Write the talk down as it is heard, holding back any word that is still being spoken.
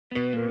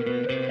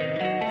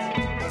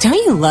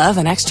Don't you love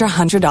an extra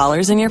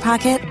 $100 in your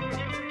pocket?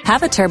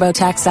 Have a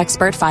TurboTax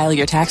expert file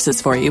your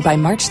taxes for you by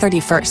March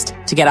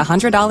 31st to get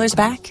 $100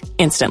 back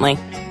instantly.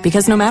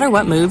 Because no matter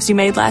what moves you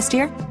made last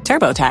year,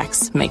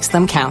 TurboTax makes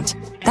them count.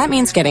 That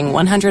means getting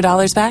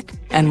 $100 back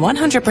and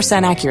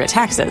 100% accurate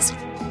taxes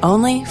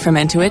only from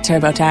Intuit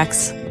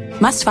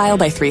TurboTax. Must file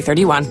by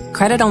 3/31.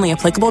 Credit only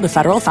applicable to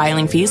federal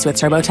filing fees with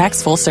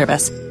TurboTax full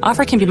service.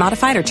 Offer can be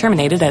modified or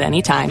terminated at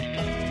any time.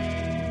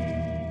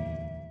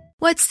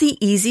 What's the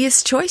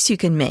easiest choice you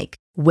can make?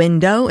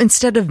 Window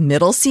instead of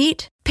middle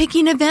seat?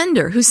 Picking a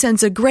vendor who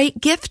sends a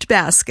great gift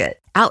basket?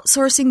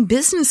 Outsourcing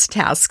business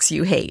tasks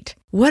you hate?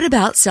 What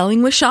about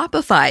selling with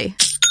Shopify?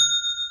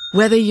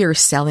 Whether you're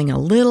selling a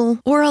little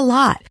or a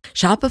lot,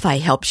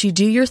 Shopify helps you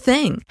do your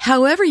thing,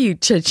 however you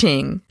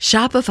cha-ching.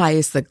 Shopify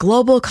is the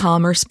global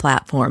commerce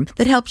platform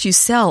that helps you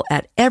sell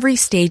at every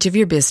stage of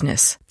your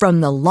business.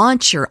 From the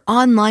launch your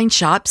online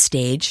shop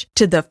stage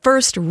to the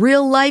first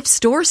real-life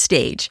store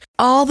stage,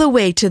 all the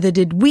way to the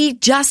did we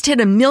just hit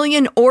 1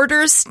 million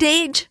orders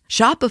stage.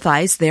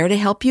 Shopify's there to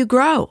help you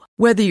grow.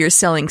 Whether you're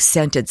selling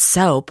scented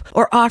soap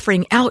or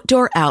offering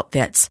outdoor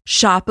outfits,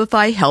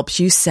 Shopify helps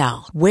you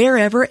sell.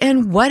 Wherever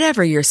and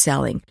whatever you're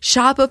selling,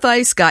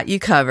 Shopify's got you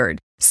covered.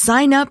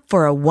 Sign up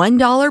for a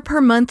 $1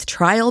 per month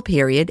trial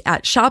period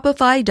at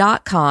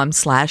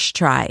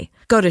shopify.com/try.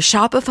 Go to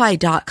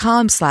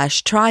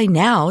shopify.com/try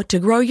now to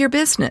grow your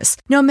business,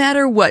 no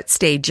matter what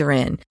stage you're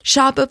in.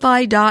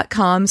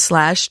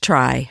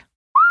 Shopify.com/try.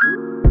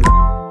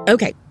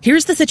 Okay,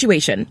 here's the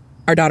situation.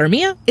 Our daughter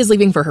Mia is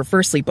leaving for her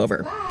first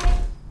sleepover.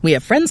 We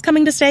have friends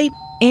coming to stay,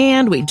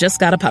 and we just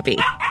got a puppy.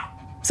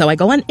 So I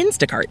go on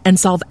Instacart and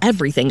solve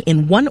everything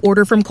in one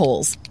order from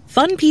Kohl's.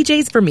 Fun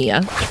PJs for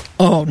Mia.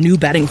 Oh, new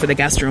bedding for the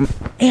guest room.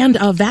 And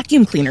a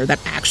vacuum cleaner that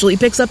actually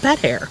picks up pet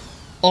hair.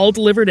 All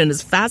delivered in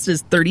as fast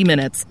as 30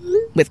 minutes.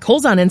 With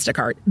Kohl's on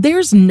Instacart,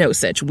 there's no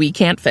such we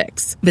can't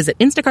fix. Visit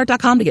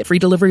instacart.com to get free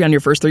delivery on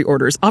your first 3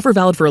 orders. Offer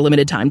valid for a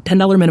limited time.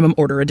 $10 minimum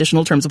order.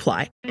 Additional terms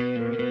apply.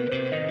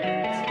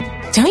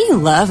 Don't you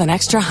love an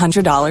extra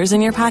 $100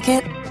 in your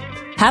pocket?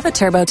 Have a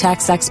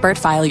TurboTax expert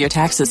file your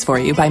taxes for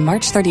you by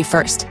March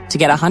 31st to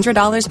get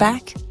 $100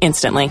 back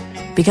instantly.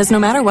 Because no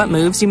matter what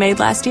moves you made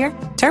last year,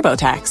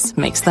 TurboTax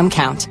makes them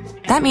count.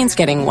 That means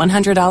getting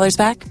 $100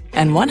 back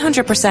and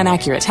 100%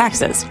 accurate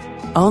taxes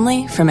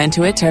only from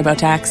Intuit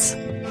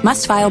TurboTax.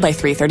 Must file by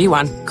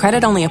 3/31.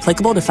 Credit only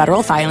applicable to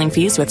federal filing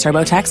fees with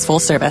TurboTax full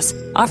service.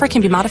 Offer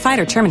can be modified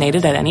or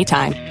terminated at any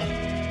time.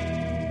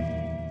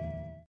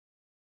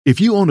 If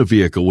you own a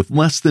vehicle with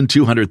less than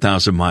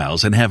 200,000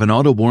 miles and have an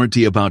auto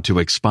warranty about to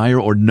expire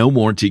or no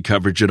warranty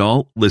coverage at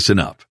all, listen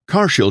up.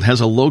 CarShield has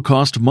a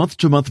low-cost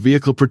month-to-month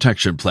vehicle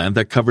protection plan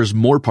that covers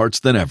more parts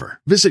than ever.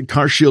 Visit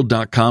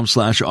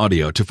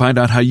carshield.com/audio to find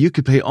out how you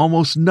could pay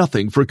almost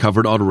nothing for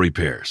covered auto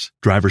repairs.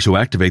 Drivers who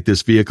activate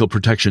this vehicle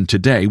protection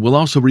today will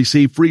also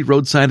receive free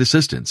roadside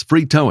assistance,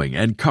 free towing,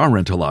 and car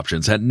rental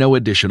options at no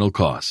additional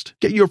cost.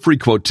 Get your free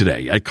quote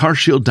today at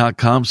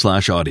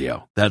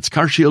carshield.com/audio. That's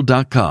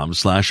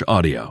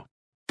carshield.com/audio.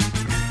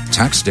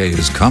 Tax day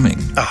is coming.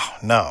 Oh,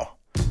 no.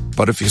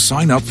 But if you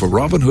sign up for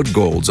Robinhood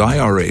Gold's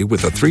IRA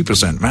with a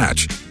 3%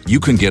 match, you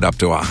can get up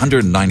to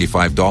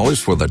 $195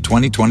 for the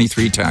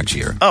 2023 tax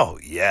year. Oh,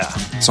 yeah.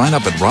 Sign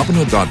up at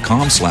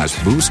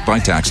Robinhood.com/boost by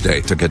tax day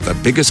to get the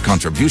biggest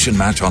contribution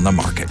match on the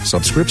market.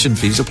 Subscription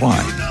fees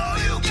apply.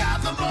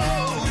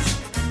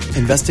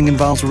 Investing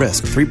involves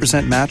risk.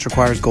 3% match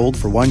requires gold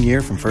for 1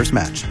 year from first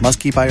match. Must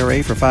keep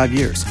IRA for 5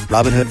 years.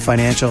 Robinhood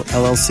Financial,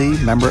 LLC,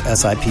 member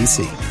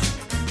SIPC.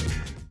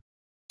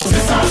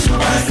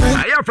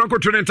 Aya Franco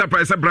Tune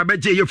Enterprise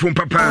Brabeje your phone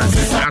papa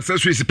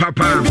accessories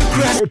papa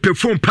open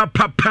phone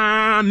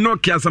papa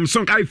Nokia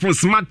Samsung iPhone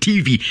Smart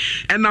TV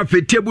and a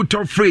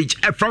tabletop fridge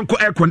a Franco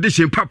air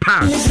condition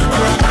papa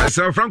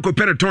so Franco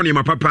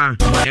Peritonium papa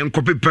and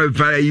copy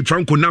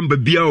Franco number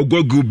bia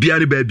Google bia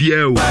ni baby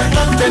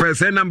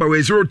press number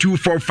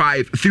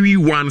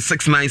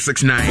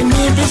 0245316969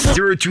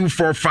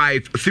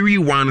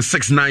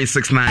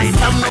 0245316969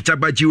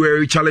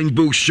 Atabaji Challenge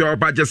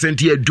Bookshop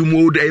adjacent here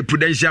Dumode a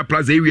Prudential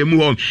Plaza area mu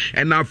home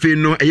and now feel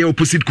no a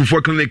opposite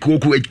Kufu Clinic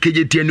Oku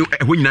KJT no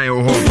ehuna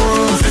yo home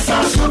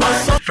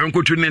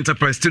Franco Tune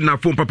Enterprise still na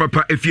phone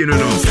papa if you know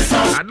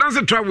I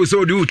don't travel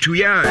so do 2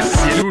 years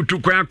you do to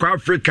Kwa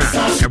Africa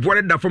I've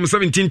wanted that from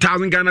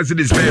 17,000 Ghana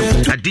cedis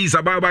Addis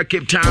Ababa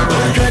Cape Town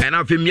and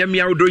I feel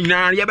me out doing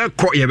now you be I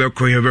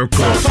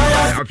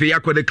feel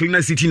the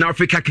cleaner city in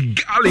Africa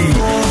Kigali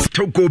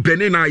Togo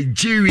Benin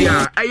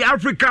Nigeria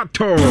Africa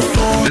tour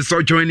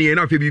so joining and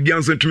I feel be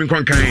Beyonce to me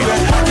kwankan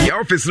the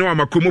office no I'm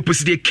a come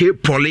opposite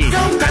Cape Poly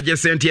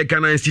adjacent here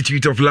Ghana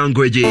Institute of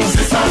Languages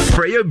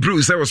Prayer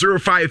Bruce I was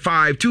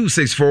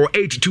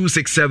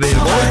 055-264-8267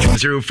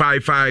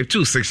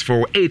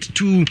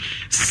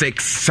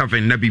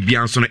 055-264-8267 na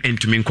Beyonce no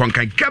entumi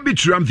kwankan Gabi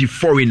Tram the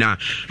foreigner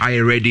I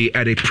already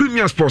at a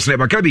premium sports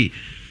level Gabi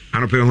I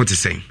don't know what to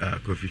say.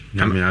 Coffee.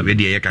 I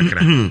ready a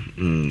kakra.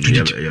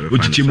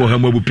 Uchichi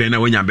Mohamed Pena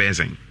when you're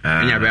basing.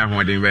 And you're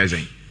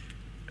basing.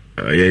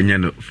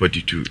 42%.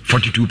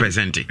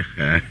 42%.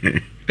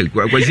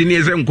 Kwasini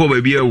ese nko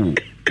baby ewu.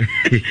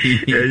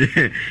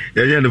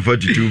 Yeah,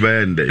 42 by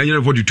end.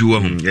 Yeah, 42.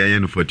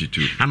 Yeah,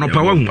 42.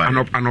 Anopa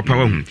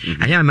wahu.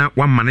 Ayana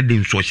one man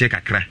din so she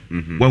kakra.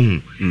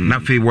 Wahu. Na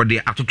fe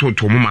wode atoto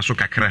to mama so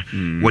kakra.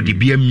 Wode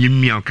bia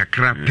miamia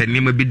kakra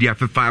penema bi dia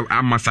fefa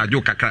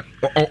amasajo kakra.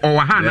 O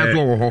wa ha na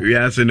do wo ho. We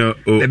ase no.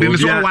 E be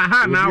so wa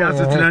ha na wo.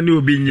 Ase tena ni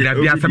obi nyi. Da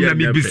bia asem na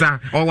me bisa.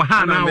 O wa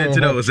ha na wo.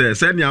 Na say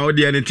send ya wo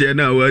de anything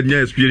na wo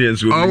nya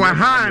experience wo. O wa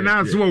ha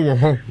na so wo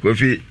ho.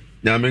 Kofi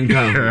Please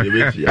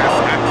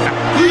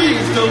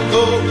don't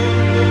go.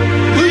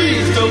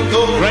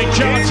 Great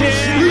chance here.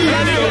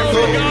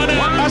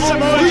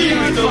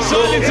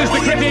 Silences the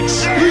critics.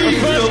 The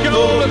first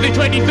goal of the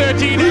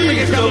 2013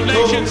 Africa Cup of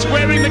Nations,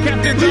 squaring the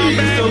captain's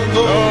armband.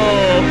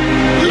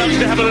 Oh, loves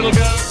to have a little go.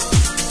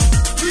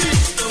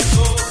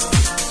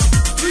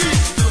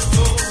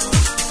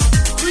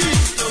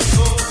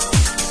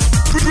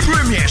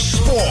 Premier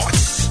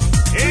Sports.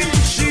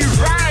 MC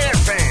Riot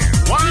Fan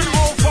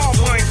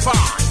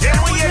 104.5. Then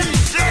we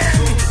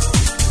extend.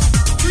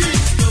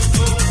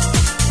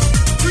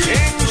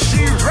 MC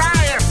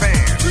Riot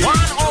Fan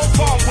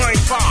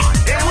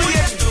 104.5. Then we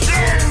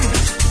extend.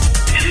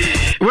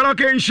 Well,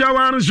 okay,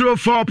 Shawan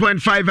 04.5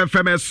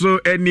 FM. So,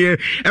 any,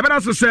 but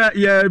also say,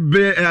 yeah,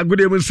 be a good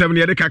even 7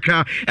 year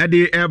kakra at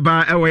the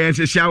Eba Airways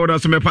shower or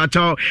some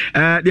pato.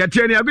 The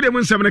attorney, a good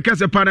even 7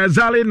 Casapana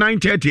Zali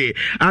 9:30.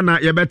 Anna,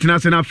 you better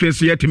not enough face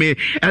yet to me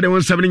at the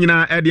 170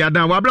 at the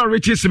Adam Wabla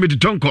Richie Smith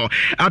Tonko.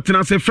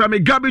 Atana from a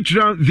garbage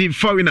round the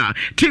foreigner.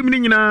 Team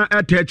Nina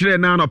at Tetre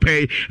Nano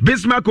Pay.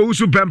 Bismarck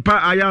Usu Bempa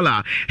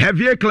Ayala.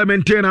 Javier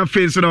Clementina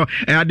face no.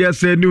 I dare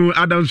say new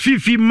Adams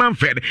Fifi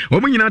Manfred.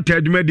 Omina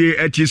Tedmedi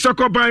at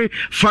Chisoko by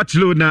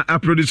Fatlo na a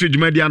producer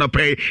Jumediano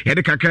Pay.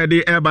 Ede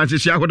Kakadi Airban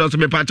Shahodos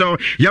me pato.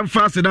 Yam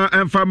Fasina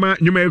and Fama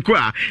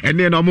Numekua. And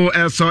then Omo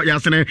Elso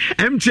Yasene.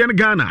 MTN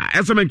Ghana.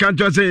 Esamen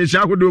Kanto say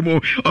Shahudumo.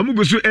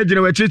 Omugusu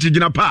Ejina Chichi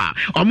Jinapa.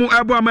 Omu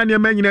Abu Amania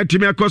Menina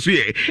Timia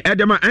Kosue.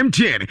 Edema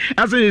MTN.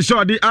 As I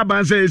saw the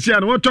Aban say,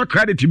 Sian, what talk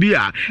credit to be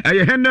a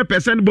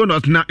 100%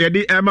 bonus na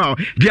Eddie ML.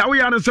 The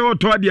Awiana so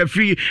toward their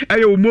free a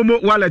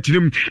Momo wallet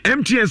him.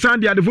 MTN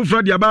Sandy at the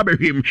Fufra the Ababa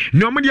him.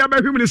 No money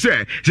about him to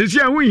say. Since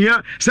we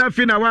here,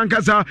 Safina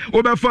Wankasa,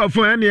 over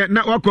for any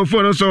network of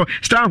phone so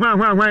star one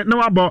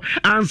no abo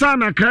and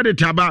sana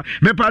credit aba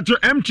me patro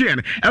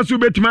MTN as we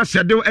bet my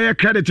schedule air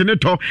credit in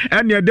it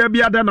and your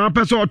debia than our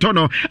person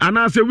tono and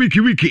as a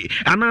wiki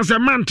and as a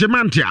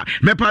mantia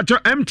me patro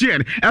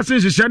MTN as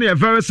is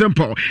very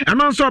simple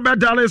and also about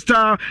dollar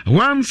star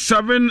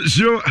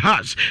 170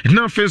 hash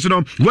now face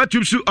no what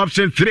you see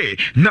option 3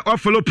 now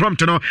follow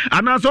prompt no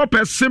and as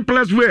open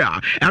simplest way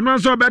and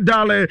also about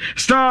dollar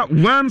star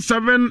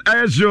 170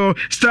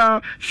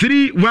 star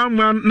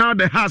 311 now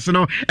the hash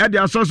no at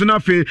the source no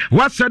fee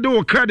what said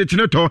do credit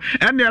neto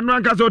and the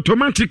rankas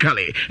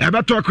automatically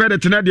about to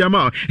credit na the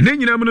amount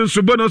then you know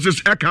so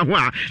bonuses eka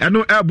ho and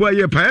no abo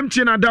ye pa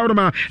MTN na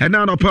dawroma and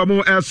now no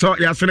pamo so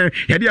yasene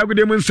ye dia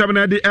gudem 7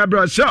 na the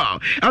ebra show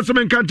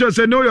asomen kanto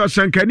say no your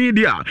sankani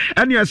dia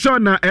and your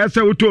son na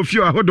esa uto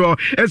fio ahodo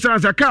esa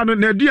saka no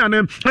na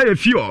duane aye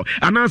fio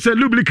anase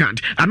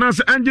lubricant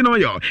anase engine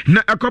oil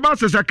na akoba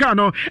saka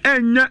no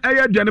enya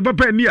aye duane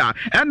papa ni a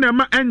ena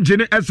ma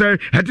engine esa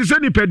eti se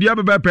ni pedua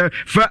bebe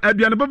fa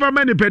aduane papa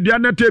ma ni pedua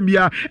na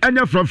temia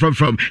enya from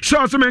so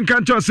asomen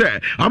kanto say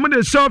am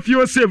the self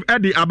you save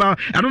edi aba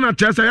eno na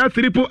tesa ya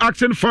triple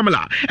action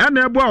formula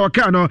ena ebo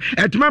awaka no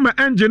etima ma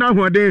engine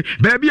ahode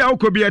baby a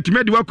okobi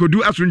etime de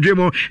wakodu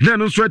asundwemo na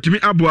no so etimi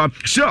aboa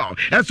so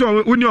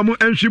eso woni omo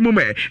enhwimu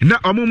me na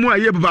omo mu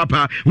aye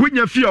papa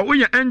wonya fio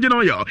wonya engine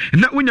oil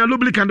na wonya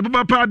lubricant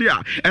papa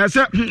dia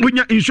ese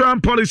wonya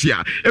insurance policy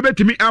a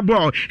ebetimi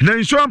aboa na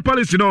insurance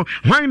policy no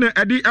why na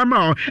edi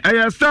amount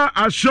Star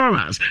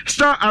Assurance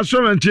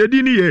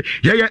edi ni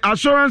ye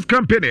assurance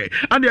company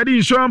and the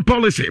insurance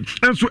policy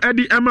and so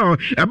edi amount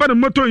about the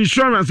motor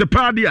insurance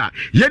padia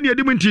ye ni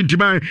edi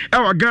muntintiman e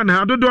wa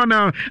Ghana dodo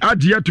na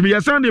adia to me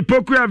yasan the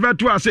Procure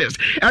Virtual Assist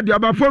at the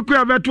about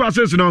Procure Virtual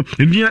Assist no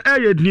near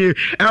ni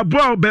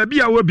abo baby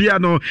a wo bia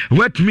no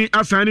let me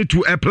assign it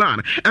to a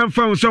plan and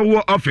found so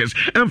war office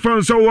and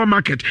found so war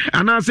market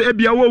and as e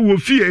bia wo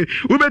fie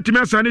wo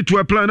betimi assign it to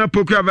a plan and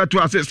Procure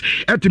Virtual Assist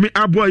etimi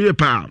abo ye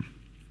pa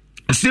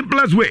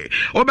simplest way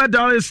over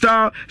dollar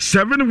star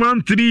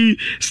 713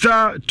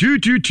 star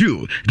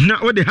 222 now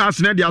what the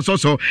house na dia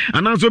so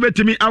and also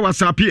betimi our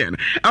sapien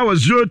our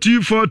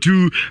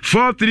 0242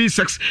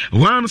 436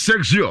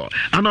 160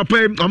 and up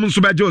am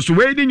so be just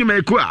waiting you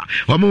make kwa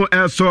am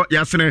so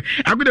yasene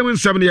agudem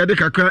 7 ye de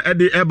kakra e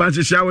de eban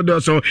hia wo do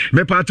so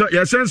me pato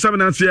yesen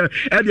 7 anse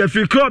e de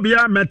fi club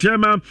ya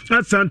metema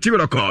asanti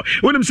roko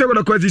wonim se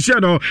roko hia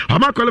no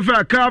am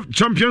qualify CAF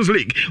Champions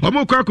League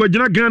am kwa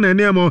gina Ghana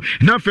nemo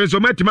na face o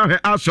metima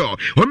aso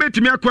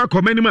ometimi akwa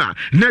komanima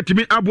na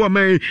timi abo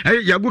man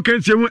yago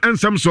kansie hu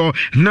ensam so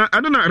na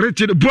adona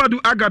Richard Boadu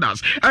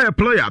Agadas a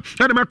player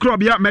and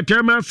Macrobia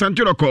Metema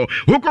Santiroko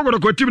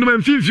Wokogoroko team no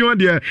mfimfio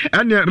de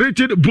and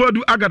Richard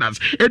Boadu Agadas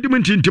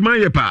Edmonton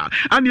Timayepa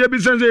and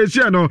Yebisanze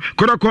Siano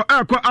Koroko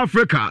Aqua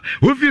Africa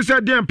who fi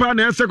said dem pa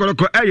na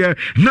Koroko eye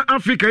na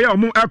Africa ya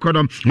omo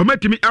akodom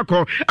ometimi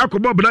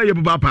akobobla ye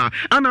baba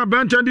ana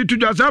branchandi to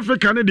South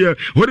Africa ne de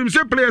wodim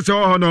say players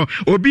ho no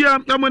obia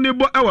amone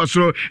bo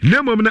awasoro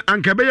nemom na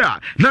ankabeya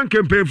na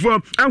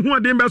nkempefo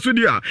ahoden beso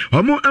dia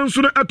omo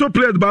ansoro ato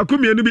players ba ko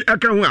mienu bi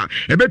aka ho a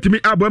ebetimi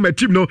abo ma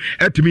team no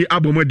etimi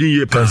abo modin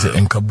ye pa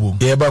enkabu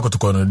ye ba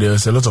kotoko no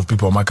there's a lot of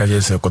people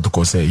makaje say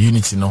kotoko say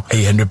unity no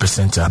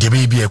 100% the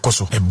baby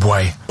ekoso e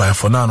boy but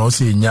for now no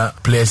say nya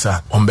players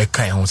on be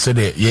kan ho say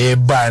the ye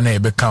ba na e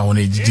be kan ho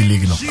na GG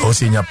league no o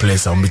say nya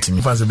players on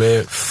betimi fans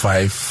be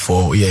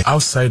 5-4 yeah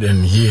outside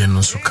and here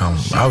no so come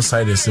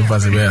outside the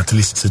fans be at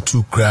least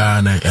 2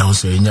 cry na e ho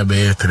say nya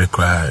be 3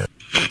 cry.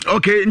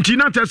 Okay,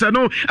 Ntina Tessa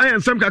no, I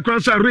am some kakra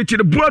Richard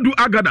Boadu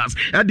Agadas,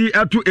 Eddie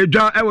Atu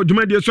Eja, I would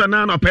demand this one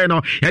no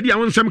peno, Eddie I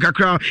want some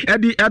kakra,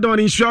 Eddie Adon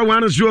insure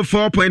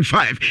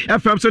 104.5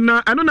 FM. So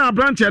now I don't know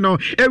branch no,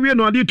 every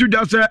no to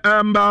just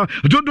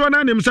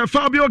Dodona himself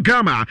Fabio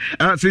Gama,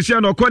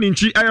 Sisiano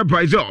Koninchi, Aya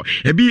Brazil,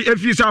 a be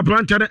if he's a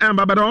branch and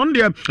Amba, but on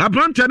there, a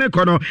branch and a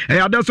corner,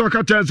 a Adaso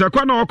Catans, a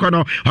corner,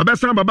 a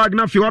Bessamba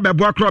Bagna, Fiaba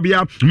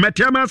Boacrobia,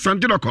 Metema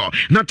Santiloko,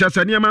 not just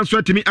a near man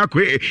sweating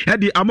Aqua,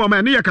 Eddie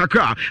Amomania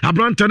Kakra,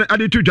 Brantane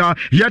adituja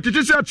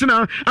yatiti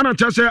satina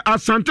anachase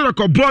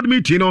Santiloko board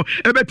meeting no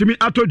ebetimi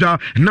atoja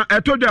na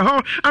etoja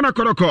ho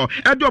anakoroko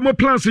edo mo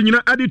plans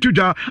nyina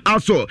adituja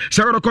aso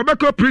sakoroko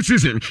beko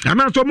preseason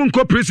anaso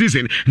munko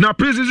preseason na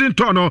preseason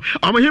tono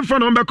amhimfa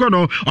no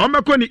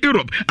mbeko ni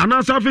Europe and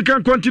South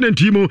African continent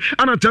timu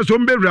anachase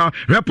ombewra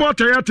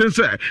reporter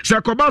yatense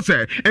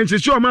sakobase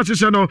ensisi o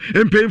masese no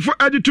empemfo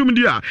aditum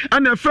dia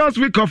and the first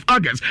week of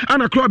August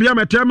anakrob ya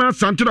metema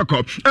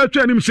Santiloko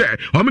etwanim se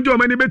omde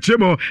omani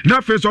betemo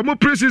na face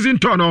pre-season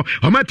tono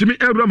omatimi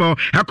Abramo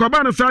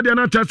akoba no sadia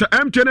na chese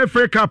MTN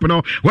FA Cup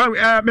no wa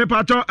me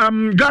pato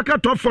Gaka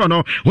top 4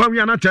 no wa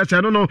wi na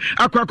chese no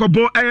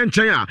akwakobo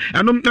enchen a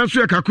enom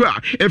nso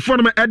akakwa efo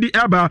no Eddie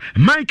Aba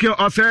Michael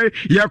Osei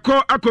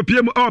yako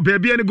akopiem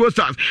baby and go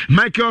stars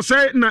Michael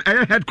Osei na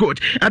head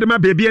coach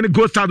adema baby and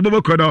go stars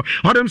bobo kodo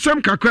odem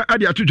sem kakwa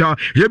ade atuja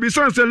ye bi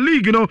sense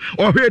league no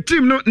ohwe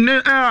team no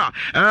ne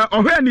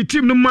ohwe ni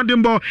team no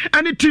madembo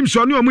any team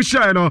so no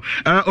omushai no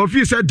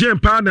office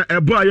dempa na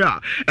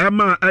eboya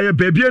ma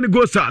baby and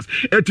go stars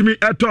etimi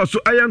eto so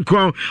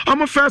ayenkon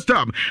omo first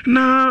time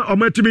na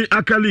omatimi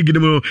aka league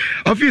no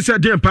office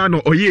dempa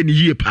no oye ni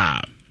yie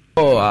pa.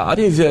 I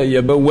think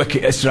you be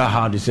working extra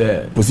hard. It's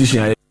a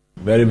position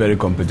very, very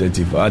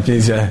competitive. I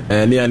think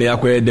near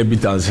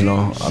debutants, you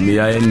know. I mean,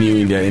 I new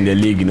in the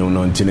league, you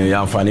know.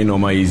 I'm finding no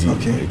more easy.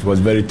 Okay. It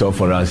was very tough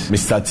for us.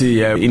 Mr.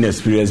 T,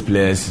 inexperienced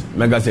players.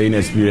 Mega say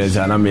inexperienced,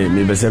 and I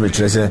may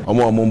say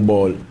I'm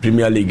ball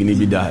Premier League in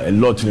Ibida. A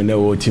lot in the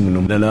whole team, you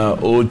know. Then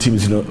all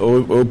teams, you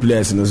know, all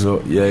players, you know.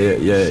 So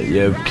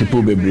yeah. Keep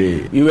up,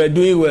 baby. You were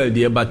doing well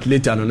there, but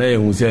later on,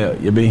 you say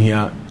you've been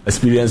here.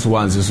 Experienced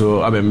ones,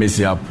 so I've been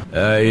messing up.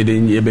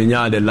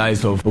 The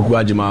likes of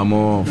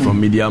Okuajimamo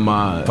from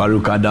Midiama,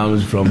 Farouk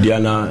Adams from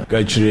Diana,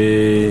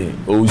 Kachre,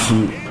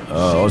 Osu,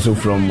 also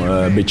from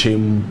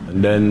Bechim,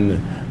 and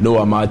then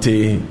Noah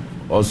Mate,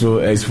 also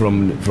ex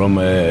from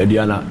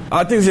Diana.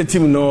 I think the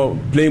team, you know,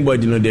 playing ball,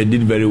 you know, they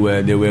did very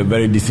well. They were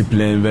very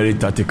disciplined, very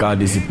tactical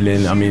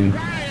discipline. I mean,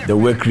 the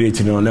work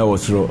created, you know, that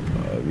was raw.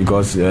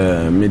 Because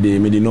me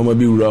the normal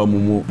be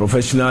mumu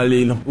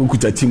professionally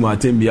ukuta team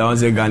atembia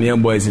once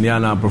Ghanaian boys in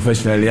yana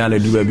professionally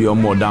yana do be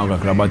more down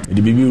kakra but the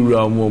be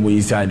mumu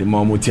inside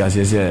more muti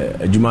asese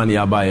adwuma ne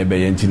aba ye be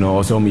yenti no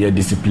also me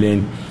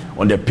discipline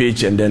on the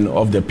pitch and then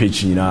off the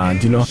pitch, you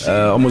know,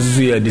 almost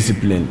a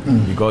discipline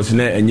because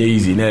it's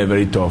easy, not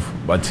very tough.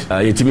 But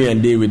to me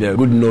and day with a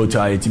good note,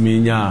 to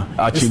me,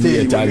 actually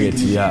a target,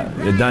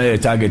 the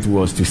target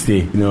was to stay.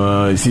 You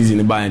know,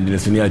 season by and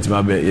it's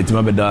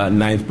the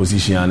ninth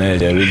position and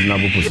a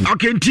reasonable position.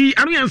 Okay, T,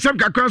 I mean, some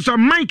kakra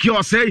Mike,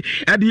 you say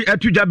at the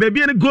Tuja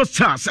baby and Ghost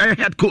Stars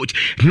head coach.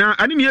 Now,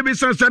 I didn't hear me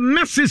since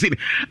next season.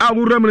 I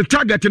will run the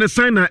target in a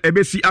signer,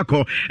 ABC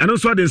Ako, and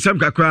also the some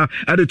kakra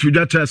at the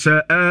Tuja test.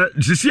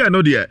 I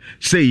know there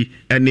say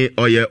any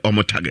oye or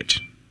more target.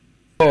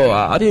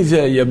 I think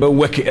you be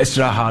working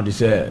extra hard.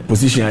 It's a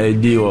position I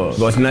did,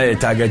 but now your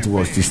target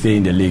was to stay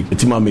in the league. The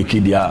team make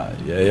it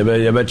you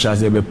be try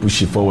to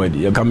push it forward.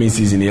 Your coming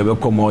season you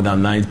be come more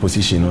than ninth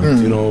position.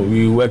 You know,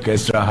 we work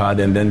extra hard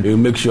and then we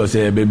make sure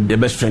say you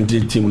be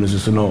strengthen team.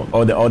 So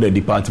all the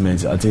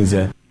departments. I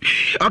think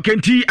Okay,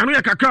 nti ano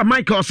ya kakra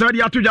Michael Sadi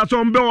atoja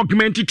so mbe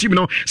augment team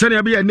no say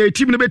na be na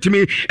team no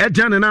betimi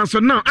ejan na so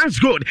now that's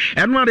good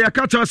and one ya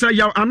kata say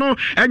ya ano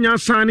enya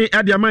sane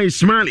e de man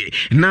Ismaili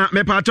na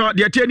me pato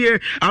de tenie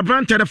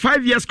Abrante the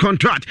 5 years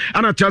contract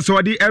ana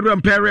chaso di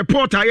Aaron per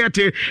report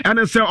ayete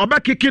and say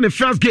obakiki the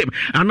first game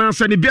and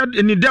answer ni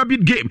debut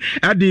game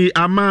at the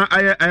ama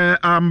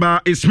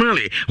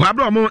Ismaili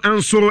wabro mo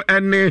enso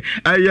ene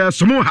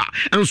Samoa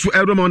enso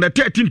Aaron on the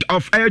 13th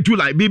of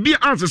July bibi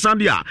answer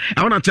Sandia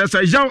I want to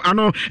say yaw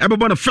ano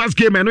ebo the first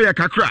game eno ya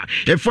kakra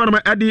e form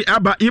edi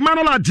aba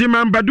Emmanuel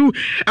Adiman Badu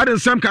eden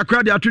sam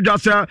kakra de atoja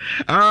say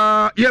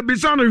ye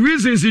bizarre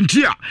reasons in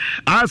here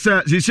as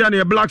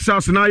Zisiane Black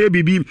Stars na ye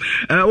bibi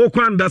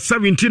okwanda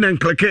 17 and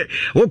click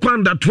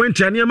okwanda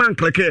 20 and man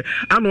click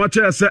and what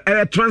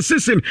say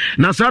transition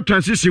na sa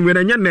transition we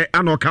nya ne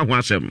ano ka ho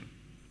asem.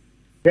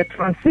 The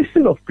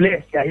transition of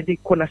players, the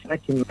national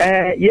team.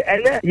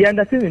 You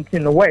understand?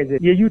 Why is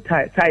it? You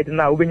tied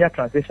now when you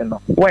transition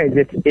now. Why is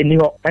it?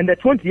 Anyhow, and the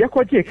 20 year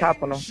coach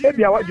cap no.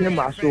 Maybe I want you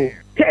so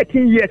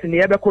 13 years in the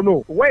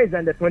Ebekono. Why is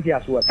under 20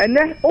 as well? And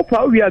then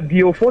Opa we are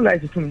beautiful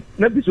like to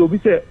maybe so we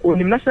say on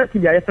the national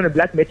team you are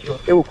black metro.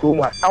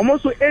 I'm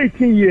also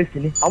 18 years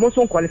in it. I'm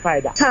also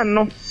qualified. Can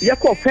no. You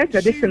call first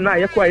edition now.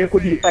 You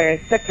could be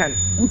second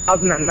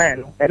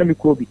 2009. And me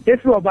Kobe.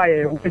 If you buy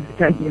a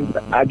team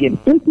again.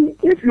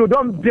 If you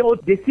don't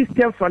build the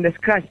system from the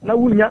scratch, now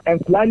we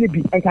and plan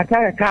be and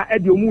Kakaka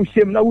at your moon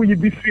shame. Now we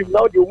be free.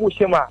 Now the moon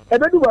shame. I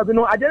don't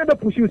know. I never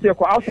push you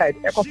to outside.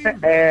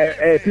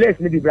 Place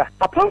maybe bra.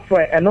 Apart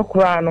from no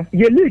crown,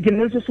 ye league in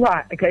also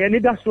swa. Okay,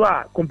 need that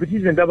swa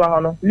competition.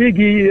 Dabahano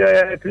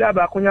league player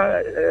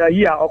bakonya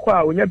year or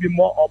kwa when you be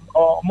more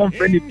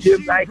friendly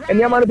game like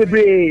any amount of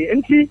be.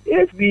 And see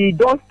if we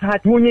don't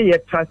start doing a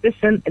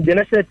transition and the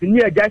national team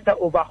near guys are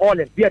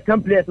overhauling. Be a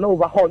template no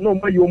overhaul. No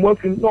more you more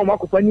no more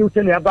for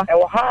Newton.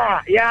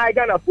 Yeah, I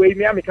gonna play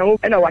me. I'm coming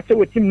and I watch it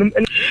with him.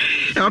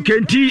 Okay,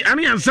 T.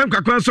 Any and some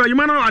kakwanso. You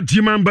man a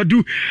Adiman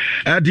Badu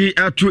the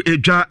to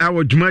eja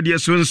our Jumadia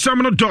so some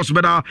no dos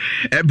but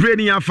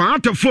brainy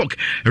out of folk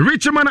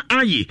Richmond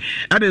Ayi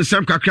and then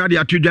some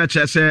kakadi to judge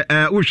as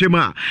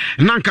Ushima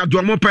Nanka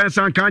Duomo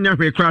Pensan Kanya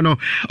Crano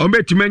or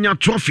Metimania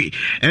trophy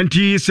and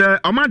he said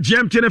Oma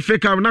Jam Tina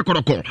Fake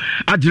Nakoroko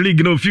at the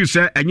league no few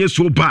say and you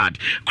so bad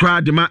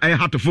cried the man I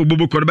had to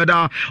football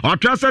Korbeda or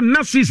trust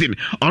next season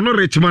on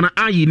Richmond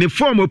Ayi in the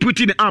form of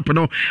putting it up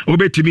no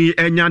obetimi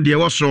and Yandia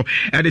also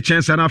at the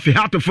chance and I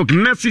had to folk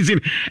next season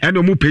and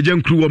no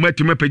Mupejan crew or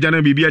Metima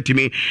Pejana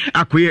Bibiatimi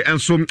Akwe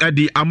and some at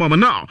the Amama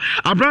now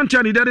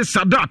Abrante ni that is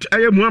Sadat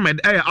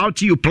Muhammad out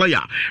to you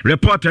player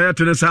reporter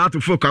to the South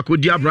of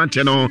Fokakudia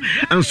Brantano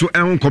and so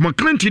Elon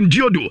Clinton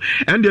Diodo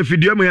and the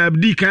video may have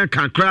Deacon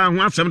can cry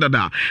once some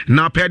dada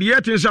now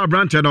pediatricians are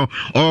Brantano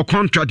or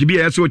contract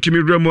be as so Timmy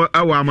Remo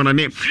our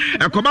name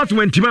a combat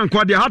when Timan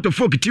quad the heart of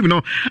folk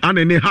Timino and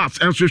in the house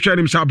and so share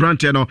himself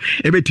Brantano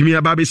ebetimi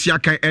ababe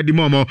siaka Eddie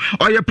Momo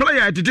or your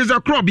player it is a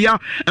crobia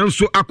and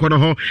so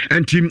Aquano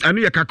and Tim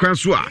Anuya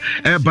Kakwansua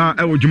Eba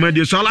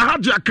Ewujumadi so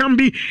Alhaji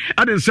Akambi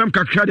and some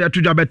Kakadi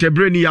to Jabete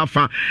Breni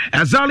Yafa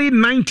Azali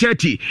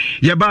 9:30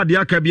 Yaba the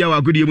Akabia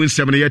wa good year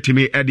 7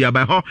 yetimi Edia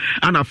by ho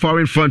and a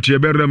foreign frontier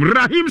bedroom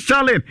Rahim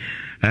Salin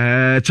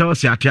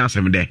Chelsea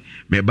atiasem de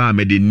me ba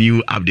me the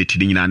new update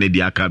ni na de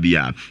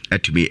akabia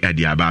etumi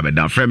Edia ba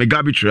down frame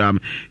garbage ram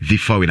the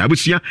foreign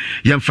abusia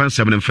yem fan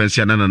 7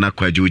 fancy na na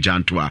kwaju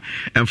jantoa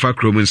emfa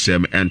kromun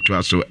sem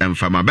entoa so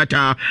emfa ma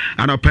better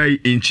and pay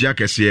inchia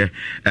kese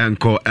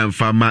enko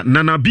emfa ma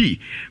nana bi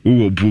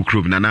wo bu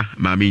krom nana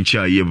ma me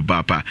inchia ye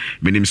papa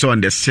menim so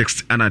on the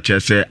 6th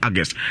and say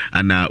August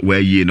and where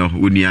ye no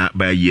unia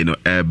ba ye no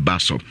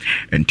baso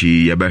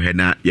enti ye be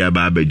na ya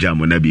ba ba jam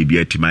na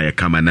bibia tima ye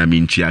kama na me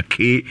inchia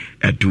ke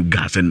edu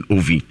gas and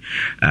oven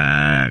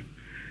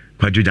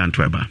kwaju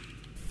jantoa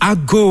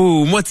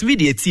Ago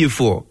multimedia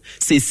TV4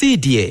 say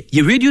dear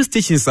your radio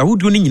stations are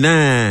would winning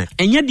na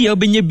enya dia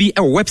obenye bi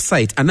a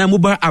website and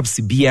mobile apps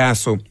bia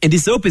so and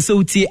this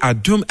episode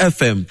Adom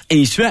FM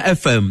Insura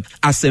FM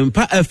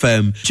Asempa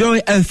FM Joy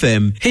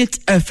FM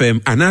Hit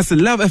FM and as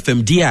Love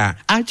FM dia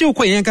ajo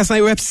kwa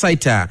yankasa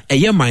website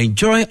eye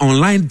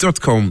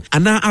myjoyonline.com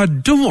and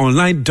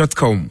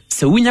adomonline.com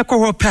so winya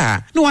kwa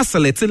pa no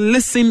select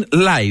listen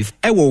live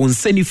ewo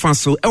nsani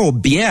faso ewo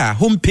bia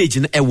homepage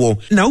na ewo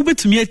na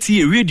ubetumi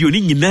ati radio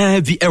ni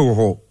na vi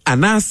ewo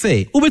ana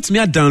say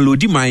ubetumi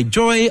download my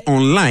Joy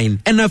Online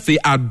NFA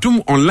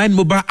Adom Online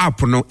mobile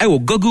app no ewo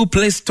Google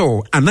Play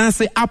Store ana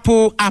say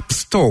Apple App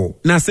Store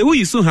na say we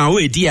use how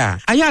we dia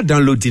aya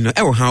download no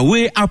ewo how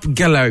we app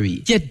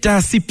gallery ye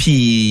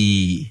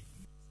dasipi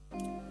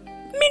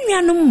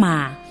minnuanom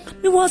ma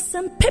me was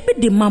some pepe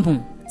de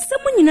mamo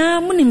some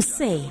nyina munim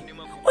say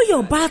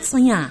oyo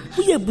batson ya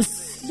we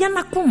sia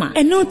na koma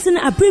eno nti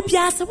na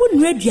abrebia sa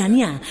wonu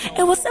aduane a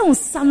e wo se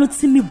wonsa no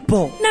timi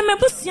bo na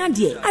mebusua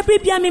de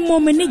abrebia me mo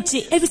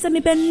menege efisa me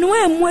be no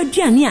emu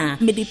aduane a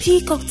me de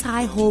Peacock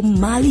Thai Home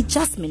Mali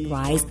Jasmine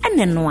rice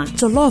enenoa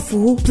jollof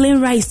plain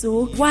rice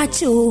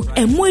wache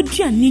emu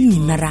aduane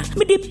nyinara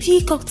me de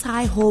Peacock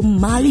Thai Home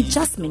Mali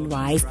Jasmine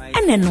rice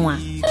enenoa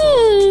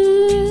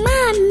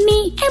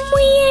Mommy, emu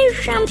ye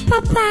sham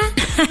papa.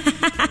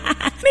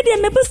 Me de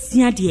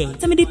mebusia de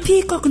se me de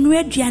Peacock no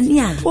aduane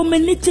a wo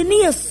menege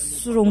ne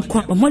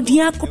Ronkwa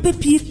modia kope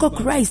Peacock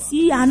rice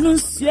ya no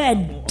nsuo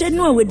de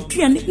no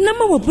awaduane na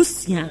ma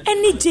wabusia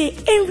eni je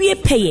enwie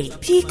peye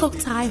Peacock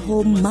Thai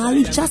Home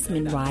Mali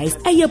Jasmine rice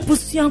eye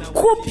busia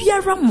ko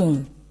biara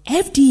mo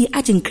FD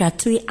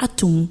ajinkratwe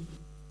atum.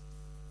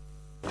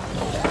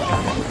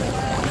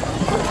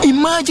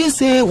 Imagine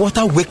say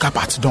water wake up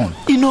at dawn,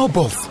 no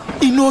buff,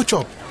 no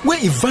chop, where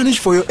it vanish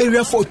for your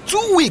area for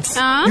 2 weeks.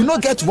 You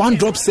not get one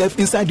drop safe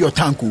inside your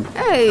tank.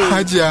 Hey.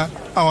 Haja,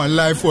 our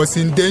life was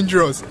in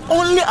dangerous.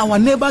 Only our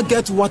neighbor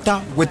get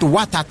water with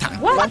water tank.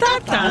 Water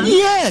tank?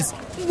 Yes,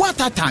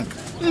 water tank.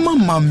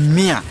 Mamma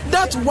mia,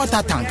 that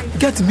water tank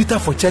get meter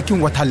for checking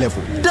water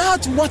level.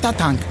 That water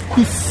tank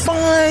be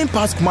fine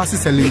past Kumasi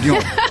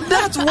Selenium.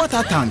 That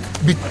water tank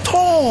be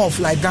tough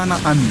like Ghana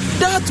Army.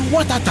 That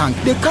water tank,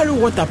 they carry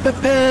water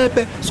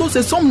pepe, so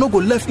say some no go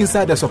left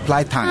inside the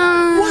supply tank.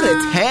 What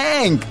a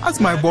tank! As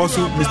my boss,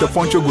 Mr.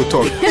 Poncho go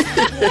talk.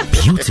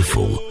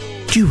 Beautiful,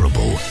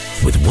 durable,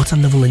 with water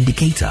level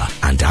indicator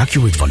and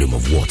accurate volume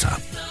of water.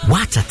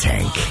 Water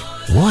tank.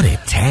 What a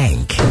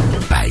tank!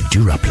 By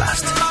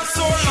Duraplast.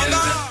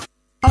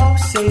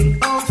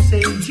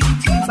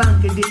 GT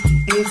Bank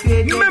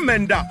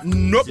Memenda,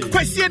 no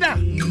Kwesieda,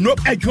 no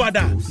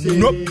Edwada,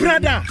 no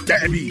Brada,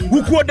 Debbie,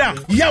 Wukoda,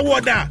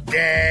 Yawoda,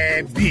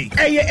 Debbie.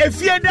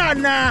 Efieda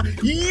na,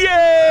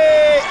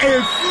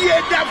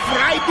 Efieda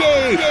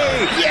Friday.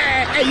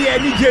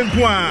 Ni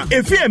Jenkwa.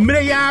 Efie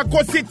Mreya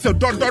Kosit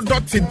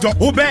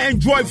Ube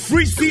enjoy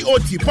free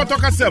COT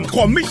Potokasem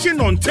commission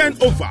on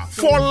turnover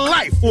for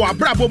life or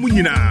Abrabo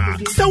Munina.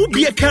 So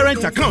be a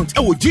current account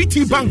at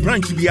GT Bank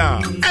branch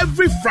BR.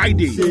 Every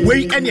Friday,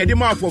 we any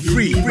edema for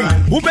free.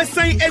 Ube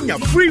sign any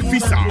free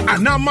visa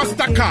and now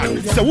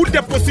MasterCard. So we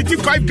deposit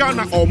 5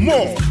 Ghana or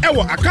more.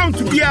 Our account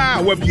to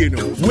BR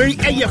Webieno. We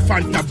a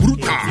Fanta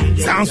Bruta.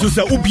 Sounds as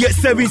a Ubia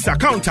service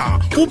account.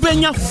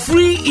 Ubenya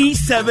free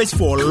e-service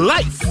for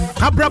life.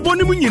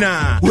 Abraboni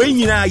Munina. We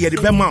nina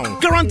yedibemao.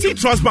 Guarantee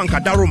Trust Bank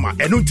at Daroma.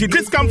 And until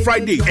discount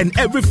Friday and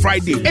every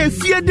Friday. And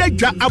fear the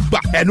ja abba.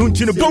 And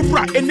until the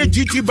Bobra in the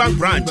GT Bank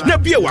branch.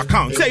 Nebia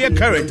account. Say a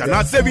current and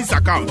our savings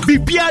account.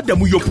 Bibia the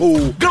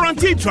Muyopo.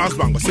 Guarantee Trust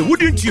Bank. Say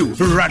wouldn't you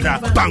rather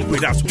bank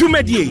with us? To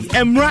medie.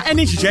 Emra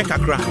any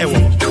Shekakra.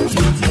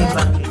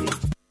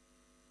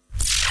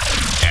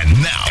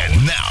 And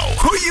now,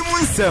 who you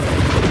want some?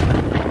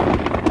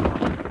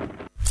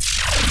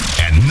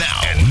 And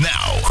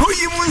now, who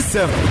you want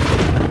some?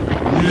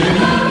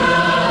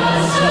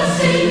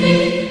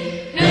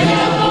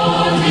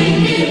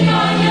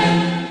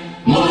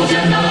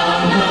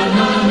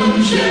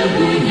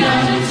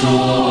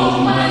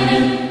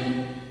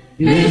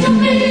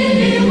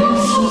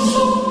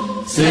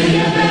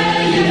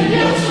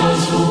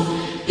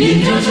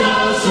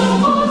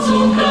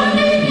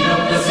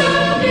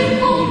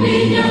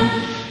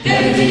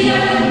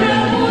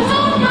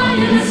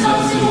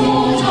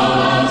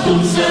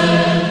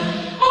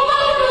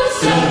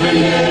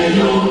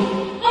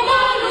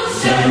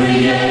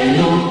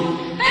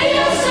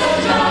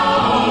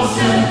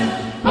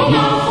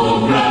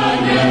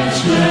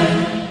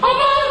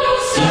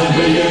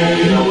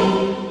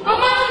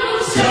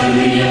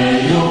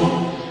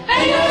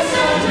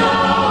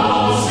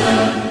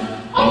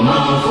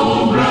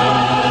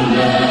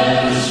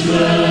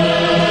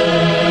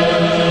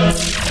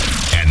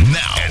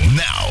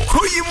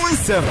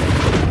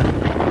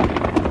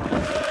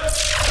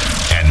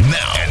 And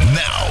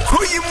now,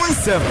 who you want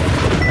some?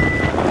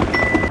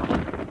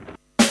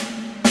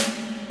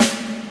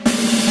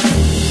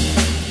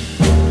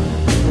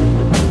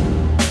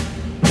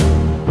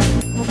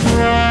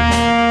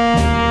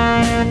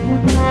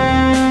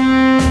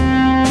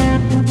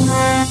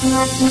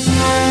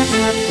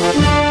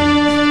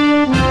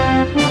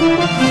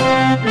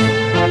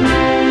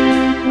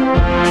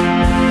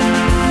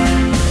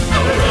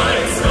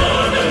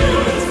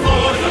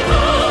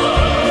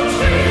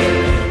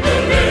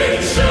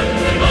 Nation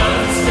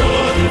demands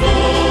for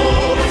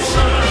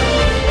devotion.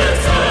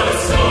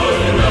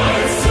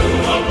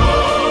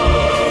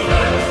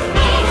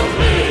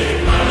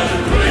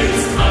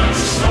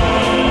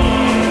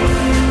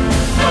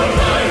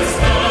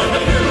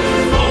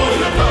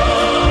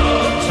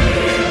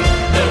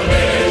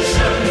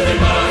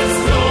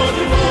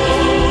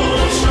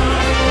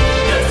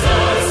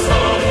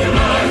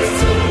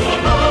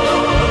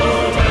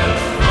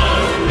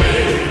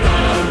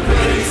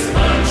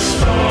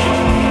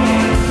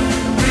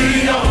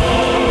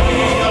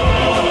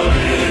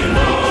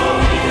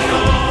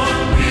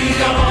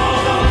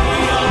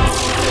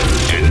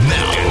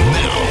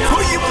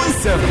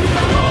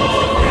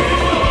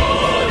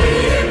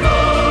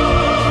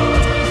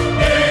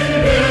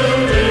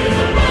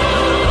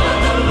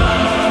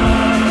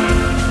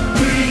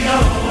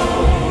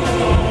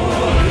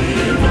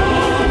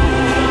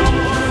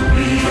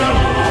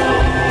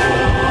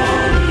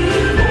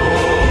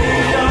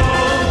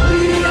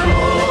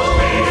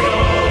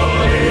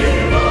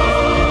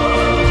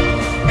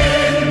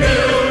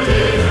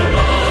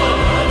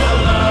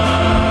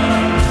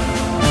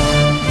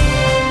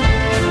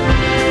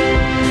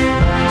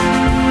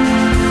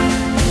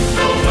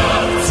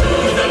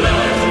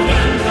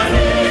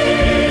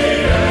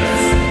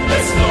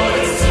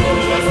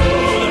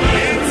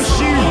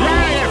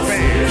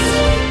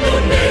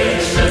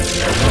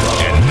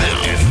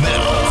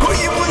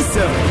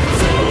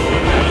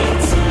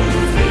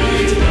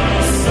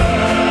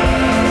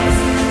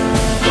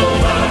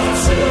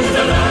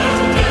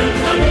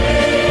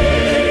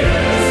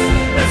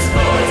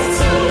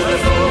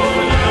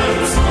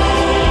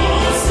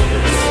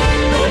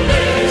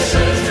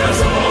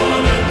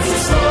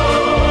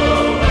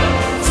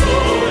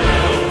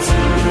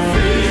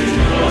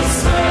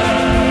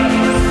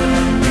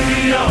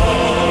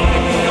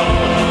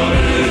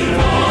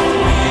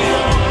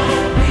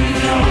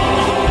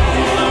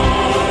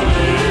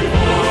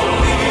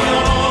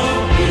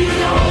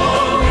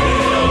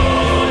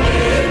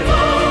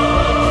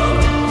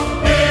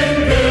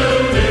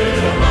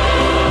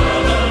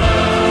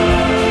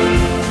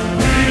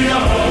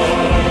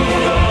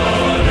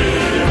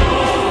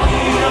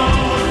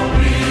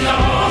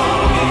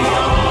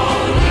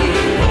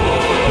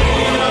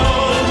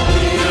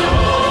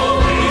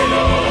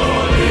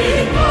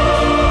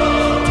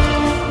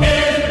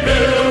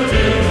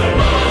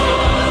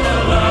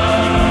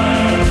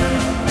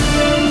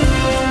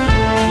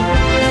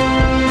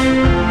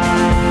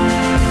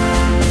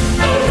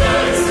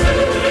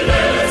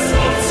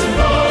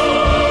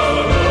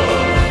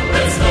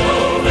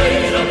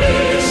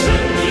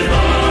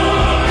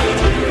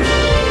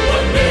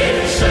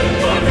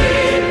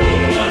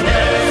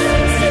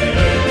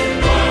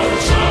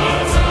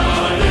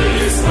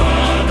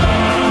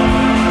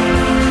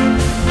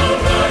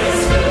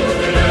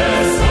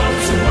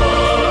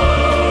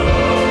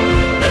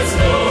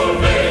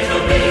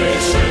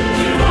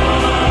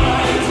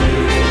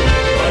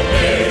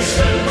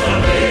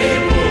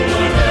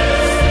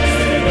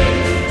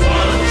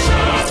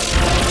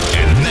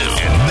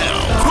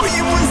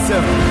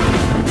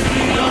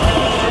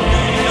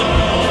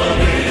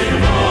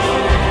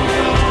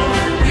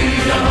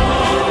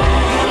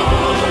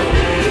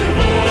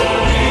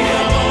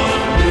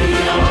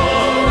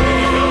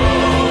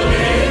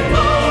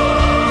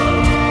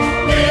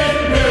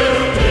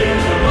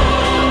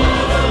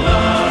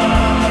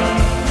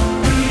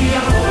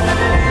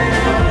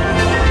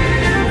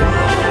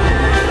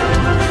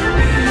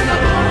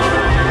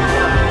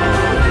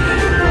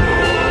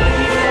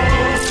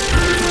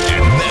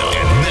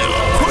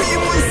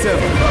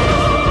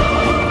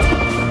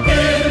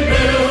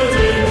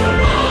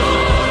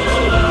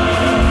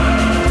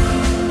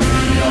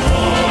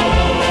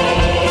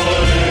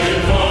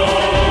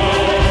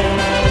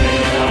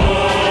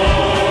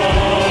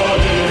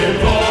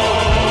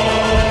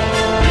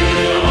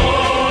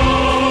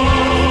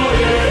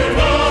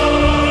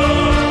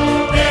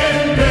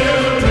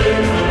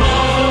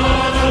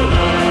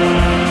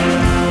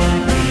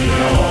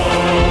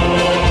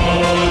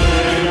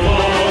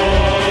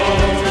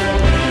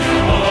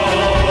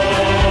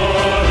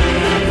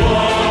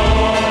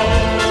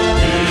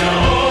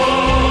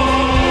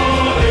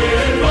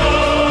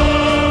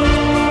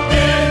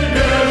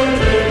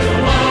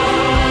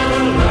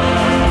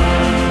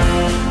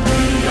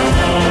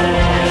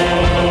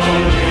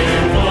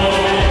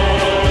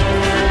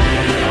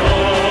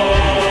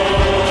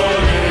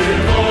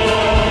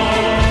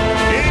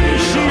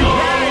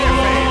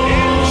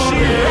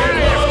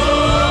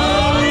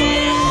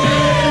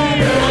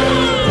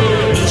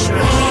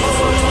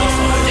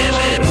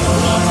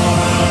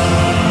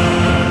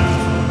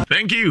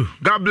 you.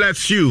 God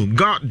bless you.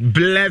 God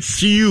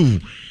bless you.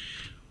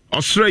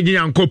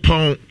 Australia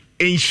Yankopon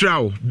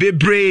Inshra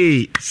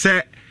Bebre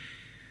se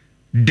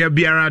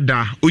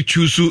Debiarada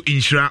Uchusu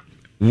Inshra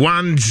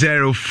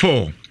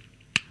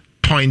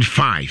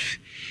 104.5.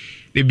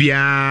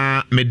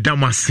 Debia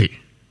medamase.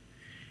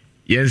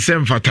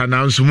 Yensem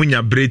fatana nso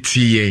munya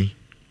breti yen.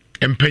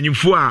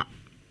 Empanyimfo a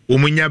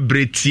omunya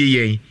breti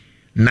yen.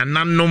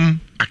 Nananom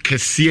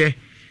akese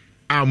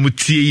a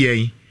mutie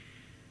yen.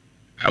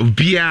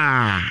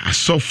 Bia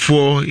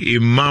asofo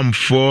imam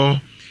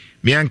for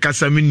me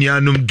ankasa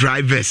minianum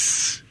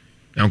drivers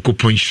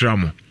yankopon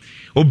shramo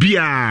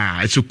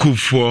obia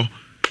esukufo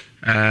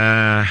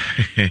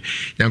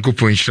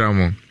yankopon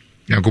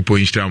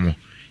shramo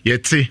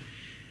yeti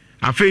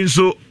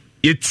afenso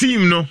ye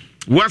team no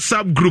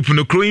WhatsApp group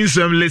no growing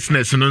some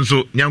listeners no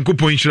so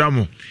yankopon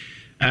shramo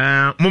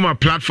mama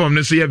platform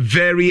no so ye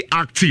very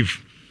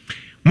active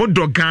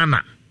modo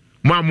Ghana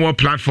more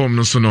platform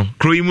no so no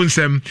growing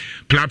some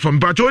platform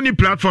but only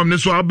platform no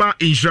so about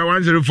Insura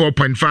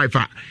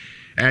 104.5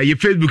 your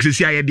Facebook says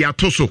here they are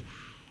toso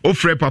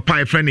ofre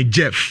papa friend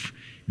Jeff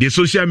the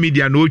social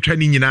media no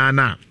training nyina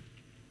na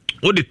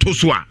o de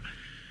toso a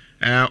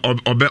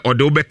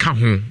obe ka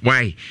ho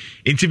why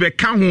enti be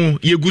ka ho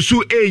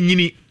yegusu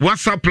enyini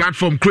WhatsApp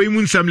platform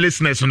creating some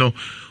listeners no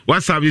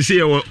WhatsApp you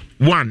say 1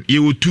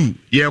 you 2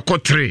 you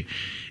 3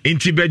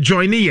 enti be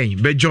join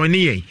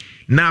yen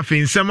na afi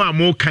nsema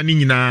amo ka ni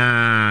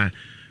nyina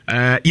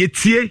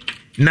yetie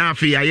na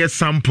afi ya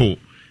sample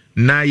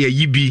na ye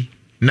yibi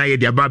na ye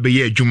de aba be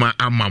ye adwuma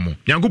amamo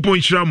yankopon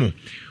hira mo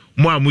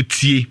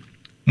amutie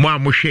mo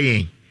amohwe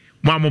yen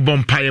mo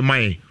amobompa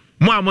mai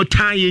mo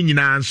amotan ye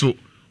nyina nso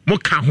mo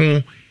ka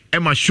ho e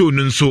ma show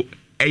no nso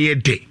eye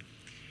de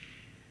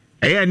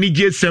eye ni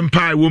je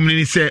senpai wo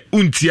mni se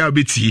untia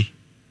obeti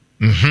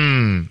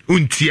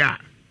untia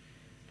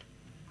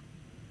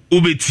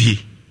obeti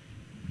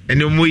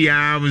ene mo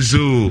ya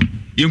mzo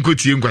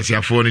yinkotie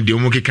nkwasiafo no de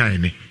mo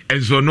kekan ne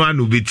enso no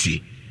anu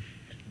obeti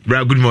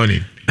bra good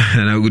morning.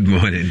 Good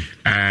morning.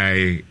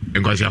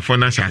 Nkwasiafo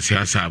na shase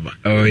asaba.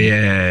 Oh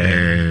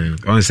yeah.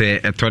 On say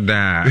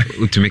etoda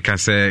utumika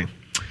say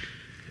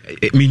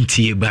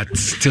minty but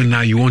still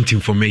now you want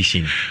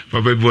information.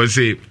 Papa boy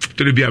say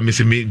to be a miss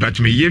me but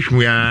me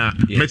we are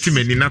meeting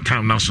me na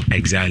time now so.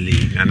 Exactly.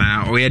 And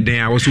I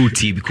then I was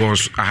uti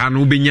because I had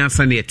no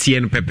binyasa na tie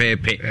no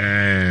pepepe.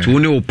 To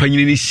no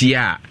opinion ni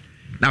sia.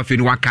 Now, if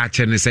you walk out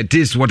and say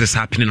this is what is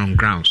happening on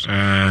grounds,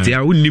 they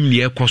are only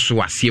near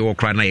Koso Asia or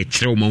Crana, a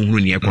Chromo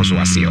near Koso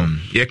Asia.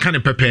 You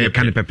can't prepare,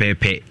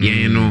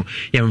 you know,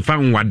 you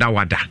found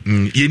Wada.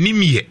 You name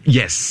me,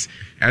 yes.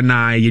 And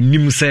I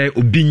nim say,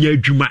 Obinya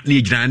Juma,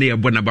 Nijani, a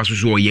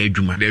Bonabasu or Ye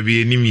Juma. There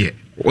be a name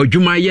or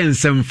Juma Yen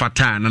Sem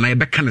Fatan, and I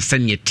can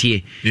send ye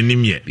tea,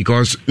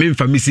 because men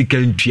for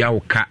Missican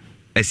Tiaoka.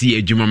 I see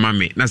a Juma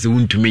Mammy, that's the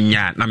one to me,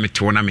 ya,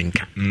 Nametona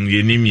Minka.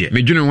 You name me,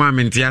 Major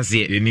woman,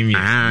 Tiasi, and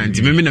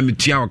Mimina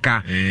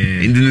Mitiaoka.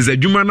 And then there's a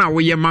Juma now,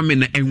 where your mammy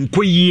and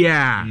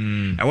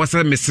Quia. I was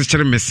a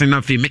Mr.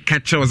 Messina, make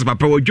catchers,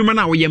 Papa,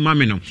 Jumana, where your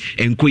mammy,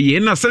 and Quia,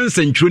 in a sense,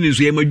 and Trunis,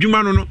 we are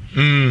Jumano.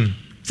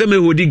 Some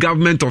of the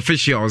government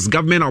officials,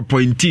 government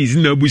appointees,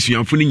 no bush, you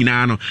are fully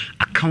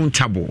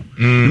accountable.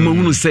 The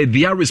moment who said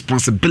their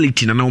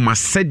responsibility, and I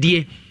must say,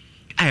 dear.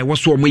 I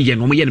was so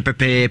yen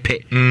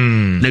pepe.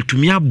 Na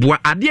tumia boa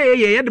ade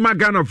ye de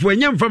magana fo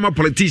enyam fama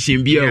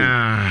politician bia o.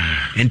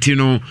 Enti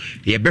no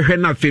ye behwe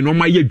na fe no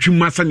ma ye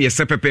dwuma sa ne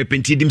se pepe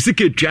enti dim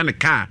sika tua ne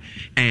car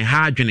en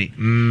ha adwene.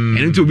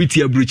 Enti obi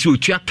ti abruchi o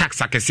tua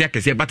tax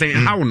akese but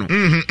en how no.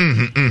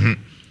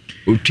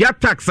 O tua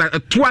tax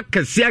to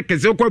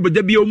akese o ko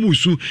boda bia o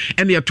musu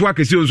ene ye to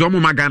akese o zo mo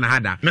magana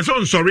hada. Me so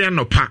nsori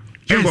anopa.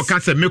 Embo ka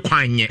se me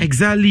kwanye.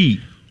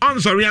 Exactly.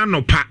 Onsori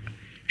anopa.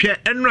 Hwe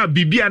enra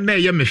bibia na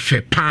ye me fe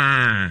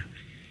pa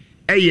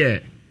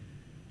eye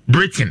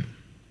Britain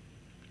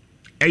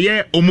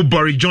eye omu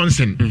Boris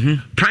Johnson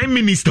prime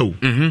minister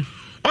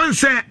on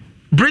say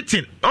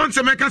Britain on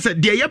say make say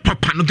de ye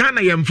papa no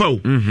Ghana ye mfa o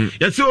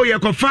ye say o ye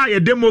kofa ye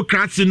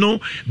democracy no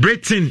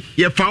Britain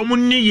ye fa omu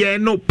ni ye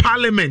no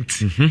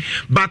parliament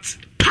but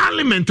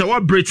parliament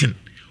or Britain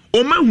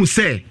o ma hu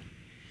say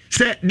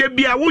de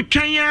bia wo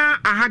twan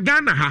a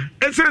Ghana ha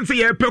esan say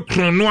ye pe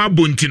kron no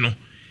abonti no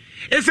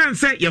Esen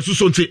say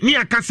yesuso nti ni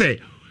aka say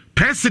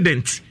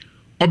president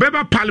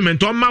obeba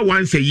parliament on ma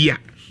once a year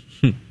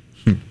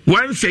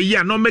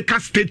no make a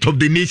state of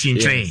the nation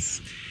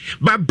change.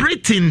 But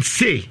Britain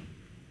say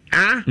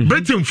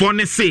Britain for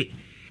ne say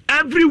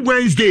every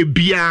Wednesday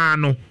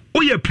biano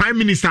o ye prime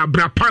minister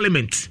bra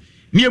parliament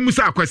ni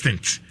emusa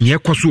questions ye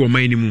kwaso o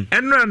man mu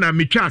enra na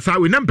metwa asa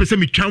we na mpese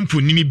metwamfo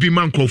ni bi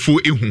man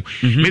krofo ehu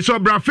me so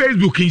bra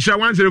Facebook Insura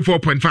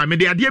 104.5 me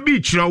de ade bi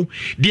kyerɛw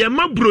de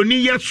ma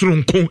broni ye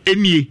soronko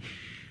enie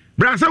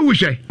bra sa wo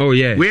hwɛ oh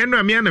yeah we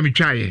enra me na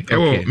metwa ye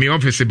e me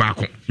office ba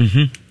ko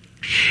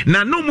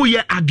na no mu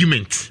ye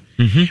argument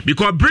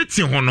because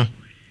Britain hono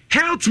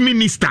health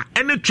minister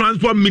and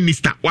transport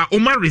minister wa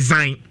oma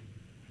resign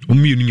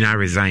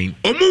resign.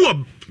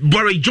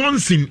 Boris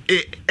Johnson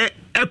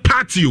a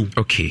party.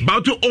 Okay.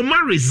 But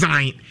Oma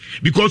resign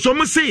because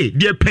Oma say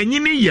the penny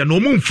ye no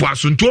mum for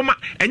us to Oma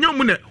and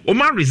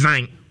Oma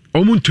resign.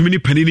 Omun too many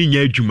penny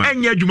in Juma.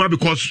 And Juma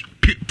because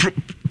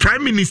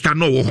Prime Minister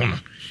no one.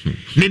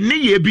 Ne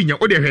ye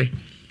binya ode he.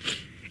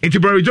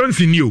 Enti Boris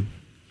Johnson knew.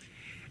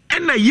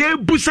 And na ye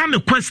busa the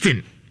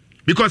question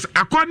because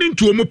according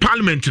to Omo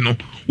Parliament no,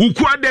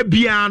 ukwade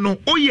bia no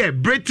oye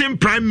Britain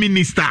Prime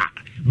Minister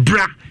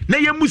bra na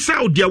ye musa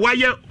ode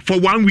wire for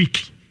 1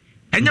 week.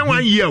 And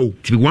 1 year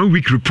to be 1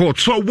 week report.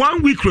 So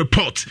 1 week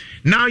report.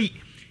 Now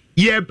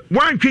ye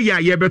one year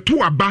ye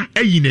beto aba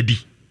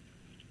ayinedi.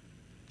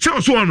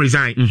 So on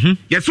resign.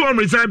 Yes, so on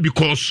resign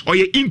because or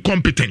ye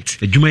incompetent.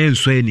 Juma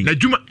enso ani. Na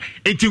Juma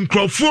enti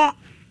nkrofo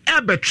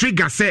ebe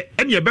trigger say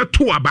and ye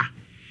beto aba.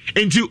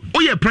 Enti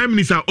oye Prime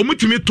Minister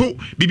omutimi to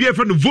bibia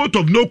for the vote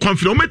of no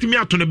confidence. Omutimi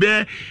ato ne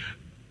be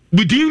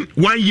within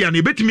 1 year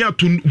na betimi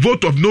ato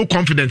vote of no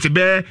confidence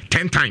be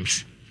 10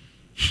 times.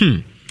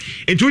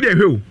 Into the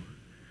who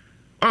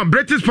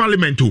British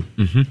Parliament too.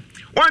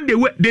 One day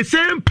the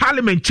same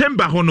Parliament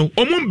chamber hono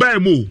omun ba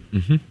mu.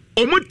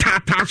 Omun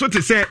tata so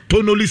to say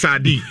tonoli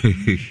sardine.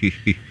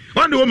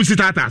 One day omun si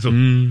tata so.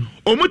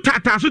 Omun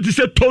tata so to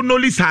say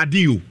tonoli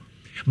sardine.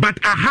 But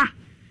aha.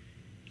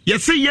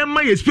 Yes say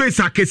yemma ye space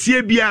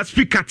akese bia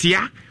speaker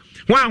tia.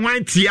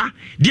 Wan tia,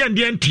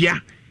 dien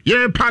tia.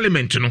 Ye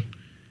Parliament no.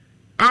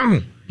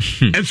 Ahu.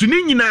 Enso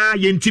ni nyina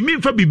ye ntimi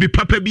mfa bibi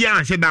papa bia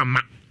anse da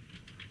ma.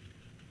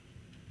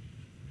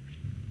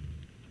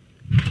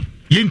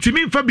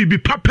 Yintimi fa bibi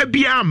papa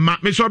bia ma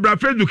me so bra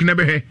Facebook na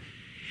be he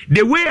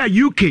the way a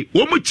UK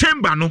wo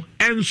chamber no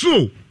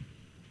enso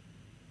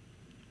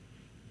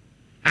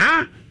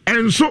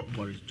enso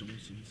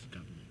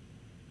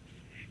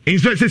in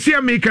so say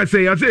America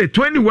say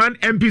 21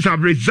 MPs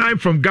have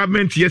resigned from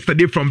government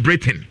yesterday from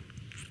Britain.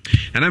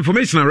 And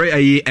information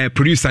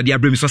producer the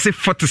Abrams say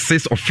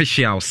 46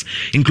 officials,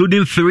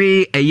 including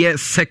 3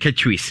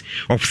 secretaries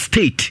of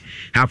state,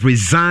 have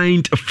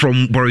resigned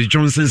from Boris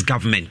Johnson's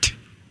government.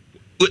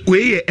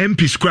 We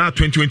MP Square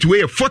 2020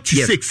 we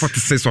 46. Yes,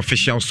 46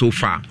 officials so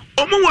far.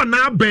 Omo wa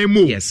na ban mo.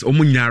 Yes,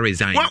 omo nya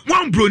resign.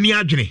 One broni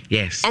adwene.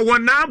 Yes. O wa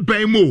na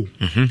ban mo.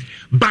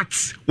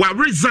 But wa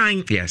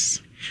resign.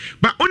 Yes.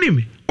 But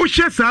onim o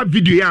share sa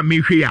video ya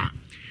me hwe ya.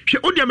 Hwe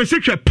o dia me se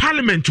hwe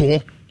parliament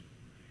ho.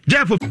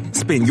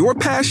 Spin your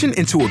passion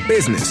into a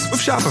business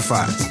with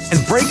Shopify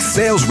and break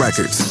sales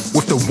records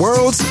with the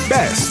world's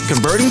best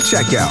converting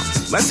checkout.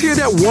 Let's hear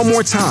that one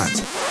more time.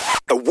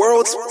 The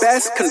world's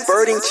best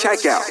converting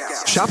checkout.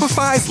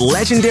 Shopify's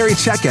legendary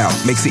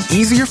checkout makes it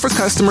easier for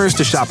customers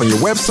to shop on your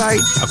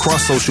website,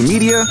 across social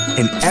media,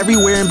 and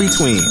everywhere in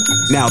between.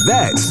 Now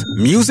that's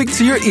music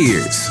to your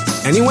ears.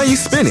 Any way you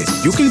spin it,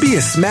 you can be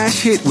a smash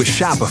hit with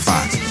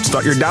Shopify.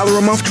 Start your $1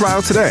 a month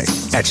trial today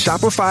at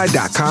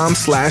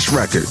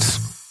shopify.com/records.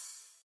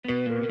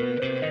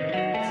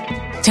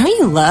 Don't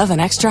you love an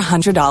extra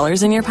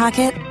 $100 in your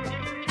pocket?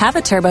 Have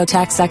a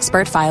TurboTax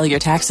expert file your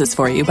taxes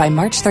for you by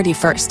March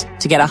 31st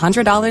to get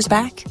 $100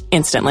 back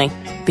instantly.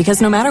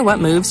 Because no matter what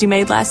moves you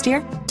made last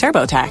year,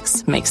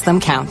 TurboTax makes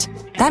them count.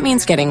 That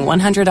means getting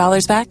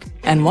 $100 back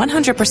and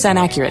 100%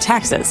 accurate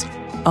taxes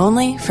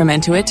only from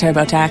Intuit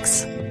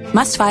TurboTax.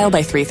 Must file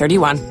by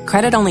 3/31.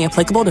 Credit only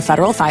applicable to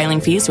federal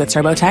filing fees with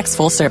TurboTax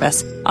full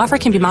service. Offer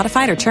can be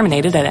modified or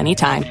terminated at any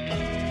time.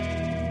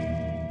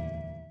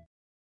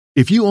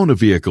 If you own a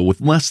vehicle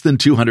with less than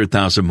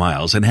 200,000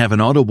 miles and have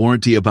an auto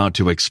warranty about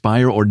to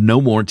expire or no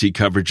warranty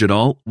coverage at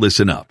all,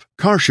 listen up.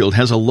 CarShield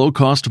has a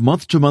low-cost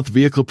month-to-month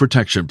vehicle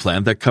protection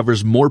plan that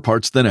covers more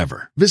parts than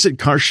ever. Visit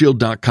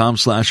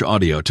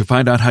carshield.com/audio to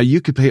find out how you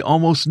could pay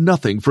almost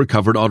nothing for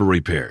covered auto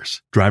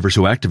repairs. Drivers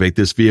who activate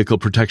this vehicle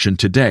protection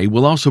today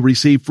will also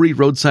receive free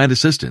roadside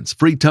assistance,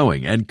 free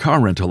towing, and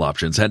car rental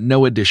options at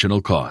no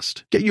additional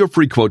cost. Get your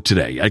free quote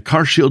today at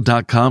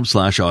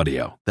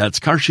carshield.com/audio. That's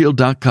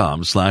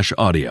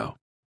carshield.com/audio.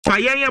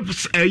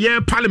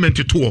 Fire parliament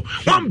to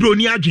one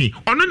brony agin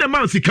on the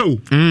man sika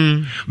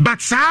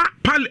but sa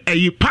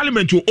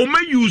parliament o ma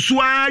use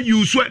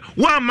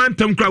one man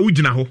tam kra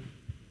wugina ho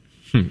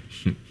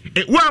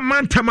one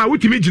man tam a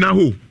wutimi gina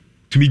ho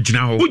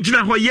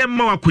wugina ho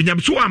yemma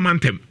wakonya so one man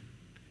tam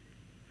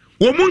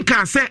wo mun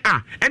ka say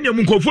ene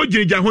mun kofo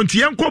ginija ho nti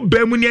yenko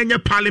ba mu ne enya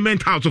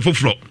parliament house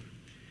foforo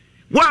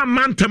one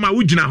man tam a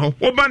wugina ho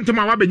wo bantam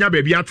a wabenya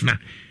ba bi atena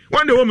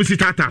one day wo mu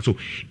sitata so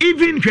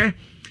even hwe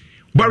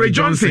Boris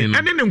Johnson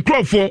and then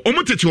Crawford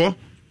omutete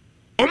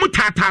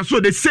omutata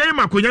so the same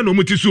akonya no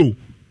muti so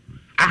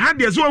aha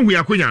de so hu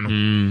akonya no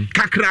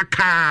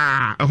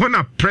kakraka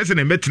ehona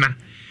president metna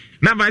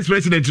na vice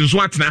president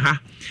nso atena ha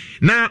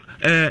na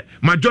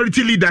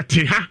majority leader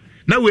te ha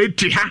na we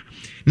te ha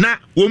na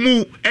wo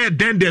mu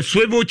den the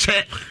swivel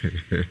chair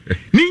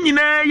ni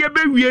nyina ye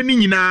bewie ni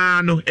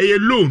nyina no eye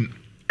loan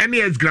ene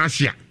es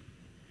gracia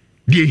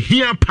de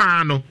hia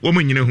pa no wo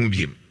mu nyina hu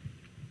biem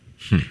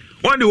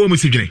one de wo mu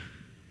sigene.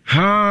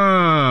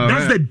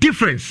 That's the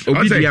difference.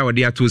 About 58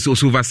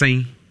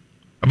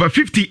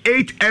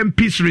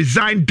 MPs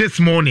resigned this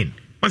morning.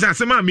 What's that?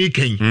 Some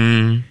making.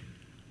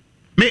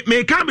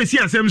 Me can't be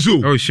seen as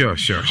so. Oh, sure.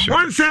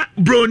 Once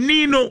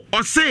Bronino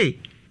or say,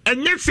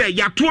 and yes,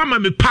 Yatuama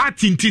me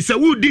party in Tisa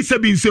would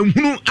disabin some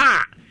who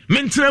are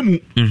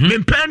mentramu,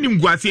 mempenim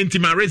guasinti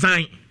ma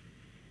resign.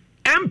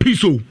 MP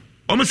so,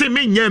 almost say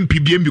me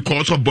MPBM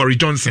because of Boris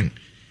Johnson.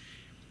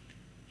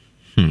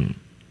 I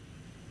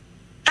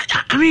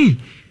mean,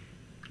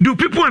 do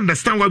people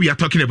understand what we are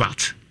talking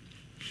about?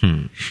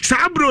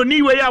 Sabro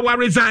ni we ya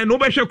resign, no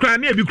be cry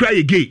na be cry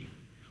again.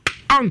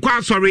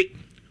 Uncle sorry.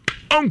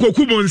 Uncle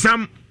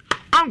Kubonsam,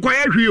 Uncle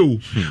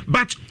Ehio,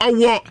 but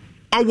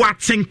our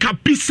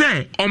Tinkapi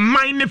say on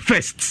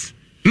manifest,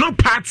 no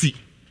party.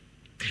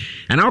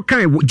 And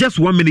okay, just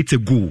 1 minute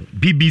ago,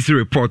 BBC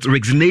report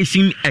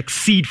resignation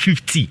exceed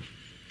 50.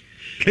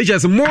 It's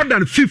just more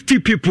than 50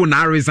 people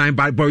now resign,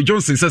 but Boris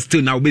Johnson says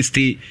still now we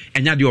stay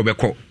and ya do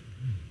obeko.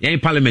 Ya in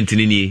parliament in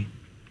any.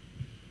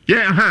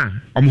 Yeah,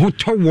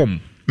 hot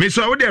warm. Me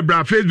so there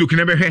bra Facebook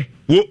never he.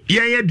 Wo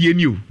ya die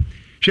new.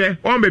 She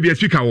on baby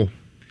speaker wo.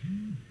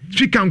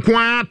 Speaker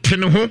kwa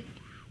tene ho,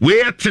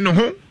 we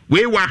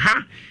wa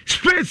ha,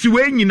 space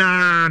we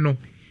nyina no.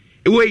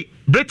 We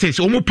British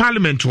omo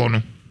parliament ho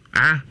no.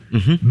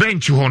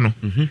 Bench ho no.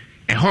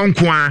 E ho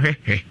kwa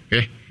he.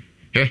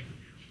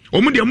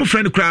 Omo de omo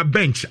friend kra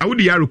bench,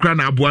 awudi yaro kra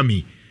na aboa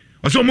mi.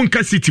 Oso omo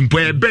nka city mpo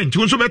e bench,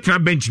 won so betra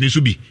bench ni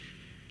so bi.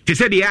 Te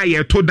say de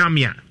ya to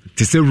damia.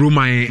 Te say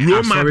Roma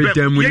sorry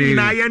dem we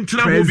na ye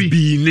ntra ho bi.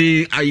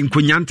 Ni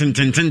ayinkonya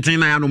tenten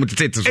na ya no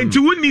motete so. Enti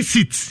woni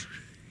seat.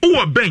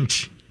 Wo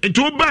bench. Enti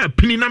oba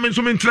pini na men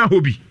so mentra ho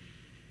bi.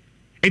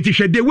 Enti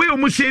hwe the way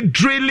omo say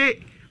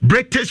drele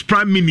British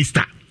Prime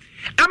Minister.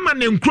 Ama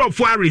ne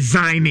nkrofo a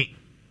resign.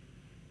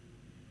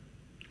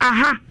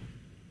 Aha.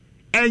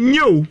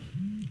 Enyo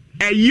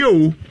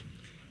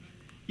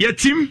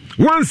Yatim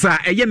once a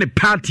ne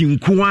party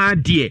nkoa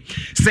de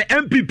se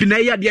MPP na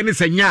ya de ne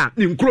senya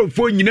ne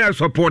nkrofo nyina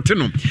support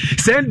no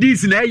se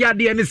NDC na ya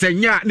de ne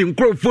senya ne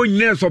nkrofo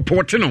nyina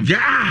support no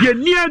ye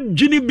ni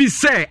adwini bi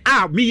se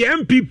me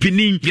MPP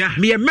ni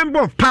me a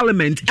member of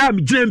parliament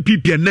me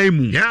MPP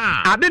anaimu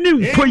ade ne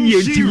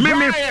nkoye nti me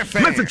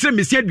message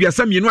me se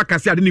aduasa me no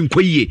akase ade ne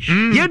nkoye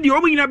ye de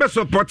o nyina be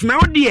support na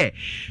o de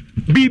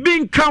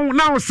Bibin count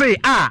now say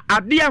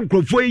ade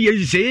ankrofo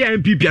ye say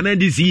MPP na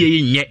NDC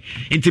ye nye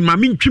nti ma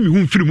mentwi me hu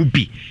mfiri mu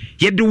bi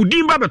ye de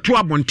udin ba beto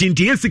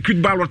abontinti ye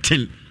secret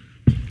balloting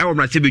e wo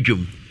mrache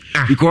bedwom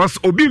because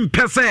obi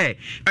mpese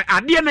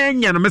ade na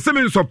enya na me se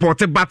me support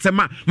but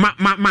ma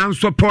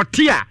support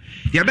ya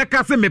ye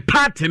beka se me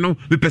party no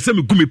me pese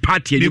me gu me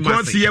party ani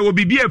because ye will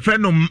be a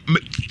friend of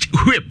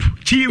whip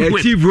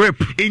chief whip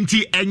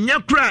nti enya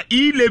kra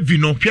e-levy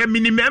no hwe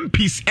minimum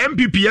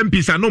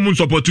MPPs are no mun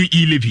support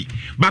e-levy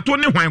but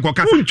only hwan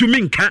koka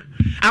untumi nka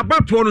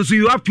abato no so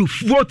you have to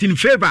vote in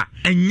favor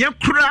enya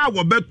kra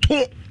wo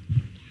beto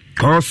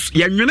cause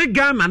ya nwene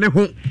Ghana ne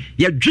ho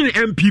ya dwene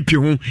MPP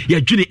ho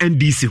ya dwene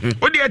NDC ho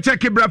o de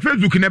check bra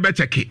Facebook na be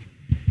check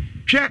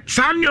hwe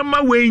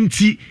sannyoma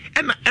wenti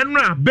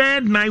enra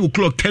bed 9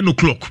 o'clock 10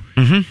 o'clock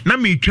na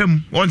me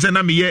twam once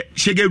na me ye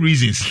shege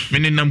reasons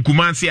me nam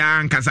Kumasi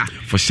ankasa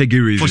for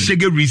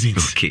shege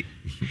reasons okay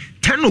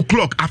 10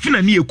 o'clock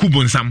afina ne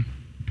ekubonsam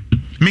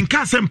me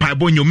nka sem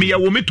paibo nyo me ya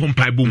wo me tom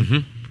paibo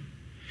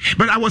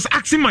but I was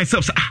asking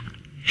myself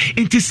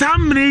Inti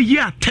samre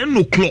ya 10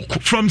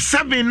 o'clock from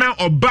 7 now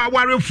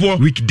obaware for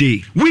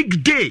weekday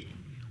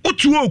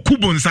otuo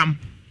kubonsam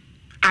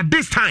at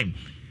this time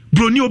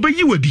broni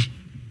obeyi wadi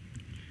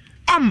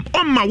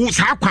ma wo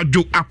sa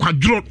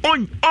akwadro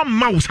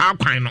ma wo sa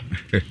akwan no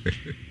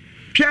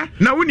hwe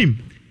na wonim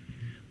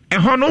e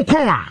ho no ko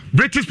a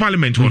British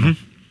Parliament ho no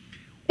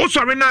o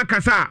sorry na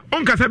kasa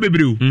on kasa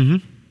bebreu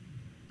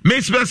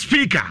Mr.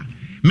 Speaker,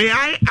 may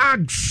I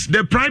ask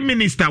the Prime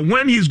Minister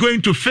when he's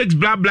going to fix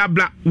blah blah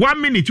blah?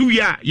 1 minute, 2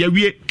 years,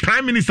 we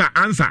Prime Minister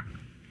answer.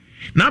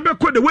 Now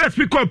because the way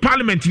Speaker of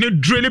Parliament you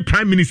drill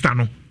Prime Minister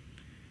no.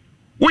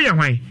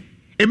 Why?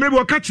 E me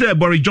wo catch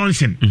Boris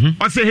Johnson.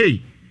 I say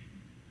hey,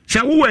 say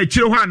who we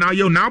chiro now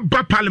you now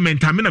ba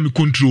Parliament I me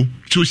control.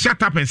 So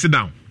shut up and sit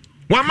down.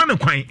 One man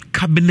kwan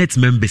cabinet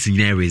members in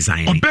there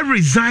resign. Obe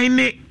resign.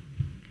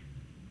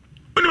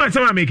 What do I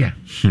say make?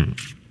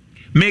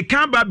 Me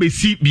kan ba be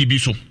si bibi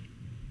so.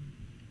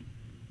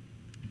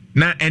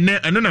 Na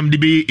ene nam de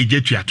be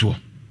ejetuato.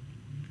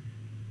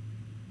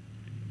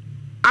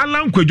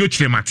 Alan Kwadwo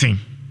Chirematin.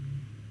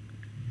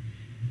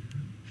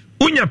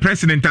 Unya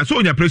president so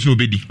unya president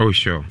obedi. Oh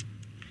sure.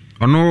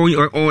 Ono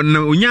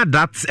unya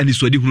that and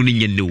so di hunu ni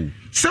nyene.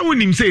 So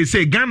wonim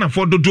say Ghana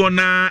for dodo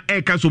na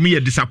e ka so me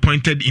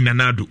disappointed in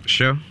Anado.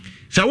 Sure.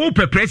 So wo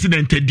pe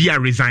president dia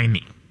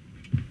resigning.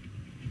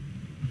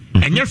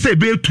 And yes say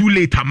be too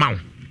late amount.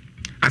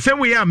 Asem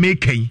we are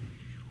making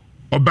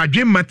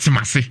obadwe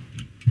matemase.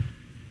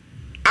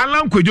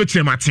 Alan Kwadwo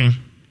Chirematin.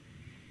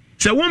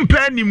 So one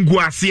pen him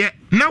guasie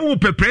now wo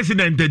pe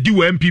president di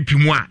wo MPP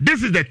mu a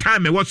this is the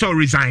time e was all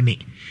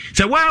resigning.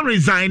 So one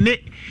resign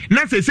it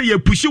na say you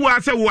push wa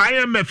say wo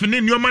IMF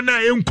ne nyoma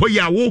na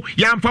enkoyawo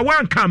ya mfa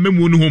wan kan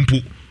memu no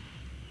hompo.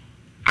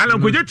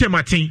 Alan Kwadwo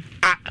Chirematin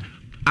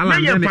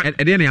Alan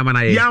e de na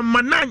yamana ye.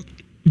 Yamana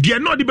they are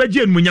not the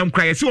budget munyam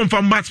cry so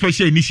from mass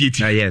special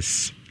initiative.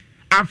 Yes.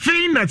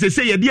 Afei na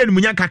say ye de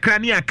munyam kakra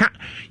ne aka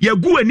ye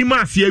gu anima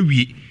ase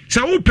awie.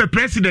 So who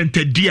president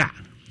dia.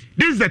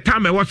 This is the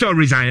time I was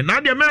resign.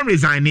 Now the man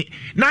resigning.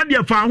 Now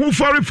the for who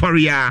for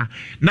ya.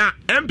 Now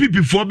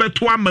MPP for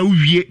beto ama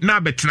wie na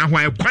betena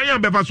ho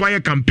kwan befa so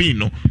campaign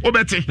no.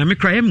 Obeti. Na me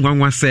cry am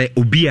gwanwa say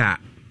obi a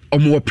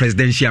omo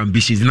presidential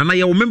ambitions na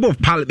ye member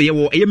of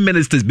parliament ye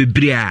ministers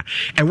bebrea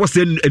e was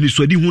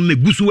enisuadi hu na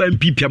gusu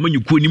MPP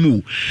amanyuko ni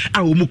mu a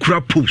omo kura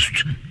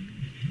post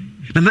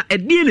na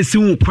edie ne se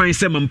hu kwan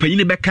se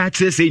mampanyine beka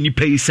kire se ni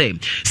pay se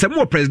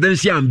mo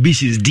presidential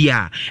ambitions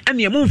dia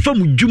ene mo mfa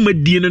mu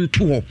dwumadie ne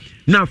nto ho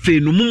na fe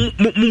no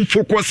mum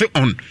focus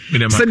on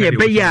se ne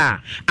be ya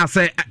as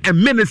a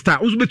minister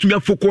also betumi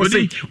focus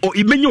or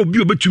imenya obi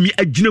obetumi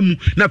agina mu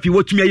na fe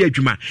watumi aye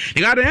adwuma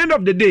at the end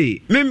of the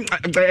day me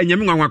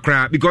enyame nwanwa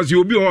kra because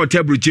you be all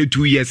table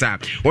 2 years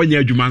onya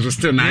adwuma so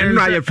still na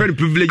no aye friend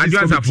privileges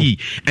committee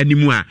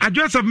animu a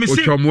adjust of me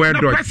say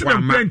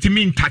president plenty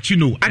mean touch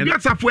no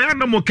adjust of we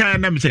na mo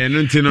kan na me say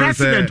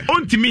president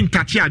onti mean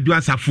touch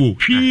adjust of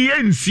hwi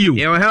ensio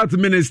your health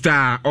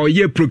minister or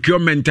ye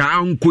procurement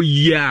anko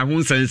yia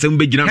ho sense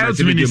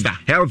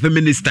health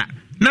minister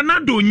nana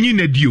do nyi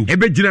na dio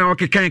ebe gina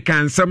okekan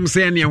kan sam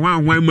se ne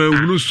hwan ma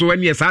hunu so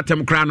ne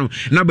satem kra no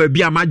na ba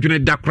bia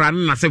madwene da kra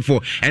na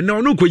sefo ene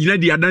ono ko gina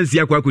di adansi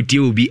akwa akotie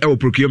obi e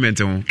procurement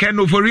ho ken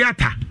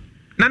overiata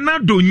nana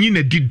do nyi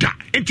na dida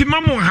enti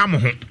mamo ha mo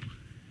ho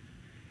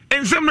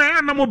ensem na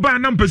ya na mo ba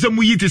na mpese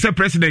mu yiti se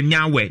president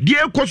nyawe die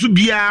ekoso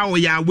bia o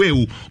ya we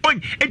o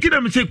enti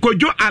na me se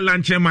kojo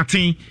alanche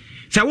matin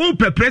se wo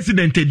pe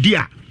president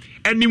dia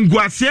enim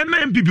guase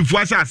na MPP fo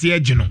asase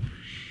age no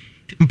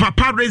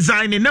mpapa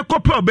resign ne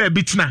kopa ba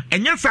bitina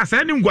enya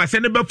sasa enim guase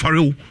ne be fore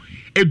o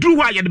eduru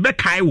wa ye de be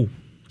kai o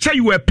say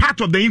you were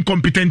part of the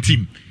incompetent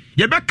team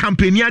ye be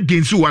campaign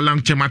against you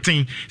along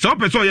chematin so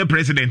person ye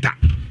president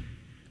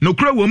no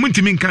kra wo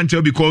muntimi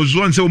nkanche because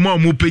one say mo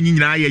panyi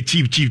nyina ye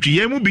chief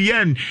ye mu bi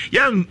yen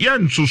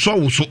so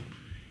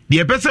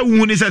the person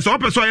who ni say so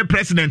person ye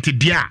president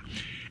dia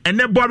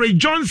ene Boris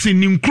Johnson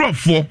ni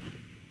nkrofo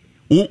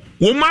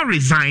Woma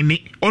resign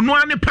ono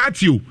ane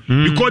party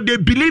because they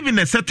believe in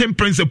a certain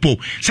principle.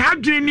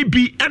 Sadri ni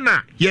bi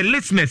ena ye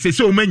listeners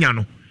say o manya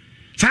no.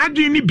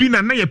 Sadri ni bi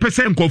na ye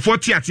pese nkofo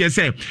ate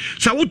say.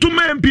 Sa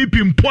wotuma MPP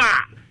mpo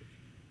a.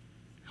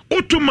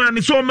 Otuma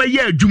ni so ma ye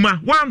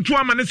adwuma. Wan to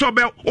ama ni so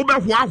be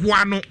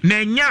hoahoa no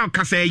na nya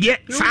kasa ye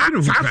sa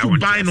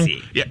suban no.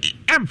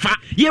 Emfa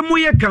ye mo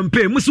ye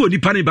campaign muso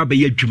onipa ne ba be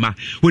ye adwuma.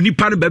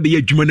 Onipa ne ba be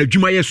ye adwuma na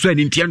adwuma ye so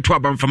ani ntia nto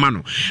aba mfama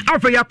no.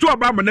 Afa ya to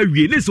aba ma na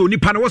wie ne se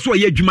onipa ne wo so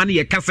ye adwuma ne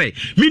ye kasa.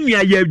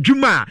 Menua ye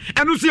adwuma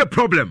eno so ye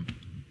problem.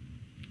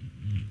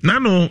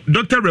 Nano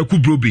Dr.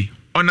 Rekubrobi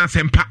on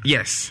asempa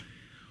yes.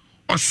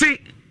 O say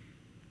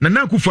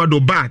Nana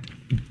Akufo-Addo bad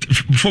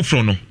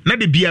foforo no na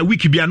de bia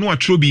wiki bia no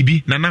atro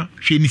bibi nana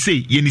hwe ni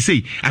sei ye ni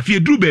sei afie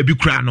duru ba bi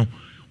kra no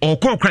o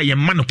ko kra ye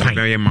ma no kwan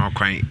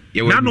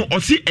na no o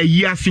si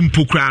ayi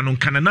asimpo kra no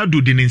kanana do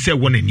de ne nse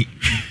wonani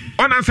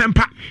ona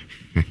sempa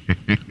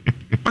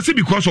o si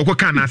because o ko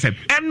kan na asem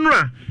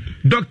enra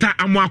Dr.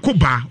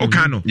 Amwakoba o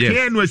kan no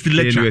university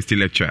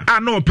lecturer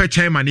no pe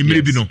chairman ni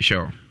mrebi no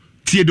sure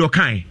tie do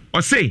kan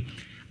o say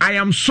I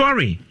am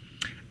sorry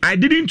I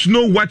didn't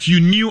know what you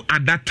knew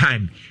at that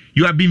time.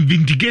 You have been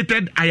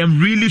vindicated. I am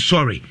really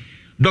sorry.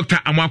 Dr.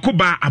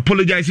 Amwakoba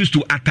apologizes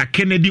to Atta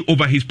Kennedy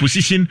over his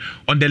position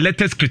on the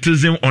latest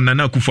criticism on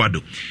Nana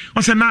Akufo-Addo.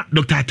 Also now,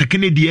 Dr. Atta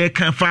Kennedy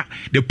can fa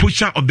the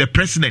posture of the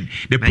president.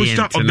 The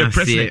posture of the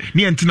president.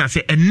 Ni antina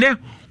say, ene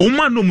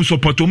oma no mu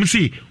support omu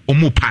si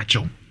omu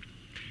pacho.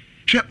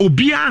 She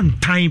obia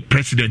antai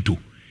president to.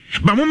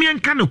 But mumi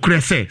anka no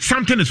kure say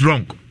something is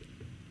wrong.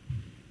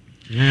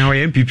 Yeah,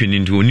 MPP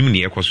nintu onimu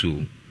ni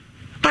ekoso.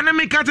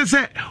 Panamika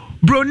say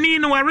Broni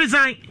no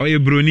resign. Oye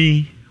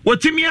Broni.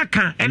 Wotimi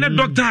aka ene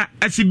Dr.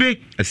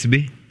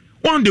 Asibe.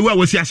 One day we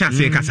was here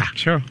say kasa.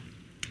 Sure.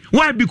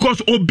 Why?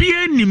 Because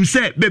obie nim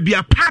say baby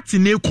a party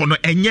ne kono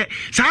enye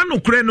sa no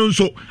kure no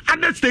so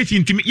other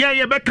station timi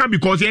ye be kan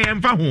because ye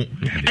emfa ho.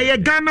 Eye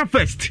Ghana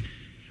first.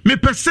 Me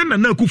person na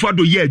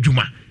Akufo-Addo ye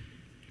adwuma.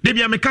 De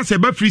bia me ka say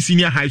ba free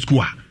senior high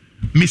school a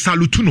me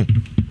salutu no.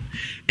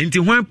 Nti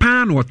hwan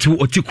pa na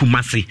oti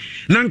Kumasi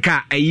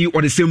nanka ayi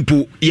o de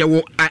simple ye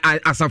wo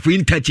asafo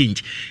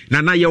interchange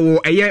na ye wo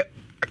eye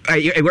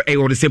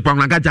o de simple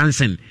Awanga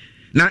Johnson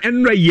na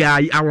enra ya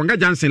Awanga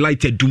Johnson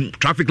light doom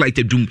traffic light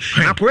doom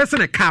na kwese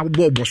na car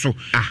bo so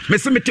me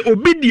se mete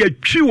obi de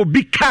atwi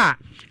obi car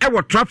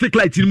ewo traffic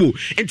light ni mo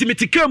enti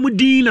mete car mu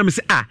din na me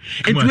se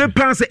enti we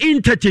plan se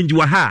interchange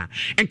wa ha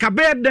enka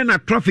be de na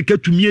traffic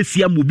atumi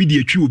asia mo obi de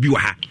atwi obi wa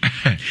ha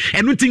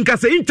enu tinka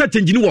se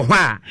interchange ni wo ho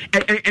a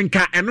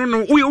enka eno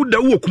no wo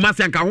da wo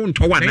Kumasi anka ho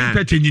nto wa na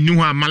interchange ni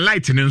ho a ma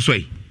light ni nso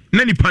yi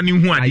na ni pani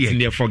ho ade I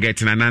never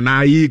forget na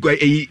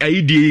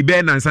ayi di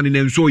be na nsa ni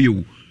nso ye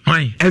wo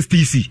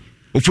STC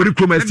ofori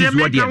Chrome STC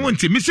wo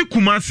de me se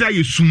Kumasi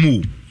aye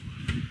sumo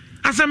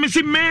asa me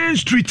se main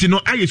street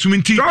no aye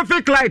suminti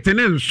traffic light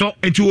ne nso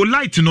enti o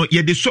light no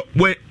ye de so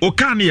we o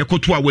kan ye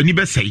koto a wani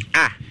be sei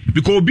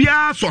because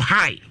obia so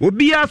high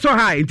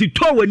nti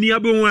to wani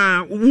abon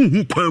a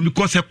wuhu kwan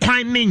because e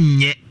kwan ne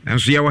nye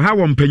enso ye wo ha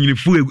wo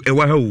mpanyinifo e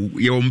wa ha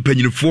ye wo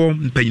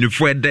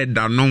mpanyinifo e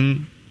da no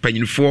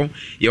mpanyinifo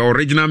ye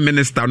original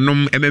minister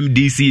nom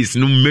MMDCs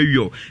nom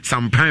mayor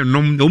sampan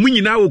nom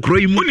omunyina wo kro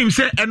yi munim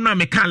se eno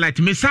me kan light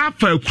me sa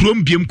fa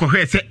krom biem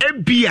kohwe se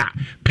ebia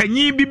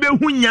panyin bi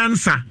behu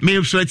nyansa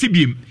me so ati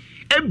biem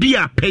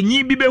ebia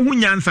panyin bi behu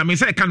nyansa me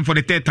say can for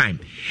the third time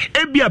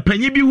ebia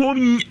panyin bi ho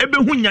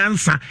ebehu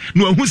nyansa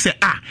no ahu se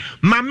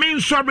ma me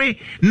nsori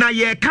na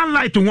ye can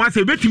light ho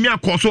ase betimi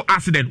akoso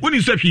accident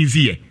woni so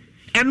hwinzi ye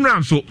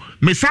enran so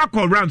me sa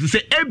call round to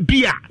say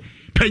ebia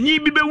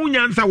panyin bi behu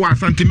nyansa wa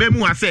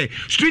santimemu ase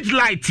street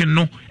light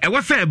no e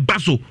wo say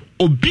baso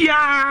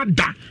obia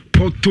da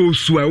poto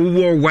so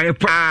wo wire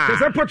pa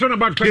say poto na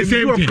about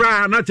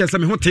pra na chese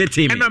me ho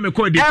tete me na me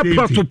call the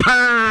poto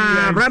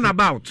pa run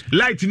about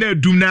light na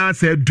dum na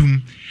say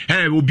dum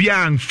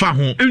obia anfa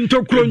ho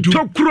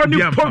ntokro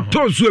ni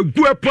poto so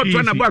egu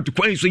poto na about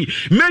kwan so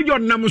mayor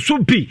nam so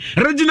bi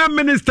regional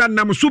minister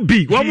nam so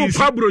bi wo mo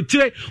pabro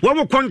chire wo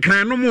mo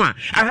konkran no mo a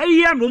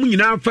ahia no mo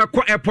nyina fa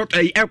ko airport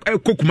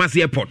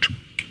Kokumasi airport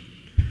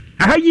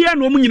ahaya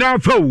no munyina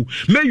afaw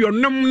mayor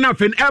nom na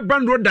fen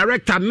urban road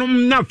director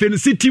nom na fen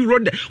city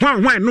road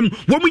hwan nom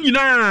wo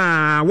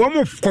munyina wo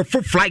mo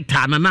kofo flight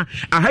anana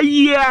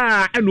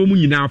ahaya eno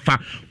munyina afa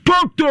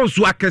photos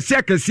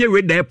akese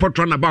we the airport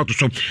run about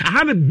so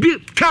ahana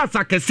big cars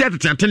akese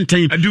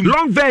tenten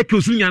long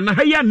vehicles nyana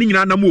ahaya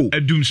nyina namo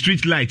adum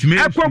street light me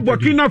ekwa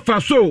Burkina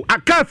Faso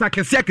akasa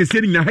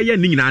akese nyina ahaya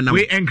nyina namo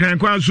we enkran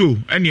kwa so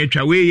ene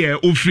atwa we ye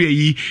ofre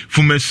yi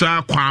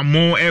fumesa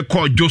kwamo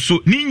ekọ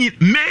joso ni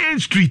main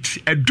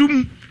street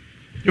adum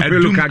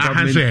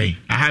ahanse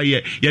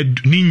ahaya ya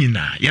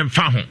nyina ye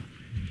mfa ho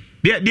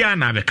de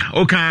ana beka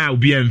oka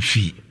obi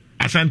amfi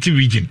Asante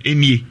region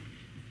enie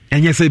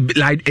and yes,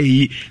 like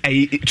a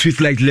street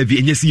light levy,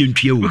 and yes, you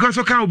because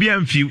I can't be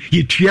amphib.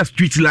 You treat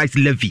street light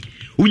levy.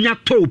 Unya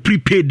to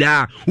prepaid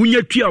da,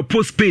 unya to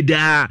postpaid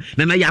da,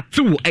 then I have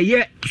two a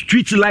year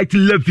street light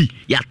levy.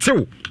 Ya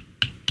two.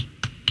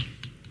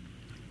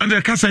 And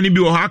the Cassani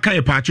be or Haka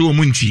a patch or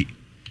Munchi.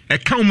 A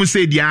cow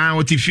say, yeah,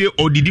 what if you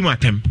or did you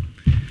matem?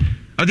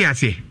 Oh, I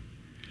say.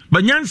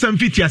 But Yansan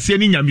fit ya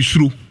sending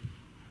Yamisru.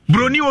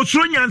 Brony or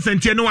Sronyan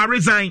Santeno, I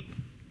resign.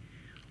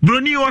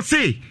 Brony or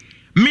say.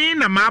 Me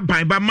na ma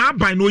ban ba ma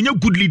ban no nya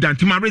good leader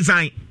nti ma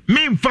resign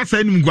me mfa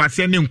sa nim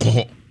guase ne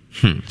nko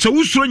so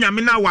usuro nya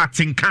me na wa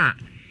tenka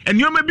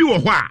enioma bi wo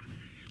ho a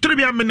to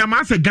bi am na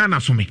ma sa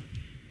Ghana so me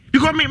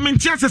because me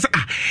ntia se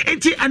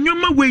enti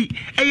enioma we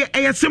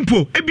eye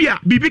simple e bia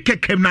bibi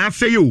kekem na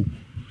ase yo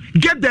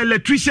get the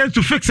electricians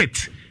to fix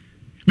it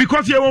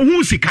because you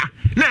won sika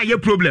na ye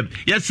problem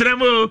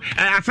yesremo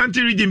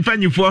Asante region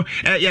fanyifo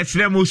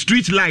yesremo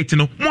street light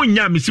no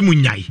munya me si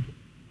munyai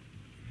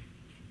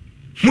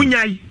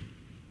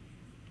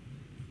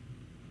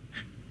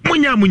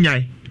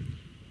munyai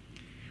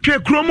twe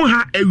kromo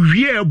ha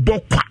awie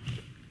bokwa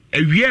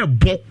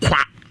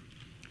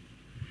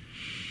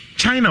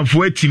China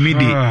for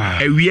timide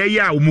awie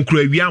ya omukro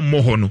awie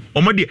ammo no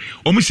omode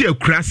omsi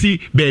akurasi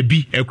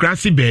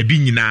baabi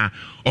nyina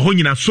oho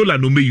nyina solar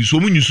no me use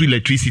omunyusu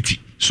electricity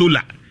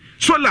solar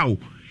o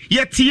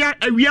yetia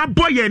awie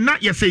boye na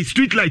yese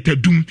street light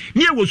adum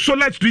ne wo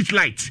solar street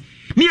light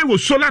ne wo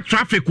solar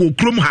traffic wo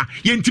krom ha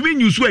yentimi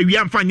nyusu awie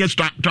amfa nya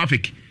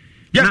traffic.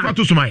 Yes, what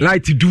to smile.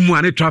 Light doom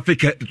and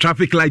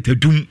traffic light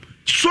doom.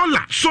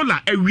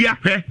 Solar area.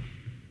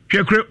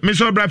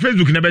 Mr. Bra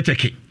Facebook never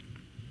check it.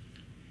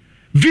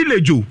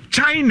 Village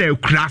China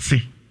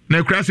crashing.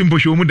 Na crashing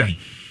bush omudai.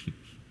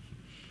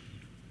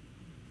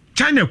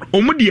 China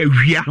omudi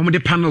area.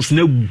 Omudi panels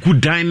no good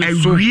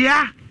dinosaur.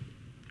 Area.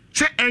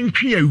 Say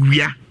entry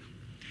area.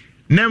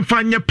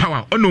 Nemfanya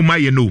power. Ono ma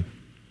ye no.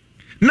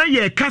 Na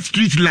ye ka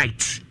street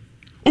light.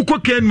 Uko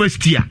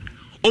University.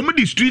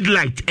 Omudi street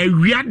light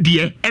area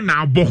de e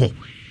na aboho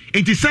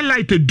enti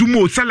satellite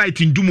dumo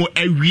satellite dumo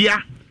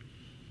area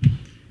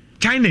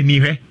China ni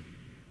hwe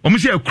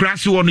omusi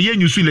akurase wo no ye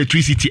nyusu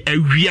electricity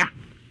area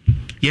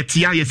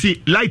yetia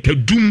yesi light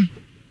dum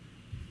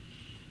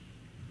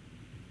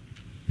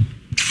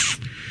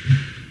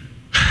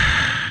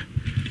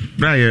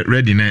Brian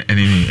ready na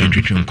enemy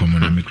entwetwe nkomo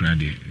na mekra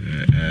de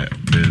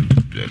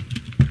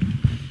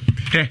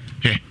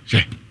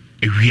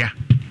area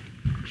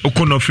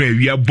okono fra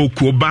awia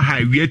boku oba ha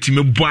awia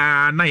time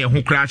boa na ye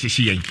ho kra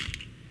hyehye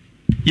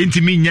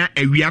yentimi nya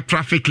awia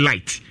traffic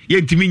light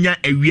yentimi nya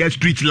awia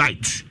street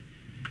light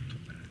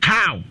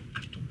how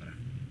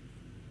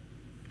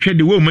hwe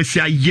de wo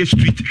masia ye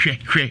street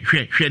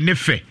hwe ne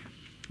fe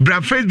bra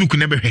Facebook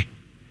ne behwe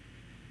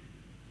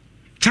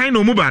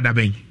China mu ba da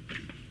ben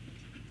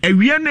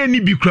awia na ni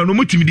bi kra no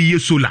mutimi de ye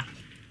solar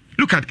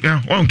look at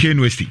on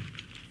KNUST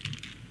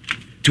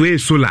to a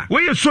solar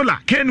where solar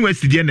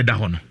KNUST de ne da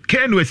ho no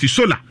KNUST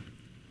solar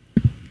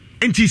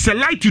enti se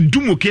light do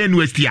mo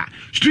KNUST a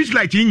street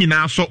light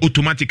nyina so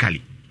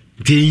automatically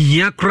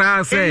Tinya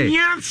krase.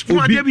 Yes,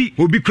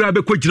 obi kra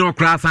be ko gina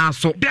krasa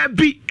so. There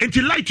be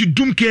enti light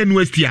dum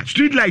KNUST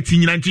street light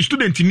nyina enti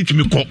student ni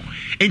timi ko.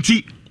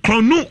 Enti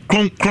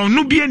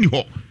krono bi ani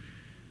ho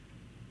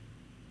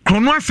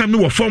krono asem no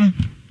wo fom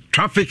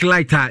traffic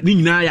light ni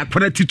nyina ya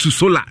connected to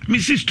solar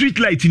misi street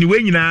light ni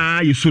we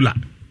nyina ye solar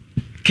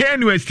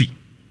KNUST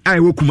ai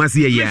wo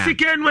Kumasi ya misi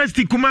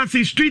KNUST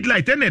Kumasi street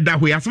light ene da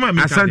ho asema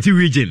me Ashanti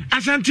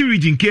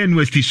region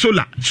KNUST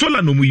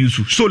solar no mu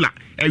use solar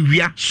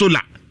ewia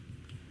solar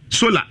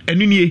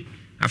enu nie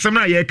asem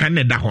na ye kan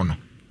ne da ho no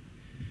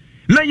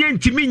na ye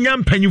ntimi nya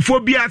mpanyifo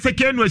bia se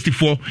KNUST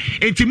for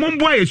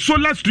entimombo ye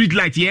solar street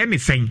light ye ne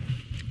sen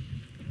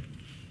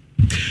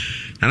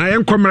ana ye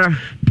nkomra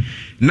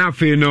na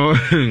fe no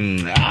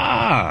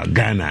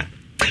Ghana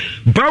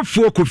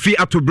Bafo Kofi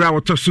Atobra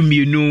wotoso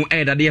mienu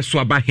dade yeso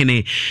aba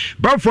hene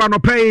Bafo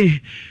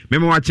anopai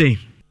memo wache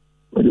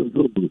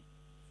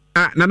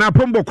na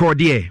pombo ko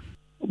de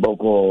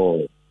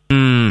boko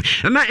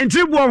na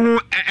ntibo ho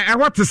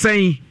what to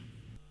say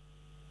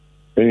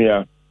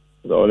yeah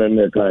ole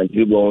me kan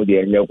ntibo de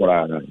enye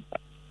kwara na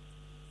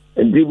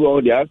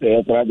ntibo de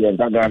ase kwara de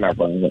ntaga na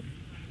kwa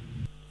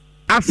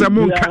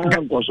asemu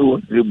kan ko so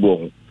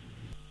ntibo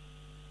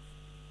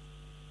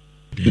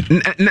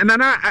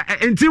na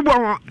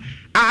ntibo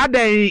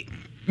adan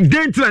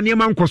dentra ne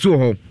man kwaso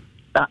ho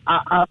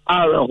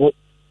ho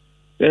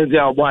enzi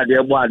agbo ade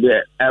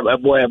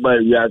ebo e ba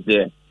wi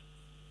ase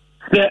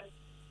se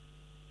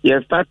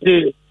ye start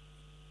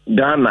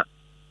Ghana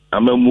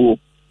amamu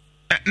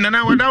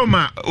nana wada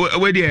ma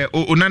we de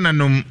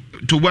onananom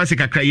to boase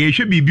kakra ye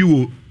hwe bibi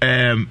wo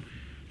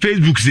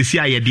Facebook sesi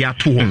ayede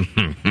ato ho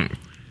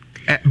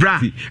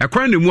bra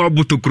ekwan ne mu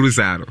aboto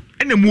krusaro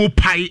ene mu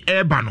pai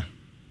eba no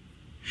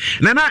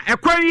nana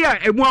ekwan yi a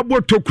emu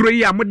aboto kro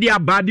yi a mode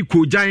abade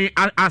kojan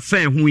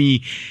asan ho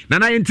yi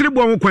nana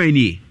yentribo ho kwan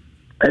ni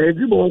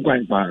edibo ho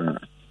kwan pa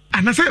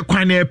anasa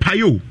kwan na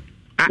pai o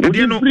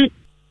ade no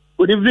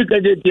Odi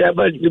kaje ti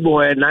aba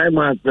tribo e 9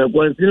 months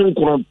ko sin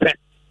krompe.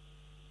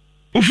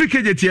 Ofi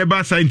kaje ti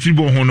aba sa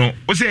tribo ho no.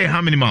 O say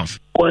how many miles?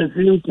 Ko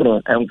sin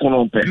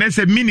krompe. Na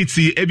say minutes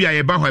e bia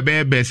ye ba ho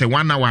be say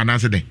 1 hour na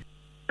say den.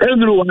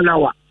 Endru 1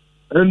 hour.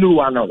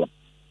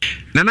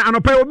 Nana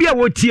anopa obi a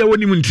wotie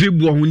woni mu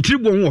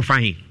tribo ho wo fa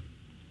he.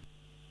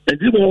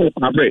 Tribo ho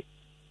kwabre.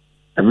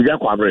 Abija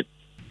kwabre.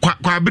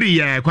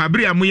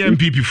 Kwabre amu ye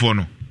MPP fo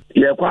no.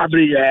 Ye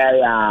kwabre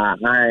ya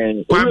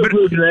hai.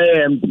 Kwabre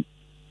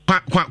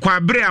kwa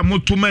bre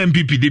amotuma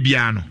MPP de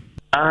bia no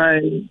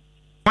ai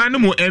kwanu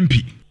mo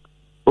MP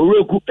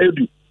Oreku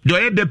Edu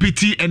do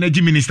deputy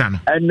energy minister no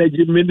and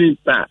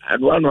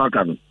one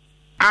aka no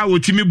a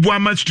wotimi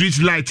buama street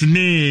light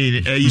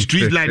ne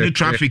street light ne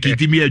traffic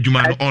itimi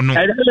adwuma no ono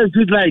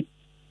street light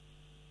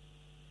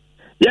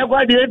ya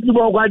kwa de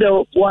etibo kwa de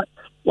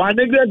wa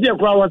neglect ya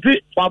kwa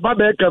wasi wa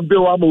baba e kambe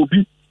wa ma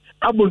obi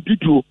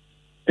abontitu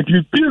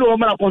eti piro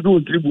ma kwa so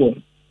tribo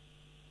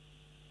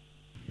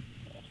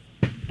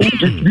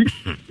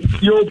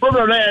yo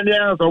problem na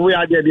ya so we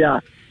ade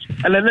dia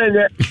ele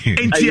na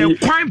enti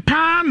kwan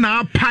pa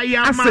na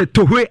paya ma ase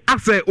tohwe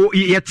ase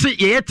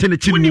ye ne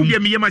chi mu ni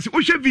me ma si o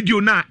hwe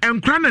video na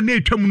enkra na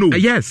etwam no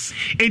yes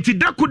enti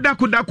dako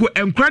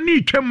enkra na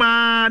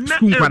etwama na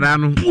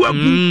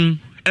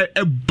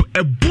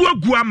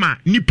buagu ama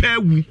nipa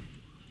awu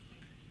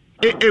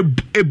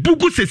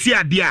bugu sesi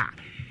ade a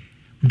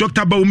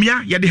Dr.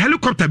 Baumia ya the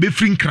helicopter be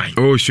free cry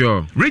oh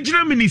sure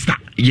regional minister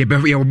ye be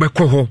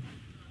ho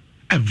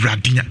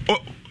Evradina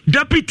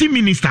deputy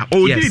minister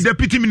the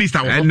deputy minister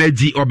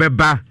energy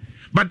obeba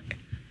but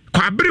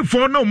kwabre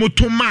for no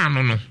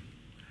motomano no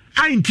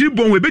I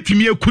intribon we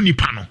betimi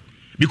akunipa no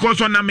because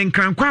on na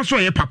menkrankwa so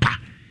ye papa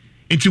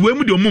enti we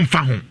mu de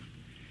omumfa ho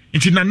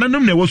enti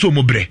nananom na woso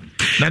mobre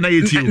nana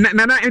yeti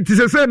nana enti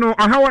sese no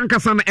ohawan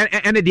kasa na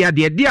ene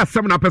de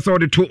asem na pese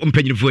de to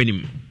mpanyinfo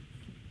anim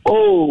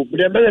oh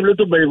de bele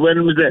to bayi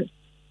wenu ze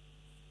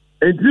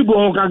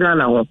intribon ka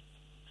Ghana ho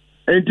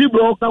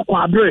intribon ka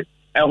kwabre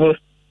ehun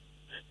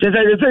say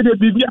the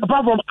bibi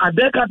apart from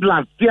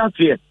Adekatlas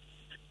here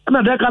and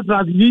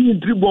Adekatlas yi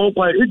tribo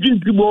kwa ejin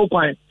tribo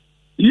kwa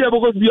yi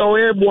eboko bi o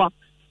eboa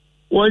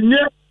onye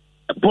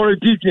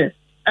politician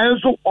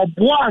enso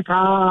oboa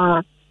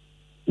ka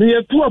ne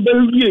yetu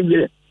abeli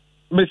eye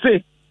me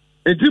say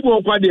e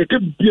tribo kwa de ke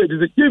bi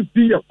de ke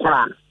fi ye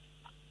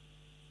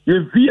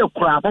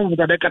kra ba mu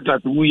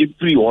Adekatlas mu ye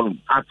free on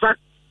asa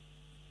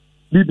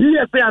bibi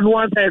e say anu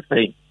an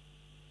say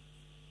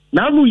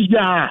na mu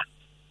ya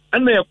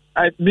and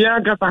me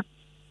agata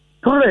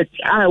correct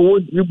I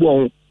would be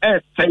born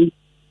say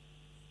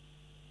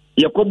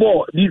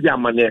Yakobo this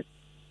amane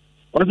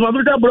was my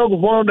brother blog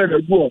 400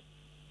 ago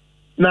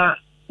na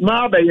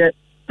ma be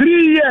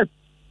 3 years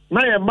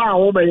na ma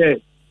wo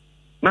be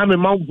na me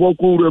ma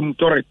voku room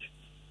correct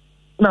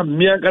na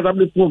me agata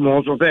me po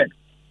mo so say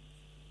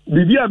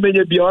bibi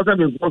amenye bia o say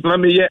me so na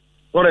me ye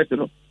correct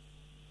no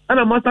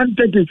ana ma san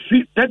take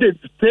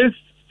face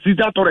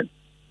sita correct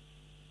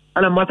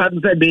ana ma san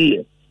say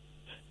be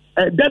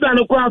dada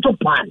no kwa so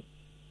pan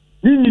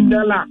ni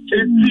nala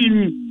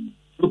eti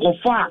ko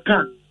fa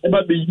kan e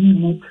ba be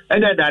yimu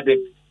ena dade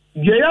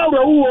je ya we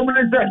wo mu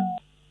ne se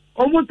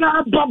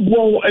omuta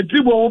babwo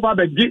eti bo ba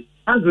be gi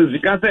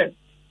anzika se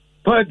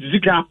pa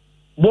zika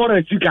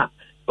bora zika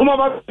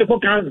Umaba ko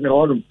kan ne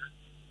honum.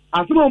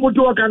 Asuma mo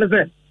to kan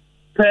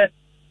se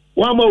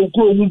wa ma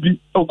okuro mu bi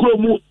okuro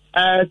mu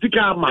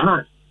tika ma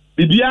ha.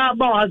 Bibia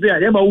ba wa se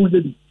ya ma wo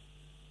bi.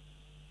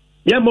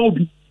 Ya ma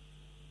obi.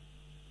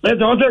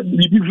 Let's also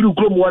be free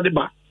from what the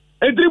back.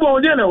 A trip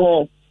on the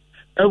wall,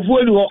 a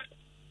full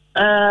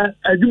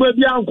adwuma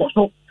bi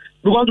ankoso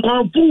because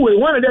kon fu we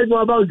one dey know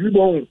about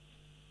tribon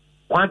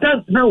one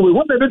time now we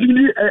want to be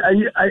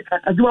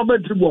adwuma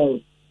about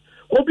tribon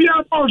obi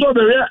akon so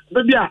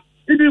be bia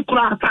ibi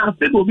kura ta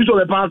se obi so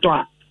be part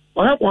a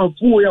o he kon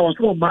fu we o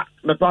so ba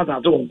me part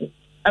a so e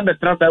be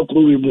trata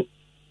kuro we mu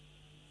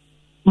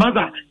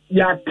mother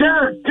ya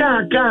ka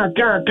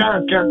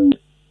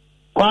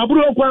kwa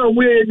buru kwa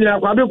we nyina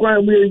kwa be kwa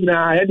we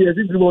nyina he dey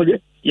tribon dey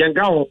yen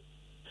ka ho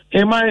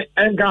e mai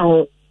en ka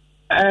ho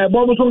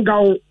bomo so nka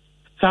ho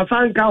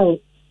sasan nka ho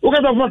o ka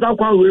so fota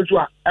kwa we so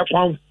a e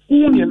kwa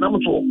fu nam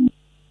so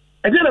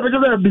e dey na be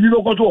so bi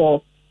lo ko so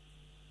ho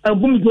e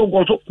bum so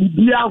ko so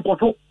bi an ko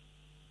so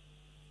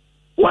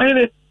wa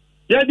ene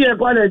ye dey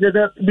kwa le je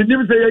bi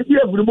nim se ye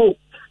die burimo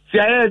si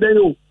aye dey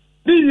yo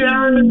bi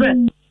ya ne be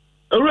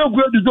ero ku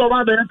edi so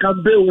ba be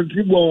campaign won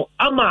tribon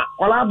ama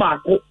kwala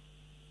ba ko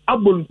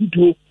abon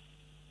tutuo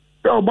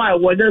so ba e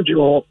wo nya ji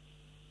ho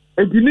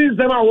e ti ni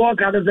se ma wo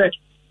ka de se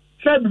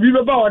said we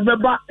ba o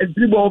ba e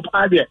tribon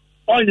pa de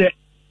onye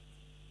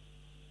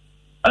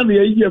ami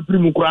ye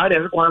prim ko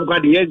ade ko kwa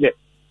de ye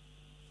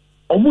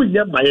omu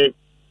ye maye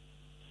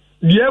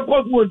die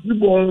ko so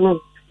tribon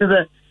se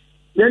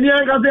ye ni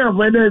an ka se an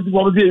fa na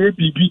tribon se ye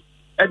pipi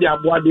e de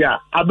abo ade a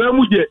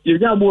abamu je ye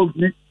nya mo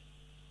ofri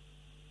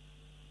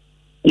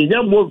ye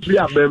nya mo ofri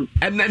abam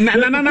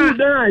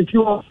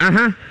na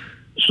aha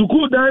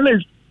suku dan le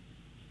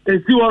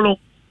esi wono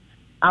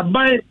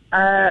abai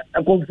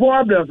konfo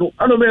abreso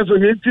ano me so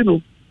yenti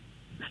no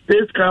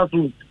state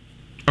council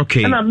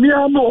okay na mi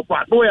amo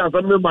pa no ya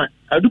so me ban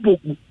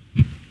adupoku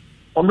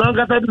omran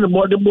kata de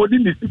modi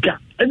ni sika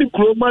any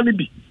kroma ni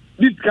bi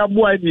this ka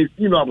boy ni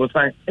si no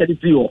abosan edi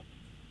fi ho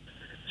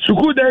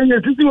suku dan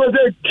ye sisi wo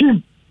say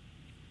kim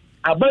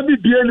ababi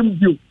bielim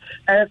bio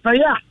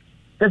saya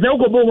kese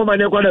ko bo mama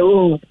ne kwa da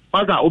o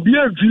maka obi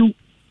anfiu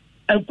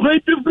and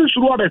creative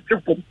suru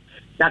abesefo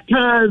ya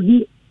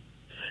kazi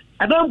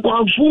Adam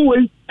kwanfu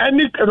we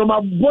any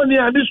kama boni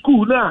and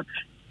school na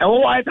e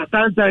wo ai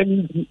tatanta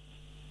ni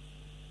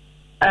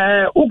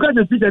uka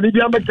de picture ni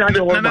bi amaka de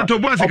wo na to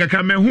boss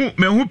kaka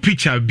mehu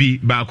picture bi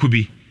ba ko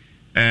bi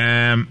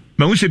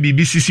mehu se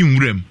BBC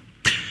nwuram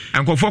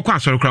ankofo kwa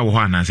asori kra wo ho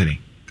ananse ne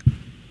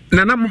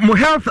na mo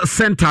health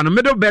center no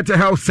Middle Better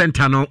Health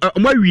Center no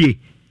mo awie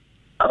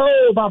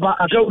oh baba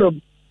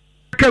akawuram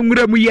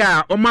kanwuram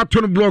ya o ma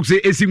to no blocks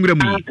esi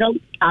nwuram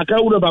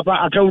akawuram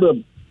baba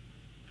akawuram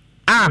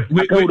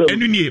we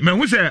enu nie me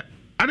hu se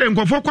ade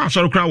nkofo kwa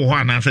asori kra wo ho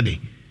ananse de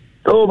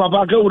oh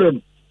baba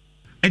akawuram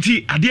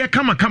enti ade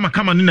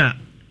kama na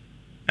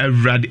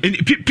awrade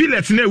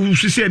pillet na ewu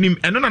sisi anim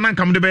eno na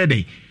nankam de be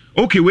dey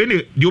okay we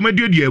ne de o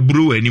maduadu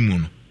aburo animu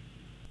no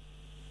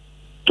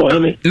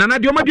na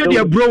de o maduadu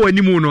aburo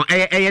animu no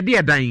eye de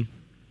edan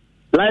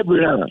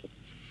library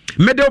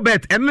Middle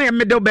Belt eno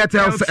Middle Belt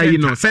Health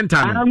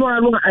center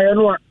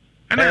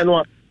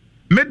no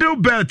Middle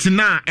Belt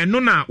na eno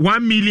na 1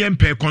 million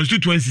per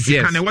constituency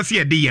kan e wose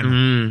ye de ye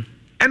no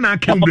ena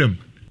akawuram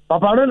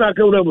papa no na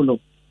akawuram no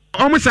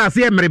almost as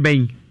e mere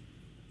ben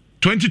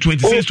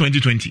 2026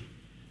 2020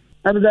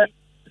 and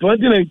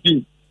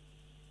 2019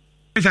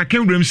 is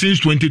akawuram since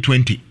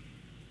 2020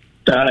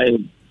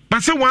 time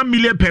but say 1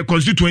 million per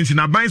constituency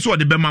na ban so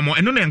de be mamo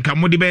eno na nka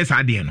mo de be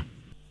sa de no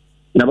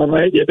na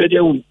baba e be de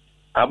wu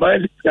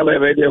abai ka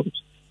be de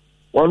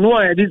onu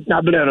a edit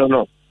tablet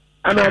no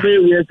ana be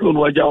we so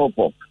no ja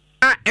opo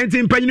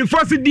enti mpanyin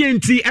force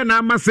DNT na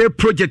ama say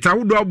project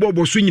awodo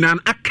abobo so nyina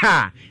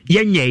aka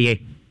yenyeye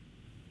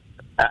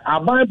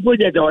abai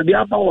project o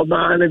dia pa wo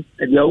ma na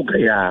e uka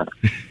ya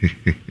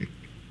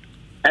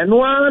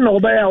enwa na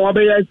obaya wa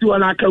be ya ti wa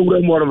na aka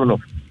wuram wo no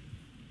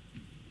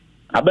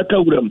abeka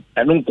wuram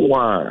enu nko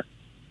a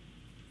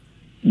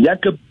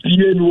yaka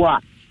pie no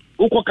a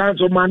uko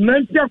kanso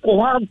mananti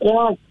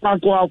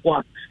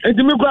akwa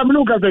enti me kwa me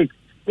no ka say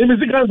e mi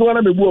sikanso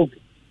wana me buo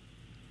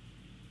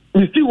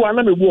we see one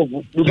na me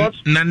buo because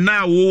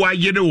na wo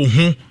ayere wo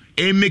ho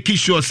e make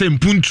sure say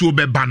mpuntu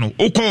obeba no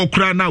ukọ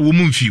okra na wo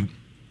mumfiu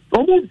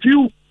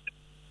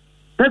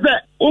pese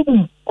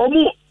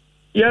omu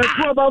ye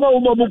so baba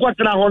wo mo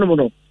kwatra ho no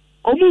no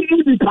omu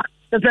mudi pa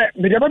pese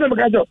me de baba me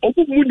ka jo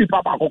omu mudi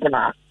pa pa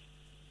kokona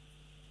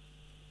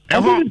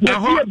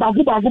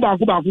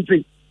baku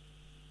say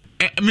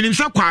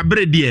minimsa kwa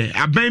abrede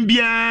aban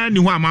bia ni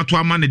ho amato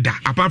ama ne da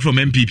apart from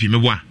MPP me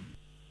boa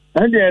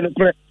and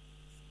the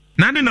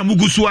nande na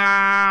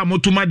mugusua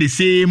motuma de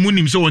say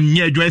munim so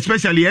onye adwa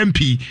especially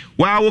MP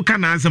wa wo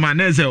kana asema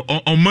na say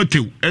on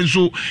motew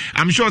enso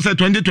I'm sure say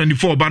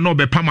 2024 ba no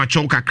be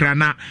pamacho kakra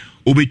na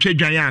obetwa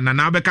dwan ya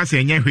na obeka say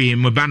enye hwe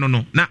mba no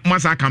na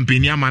masa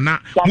campaign ama na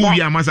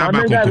movie amasa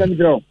ba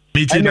kokko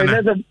meeting na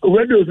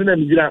radio so na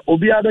migira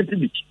obi abeti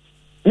bi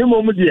ni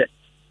mo mu de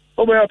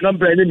obo ya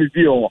campaign ni mi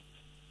fi o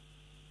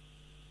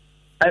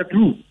I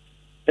true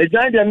a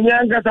giant and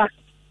Yangata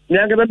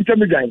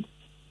Migan.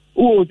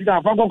 Oh,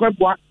 Tika among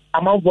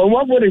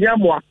one for the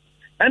Yamwa,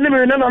 and then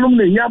none of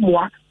the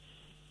Yamwa.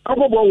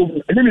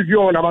 And then if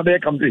you're on our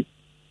country.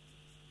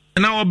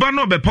 Now,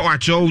 Obano be power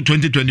show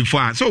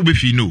 2024. So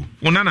if you know,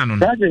 Onana no.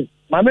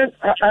 My man,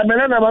 I'm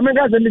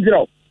got the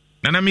girl.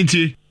 Nana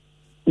Minty.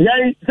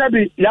 Yay,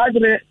 Sabi,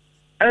 Yagre,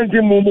 and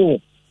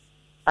Mumu.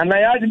 And I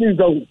had him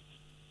go.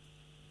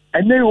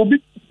 And they will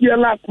be here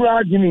like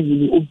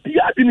crying, or be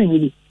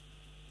happening.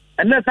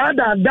 And that's how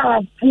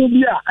that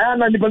phobia, I am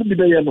not even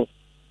the yellow.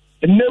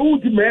 And no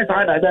ultimate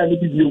I don't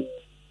need you.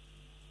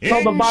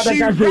 So the bother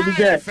can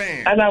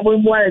say, and I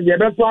will wear the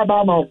best one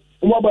about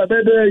what about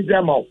the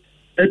demo.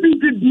 A big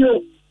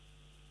deal.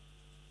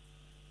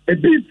 A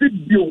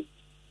big deal.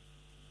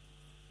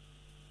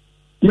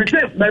 We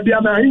said, maybe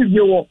I'm a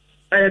hero.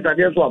 I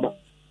guess what?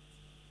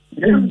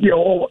 You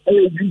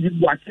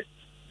watch it.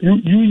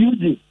 You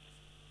do.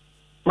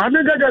 My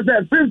nigga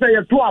said, since they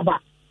are 2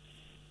 about.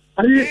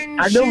 I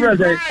don't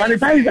say,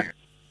 sanitizer.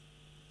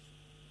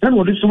 Then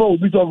what is small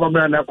bit of a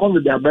man? I call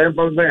it their band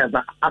from there.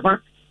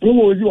 Who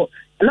was you?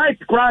 Like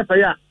cry for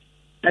ya.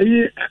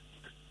 I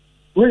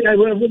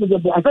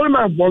told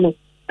my bonnet.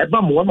 A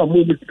bum, one of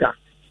movie car.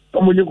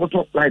 Come when you go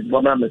talk like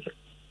Bonamess.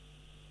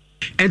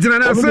 And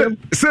then I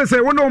says, I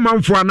wonder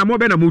man for an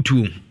Amobena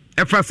Mutu.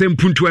 A fast and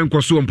Puntu and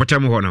Kosu and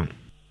Potamohono.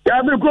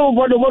 Yeah, the crow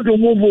for the water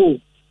move.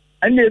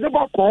 And there's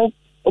about call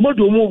about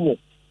to move.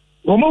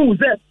 Roman was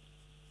that.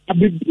 I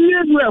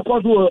begin where I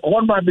cause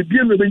one by the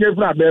beer with the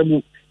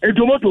Bemu and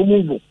tomato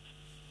move.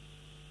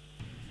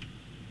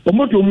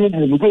 Tomato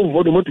move, go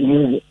for the motor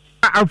move.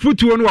 I'll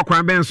put you on what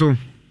I'm benso.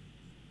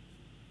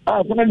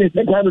 Ah, when it's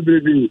a kind of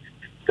baby.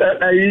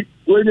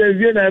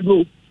 When I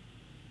go.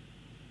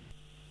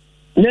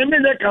 Name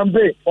the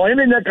campaign or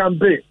any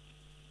campaign.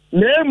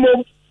 Name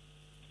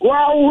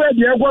wow, where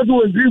the air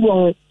was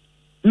dribble.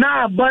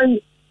 Now, buying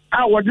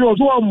our deal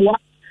to more.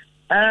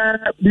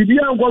 The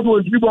dear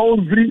was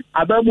dribble free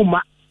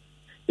Abamuma.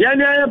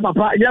 Yana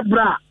Papa,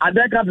 Yabra, a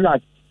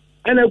decathlon,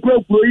 and a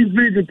cloak for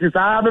easy to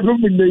have a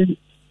room in the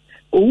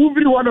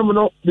Uvi one of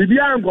them. The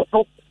dear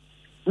got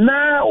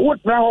now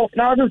what now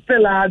to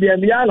sell the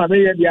Ala,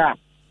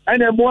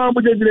 and a more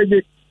with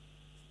the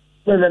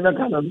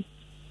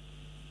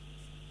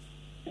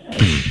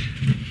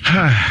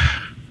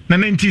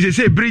Nana nti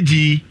say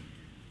bridge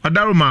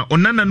Odaroma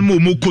onana no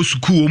mo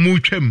kosuku o mu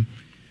twam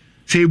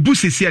say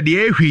ebusesia de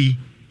ehwi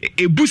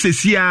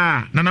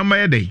ebusesia nana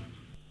maye dey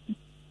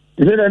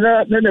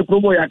na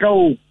promo ya ka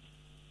o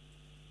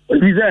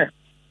bize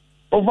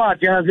over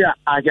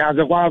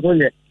ajanze kwa so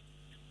nye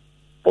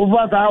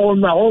over ta on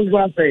na on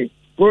gwa say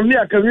ko ni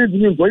akari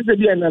ni ko ise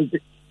bi enante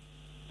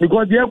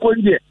because dey ko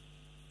ndi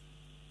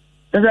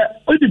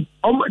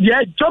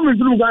yeah, Tommy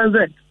through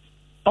Ganze.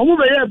 I move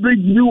a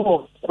bridge view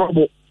of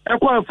Crobble, a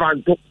quite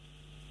franco.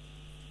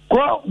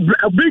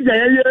 A bridge a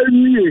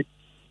year,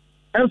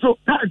 and so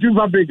that's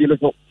you big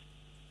little.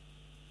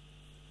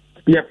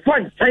 Yeah,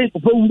 fine, time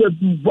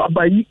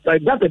by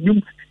that of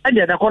you, and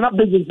yet I cannot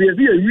be a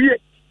year.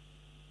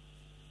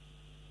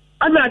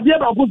 And I did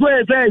about good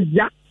way,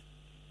 yeah.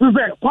 To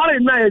say, quite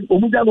nice,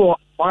 Omujago,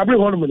 or every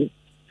 1 minute.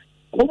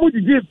 What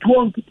did you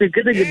want to take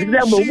it?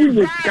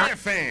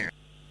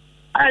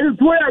 I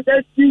swear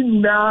that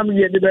now,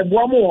 the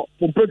Boamo,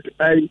 a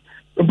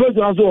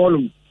person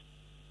also.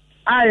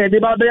 I had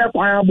about their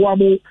fire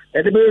Boamo,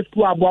 and the best to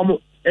Aboamo,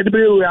 and the Bay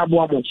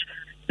Aboamo.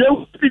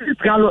 So, this is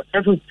Carlo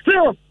as a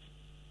still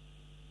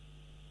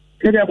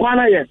in the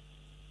Pana yet.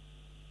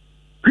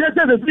 Yes,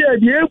 the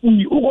fear,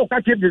 we will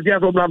catch it the year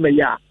of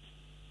Ramaya.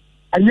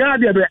 And now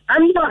they're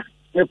under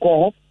the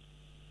call.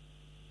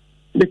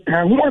 The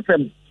can want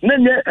them,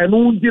 then and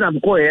won't get them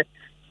quiet,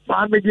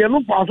 but the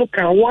yellow also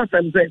can want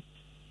them say.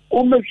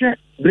 O me hwe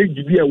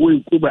bridge bi a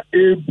we kuba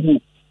ebu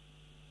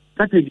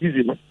that is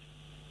easy no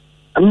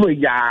am no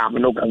ya me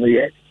no kan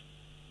ye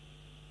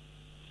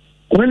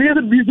when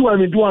you be do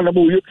am do am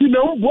about you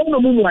know wo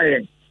no mu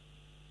waye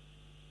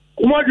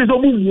kuma je so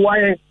mu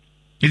waye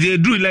e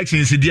do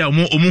elections dia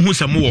omo hu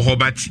sam wo ho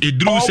but e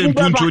do sem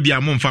punto dia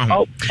mo mfa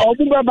ho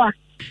obu baba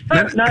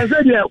na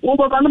say dia wo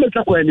baba no me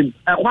twakwa anim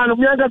e kwa no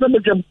me anga se me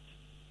twam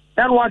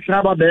e no wa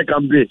twa ba be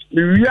campaign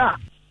me wia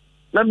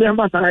na me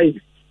ma sai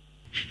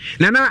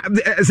Nana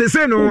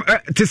say no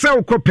to say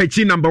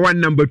ukopechi number 1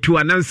 number 2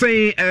 and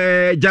say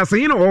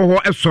Jason no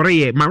ho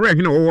sorry ma re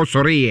no ho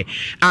sorry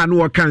and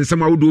wo kan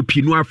sama wodo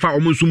pinu afa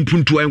omso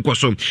mpuntu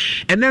enkoso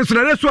and then so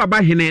na so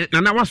aba hene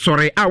nana wa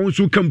sorry a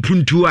wonso kan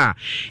mpuntu a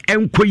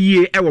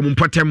enkoyie e wo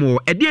mpotem wo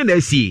e de na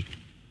asie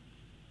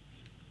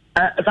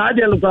sa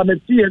de lo sa me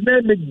tie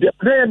me de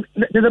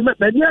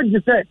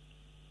say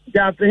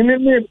Jason me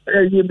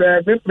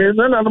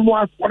na mo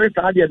asori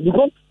sa de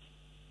because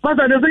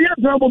Pastor, there's a young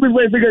trouble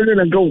before you figure it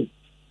and go.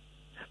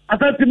 I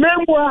said, the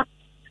memoir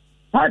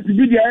had to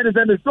be the end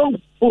and the song.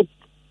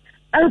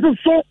 And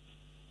so,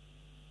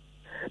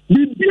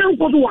 the deal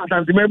was what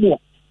and the memoir.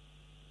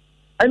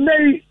 And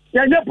they,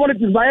 your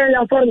politics by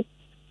your son,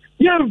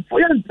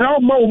 you're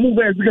more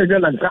moving because you're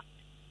like that.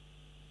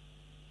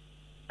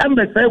 And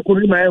the same could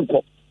be my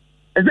uncle.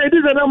 And say, this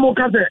is a more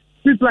cousin.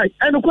 It's like,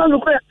 and of course,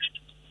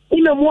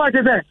 in the more I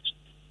say,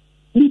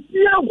 the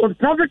year was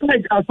traffic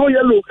light, I saw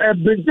yellow,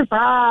 big,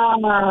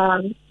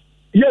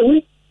 yeah,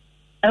 we,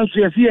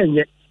 LCSC, and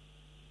yet.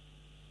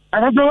 I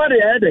don't know what they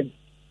had.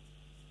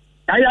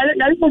 I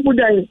don't know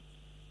that.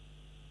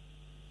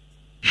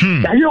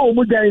 I know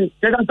what they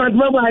I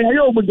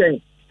know what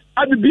they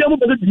I will be able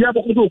to be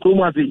able to do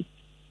Kumasi.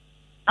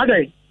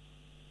 Okay.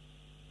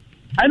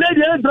 I know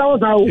the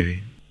other out.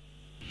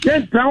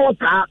 Yes, now,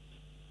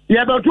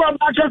 yeah, but 2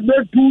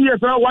 years, 2 years,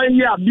 1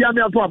 year, be a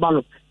to a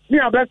ballot.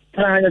 Near best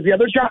time, the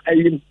other shot,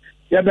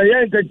 yeah, the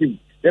air taking,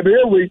 the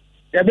way,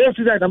 the best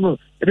is that I'm a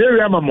very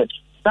amamo.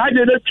 I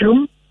did a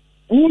chum.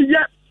 Oh,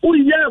 yeah,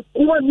 you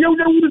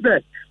know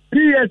that.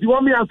 3 years, you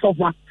want me out of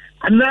one,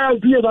 and now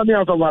 3 years, I'm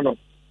out of one.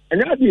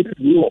 And that is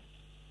you.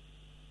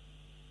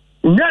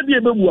 That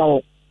is the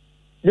war.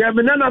 There have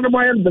been another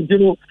man, but you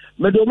know,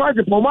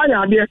 Medomatic for my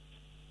idea.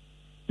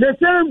 The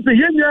same thing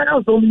here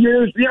also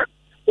years here.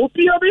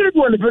 Opia be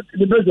one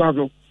the best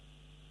one.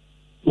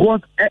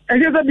 What I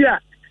guess I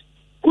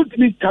could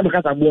be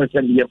Kamaka boys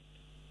and you.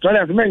 So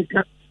that's men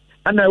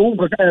and I won't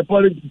go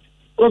apology.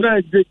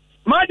 Okay,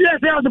 my dear,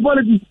 say out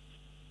apology.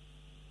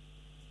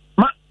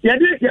 Yeah,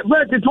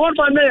 but it's one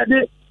man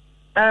there.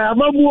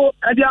 Mamu,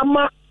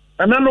 Adiama,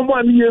 and no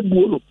more near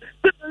Bulu.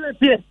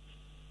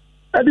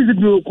 That is a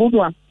blue cold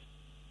one.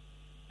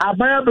 I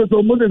buy up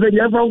the motor and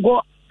you have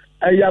got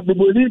a Yabu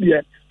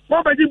Bolivia.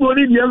 What about the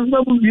Bolivia?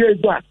 Mamu, yes,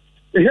 but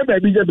they have a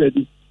bigger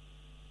baby.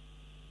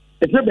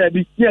 It's a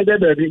baby, yeah, the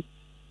baby.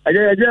 I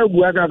just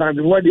work out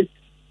and what is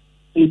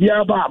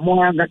Idiaba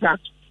more than that.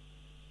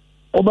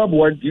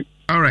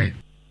 All right.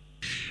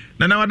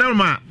 Now,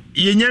 Adama.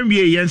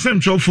 Yenyamwie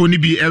yensem chofo ni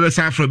bi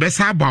ebesafro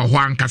besa ba ho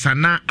ankasa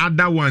na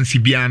ada wansi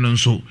bia no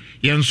nso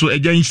yenso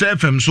agyanse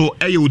fm so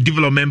eye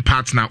development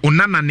partner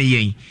onana ne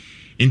yen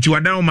nti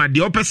wadan ma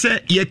de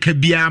opese ye ka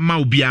bia ma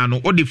obia no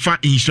o de fa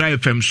insura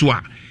fm so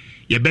a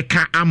ye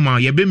beka ama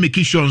ye be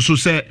make sure so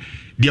se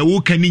de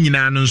wo kan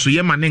nyina no nso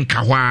ye ma ne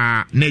nka ho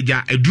a na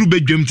eja aduru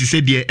bedwam ti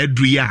se de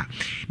aduru ya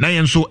na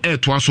yenso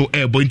to aso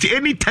bo nti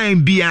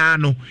anytime bia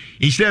no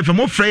insura fm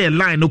o frey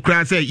line no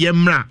kra se ye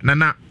mra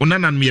na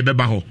onana no ye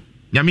beba ho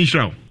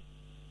Yamishrao.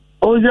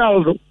 Oh,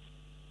 yeah,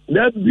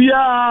 that be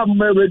a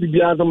maybe be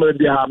a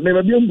maybe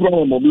a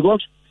problem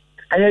because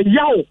I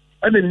yell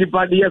and then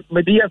anybody else,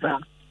 Mediata.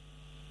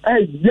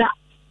 Hey, yeah.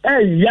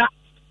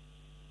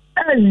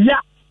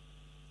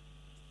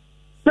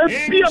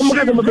 Let's be a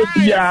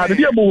Magamia, the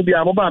dear movie,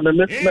 I'm about the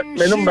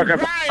number.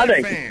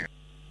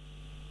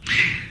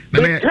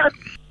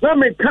 Let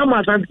me come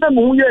out and tell me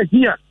who you're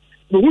here.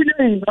 But we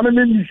ain't, I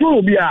mean,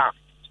 sure be a.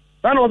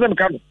 I know them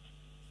coming.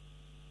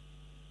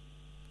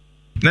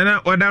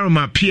 Nana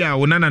wadaruma pia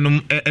wonana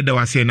num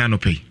edawase na no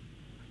pay.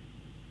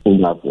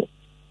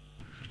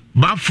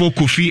 Bafo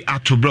Kofi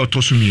Atobra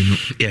otosumienu.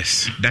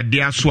 Yes. That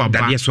dia so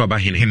aba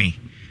hene.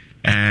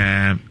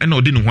 Ena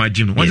odi no ho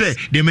agi no. Wose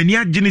de mani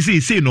agi ne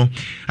sei no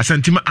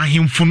asantima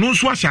ahemfo no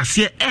so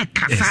ahyase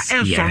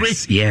kasa sorry.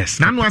 Yes.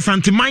 Na no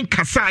asantima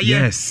kasa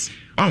yes.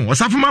 Oh,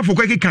 wasafuma for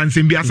kweke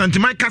kansem bi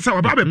asantima kasa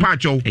wa ba be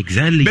paacho.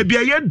 Exactly. Baby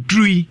aye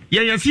drui,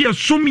 ye se ye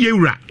som ye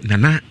wura.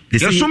 Nana, ye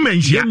som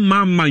menhia.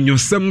 Mama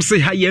nyosem se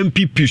ha ye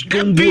MPP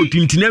strong vote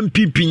intina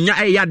MPP nya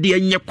eyade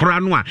enye kora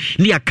no a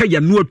ne aka ya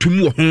no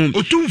atumu ho.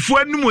 Otumfo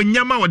anum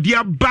onyama wode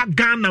aba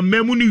Ghana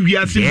mamu no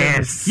wiase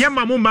mo. Ye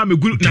mama ma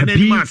meguru na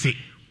na ase.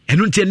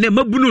 Eno ntie ne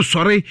mabunu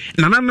sore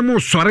nananem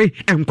sore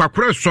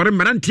enkwakora sore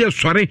marantie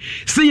sore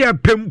se ye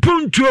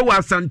pempuntuo wa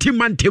Asante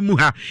Mantemu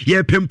ha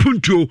ye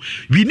pempuntuo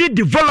we need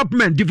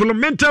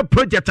developmental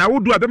project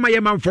awodo abema ye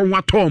manfo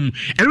watom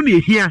eno ne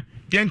ehia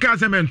yenka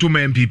asementu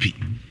ma MPP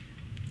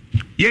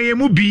ye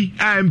mu bi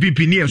a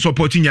MPP ne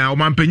support nya o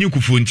mampanyi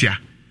kufu ntia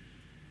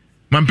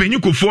mampanyi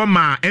kufu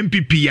ma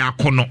MPP ya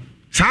kono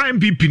sa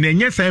MPP ne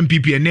nye sa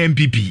MPP ne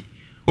MPP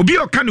obi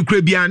o kanu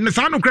kra bia ne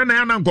sa no kra na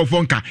ya na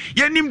nkofo nka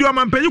ye nim de o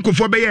mampanyi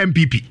kofo be ye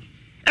MPP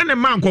ene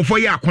ma nkofo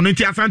ye akono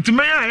ntia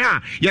Asantema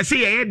ya ye se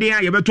ye de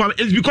ya ye beto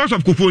it's because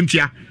of kofo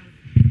ntia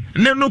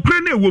ne no kra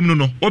na ewom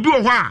no obi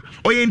wo ho a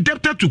o ye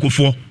indebted to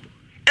kofo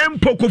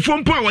empo kofo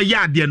mpo a wo ye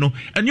ade no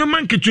enyo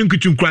man kitchen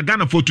kra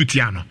Ghana for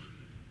tutia no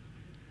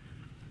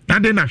na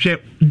de na hwe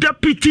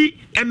deputy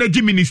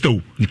energy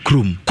minister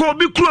krom ko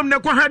bi krom ne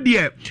kwa ha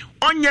de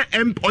onye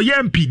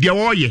oye MP de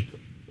wo ye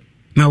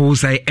na wo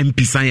say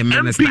MP san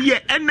minister MP ye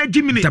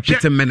energy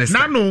minister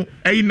na no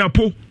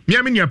napo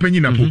miami ni apanyi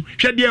napo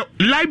hwe de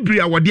library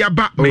a wo de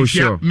aba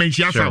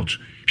mensia south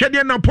hwe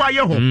de napo aye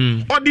ho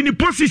odi ni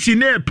position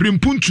na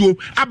primpuntuo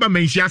aba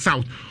mensia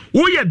south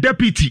wo ye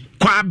deputy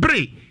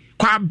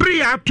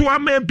kwabre ato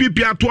ama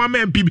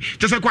MPP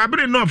just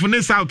kwabre north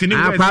ne south ni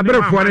west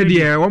kwabre fo ne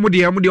de omo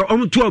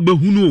to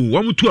abahunu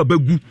omo to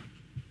abagu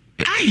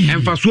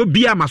emfa so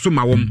bia maso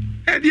ma wom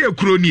e de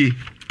ekuro nie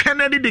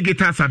Kennedy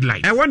Digital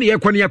Satellite. I want to hear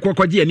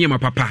Kwaji and Yama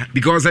Papa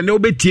because I know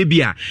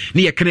Betibia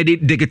near Kennedy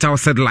Digital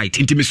Satellite.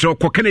 Intimisro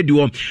Kennedy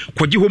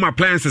Kwaji Home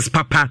Appliances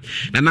Papa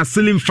and a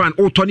ceiling fan,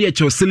 auto near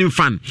your ceiling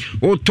fan,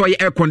 auto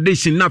air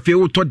condition, nafe,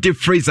 auto deep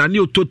freezer,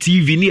 new to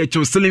TV near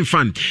your ceiling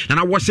fan, and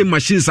a washing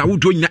machines. I would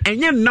doing and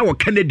yet now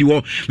Kennedy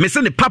war,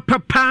 Messani Papa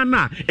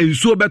Pana, and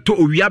so beto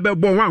Uyabe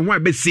Bon,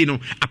 one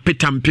Bessino, a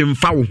petam pim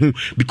foul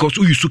because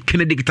we used to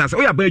Kennedy Digital.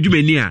 Oh, yeah, but you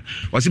may near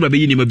was it by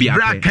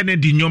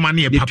Kennedy, your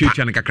money, Papa.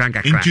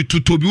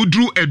 Into to be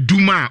drew a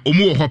Duma,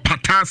 Omo, her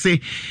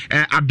Patase,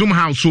 Adum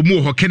House,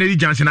 Omo, her Kennedy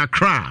Johnson,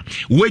 Accra,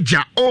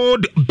 Weja,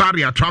 old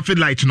barrier traffic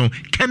light, no,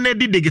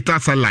 Kennedy Digital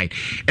Satellite,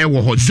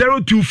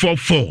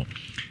 0244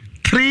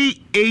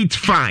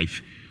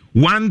 385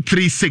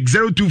 136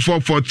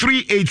 0244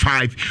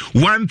 385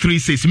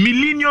 136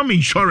 Millennium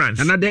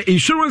Insurance. Another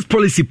insurance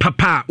policy,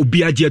 Papa,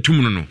 Ubiaja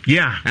Tumuno.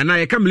 Yeah, and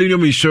I come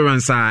Millennium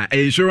Insurance,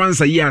 insurance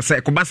a year,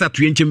 Kobasa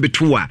to Yenchim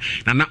Betua,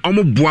 and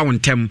Omo Boan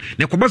Tem,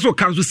 Nakobaso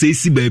Council says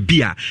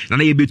Sibia,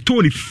 and I be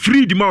totally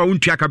free the more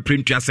untiaka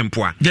print to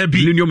Asempoa. There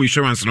be Millennium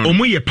Insurance.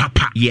 Omo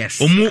Papa. Yes.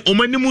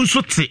 Omo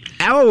Sotse.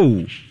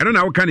 Oh, I don't know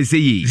how can I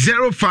say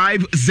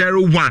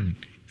 0501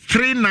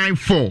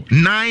 394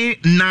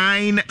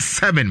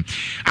 997.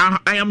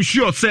 I am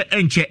sure say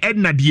enche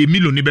Edna die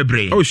Milo ni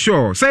bebre. Oh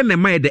sure. Say na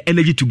my the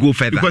energy to go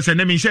further. Because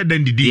na me share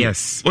then the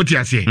yes. What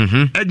you say?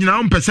 Edna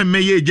on person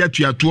meye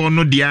jatu to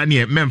no dia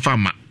na memfa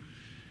ma.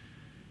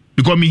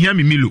 Because me hear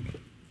me Milo.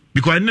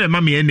 Because na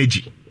ma me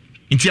energy.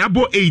 Inti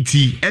abo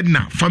 80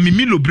 Edna for me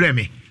Milo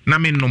breme na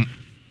me nom.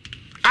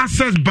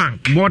 Access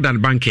Bank, more than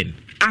banking.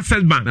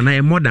 Access Bank na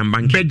I more than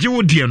banking. Beje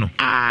wo die no.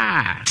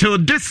 Till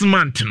this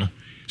month no.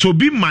 So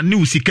be mani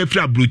usika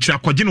fra brucha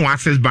kwaje no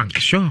Access Bank.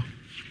 Sure.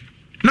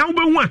 Now we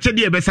hu achede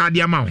e be sa de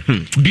amount.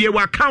 Be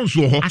our accounts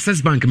wo ho.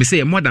 Access Bank me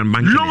say more than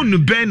banking.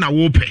 Loan be na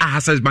wo pe.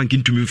 Access Bank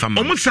into me fam.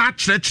 Omo sa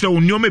kire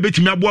onioma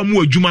betimi aboa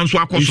mu adwuma nso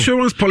akoso.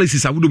 Insurance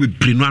policies I would be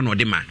brenu an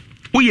ode man.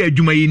 Uye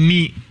adwuma yi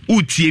ni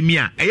utie mi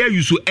a eya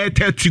use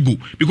Airtel Tigo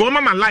because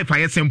mama life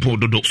are simple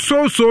dodo.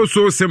 So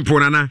simple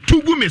nana.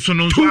 Tugu me so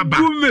no so aba.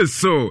 Tugu me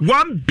so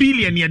 1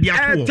 billion ye dia to.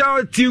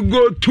 Airtel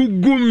Tigo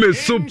tugu me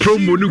so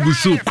promo no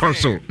gusu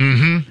kwaso.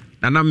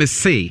 And I may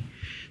say,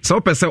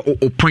 so person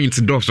o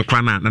point doors so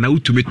krana na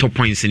utumi top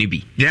points ni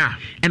bi. Yeah.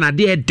 And I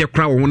dare de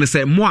crowd want to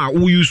say more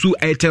we use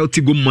Airtel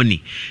Tigo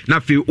money. Na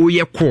fe o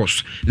ye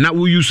course. Na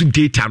we use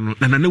data no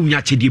na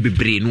unya chede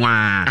bebre no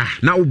a.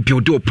 Na o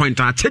build o point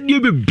na chede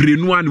bebre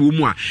no a na wo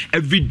mu a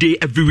every day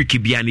every week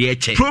bia na ye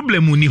che.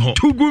 Problem uni ho.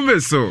 Tugu me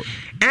so.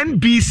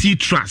 NBC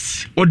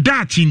Trust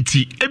oda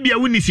chinti ebia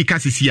woni sika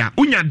sisia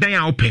unya dan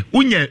a ope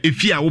unya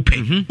efi a ope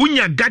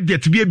unya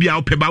gadget bi ebia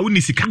ope ba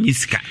woni sika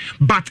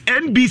but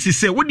NBC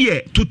say wo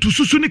de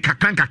totususu ni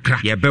kakra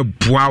ye be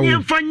boa wo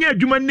ye fanya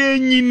adwuma na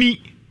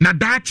enyini na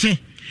daache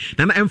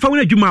na emfa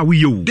wona adwuma a wo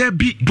ye o there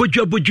be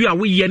boju a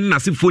wo ye na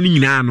sefo ni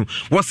nyina no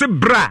wo se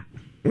bra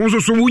wo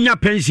so wunya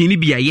pension ni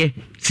bia ye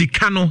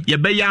sika no ye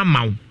be ya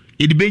amaw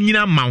ye de be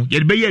nyina amaw ye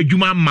de be ya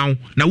adwuma amaw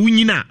na wo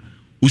nyina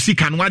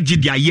Usika no agye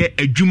dia ye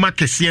adwuma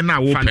kese na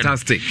wo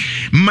fantastic.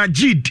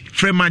 Majid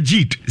from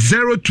Majid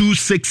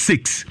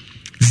 0266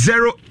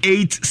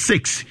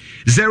 086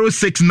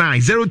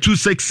 069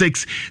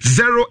 0266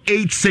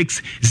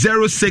 086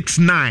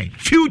 069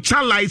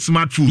 Future Life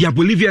Smart Food. Yeah,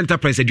 Bolivia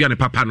Enterprise aduane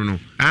papa no.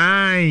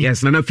 Aye.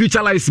 Yes, na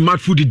Future Life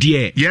Smart Food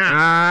there.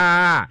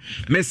 Yeah.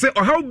 Me say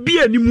o how be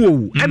animu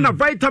o. And na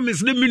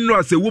vitamins ne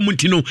minerals e wo mu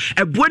ntino.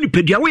 Eboa ni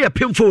pedua wo ye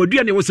pemfo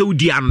aduane wo se wo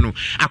dia no.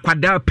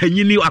 Akwada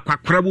panyini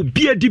akwakora wo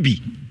bia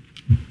dibi.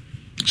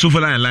 So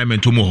for that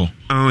alignment omo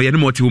ho. Ye no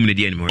more ti wo mu ne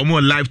dia anymore.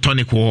 Omo life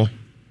tonic ho.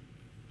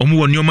 Omo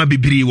wo nyoma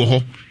bibiri wo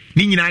ho.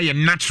 Ni nyina ye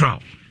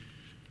natural.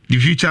 The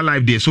Future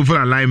Life there, so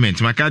for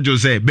alignment. Maka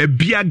Jose,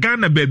 Bebia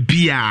Ghana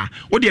Bebia.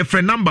 What your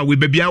friend number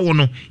with Bebia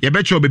Wono? You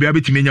bet your baby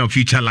to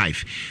Future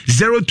Life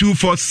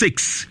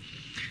 0246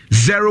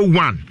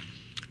 01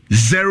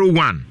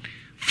 01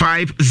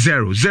 50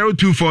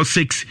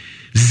 0246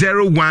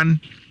 01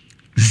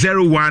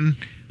 01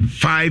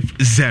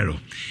 50.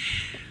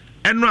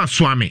 Enra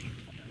Swami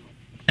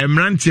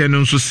Emranti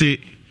nso se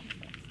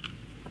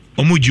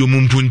omuji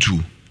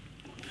omumpuntu.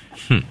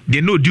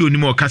 They no do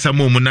anymore kasa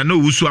mo na no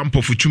wusu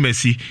ampofu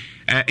tumasi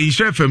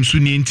insure fam su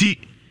ni nti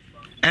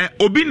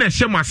obi na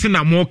hye mase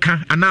na mo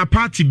ka ana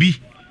party bi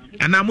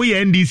ana mo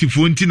ye NDC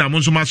fo nti na mo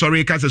nso ma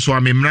sorry kasa so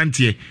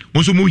amemrante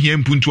mo nso mo hia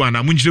mpuntu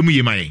ana mo nkyere mo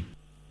ye mayen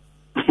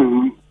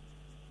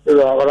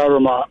wala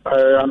roma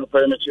anu pa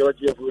me chiwa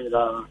tie fu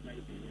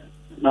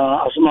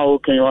na asuma o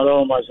ken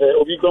wala ma se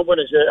obi kompo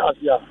ne se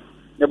asia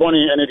ne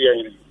boni ene dia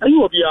yin ayi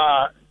obi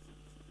a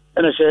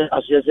ene se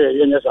asia se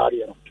ye nya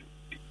saari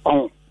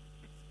no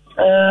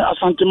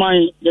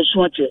asanteman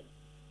yesuache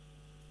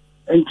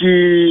enti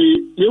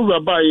yewura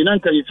bai na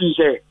nka yefi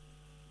se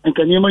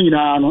nka niema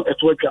nyina no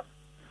eto atwa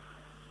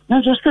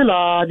na so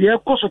stela de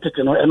ekoso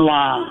tete no eno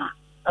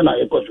a na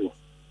ekoso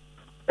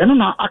eno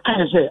na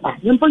aka se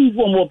yempa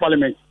yivu mo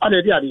parliament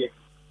ade ade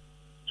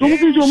so mo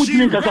bi so mo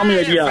tin nka samu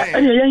ye dia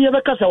ene ye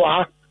be kasa wa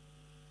ha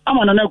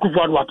ama na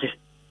kufu adwate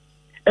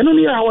eno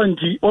ni hawa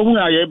nti ohun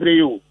aye bre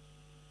yo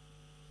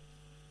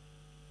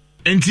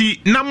enti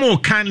na mo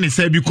kan ne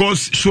say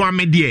because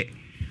Swami there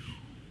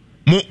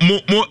mo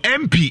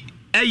MP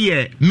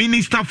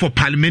Minister for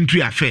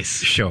Parliamentary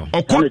Affairs. Sure.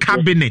 Or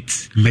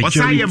cabinet.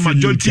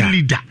 Majority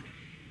leader.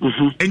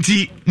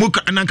 Enti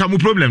nanka mo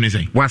problem ne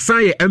say.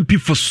 Wasan MP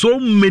for so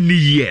many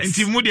years.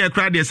 Enti mo dey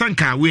crowd dey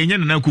sanka we enya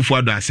na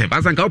Akufo-Addo asem.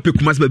 Asanka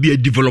opekumas ba bi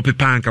develop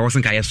panka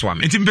wasanka ye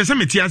Swami. Enti mpese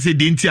meti ase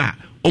de enti a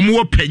omo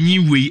wo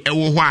panyin we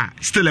ewo ho a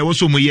still ewo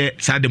so mo ye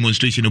sa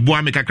demonstration bo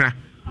ame kakra.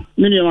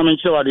 Mini ma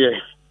menche wade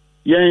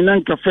ye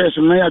nanka first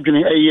na ya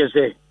dwene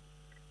say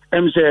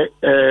em say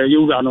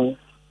yewura no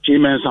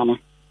chairman sano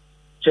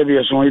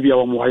chebi so bi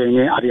awo mo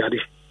ye ade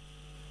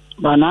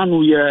ba na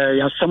no ye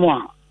ya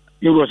semwa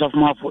yewura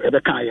safuma fo ebe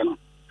kan ye no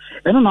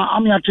eno na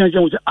am ya change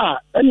wo say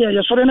ene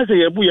ye sore na say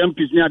ye bu ye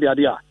MPs ni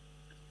ade a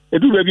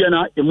edu ba bia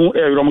na emu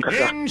ewrom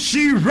kasa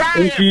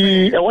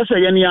nti e wo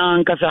say ye ni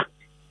ankasa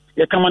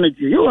ye kama na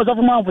ji yewura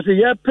safuma fo say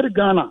ye per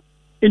Ghana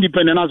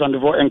independent as and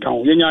for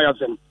enkan ye nya ya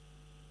sem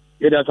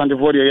ye da and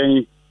for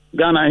ye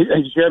Ghana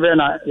and Chebe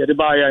na ye de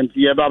ba ya nti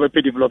ye ba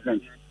be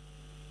development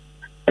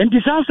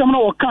enti san sam na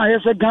wo kan ye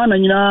say Ghana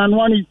nyina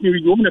no ani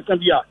ni wo na kan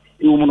bia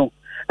e wo no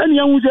ene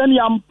ya hu say ene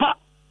ampa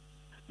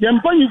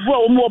yempanyifo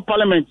a omo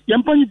parliament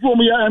yempanyifo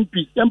omo ya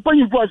MP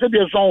yempanyifo a se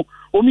bia so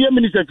omo ya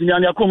minister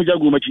tinyane akom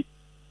jagu machi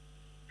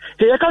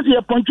te ye ka se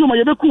ye ponchu ma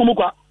ye be ku omo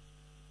kwa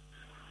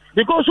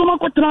because omo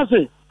ko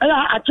transe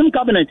aya achim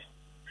cabinet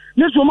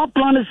ne so ma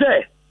plan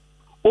say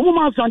omo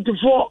ma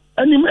santifo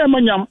anim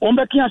emanyam omo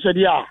be kian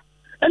sede a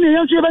ene ye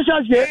nso ye be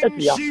sha se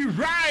etia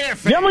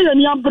ye mo ye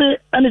ni abre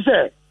ene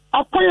say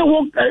akoye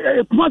wo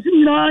kumasi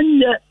nyina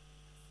nye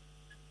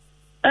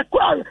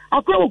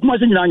akwa wo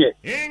kumasi nyina nye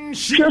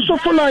so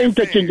fola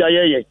interchange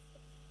ayeye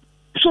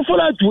so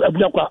fola tu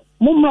abudakwa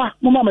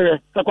mumma me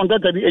sa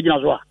contract bi ejina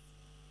so a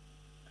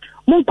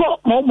munko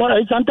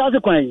mo santa se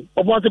kwan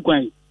obo se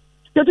kwan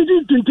yeti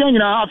tintin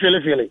nyina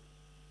afele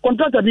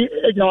contract bi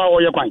ejina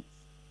wa ye kwan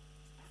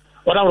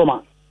wala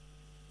roma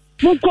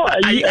munko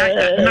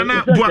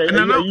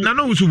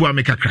nana usubu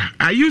amekakra.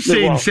 Are you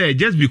saying say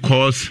just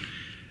because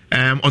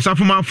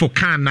osafuma for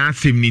kan na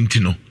asem ni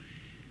ntino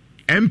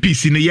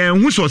MPs ne ye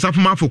hu so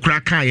osafuma for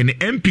kra kan ye ne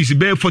MPs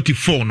be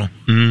 44 no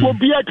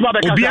obi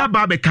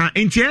ababeka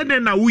enti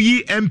eden na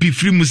wuyi MP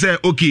free mu say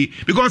okay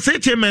because say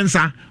chairman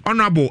sa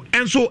honorable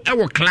enso e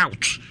wo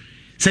clout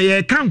say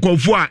ye kan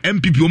kofo a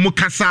MPP o mu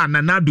kasa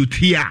na nado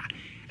tia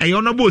e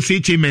honorable say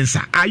chairman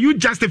sa are you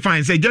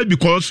justifying say just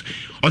because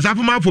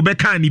osafuma for be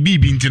kan ni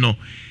bibi ntino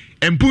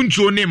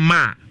empuntuo ne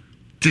ma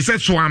te say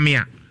Swami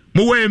a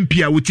mo wa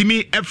MP a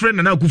wotimi efre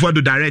na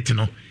Akufo-Addo direct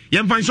no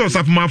yemfa nso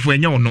osafuma afo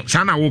enye wono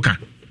sa na woka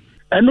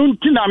enu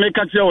ntina me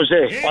ka tire wo se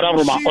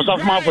oraroma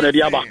osafuma afo na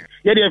dia ba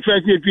ye de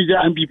first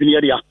pizza MPP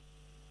ne dia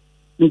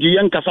ngi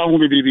yen kasa ho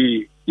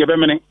bibiri ye be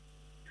mene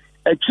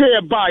e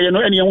che ba ye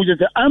no ene ye hu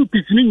se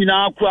MPP ni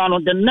nyina akura no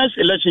the next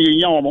election ye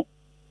yan wo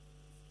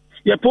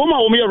ye poma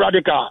wo me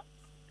radical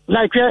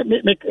like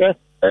me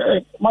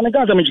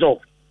manega za me jiro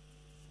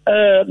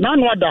na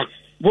no ada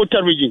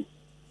voter region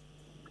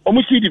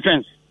omu see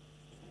defense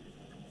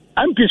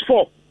MPs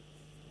 4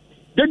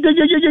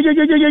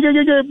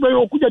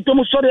 okuja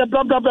tomu sorry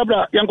blah blah blah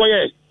blah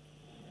yangoye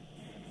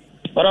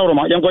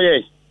bararoma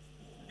yangoye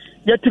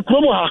yeti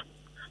kromo ha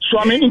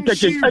Swami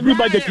interchange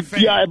everybody to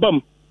pia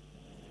ebam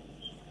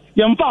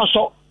yemfa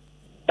so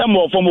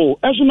emo fomo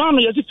enso na no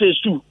yesi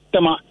phase 2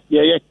 tema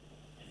yeye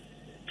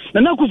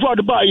na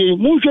Akufo-Addo ba ye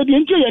munhwe de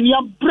ntie ye ni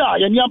abra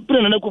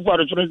na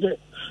Akufo-Addo so se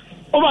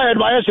overhead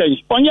ba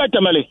yesi onye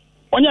temele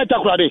onye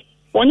takurade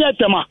onye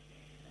tema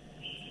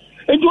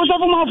enti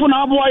osafuma afo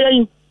na abo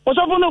ayen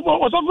osafuna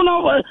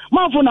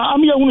mafuna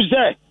amiya hunu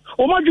se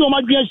o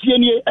madwe asie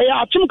ni e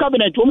achim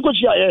cabinet o mko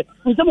chia ye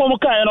nsem o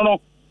mka ye no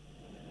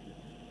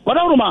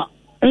wadawruma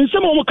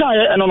nsem o mka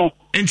ye no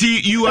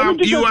enti you are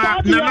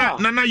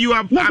nana you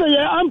are na ye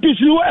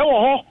ampisi wo e wo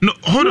ho no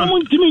hold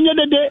on ntimi nye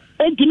dede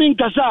ntimi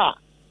nkasa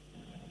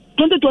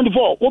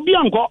 2024 obi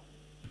anko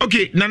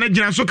okay nana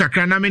gina so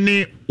kakra na me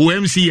ne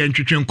OMC ye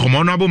ntwetwe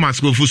nkomo no abo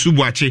maskofu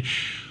subuache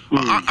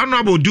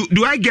honorable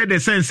do I get the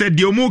sense that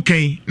the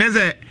omuken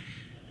neze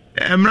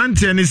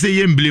Mrantia ni say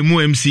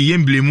yemblemu MC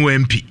yemblemu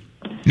MP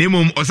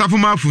nemo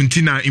osafuma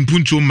funtina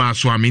impuntu ma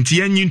Swami nti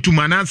yenyi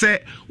ntuma na say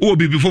wo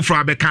bibi foforo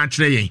abeka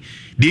kire yen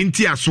de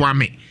nti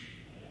Swami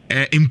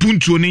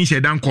impuntu ni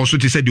nhyedan koso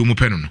te say de omu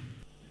penu no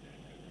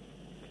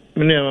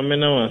mene ma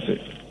mena wase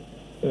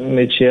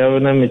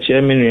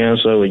mechia menu yan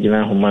so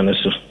wagina homa ne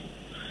so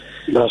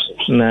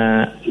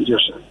na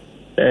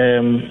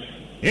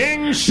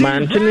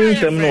mantini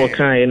nsɛm no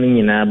wɔka yɛ no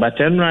nyinaa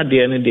batɛno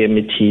adeɛ no deɛ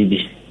metii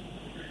bi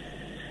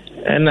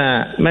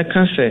ɛna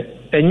mɛka sɛ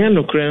ɛnyɛ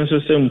nokorɛ nso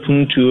sɛ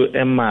mpuntuo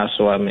ɛma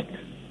Swami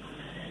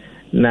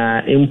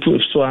na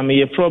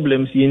Swami yɛ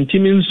problems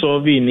yɛntimi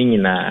nsɔve ne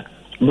nyinaa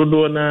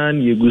dodoɔ na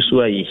yɛgu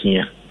so a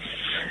yɛhia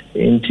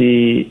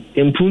nti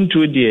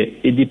mpuntuo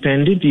deɛ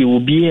ɛdepende deɛ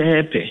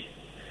obiara pɛ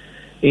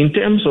in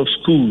terms of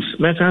schools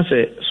mɛka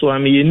sɛ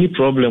Swami yɛni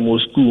problem wɔ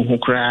school ho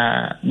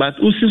koraa but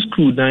usi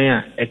school dan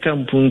a ɛka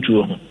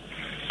mpuntuo ho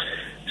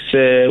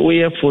sɛ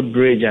woyɛ food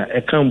bridge a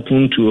ɛka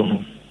mpuntuo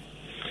ho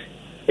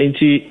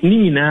nti ni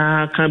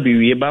nyinaa ka bi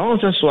wie ba on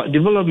so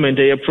development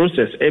a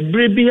process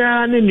ebre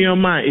bia ne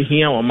nneoma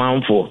ehia wo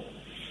manfo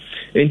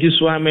nti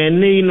so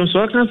amene no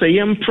so kan say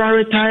yem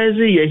prioritize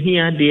ye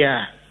hia de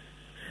a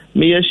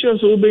me ye sure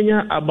so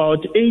ubenya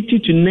about 80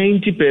 to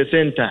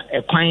 90%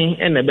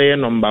 ekwan na be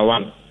number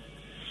 1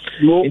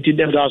 nti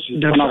the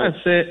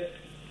fact say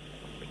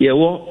ye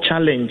wo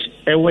challenge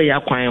ewe ya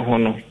kwan ho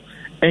no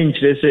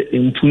enkyere se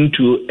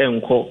impuntuo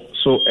enko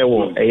so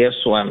ewo eye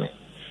so ame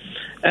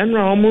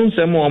enra omo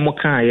nsem omo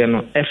kan ye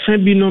no efa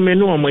bi no me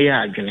no omo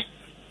ya adwene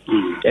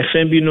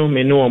efa bi no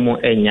me no omo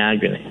enya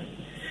adwene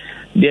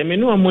de me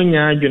no omo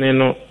nya adwene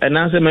no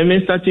na se me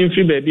starting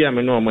free baby a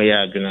me no omo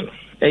ya adwene no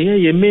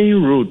ye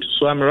main road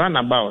so I'm run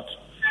about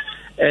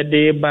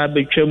de ba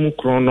betwam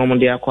kronom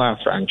de akwa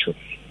afrancho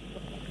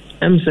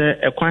say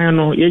ekwan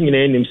no ye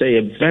nyina enim say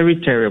very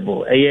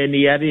terrible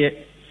ni yare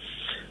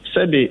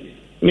sabi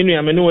minu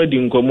ya me no wadi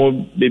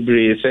nkomo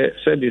bebre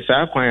say de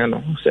sa akwan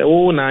no say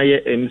wo na ye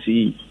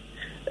MC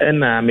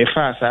na me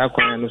fa sa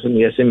akwan no so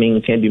me say me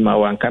nkan bi ma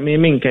wan ka me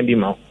nkan bi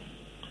ma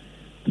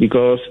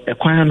because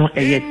ekwan no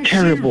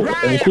terrible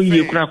enko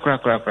ye kura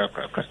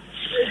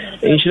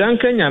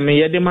insurance Kenya me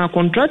yede ma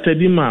contractor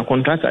bi ma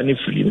contractor ni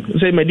free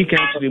say medical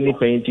to mu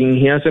painting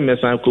here say me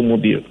san ko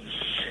mobile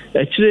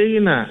actually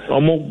na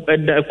omo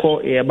eda ko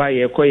ye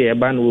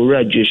ba no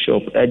owura J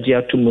shop agi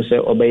atumu say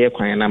obeye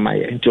kwan na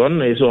maye nti on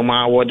na say o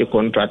ma award the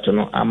contract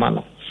no ama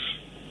no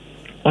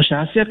o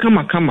sha ase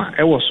kama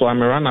e wo so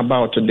am run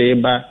about today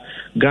ba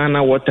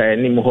Ghana water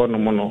ni mo no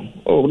mo no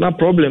oh na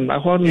problem I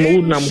ho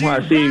no na mo ha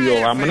say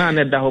yo amana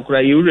na da ho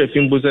kra ye ura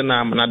fim buze na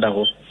amana da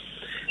ho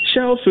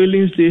Shell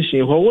filling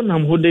station ho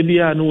wonam ho da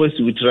bia no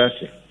wasi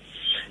witrase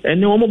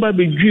ene wo mo ba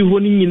bedwi ho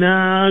ni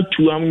nyina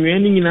tu amwe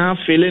ni nyina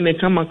fele ne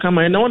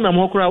kama ene wonam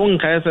ho kra won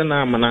kai se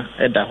na amana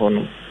eda ho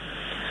no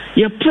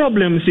ye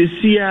problem se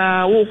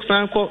sia wo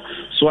san ko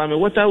so am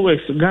water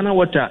works Ghana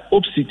water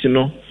opposite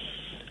no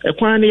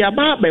ekwan ya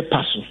ba be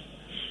paso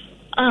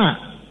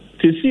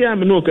te sia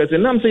me no ka se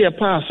nam se ya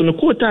pass no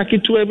ko ta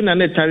kitu e bi na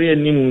netare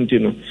animu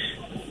ntino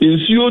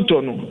nsuo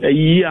to no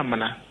ayi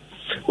amana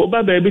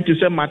Oba baby to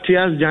say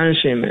Matthias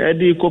Junction,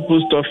 Eddie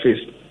Post Office,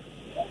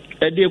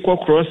 Eddie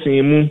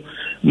Crossing mu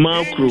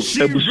Macro,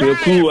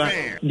 Ebusuekua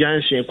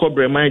Junction,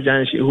 Cobrema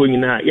Junction,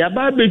 Hunina.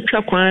 Yaba be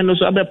twa no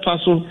so abe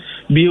paso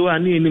bio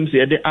ani nim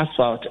say the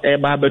asphalt e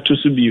ba be to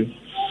subiu.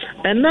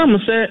 And now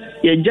say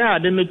ye ja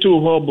ade no to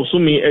ho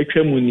bosumi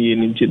atwamu ni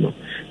nti no.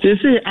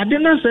 Say ade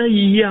na say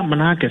yi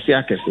amana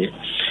akese.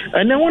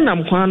 And then when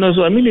I'm quite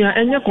so, I mean,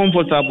 I'm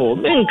comfortable.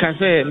 Men can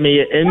say, me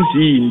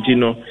MC in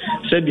Tino,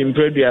 said in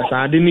previous,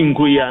 I didn't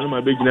go here, my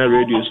original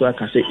radio, so I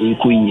can say,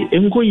 Enkoyi.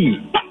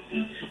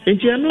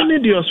 And you know,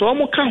 need so I'm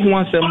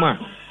once a man.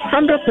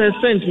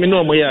 100% me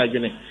know my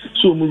argument.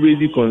 So I'm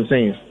really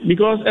concerned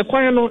because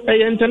acquire no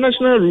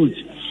international route.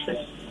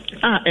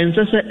 And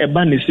so say a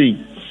banisi.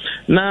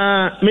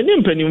 Na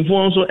many penny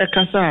for so a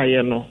casa,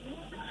 you know.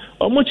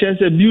 Almost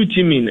as a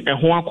beauty mean a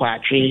hoa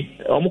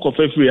quatri, almost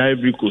free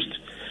Ivory Coast.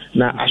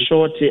 Na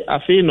ashorte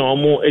afi na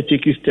omo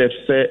etiki steps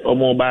say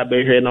omo ba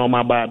be hwe na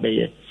omo ba be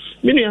ye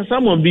meaning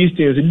some of these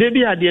things they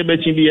be ade be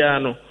chi bia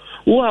no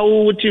wo a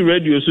wo ti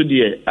radio so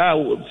de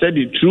said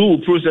the true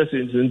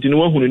processing ntini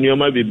wo hunu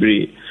nioma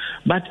bebre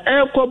but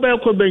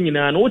ekoba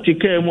nyina no wo ti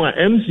ka mu a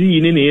MC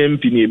ni ne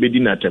MP ni ebedi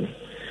natem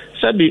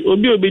sabi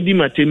obi obedi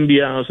matem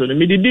bia so no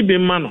me di bi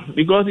ma no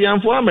because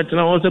yanfo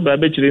ametena wo se bra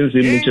be chire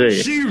nsem ni chire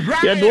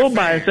ye do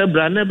ba se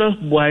bra never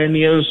boy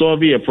ni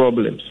solve your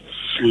problems.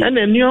 And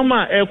then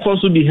Nioma air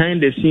course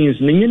behind the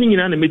scenes,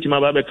 Nina and Mitima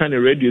Baba kind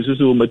of radio,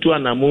 so Matua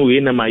Mo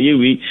in a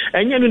Mayewi,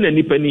 and you know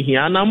the Nipani here,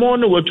 and I'm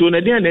on what to an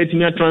idea let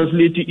me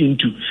translate it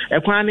into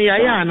a Kwani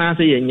Aya and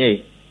answer ye.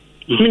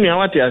 Meaning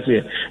what I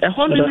say, a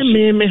hundred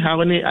may have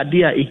any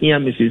idea here,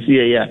 Mrs.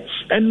 Sia,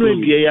 and no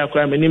idea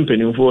crime and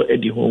impending for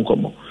Eddie Hong.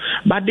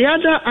 But the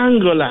other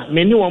angle,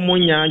 many one more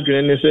young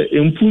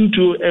in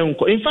Punto,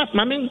 in fact,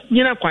 Mammy,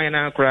 Yina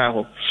Quina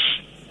Crao.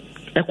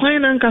 A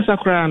Quina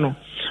Casacrano.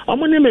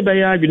 Omone me be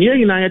ya adwene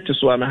ye na yete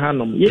so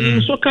amehanom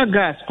ye soccer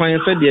gas kwan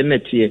se de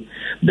net ye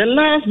the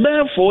last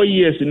 4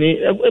 years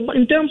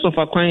in terms of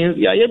akwan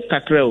ya ye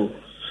kakrao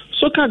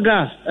soccer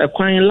gas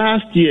kwan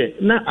last year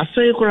na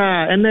asai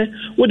kura ene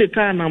wo de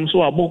car nam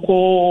so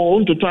aboko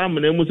ontoto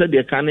amena mu se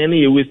de kan ne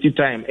ye waste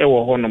time e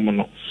wo honom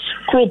no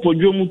crop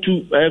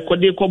odwomutu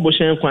kode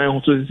koboshen kwan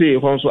ho so se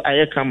ho so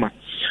ayekama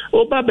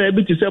oba ba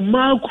bi ti se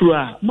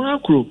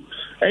macro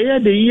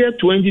the year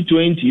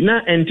 2020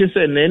 na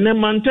entese na ene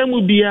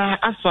mantamu bia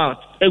asphalt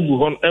egu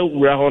hon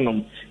ewura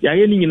honom ya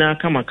ye ni nyina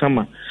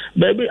kama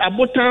baby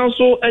abotan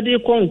so ede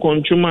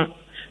konkontwuma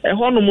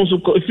honom so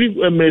free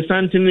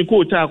mesantin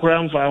ko ta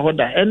akora mfa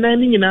hoda ene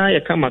ni nyina ya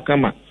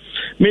kama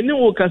meni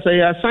wo kasa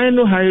ya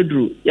sino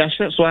hydro ya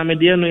so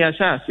amede no ya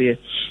sha ase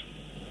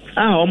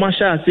o ma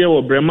sha ase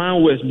wo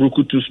Breman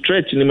Westbrook to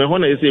stretch ni me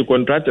hono ese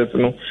contractors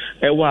no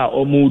wa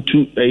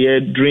omutu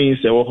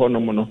drains wo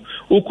honom no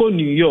uko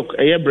New York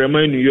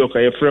Breman New York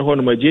frɛ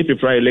honom JP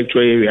Prime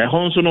electoral area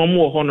honso no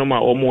mo honom a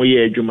omo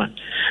ye adwuma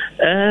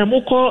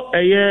muko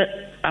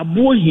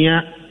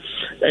abohia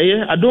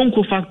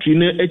Adonko factory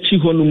na echi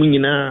honum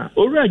nyina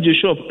owura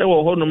shop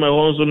ewo honum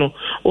ehonso no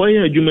oye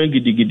adwuma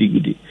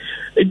gidigidi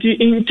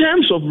in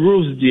terms of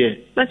rules there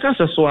na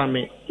kasa so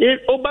ame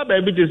oba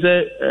ba bi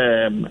say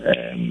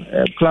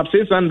club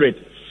 600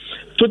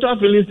 total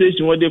filling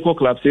station what they call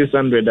club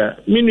 600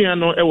 minua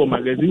no ewo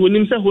magazine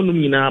wonim say honum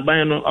nyina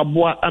aban no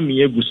aboa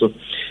ame aguso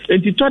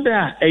enti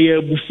toda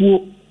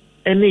bufuo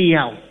ene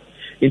yaw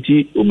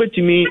enti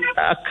obetimi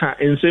aka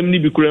ensem ni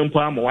bi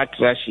kurampo ama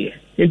watrahye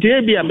enti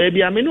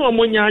ebia me no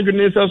omonya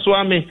adwene se so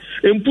ame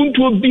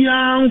empuntuo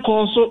bia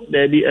nkoso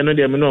dedi eno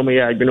de me no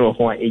omoya adwene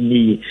ho a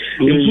enyi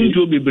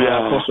empuntuo bebre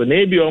akoso na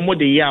ebia omo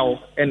de yaw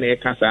ena e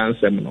kasa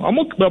ansem no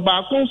omo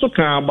ba konso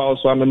kan about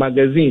so ame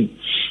magazine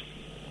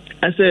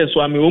ase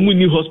so ame omu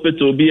ni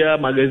hospital bia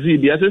magazine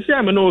bia se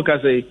ame no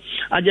ka say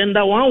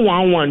agenda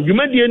 111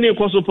 dwumadie ne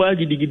koso pa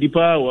gidigidi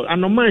pa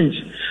anomanj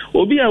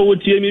obi a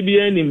wotie me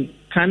bia nim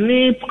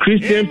Kane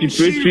Christian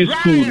Preparatory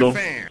School no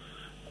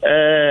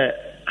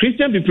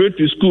Christian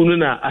Preparatory School no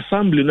na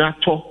assembly na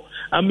to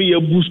ami ya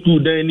bu school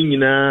dan ni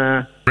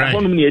nyina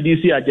afonum na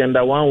yedi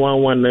agenda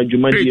 111 na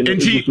dwumadie no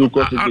school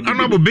course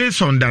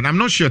based on that I'm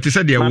not sure to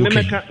say they are okay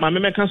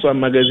me can so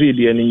magazine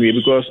dey anyway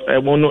because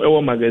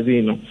ewo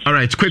magazine no. All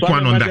right, quick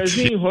one on that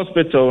magazine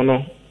hospital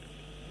no.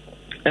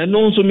 And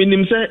also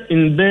minim say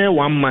in there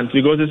 1 month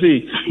because they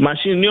say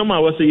machine nyoma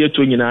was say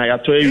yeto nyina ya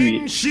to ewi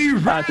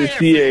at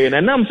see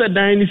and am say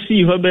dan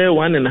see ho be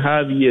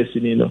 1.5 years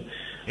ni no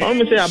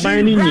me say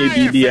aban ni nye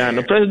bibia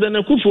no president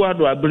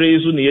Akufo-Addo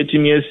abrezu na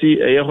yetimi asi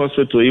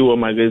hospital yi wo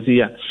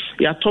magazine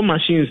ya to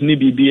machines ni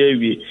bibia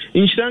ewi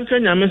inshanka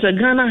nyame say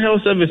Ghana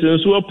Health Service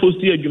nso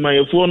post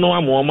adwumayefo no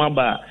amoma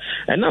ba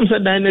and am say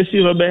dan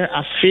see ho be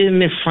afi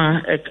ne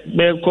fa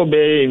be ko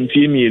be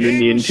mfiemielu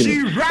ni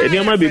ntino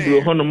enioma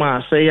bibro ho no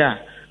ma say ya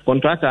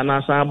contractor na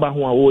asa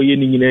ho a wo ye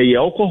ni nyina ye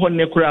okọ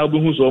ne kura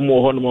obehu so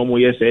mo ho no mo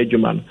ye say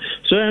adwuma no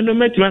so eno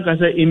metima ka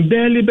say in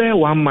barely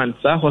 1 month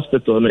sa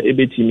hospital no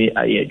ebetimi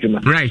aye adwuma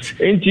right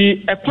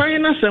enti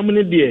ekwan na sam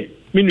ne de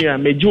menua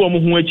meji wo mo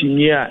ho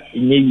akyinye a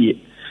enye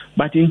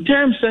but in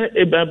terms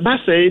ba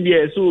say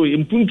de so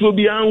impunto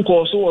bi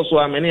anko so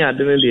amene ade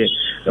ne de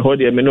ho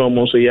de me no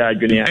mo so ye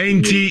adwene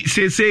enti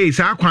say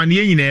sa kwan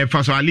ye nyina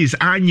fa so at least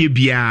anye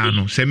bia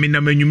no se me na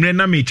manwumre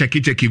na me check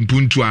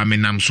impunto a me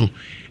nam so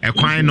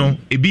ekwan no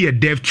ebi a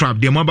death trap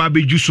de mo ba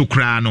beju so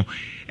kra no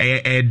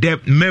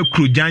death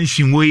macro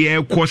junction we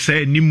e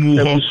kwose nimu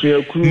ho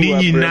ni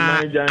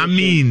nyina I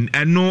mean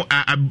eno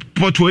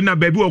poto na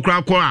baby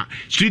okra kwa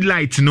street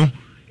light no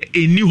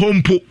eni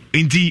hompo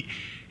enti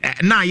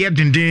na ye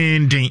den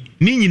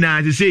ni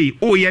nyina ze say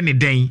o ye ne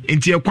den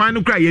enti ekwan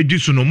no kra ye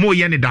dwusu no mo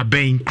ye ne da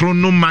ben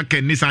krono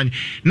market ni san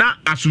na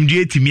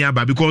asumdue etimi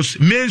aba because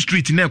main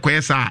street na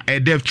ekoyesa a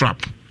death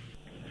trap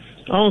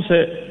I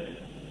say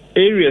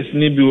areas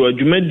ni bi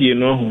adwumadie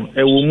no ho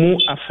ewo mu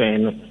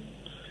afen no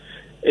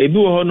ebi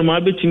wo ho no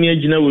ma betimi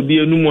agina wo bi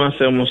anumu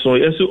asem so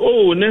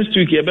yeso next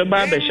week ye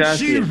beba be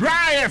shase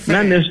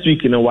na next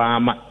week no wa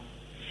ama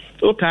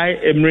okay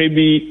emre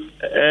bi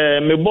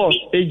me boss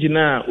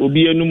agina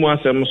obi anumu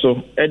asem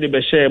so e de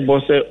be share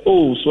boss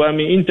so am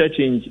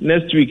interchange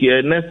next week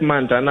next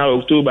month and now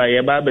October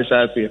ye ba be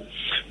shase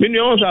me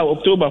no also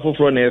October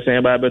for na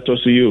esen ba beto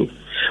so you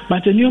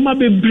but nyoma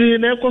be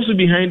brain e course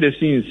behind the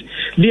scenes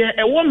there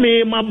e wo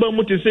me maba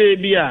mu te say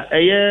bia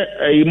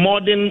a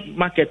modern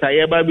market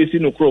aye ba be si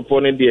no crop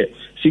on there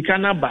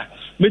sikana ba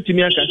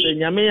metimi aka say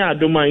nyame ya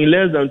adoma in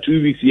less than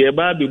 2 weeks ye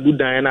ba be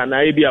budan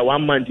na e bia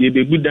 1 month ye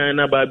be budan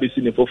na ba be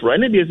si ne foforo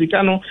ene de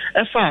sika no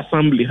e fa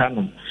assembly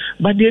hanom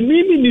but the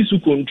name needs to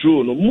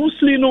control no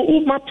mostly no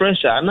over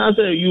pressure and as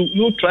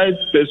you try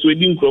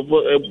persuading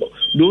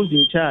those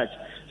in charge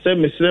say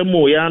Mr.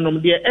 Mo ya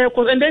nom there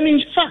and then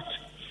in fact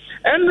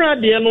enra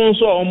de no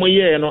so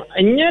omoye no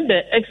enye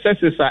the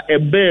excesses a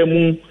ebe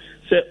mu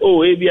say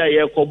ebia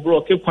ye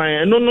kobro ke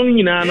kwan no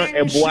nyina no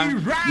eboa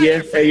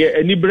yes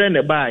enibre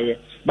ne baaye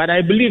but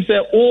I believe say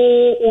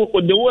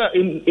the way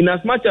in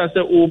as much as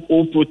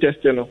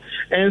protest no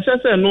and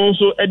say no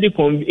so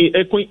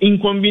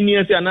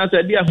inconvenience and as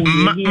they are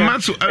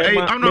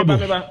honorable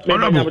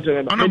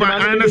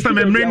I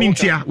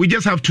understand we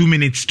just have 2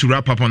 minutes to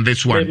wrap up on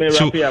this one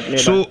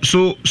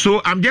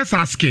so I'm just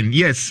asking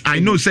yes I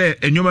know say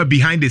enyoma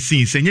behind the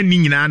scenes enye ni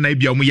nyina na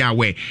bia omo ya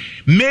aware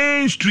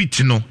main street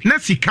no na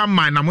sika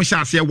man na mo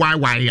sha ase why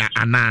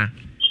ana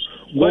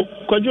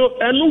kojo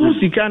enu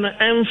sika na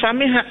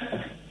emfame ha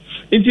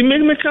Inti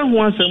meka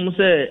ho asem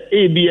se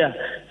ebia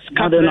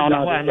skadena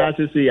na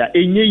se ya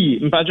enyeyi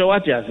mpacho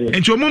wati ase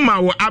enti omo ma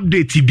wo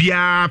update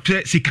bia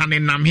sikane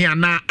nam he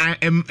na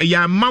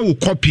ya ma wo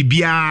copy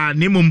bia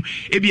nemum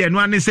ebia no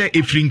ane se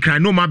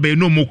efrinkran no ma be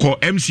no moko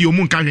MC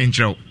omu nka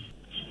hwenkyerɛw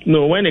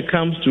no when it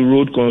comes to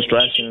road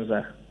constructions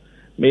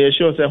may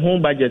sure say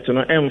home budget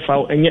no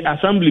emfa enye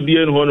assembly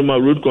bia no hono ma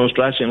road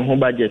construction home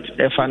budget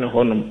efa no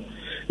hono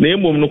na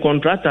emom no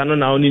contractor no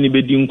na oni ni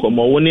bedi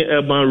nkomo wo ne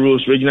urban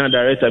roads regional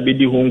director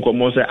bedi ho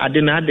nkomo say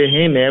ade na ade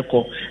hen na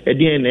ekọ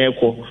ede na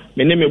ekọ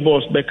me ne me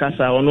boss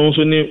bekasa ono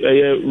nso ne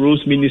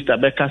roads minister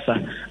bekasa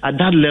at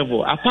that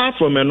level apart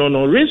from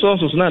no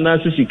resources na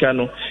sika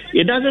no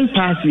it doesn't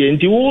pass here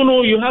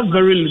until you have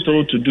very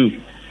little to do.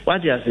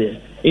 What you say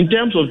in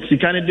terms of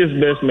security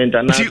disbursement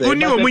and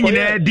uni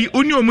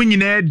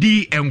omunyina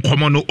di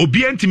enkomo no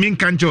obi antimi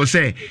nkanche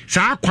say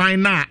saa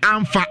kwan na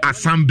amfa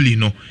assembly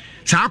no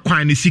saa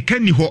kwan ni sika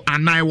ni ho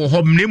anai wo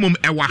ho mnemum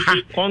ewa ha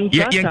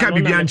yenka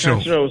bibia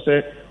nchero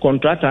say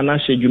contractor na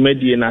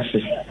hwedwumadie na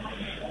se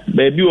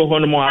baby wo ho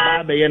no mo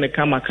aba be ye ne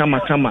kama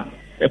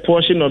a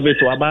portion of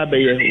it aba be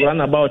ye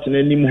run about in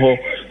anim ho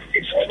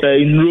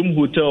in room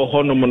hotel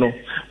honom no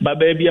ba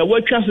baby a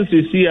watwa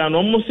sisi an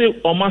almost say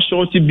almost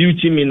short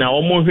beauty me na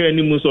almost hwe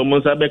anim so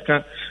almost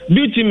abeka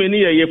beauty me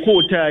ni ye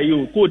quota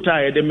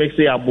ye de make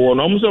say abo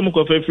no almost am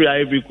free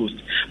Ivory Coast.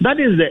 That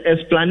is the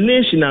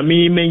explanation I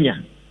me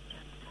menya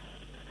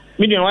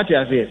me what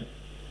you say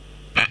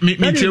me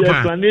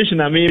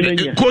explanation I me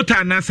menya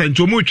quota na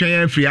sancho mu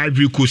twen free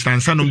Ivory Coast and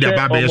sanom de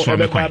aba be so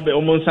abekwa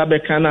almost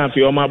abeka na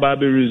afi o ma ba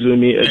be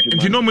resume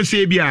nti no mo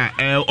say bia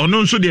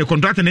ono nso de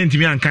contract na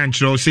ntimi anka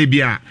nkyerɛ say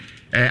bia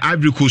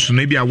Ivory Coast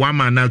no bia 1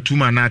 month 2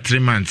 month 3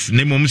 months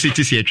ne mom se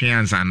tisi etwen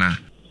ansa na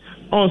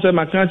on say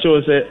makanche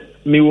o say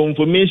me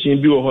information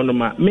bi wo hono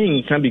ma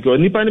me nka because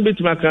nipa ne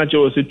betima kanche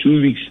o say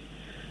 2 weeks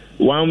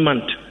 1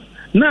 month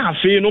na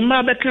afi no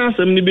ma be kan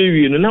asem ne be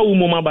wie no na wo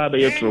moma ba be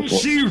yetrofo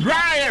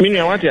me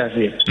ne what you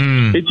say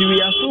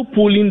we are so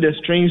pulling the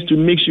strings to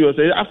make sure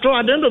say after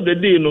at the end of the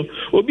day no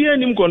obi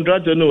anim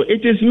contractor no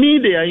it is me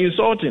they are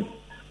insulting.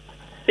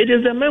 It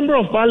is a member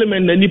of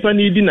parliament na nipa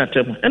ni di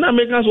natem and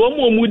Americans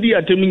omo di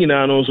atem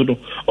nyina no so do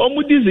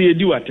omo di ze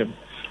di watem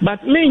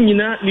but me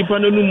nyina nipa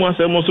no mu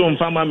asem so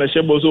mfama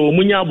mehebo so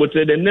omunya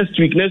abotre the next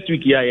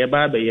week ya ye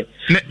ba be ye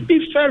be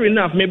fair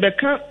enough me be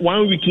ka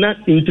 1 week na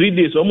in 3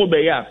 days omo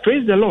be ya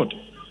praise the Lord.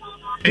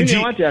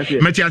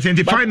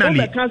 Finally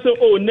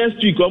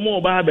next week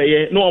omo ba be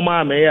ye no omo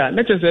ame ya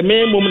na chese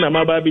me mom na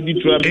ma ba be di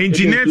tura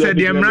internet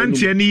de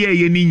mrantie ne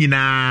ye ni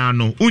nyina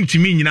no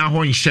untimi nyina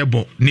ho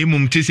nhebo na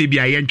mum tese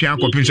bia ye ntwa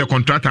akopin se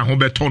contractor ho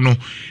beto no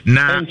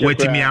na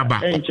watimi aba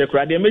enche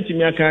kra de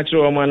metimi aka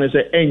kire omo na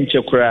se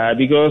enche kra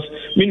because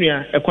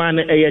minua ekwan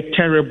na eye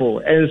terrible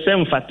and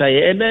sem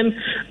fataye and then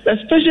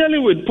especially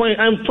with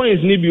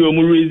points ni bi o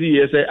mu raise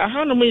ye say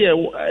aha no me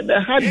ye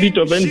the heartbeat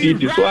of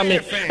NPP so I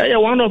mean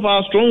one of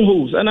our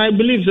strongholds. And I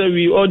believe that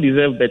we all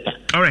deserve better.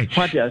 All right.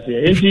 What you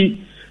say?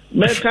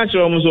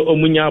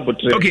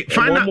 Okay,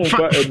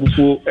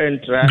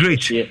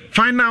 great.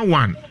 Final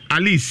one.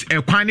 At least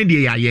a quantity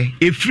de yaye.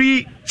 A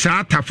free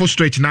sa tafo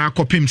stretch na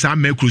kopim sa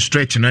micro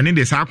stretch na ne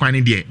de sa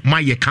quantity de ma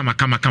ye kama.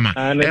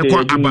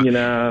 Ekwa aba.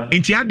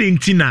 Inti ade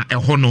ntina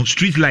ehono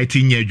street light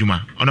in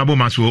adwuma. Onabo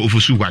maso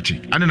ofosu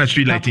wachi. Ade na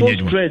street light in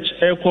adwuma. Stretch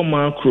ekwa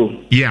macro.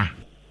 Yeah.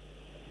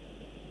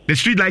 The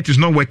street light is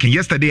not working.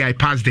 Yesterday I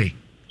passed there.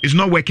 It's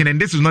not working, and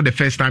this is not the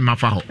first time I've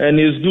found. And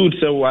it's good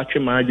so watch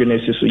my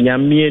genesis.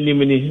 Yamie ni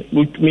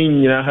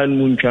mean han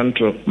moon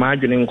chantro,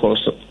 margining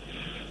course.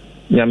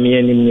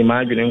 Yamie ni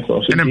margining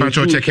course. And I'm about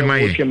to check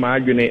my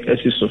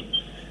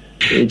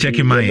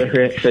checking my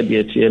said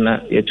yet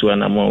to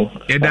an amount.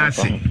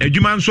 That's it. A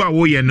human so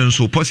away and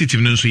so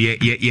positive news.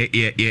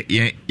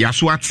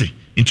 Yaswati.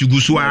 Into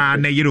Gusua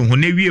na yero ho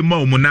na wie ma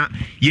omu na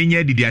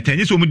yenye didi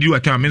atanye so mu di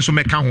wata me so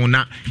meka ho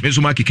na me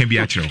so maka bi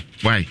akere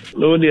why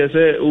no dey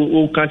say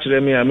o ka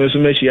kire me a me so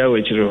mehia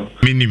we kire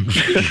minim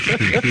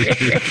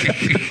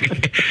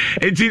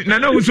enti na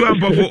no so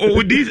ampofo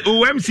o this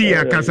o MC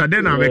akasa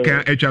den na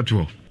meka atwa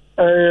to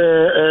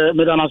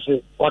me dana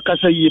se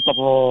wakasa yi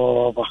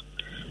papa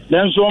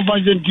den so on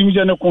fanze ntimi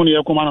ne ko ne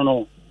yakoma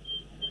no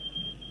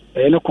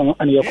ne ko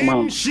an yakoma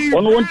no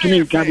ono won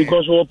timi kan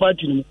because o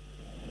party no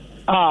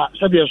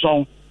sabia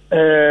song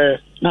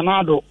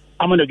nanado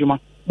amana djuma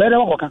bere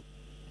wakoka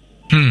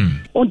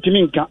on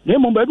timinka de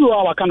mo bedu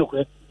wa waka no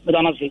kwe me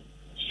dana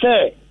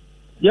se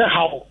ye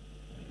how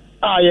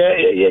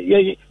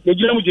ye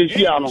jira mu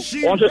jesi ano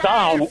on se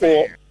ta ano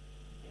o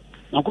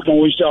na ko ton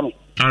wo isi ano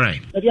all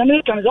right e dia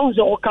ne kan zon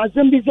se o kan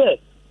zembi ze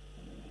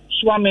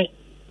swame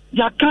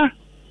yaka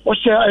o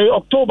se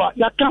October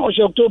yaka o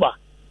se October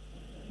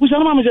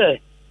busana ma me se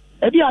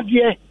e bi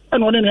ade e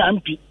no ne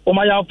MP o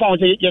ma ya fa on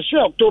se ye se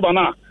October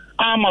na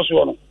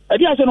amaso no e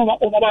dia se no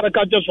o ma ba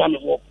ka je swame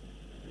fo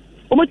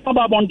o mo ta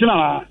ba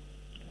bontina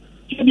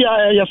e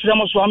dia ya se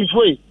mo swame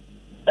fo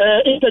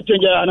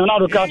interchange na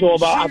do ka so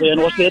ba abe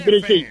no se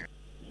brese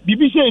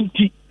bibi se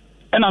nti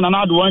na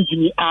na do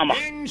wantimi ama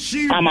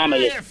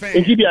me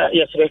enti bia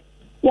yesre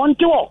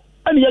wonte wo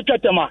ani ya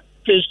twatema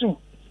phase 2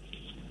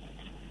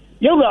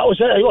 yewra o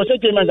se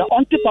temenda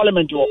onti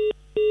parliament wo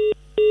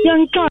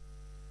yanka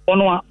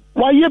ono a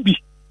wa yebi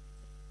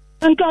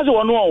yanka zo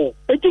ono o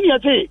enti ya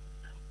se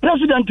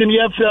president ni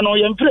yefre no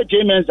yemfre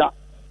temenda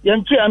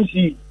yemfre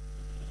MC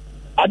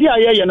ade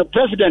aye no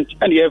president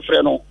and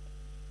yefre no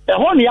e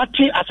ho ne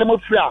yate asemo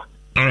fre a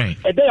all right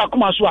e dey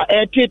akoma so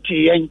a tete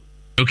yen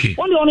okay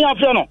only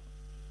afre no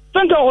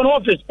think on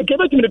office e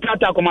kebe timi de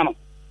kata akoma no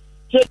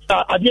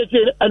adeɛ sɛ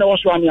ɛna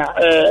wɔso ame a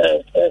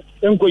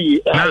ɛnkɔ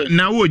yi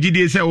na wo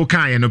gyidie sɛ wo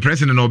kaeɛ no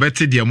president na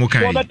ɔbɛte deɛ mo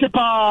kaeɛ wɔbɛte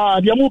paa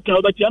deɛ mo ka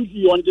ɔbɛte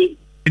MC ɔnde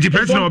nti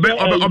president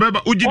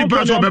ɔbɛba wogyidi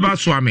paa sɛ ɔbɛba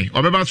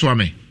soa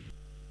me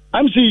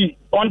MC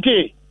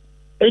ɔnte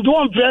nti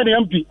wɔmfrɛ ne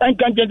MP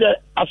ɛnka nkyɛ sɛ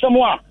asɛm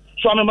a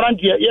soame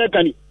mmeranteɛ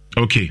yɛreka ni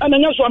okay ɛna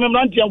nyɛ soame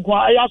mmeranteɛ nko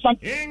a ɛyɛ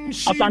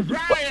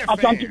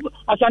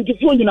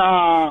asantefoɔ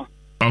nyinaa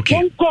okay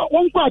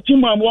wɔnkɔ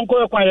akyima mu wɔnkɔ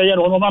yɛ kwan yɛyɛ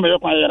no ɔno ma yɛ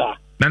kwan yɛra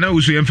Nana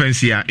Usu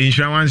Yemfansia,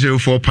 Insurance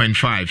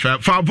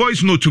 104.5. For our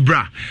voice note to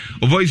Bra,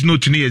 a voice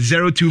note to me is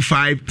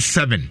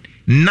 0257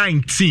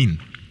 19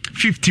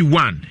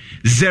 51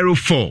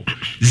 04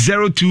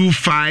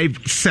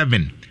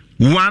 0257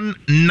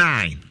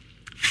 19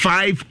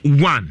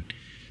 51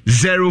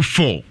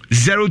 04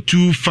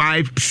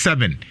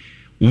 0257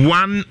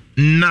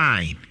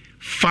 19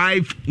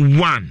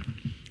 51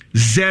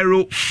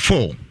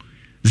 04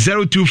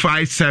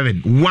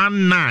 0257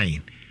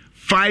 19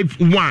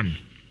 51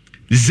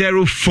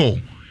 04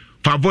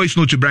 for voice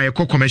note to Brian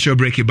call commercial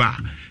break bar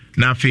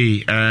na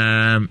fe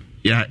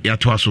ya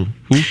toaso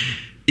who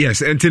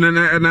yes and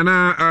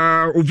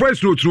nana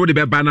voice note no de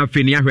be ba na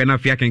fe ni ahwe na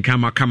fe akenkan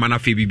makama na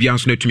fe bibia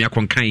nso na tumi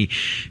akonkan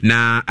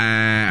na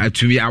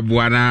atumi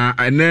aboa na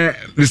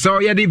so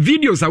ya the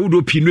videos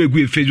awudo pi no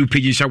egu Facebook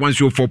page sha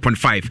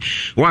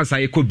 104.5 once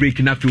I could break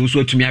na fe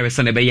nso atumi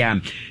ahwe na be ya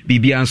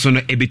bibia nso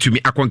no ebetumi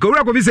akonkan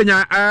ura ko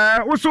bisenya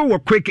also wo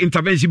quick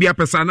intervention bia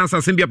pesa na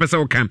asase bia pesa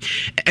wo kan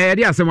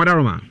dey asem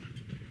wadaroma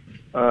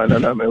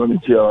nana me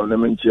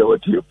mentia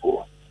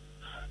watiefo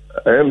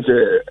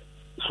say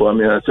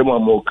Swami asema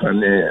moka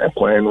ne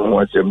akwan no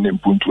asem ne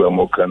mpuntu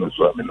amoka no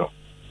swami no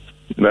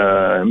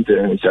na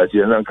mte chati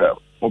nanka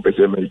mo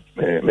pese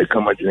me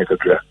kama jine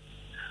kakra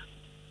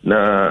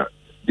na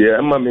de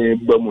ama me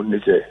bamu ne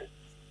se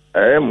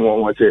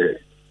mo wate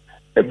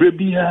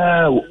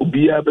ebrebia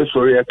obia be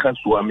sori aka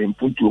swami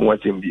mpuntu ho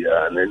asem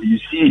bia na you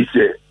see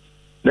se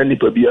na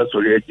nipa bia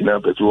sori akina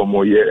pese wo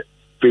mo ye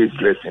face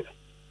dressing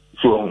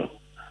so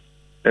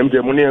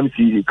mte mo ne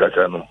MC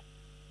kasa no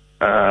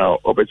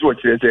obeti wo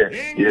kire se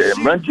ye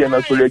mrantie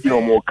na so legi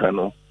no mo ka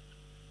no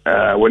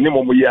woni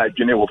mo ye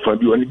adwene wo fa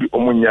bi woni bi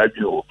omo nya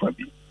adwene wo fa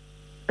bi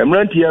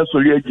mrantie so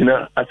legi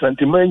na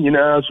asanteman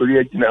nyina so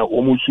legi na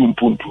wo mu su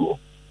mpuntuo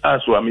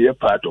aso am ye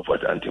part of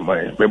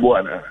asanteman bebo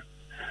ana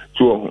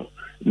so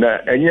na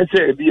enye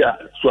se bia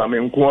so am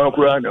nko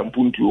akura na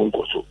mpuntuo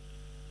nkoso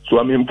so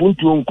am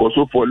mpuntuo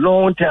nkoso for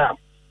long time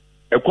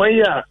ekwan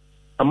ya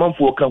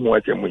amanfo ka ho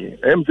atemu yi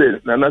say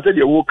na se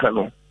de wo ka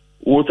no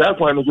wo ta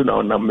kwan no so na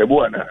onam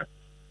mebo ana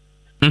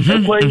I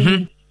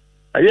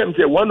am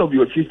say one of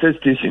your sister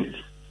stations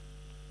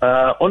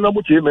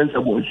honorable chairman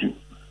Sabonsu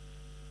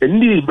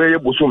endi be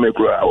boso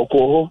mekura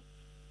okọ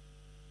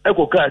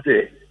eko ka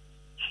say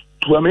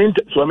to am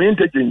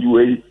interchange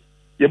way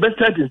you best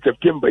start in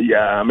September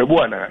ya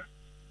mebo ana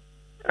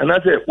and I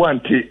say one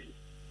day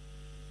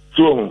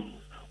so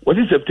what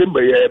is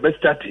September ya best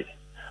start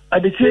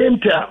at the same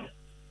time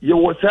you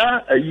was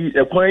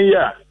a kwan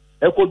ya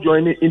eko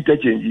join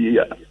interchange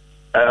ya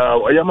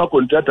ayama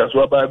contractors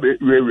wa ba be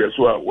rere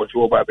so what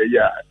you ba be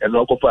ya and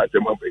no kofa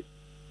atema be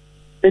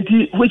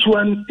enti which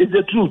one is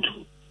the truth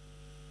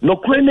no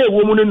kwene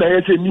wo mu na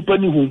yete nipa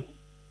ni hu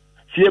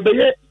si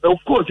ebeye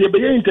of course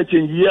ebeye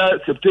interchange ya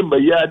September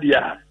ya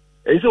dia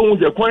e so hu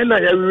ze kwan na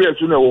ya rere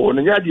so na wo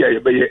no nya dia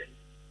ebeye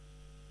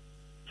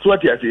so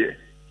what you say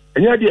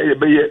nya dia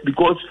ebeye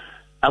because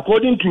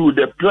according to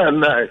the plan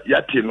na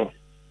yate no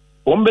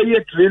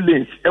ombeye 3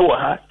 lanes e wo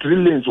ha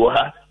 3 lanes wo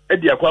ha e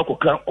dia kwa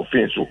akokan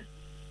offense so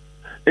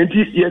enti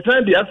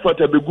yesan the asphalt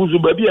beguzu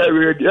baby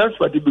area the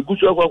asphalt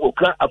beguzu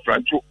akwa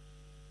afrancho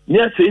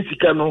nia sei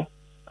sika no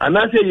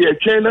anase ye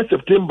twen na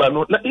September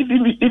no na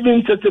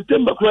even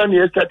September kura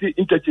na start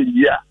interchange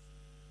year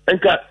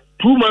enka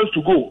 2 months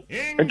to go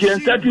enka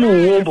start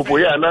wo popo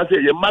ya anase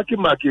ye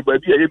market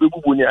baby ye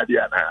bebubu ni ade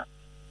ana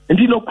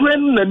enti no kura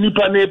na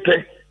nipa na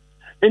epe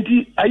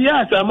enti aya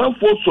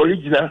asamanfo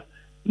original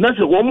na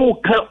se wo mu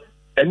ka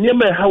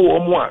enema ha wo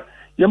mu a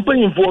ye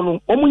mpanyimfo no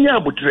wo mu nya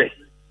abotre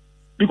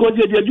because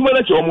the adwuma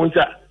na che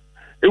omonsa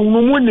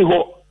ewunumu ni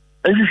ho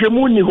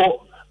ehwehwemu ni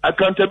ho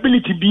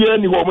accountability bia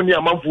ni ho mo ni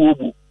amanfo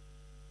obu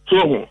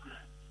so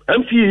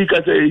MC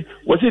ka say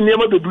wose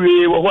niam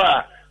bebre wo ho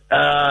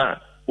a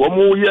wo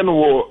mo ye no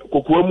wo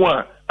kokoa mu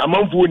a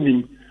amanfo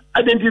nim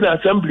identity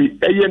assembly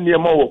eye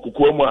niam wo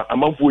kokoa mu a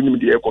amanfo nim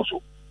de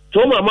ekoso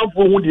so mo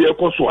amanfo hu de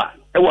ekoso a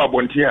e wo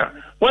abonten a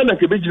wan na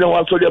ke begina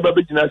wa so de ba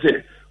begina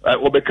say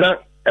obeka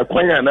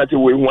ekwan ya na te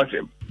wo hu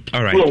asem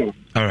all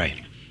right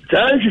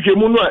Tan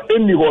hwehwemu no a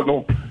enni ho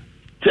no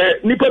te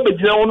nipa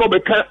begina wo no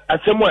beka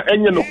asem a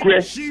enye no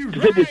kure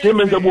te de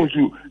chairman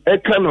Sabonsu e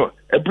ka no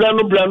e bra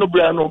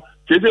no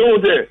te de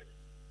wo se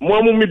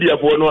mo media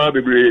for no a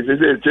bebre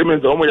te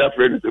chairman so mo ya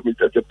friend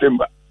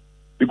September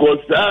because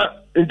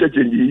that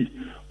interchange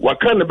wa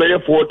kan be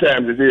 4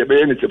 times te be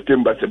in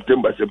September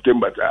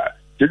ta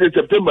te de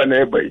September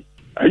na e bai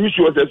are you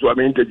sure say so am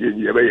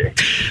interchange e be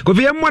ko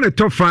vi am ne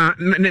tofa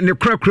ne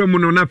krakra mu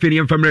no na fe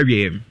ne famra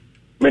wie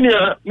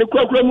Menia ne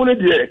kwakura mu ne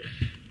de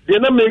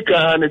na make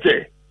ne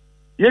say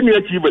yɛne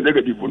achieve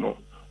executive no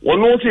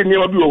wɔno sɛ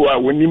nneɛma bi wɔ hɔ a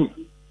wɔnim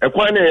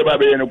ɛkwan na yɛba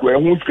bɛyɛ no kɔ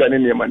ɛho sika ne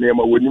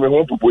nneɛma wɔnim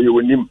ɛho popo yɛ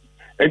wɔnim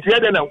nti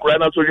yɛde na nkora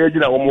no asɔre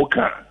agyina wɔn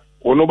ka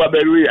wɔno ba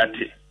bɛre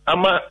yɛate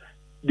ama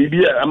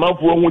biribi a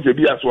amanfoɔ ho sɛ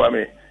bi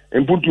asoame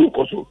mpuntuo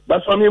kɔ so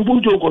basoame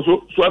mpuntuo kɔ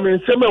so soame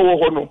nsɛm a ɛwɔ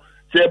hɔ no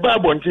sɛ ɛba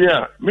abɔnten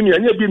a menua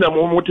nyɛ bi na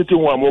mo tete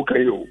ho a mo ka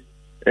yɛ o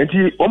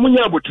nti ɔmo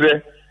nya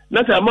abotrɛ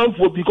na sɛ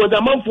amanfoɔ because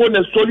amanfoɔ na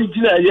sɔre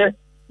gyina yɛ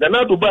na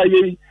nado ba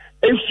yɛ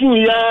esu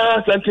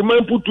ya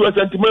sentiment mpuntuo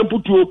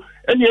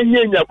ɛne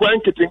ɛnyɛ nyakwa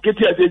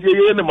nketenkete a sɛ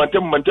yɛ ne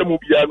mantam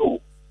biara no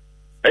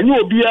ɛnyɛ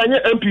obiara nyɛ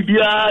MP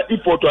biara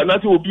effort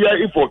anase obiara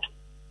effort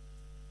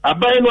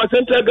aban no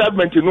central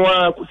government no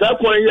a saa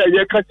kwan yɛ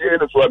yɛ ka kyerɛ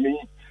no so ami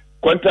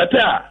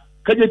kontata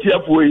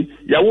kagetiafo yi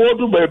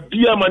yawodo ba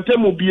bia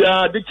mantam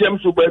biara de kyɛm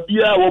so ba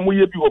bia wɔ mu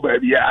yɛ bi wɔ ba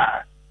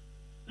bia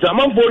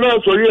zamanfo no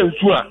sɔre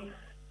nsu a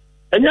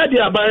ɛnyɛ de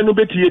aban no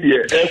betie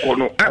deɛ ɛkɔ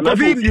no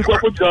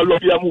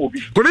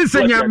Kofi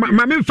senya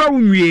ma memfa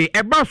wonwie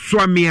ɛba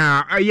soame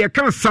a yɛ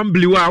kan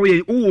assembly wa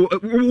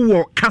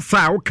wo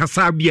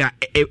kasa bi a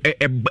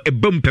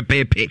ɛbam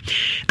pɛpɛpɛ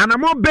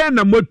anamo bɛn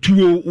na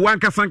matuo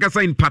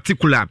wankasa in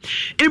particular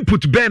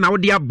input bɛn na wo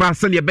de aba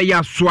sɛ ne ɛbɛyɛ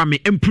asoame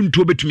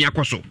mpuntuo betumi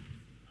akɔ so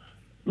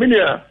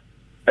minia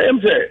ɛyɛm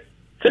sɛ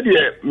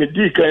deɛ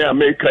medi kan a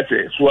meka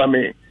sɛ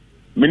soame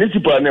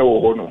municipal na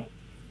ɛwɔ hɔ no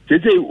they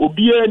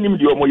obia nim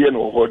the omoye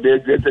no ho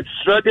there's a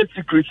shrouded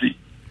secrecy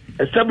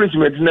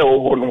establishment na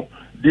ho no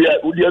they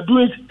are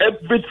doing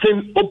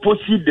everything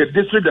opposite the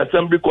district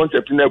assembly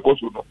concept na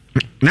koso no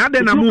na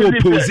de na mu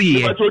oppose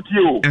ye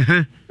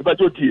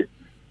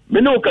me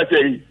no ka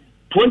say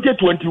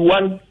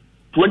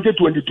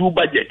 2021-2022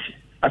 budget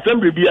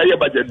assembly bi aye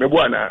budget me bo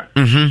ana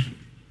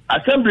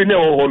assembly na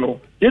ho no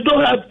they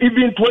don't have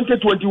even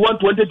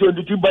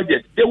 2021-2022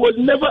 budget. They was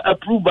never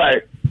approved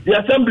by the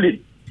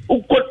assembly. Go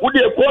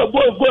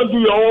and do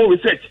your own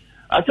research.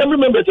 Assembly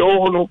members are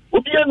all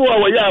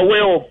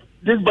aware of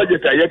this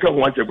budget. I can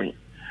once a week.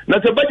 Now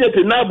the budget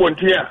is now one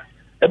tier.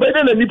 A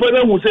better than the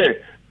who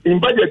say in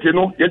budget, you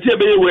know, you see a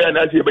way and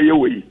I see a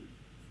way.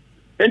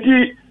 And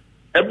he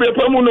every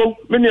pamuno,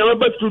 many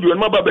other studio and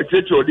my baby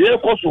church or the air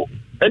coso,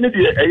 and it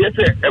is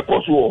a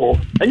coso,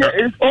 and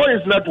it's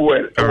always not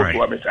well.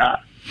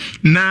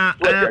 Na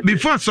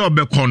before so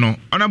bekono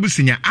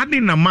onabusinya ade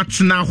na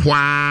matena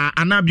hwa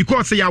ana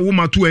because ya wo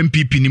mato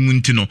MPP ni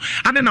munti no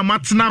ade na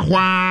matena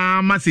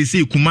hwa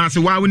masese kumase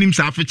wa wonim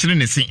sa afekere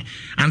ne se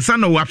ansa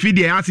na wa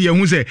fide ya se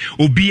yehu se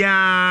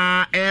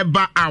obia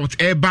eba out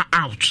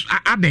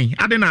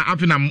ade na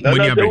afi na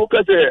monia be wo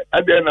ka se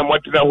ade na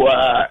matena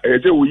hwa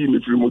se wo yi me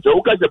firi mu se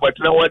wo ka se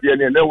matena hwa de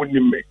ne na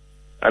wonim me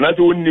ana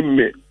se wonim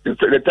me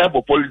the type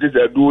of politics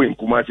are doing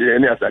kumase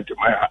any asante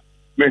maya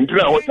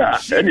Mentra water,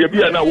 and you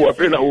be an hour,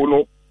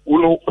 uno.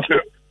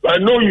 I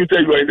know you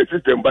say you are in the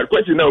system, but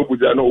question now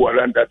would I know what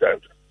that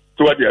answer.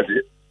 So what do you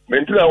say?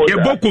 Mentra water.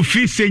 A book of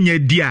fish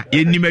saying, dear,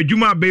 in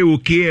Nimejuma Bay,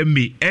 okay,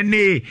 me,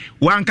 any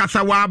one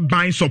Kasawa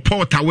buying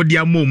support, I would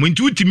dear moment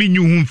to me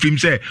new home film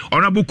say,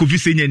 on a book of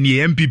fish saying,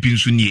 MPP in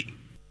Sunni.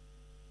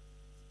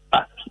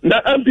 Na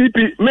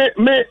MPP, me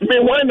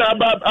why na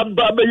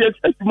ababa yes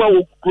estima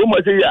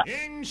Chroma say ya.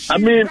 I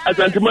mean, as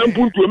anti-man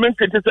put to men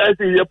criticize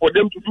here for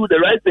them to do the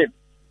right thing.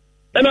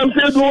 And I'm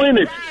still doing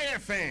it.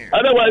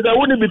 Otherwise, I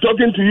wouldn't be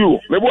talking to you.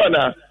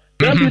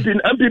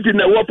 MPP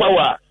na war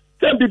power.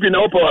 MPP na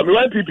war power. Me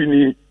MPP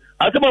ni.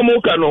 Asema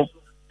moka no.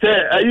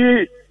 Say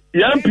ayi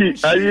yampi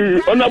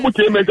ayi honorable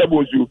chairman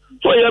abonsu.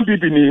 So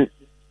MPP ni.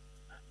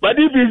 But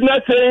if he's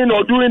not saying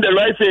or doing the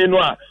right thing,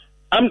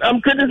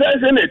 I'm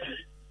criticizing it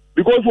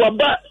because we are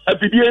back at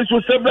the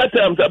so several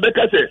times.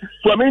 Abeka say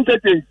so I'm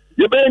entertaining.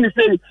 You better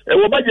say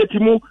we budget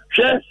mu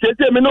share.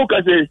 Say me no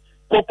ka say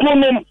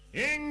kokronum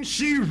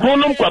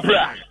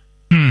kwapra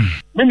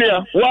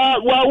minia wa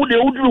wo de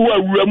udru wa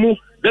wuramu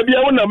da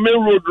bia wona main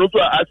road no to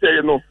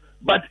asay no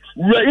but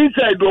we are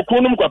inside the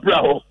kokronum kwapra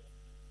ho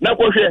na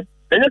kohwe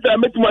enye ta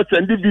metuma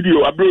send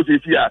video abro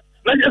sesi a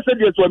na just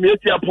say so me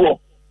eti apo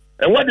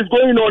and what is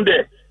going on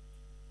there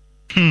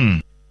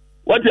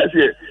what you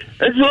say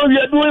and so we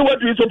are doing what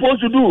we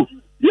supposed to do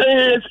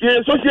yes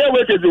social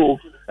workers do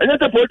enye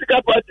ta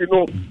political party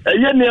no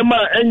eye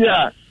niema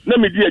enya na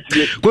me di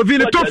akire Kofi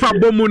ne tofa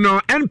bomu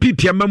no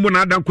NPP amamu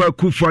na adankwa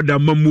akufo da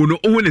mamu no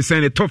owo ne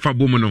sen ne tofa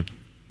bomu no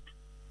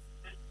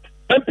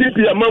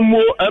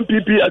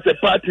MPP as a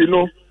party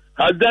no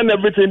has done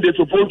everything they're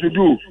supposed to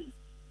do.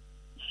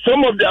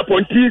 Some of the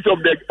appointees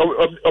of the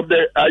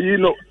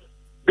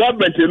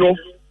government,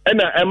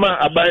 and Emma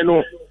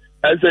Abino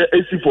as a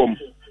AC form.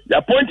 The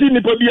appointing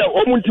Nipobia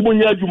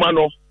Omuntimunya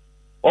Jumano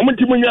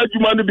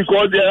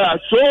because there are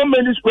so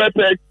many square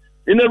pegs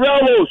in a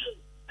round house.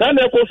 And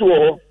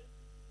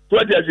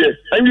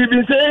we've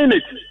been saying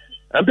it,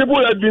 and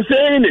people have been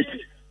saying it.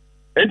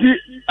 And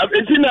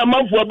it's a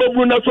month for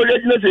Babuna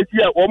Solignas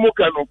here or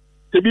Mokano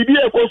to be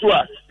a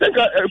Koswa,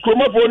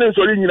 Chromophone and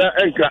Solina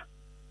Enka.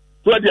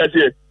 So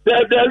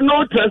there's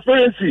no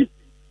transparency,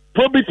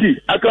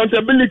 probity,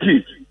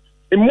 accountability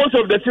in most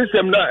of the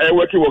system that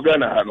working with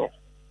Ghana. So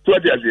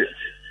what is it?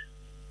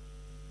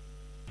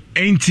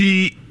 Ain't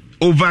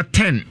over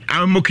 10.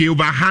 I'm okay,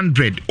 over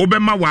 100.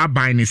 Obama wa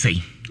buy ni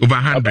say. Over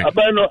 100.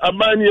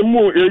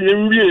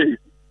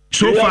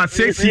 So far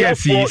 6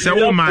 years, so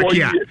we mark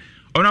here.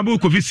 Honorable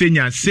Kofi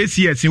Senior, 6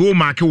 years, we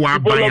mark wa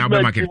buy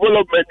market.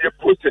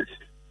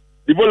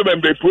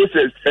 Development by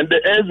process, and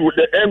the end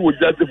will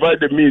justify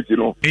the means, you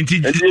know.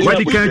 What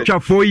you can't try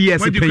 4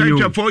 years, you can't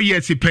try 4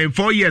 years, you pay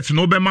 4 years,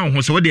 no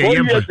bema, so what they are.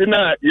 4 years,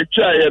 you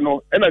try, you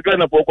know, and a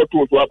kind of 4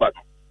 to Swaban.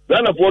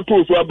 Then a 4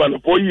 to Swaban,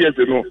 4 years,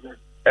 you know.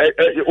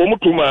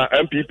 Omutuma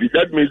MPP,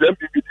 that means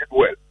MPP did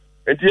well.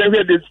 And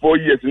here this 4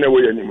 years,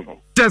 never anymore.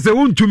 Just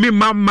a to me,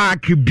 Mamma,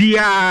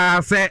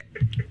 Bia, say,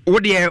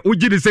 what the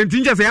Uji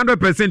sentence, just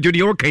 100% to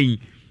the okay.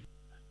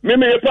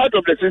 Maybe a part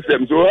of the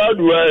system. So how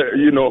do I,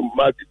 you know,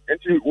 mark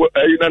it?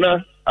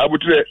 Nana, I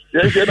would say,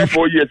 yes,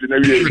 4 years in a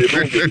year.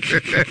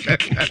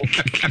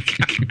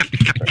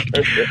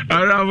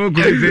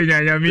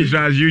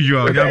 As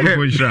usual.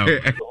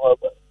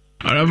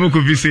 Arabo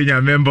Kofi Senior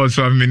members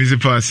of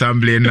Municipal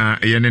Assembly na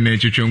yene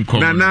chichunko.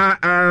 Na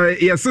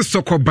yes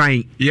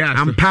Sokoban. Yeah.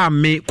 Ampa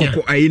me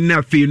koko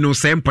ayina fe no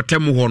se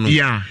mpotemu ho no.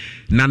 Yeah.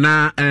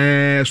 Nana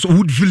so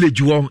Wood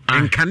Village wo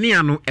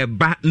ankania no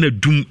eba na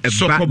dum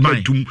eba na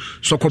dum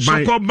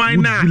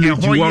Sokoban na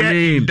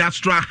ehoye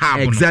industrial hub.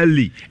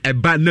 Exactly.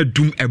 Eba na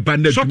dum eba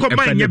na dum.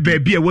 Sokoban ye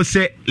baby e wo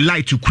se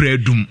light kura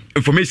dum.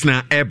 Information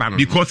na eba no.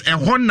 Because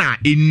eho na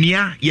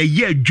enia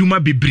ye adwuma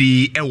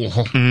bebre e wo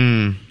ho.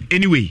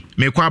 Anyway,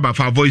 me kwa ba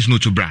for voice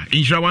note to bra.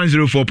 Insura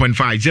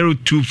 104.5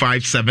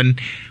 0257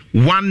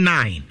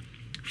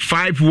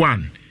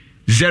 1951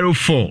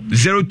 04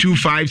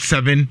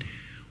 0257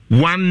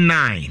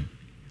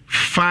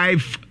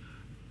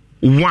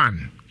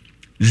 1951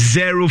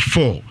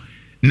 04.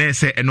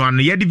 Nese eno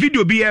ano ye the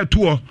video bi e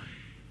to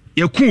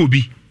ye ku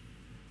obi.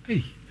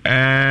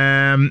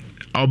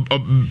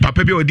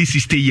 Papa bi odi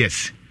 60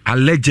 years.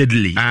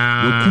 Allegedly. We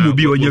ku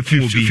obi onye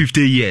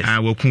 50 years.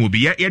 We ku obi.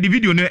 Ye the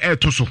video no e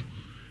to so.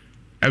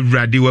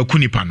 Everybody wa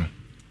kunipa no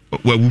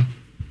wawu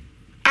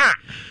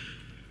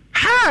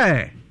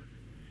hey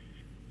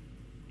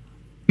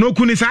no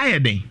kuni sa ye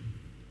den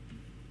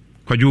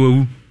kwadwo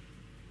wawu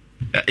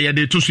ye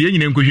de to so ye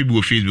nyina nkohwe bi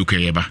wo Facebook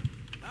ye ba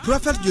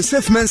Prophet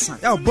Joseph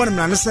Mensah ya born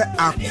na se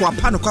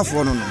akwapa no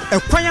kwafo no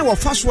ekwan ya wo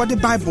faso de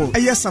Bible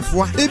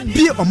eyesafoa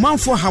ebie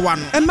omanfo hawa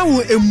no ema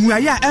wo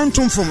emuaya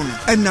entomfom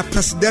no na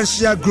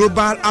Presidential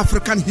Global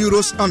African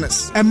Heroes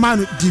Honors ema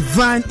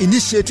Divine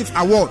Initiative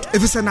Award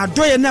efise na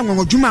doye na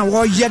nwanwadwuma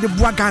wo ye de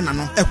boa Ghana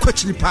no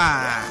ekwachiri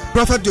pa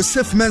Prophet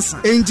Joseph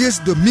Mensah Angels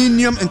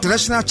Dominion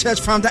International Church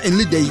founder and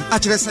leader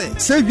akere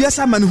se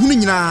wiasa manhunu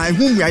nyina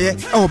ehu muaye e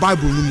wo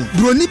Bible no mu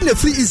broni bi le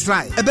free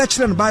Israel ebe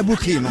kire no Bible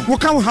key no wo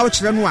kan wo hawo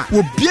kire no a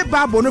bie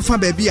Bible no fa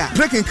baby a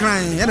breaking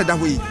crying ya da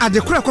hoyi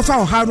adekura kofa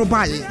wo ha no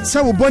baaye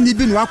se wo boni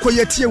bi no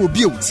akoye tie wo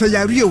bio se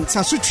yario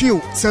sa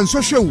sotweo se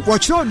nsohwew wo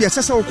kire de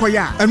sese wo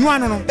koya eno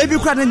ano no ebi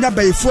kura ne nya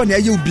bayefo na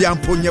ye obi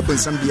ampo nya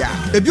bonsam bia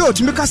ebi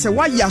otumi ka se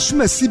wa ya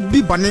asomasi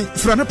bi bone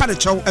fra no pa de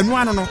chew eno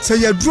ano no se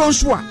ya duro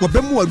nso a wo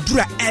bemu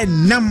adura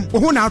enam wo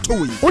ho na ato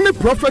woyi oni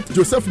Prophet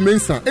Joseph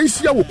Mensah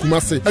enhia wo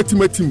Kumase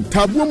atimatim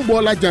Tabuom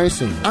Bola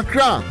Junction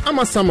Accra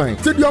Amasaman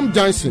Stadium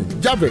Junction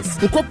Javes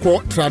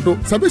Nkoko Trado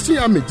Sabeshi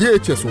Ame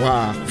JHS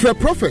wa for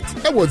Prophet,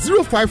 it was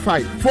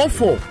 055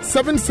 44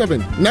 77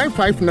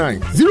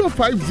 959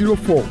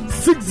 0504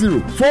 60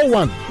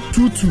 41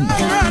 22.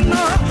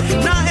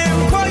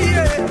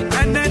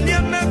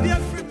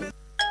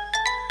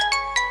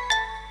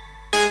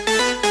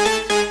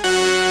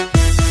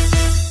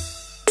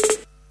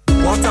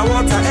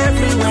 Water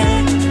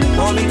everywhere.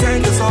 Poly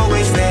tank is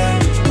always there.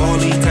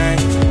 Poly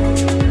tank.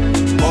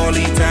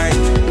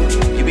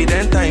 It be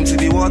 10 times to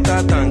be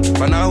water tank,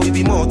 but now we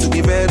be more to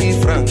be very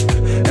frank.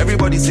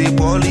 Everybody say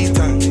poly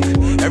tank.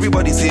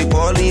 Everybody say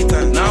poly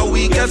tank. Now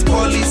we get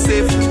poly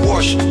safe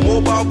wash,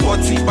 mobile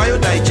potty,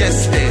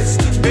 biodigesters,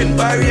 bin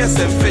barriers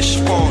and fish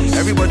ponds.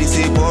 Everybody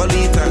say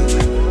poly tank.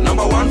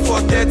 Number 1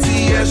 for 30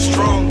 years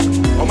strong.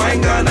 Oh my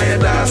God,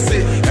 that's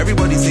it.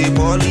 Everybody say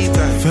poly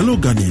tank. Fellow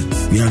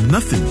Ghanaians, we are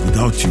nothing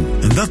without you,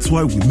 and that's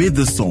why we made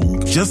this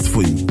song just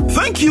for you.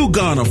 Thank you,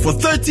 Ghana, for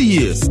 30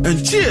 years,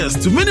 and cheers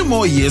to many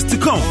more years to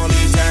come.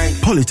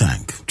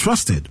 Polytank,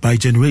 trusted by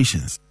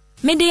generations.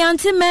 Mede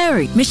Auntie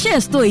Mary, me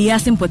share story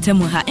yasin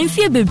potemu ha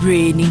enfie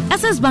bebre ni.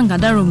 Access Bank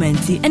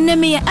Adarumenti, enne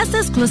me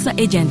Access Closer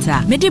Agent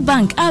a. Mede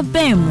Bank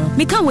abemu.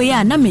 Meka we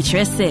ya na me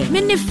kire se.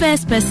 Me ne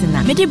first person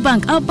a. Mede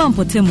Bank abam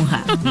potemu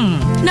ha.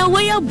 Na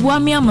we ya boa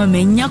me ama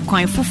me nya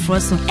kwan foforo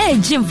so.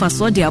 Jim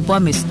faso de aboa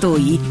me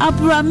story.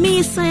 Abura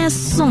me san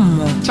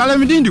somo. Chale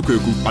me din di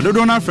kweku.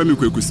 Adodo na frame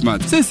kweku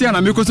smart. Sesi na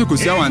me koso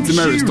kosia wa Auntie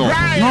Mary store.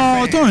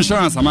 No, to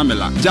insurance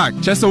amamela. Jack,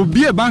 chese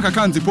obi e bank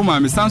account po ma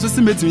me san so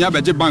se metimi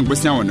abeje bank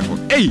bosia won ne ho.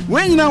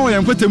 When you know I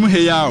am putting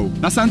here out.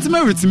 Now,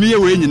 Santime with me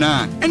away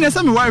now. And there's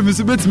some wife who's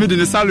bet me in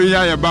the salary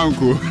ya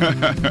banco.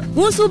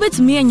 Won't so bet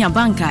me and your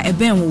banker a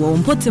ben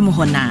won't put him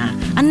hona.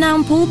 And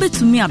now pull bet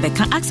to me a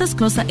beca Access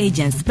Closer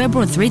Agents,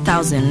 Pebble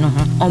 3000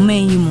 or may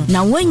you.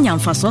 Now, when young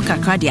for soccer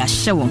card, ya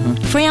show him.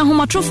 For your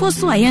home trophy,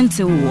 so I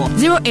enter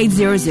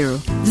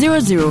 0800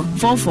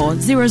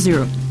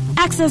 004400.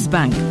 Access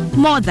Bank,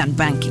 more than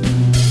banking.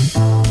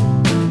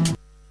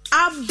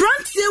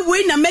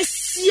 we na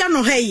mesia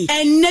no hey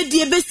enne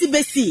de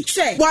besi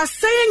she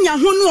wasaye nya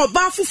ho no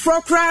oba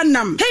foforo kra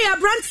nam hey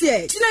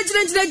abrante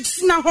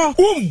gina ho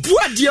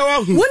bua de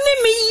wa hu woni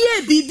me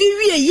ye bibi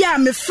wie ye a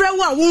me frɛ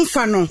wo a wo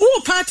mfa no wo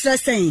pa tra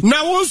sen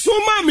na wo so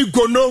ma me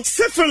gono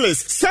syphilis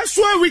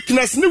sexual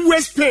weakness ni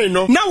waist pain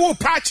no na wo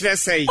pa tra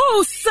sen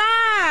oh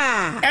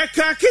sir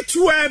eka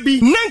ketua bi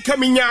nanka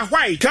me nya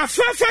hwai ka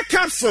fefe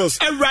capsules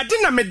awrade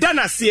na me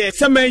dana se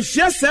se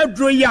manhia sa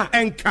dro ya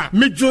enka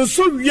me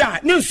dwonso wi a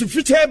ne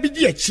nsufita bi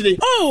di akire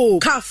oh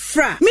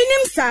kafra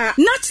minim sa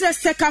natural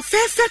se ka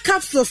fefe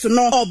capsules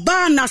no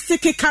oba na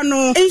sekeka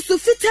no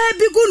nsufita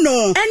bi gu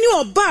no eni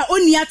oba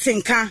oni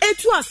atenka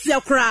etu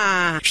ase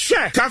kra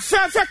she ka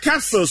fefe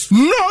capsules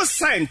no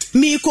scent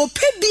mi ko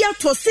pebia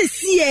to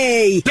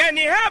sesie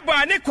Penny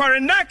Haba ne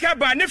Korenaka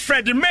ba ne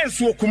Fred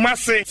Mens wo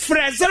kumase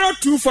Fred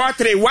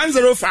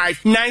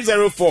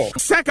 0243105904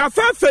 Seka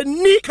fefe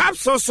ni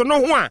capsules no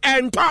ho a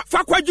enta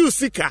fakwaju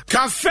sika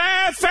ka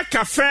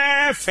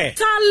fefe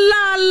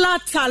talala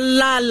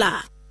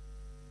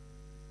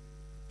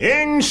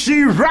in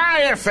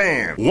Shirai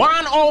FM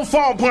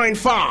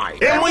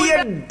 104.5 and we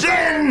are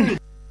done.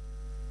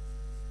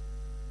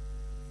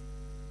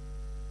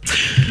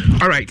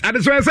 All right,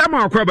 and so I'm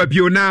a crab up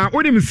you now.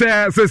 What him say,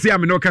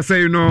 I'm no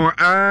say,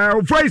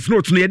 voice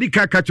notes near the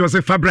catch was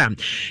a fabram.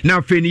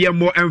 Now, Fenia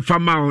more and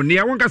Famao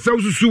near one Cassel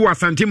Sua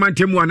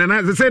Santimantim one, and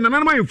as I say, none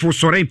of my for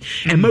sorry,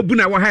 and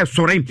Mabuna will have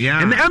sorry, and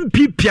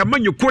MP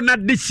Piaman, you could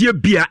not this year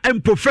beer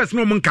and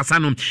professional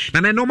Moncasano,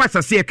 and I know my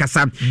Sasia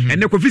Casa,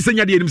 and the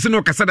Cofisania de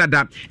Msino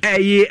Casada,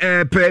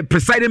 a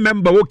presiding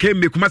member who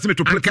came to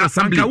Metropolitan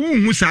Assembly,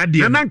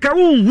 and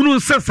Uncle who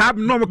says have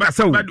no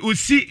Castle. But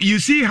you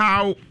see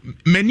how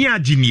many are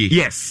genius.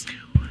 Yes.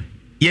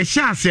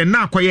 Yesha se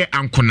na kwaye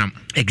ankonam.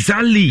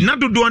 Exactly. Na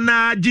dodo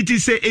na GT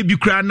se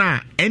ebikra na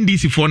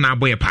NDC for na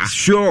boy pa.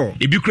 Sure.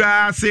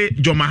 Ebikra se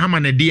John Mahama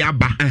na di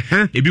aba.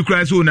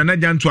 Ebikra se Nana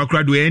Janto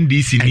akra do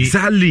NDC ni.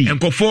 Exactly.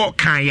 Enkofo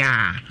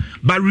kaya.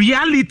 But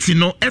reality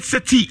no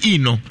ST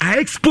no. I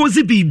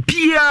expose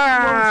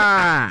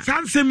bia.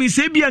 Sanse mi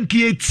se bia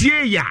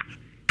nkie ya.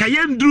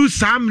 Kayendru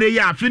samre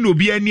ya afi no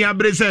bia ni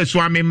abrese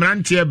so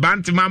amemrantie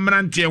bantima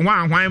mrantie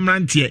hwan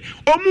mrantie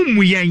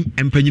omumu yen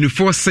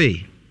empanyinifo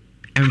se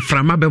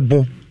emframa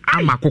bebo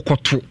ama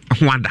kokoto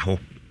ho ada ho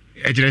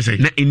ejire say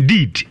na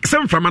indeed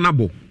some from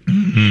anabo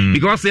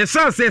because the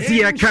source says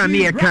here can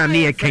and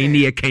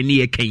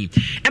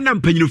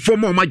I'm paying for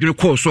more marginal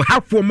course so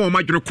half for more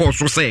marginal course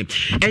so say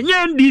and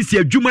yan this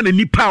year juma na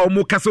nipa o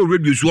mo kasa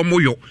reduce wo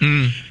moyo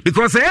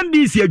because and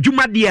this year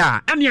juma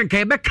dia and yan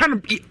kan be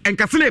kan en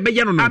kasa na be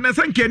yano no and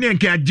san kan yan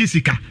kan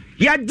Jessica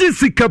ya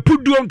Jessica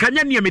pudu on kan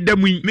yan me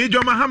damu me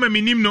John Mahama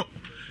minim no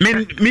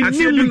men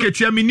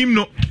ketia minim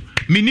no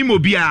minim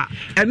obi a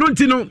eno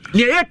ntino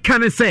ne ye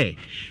kan say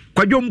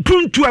kwadwo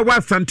mpuntu a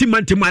wa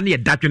santimantima na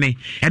yɛdatwene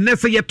ɛnɛ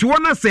sɛ yɛto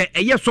na sɛ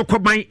ɛyɛ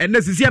sɔkɔban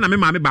ɛnɛ sisia na me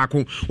maame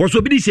baako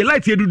wɔso bi di hye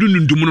light edudu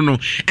ndum no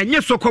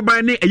ɛnyɛ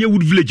sɔkɔban ne ɛyɛ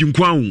wood village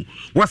nkwan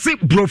wɔse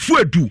brofo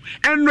adu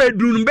ɛno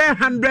edu no be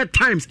 100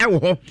 times ɛwɔ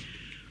hɔ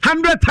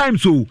 100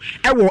 times o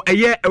ɛwɔ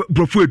ɛyɛ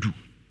brofo adu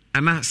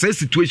ana sɛ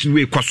situation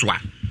we kɔsoa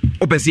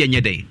obɛsi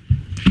ɛnyɛ den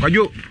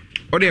kwadwo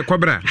ode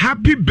kwabra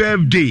happy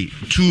birthday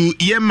to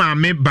ye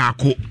maame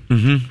baako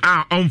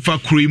a onfa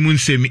kroimu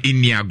nsem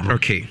iniagro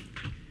okay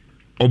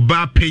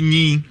Oba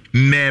Penny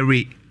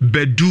Mary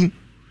Bedu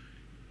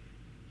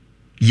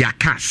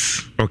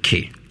Yakas.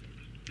 Okay.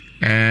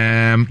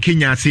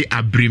 Kenya say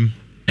Abrim.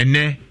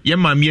 Ene ye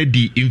mamie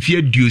di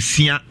infie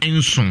duosia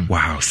enson.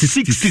 Wow.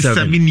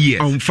 67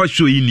 years. On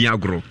fasho ini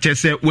agro.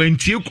 Chese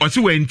wentie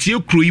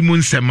kro imu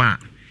nsema.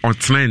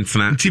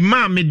 Ontena. Nti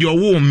maame de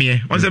owo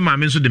me. O se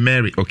maame so de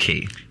Mary.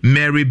 Okay.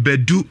 Mary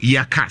Bedu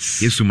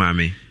Yakas. Yesu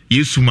maame.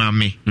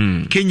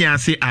 Kenya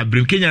say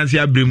Abrim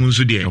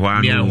nso de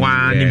hwa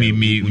ne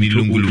mi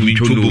lungulu mi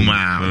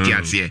tubuma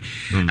otiase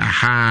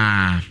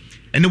aha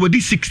and we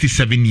did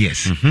 67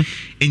 years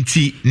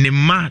enti ne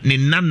ma ne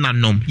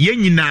nananom ye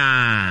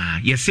nyina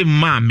ye se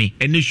maame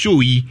ene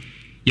show yi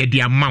ye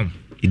de amaw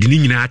edi ni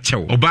nyina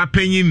achew oba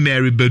panyin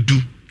Mary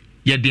Bedu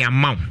ye de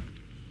amaw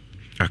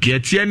okay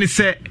tie ne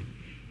se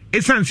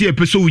esanse ye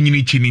peso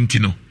wunyini chi ni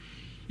ntino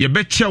ye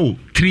be chew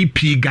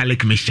 3p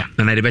garlic mixture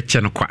na de be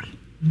che no kwa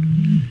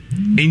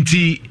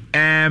enti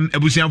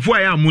ebusianfo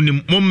ayi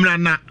amunim momra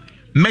na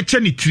meche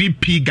ni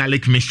 3p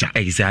garlic mixture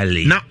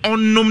exactly na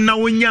onnom na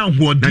wonya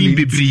hoodin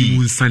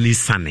bebri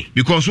sane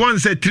because one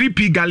say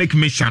 3p garlic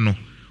mixture no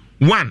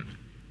one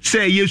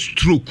say ye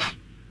stroke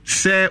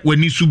say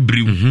when isu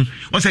brew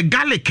on say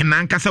garlic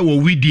na nkasa wo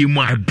widie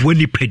mu a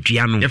boni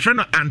padua no your friend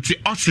no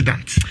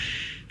antioxidant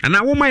and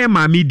I want my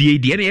mammy D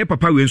any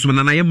papa Wilson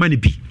and I am money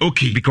be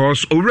okay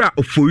because Ora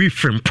Ofori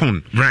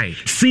Frimpon right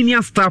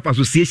Senior Staff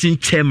Association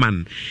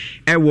Chairman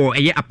Ewo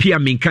Eye Apia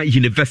Minka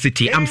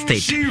University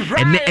Amsted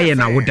and Eye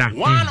na woda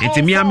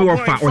enti mi ami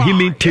wofa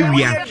ohimi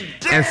tewia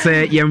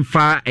ese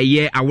yemfa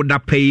eye awoda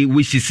pay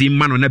which is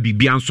man na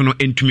bibia nso no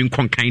entumi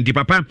nkonkan di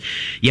papa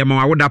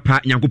yema awoda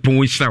pa nyankopon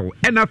wonhyirawo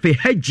ena fe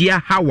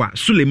Hajia Hawa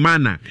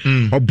Sulemana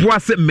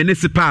Obuase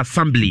Municipal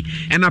Assembly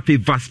ena fe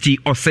Vasti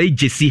Osei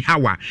Jesi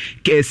Hawa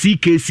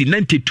CK Tracy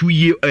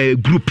 92-year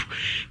group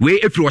we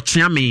if you watch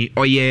me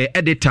or ye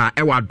editor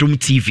ewa Dom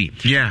TV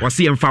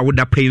wasi yemfa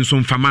woda pay so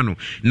mfama no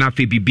na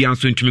afi bibia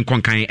so ntumi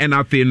konkan and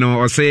afi no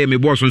or say me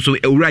boss so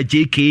ewura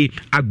JK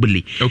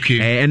Agbele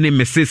and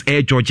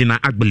Mrs. Georgina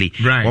Agbele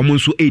omo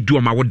so edu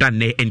o ma woda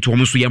ne enti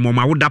omo so ye mo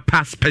ma woda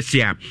pass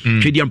special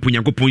twedi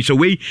ampunyanko pon so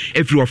we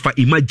if you offer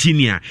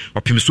Imaginia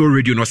opim so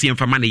radio no say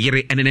mfama ne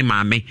yere ene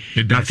maame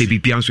na afi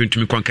bibia so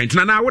ntumi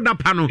konkan na woda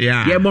pa no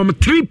ye mom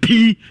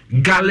 3P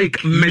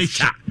garlic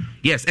mixture.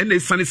 Yes, and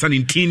it's sunny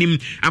tinim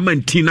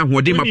amantina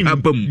hode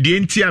mapabam. The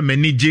entire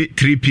manage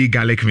 3P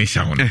garlic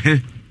mixture on.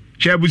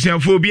 Shabusian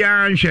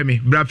phobia and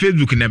shemi, bra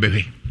Facebook na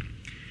bebe.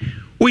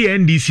 We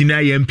NDC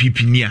na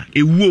MPP nia,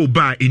 e wo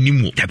ba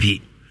enimu.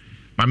 Tapi.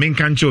 Ma men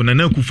kancho na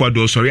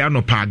Akufo-Addo sorry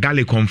ano pa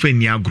garlic konfe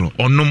ni agro.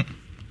 Onom.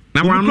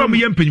 Na wan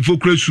yem penfo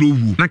kra suro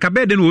wu. Na ka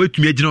be den wo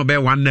wetumi agina obe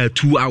 1 or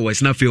 2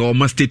 hours na fe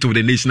almost state of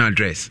the national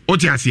address. O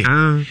ti ase.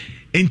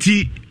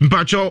 Enti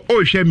mpacho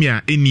o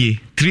hwemia enie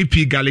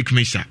 3P garlic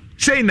mixture.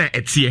 Say na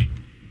etie.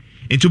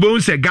 Enti bo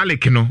unse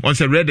garlic no, on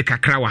se red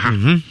kakra wa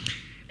ha.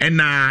 And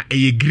na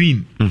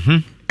green.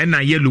 And na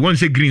yellow, one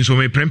say green so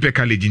me prempe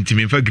college inti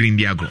me fa green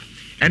di agro.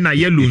 And na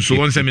yellow so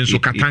one say me so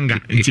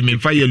katanga inti me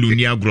fa yellow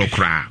ni agro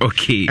kra.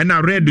 Okay. And na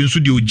red nso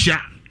di oja.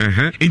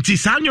 Enti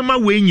sa nyoma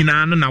we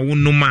nyina no na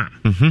wonoma.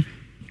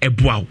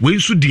 Eboa we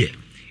nso de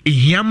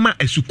ehiama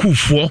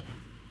asukufo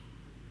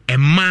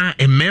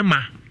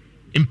emema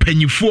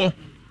impanyifo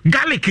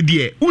garlic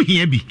de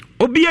uhia bi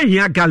obi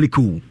ahia garlic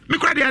o me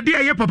kra de ade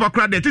aye papa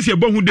kra de te se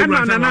bohu de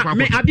rasa na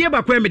me ade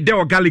ba kwa me de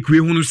o garlic we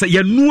hunu se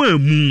ye no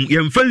amu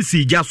ye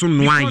mfansi gya so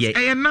no aye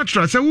e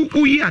natural se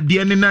uyi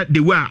ade ne na de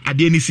wa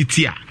ade ni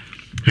sitia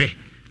he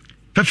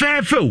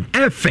fefefo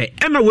efe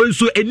e na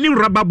wonso eni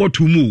rubber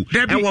bottle mu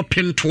e wo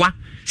pentoa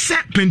se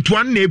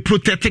pentoa na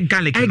protect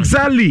garlic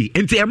exactly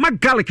enti e ma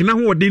garlic na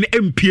ho de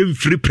mpie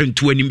mfiri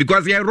pentoa ni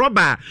because ye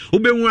rubber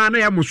obehu ana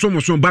ya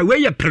muso ba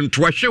we ye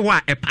pentoa hwe ho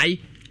a epai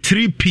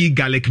 3P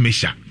garlic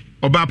mixture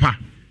obapa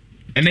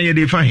ene ye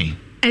de fa hin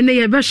ene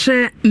ye be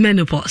hwe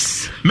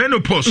menopause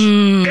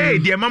eh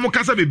de mamo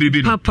kasa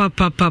bebrebe no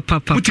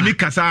papa utimi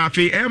kasa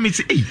afi me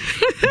say eh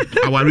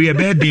awari e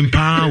be dem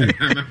pa o me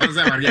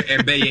kasa awari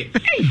e be ye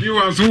you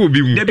want so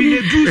obi mu de bi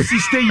ne do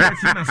 60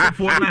 years na so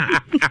for na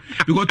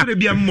because to de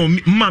bia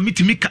mma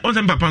mitimi on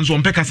say papa nso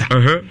on pe kasa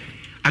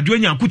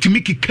adwanya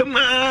akutimi kekama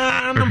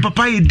na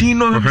papa ye din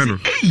no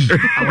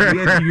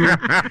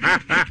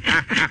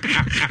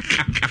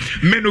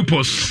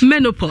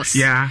menopause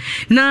yeah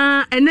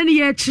na enani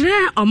ye kire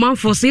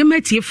omanfo so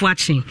yematiefo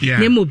achen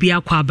na mobi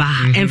akwaba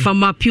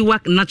enfama pure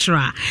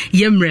natural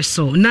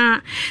yemreso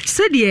na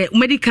sede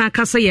medical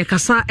kasa ye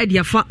kasa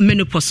ediafa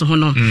menopause ho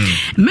no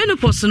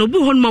menopause no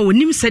bu ho no ma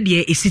wonim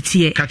sede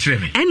esitie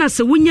ena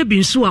se wonya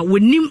binso a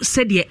wonim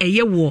sede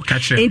eye wo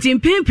enti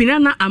mpempina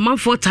na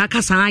amanfo ta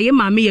kasa ye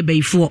maame ye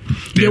baifo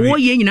ye wo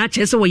ye nyina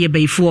chese wo ye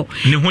baifo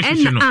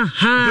ena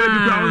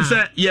baby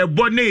say ye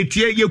bone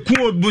etie ye ku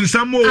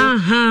obunsamo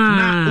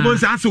na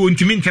obunsa ase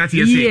wontimi ntate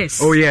ye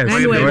say oh yes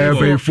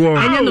baifo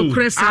anya no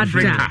cresa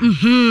da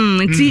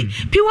nti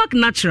pure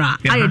natural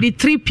I did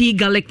 3P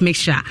garlic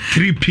mixture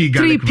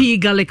 3P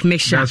garlic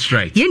mixture that's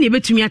right ye ne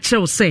betumi a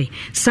kire say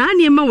saa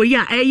ne ma wo ye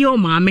a eyo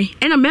maame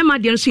ena mema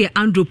de nso ye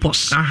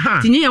andropause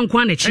tinye ye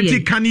nkwa na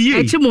chie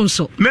echi mo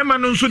nso mema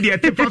no nso de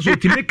etefa so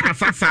timi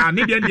kasa saa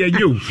ne de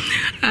enyo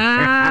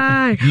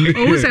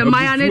oh say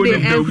maya ne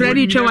de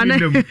credit chwana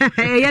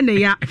ye ne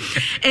ya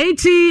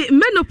enti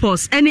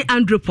menopause any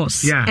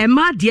andropause e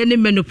ma de ne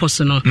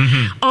menopause no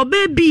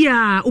oba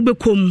bia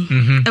ubekom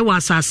e wa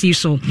asase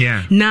so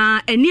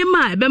na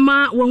enima e be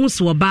ma wo hu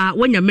so oba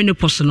wanya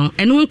menopause no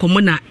eno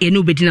nkomo na ene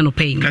obedina no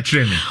pain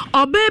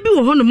oba bi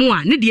wo ho no mo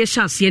a ne de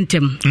hya ase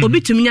ntem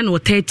obitumi nya no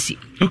 30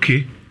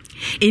 okay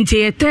into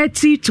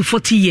 30 to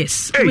 40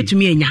 years with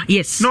me enya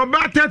yes no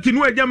ba 30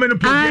 no enya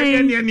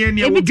menopause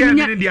ne wo get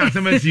ne dia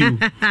asemasi you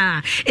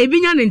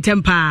ebinya ne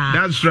ntempa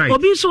that's right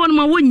obi so won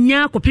ma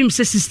wonya kopim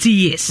 60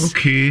 years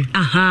okay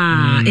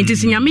into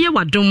sinyame ye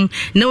wadom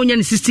na wonya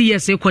ne 60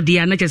 years e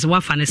kodia na chese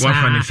wafa ne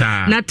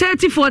sa na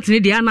 30 40 ne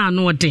dia na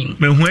ano odin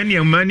me hu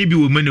ane ma ne bi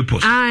wo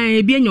menopause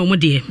ebi enya omo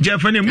de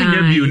jefa ne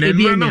munya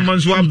bi na na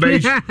manso abai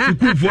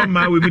sukufo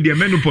ma we bi de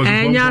menopause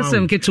enya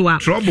asem ketwa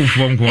trouble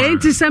from ko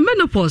into se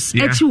menopause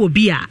echi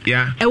bia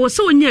e wo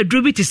so onya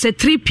adrobi ti say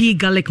 3P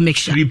garlic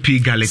mixture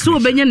so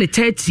obenya ne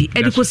 30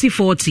 edikosi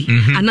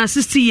 40 and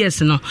 60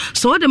 years no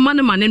so the man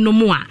no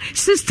mo a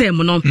system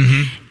no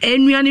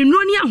enuane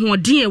no ni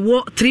ahoden e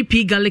wo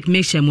 3P garlic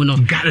mixture mu no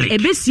e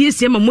be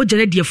siesie ma mo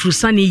jana de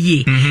afrusa ne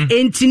yie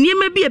entini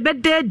ma bi e be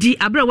dadi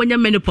abra wonya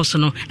menopause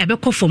no e be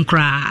kofom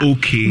kra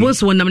okay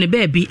once wonam ne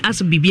baby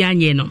as bibia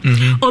anye no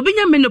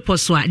obenya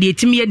menopause a de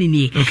etimi ye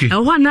ne e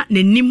ho na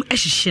nanim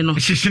ehihye no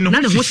na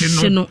ne ho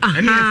hye no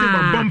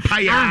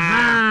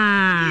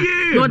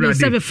no de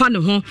sebe fan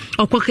ho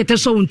okokete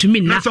so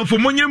wontumi na so for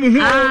monyam ho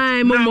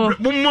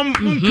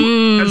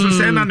eso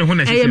se na ne ho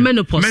na hye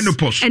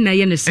menopause na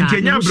ye ne sa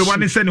entenya abrewa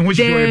ne se ne ho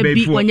hye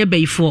baby wonya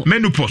baifo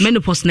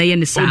menopause na ye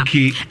ne sa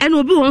okay and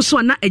obi won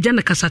so na eja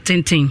na kasa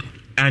tenten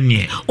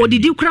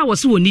odidi kura wɔ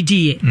so wɔ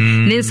nidi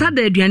ne nsa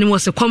da aduane wɔ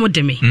se kɔm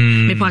de me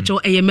mepacho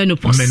eye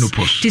menopause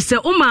ti se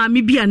o ma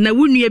me bia na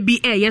wonua bi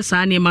eye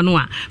saa ne ma no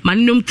a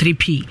manom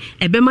 3p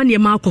ebe ma ne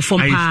ma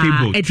akɔfom pa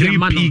e di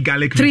ma no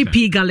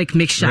 3p garlic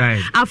mixture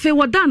afi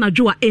woda na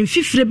dwo a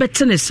emfifire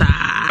betene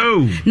saa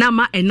na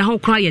ma ena ho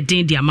kra ye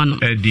den di ama no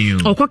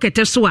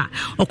okɔkete so a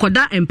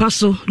ɔkɔda empa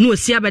so na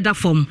osi abeda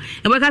fom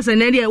e bɛka se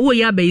na de wo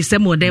ya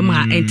bayisem odem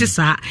ha enti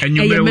saa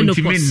eye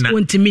menopause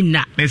ontimi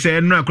na ne se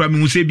enu akra me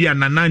hu se bia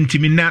na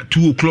ntimi na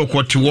 2 o'clock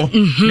ɔtewo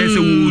ne se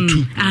wo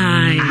tu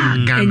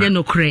enye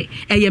no kre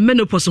eye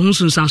menopause hu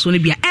sunsanso ne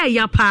bia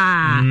eya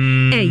pa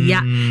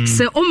eya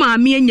se o ma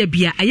me anya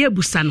bia eye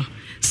busa no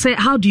say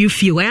how do you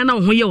feel I na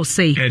ho ye o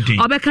say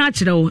obeka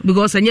akire o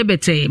because enye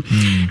bete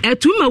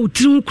etuma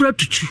utiri kura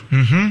tutu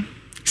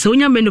so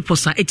onya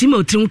menopause etima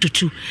utiri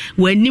tutu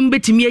wanim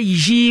betimi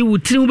ayiyi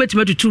utiri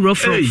betimi tutu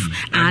rough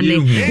ane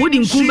wodi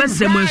nkum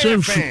besem enso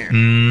emfu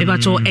e ba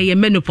to eye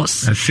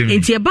menopause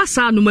enti e ba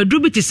sa no madru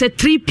bi te say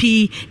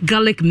 3p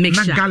garlic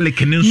mixture na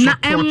garlic ne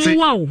so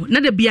wow na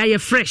de bia ye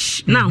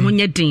fresh na ho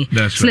nye den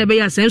so na be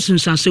ya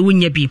sensunsan so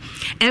wonya bi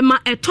e ma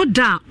eto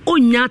da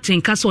onya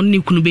tenka so ne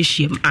kunu be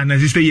hiem ana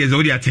sister years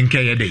odi atenka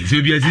ye dey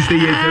so bia sister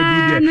years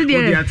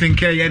odi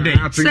atenka ye dey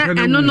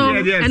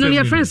no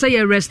your friend say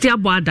you rest your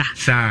body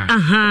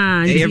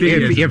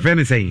your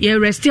friend say you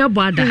rest your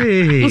body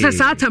who say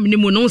satam ni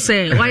mu no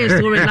say why you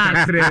so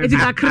relax it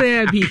is a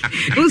crabby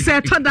who say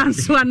to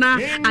dance na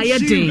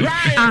ayedin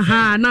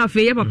na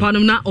fe ye papa no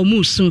na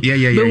omusu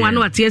be wan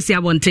no atiesi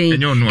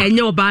abonten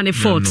enye oba ne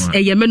fault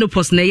eye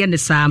menopause na ye ne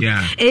sam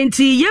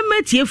enti ye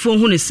matiefo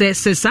hu ne say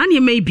sa ne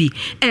maybe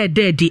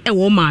dedi e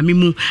wo maame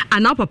mu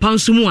ana papa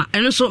nso mu a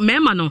eno so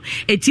mema no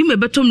eti me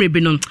beto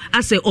mrebi no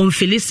ase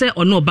onfili se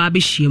ono oba be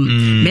hiem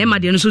mema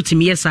de no so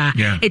timi yesa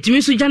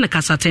etimi so gya na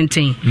kasa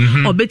tenten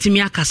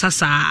obetimi akasa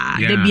sa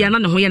de bia na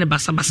ne ho ye ne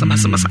basa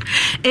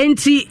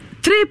enti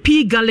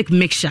 3p garlic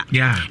mixture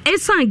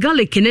esan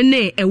garlic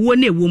ne ewo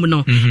na ewo mu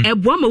no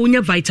eboa ma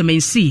wonya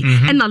vitamin C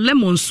na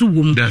lemon so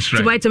wom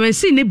vitamin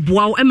C ne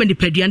boa e ma ne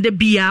paduande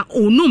bia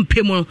onum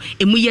pem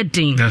emu ye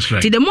den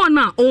ti de mo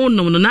na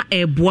onum no na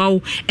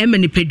eboa e ma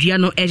ne padua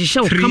no e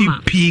hye wo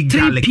kama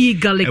 3p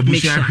garlic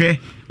mixture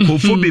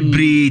kofo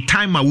bebre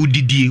time a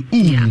wodidie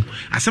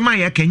asema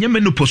ya kenya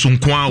menopause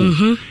nko a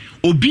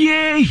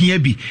obie hia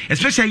bi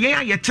especially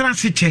ye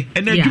transiche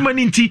and adwuma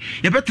ni nti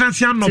ye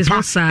betranse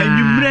anopa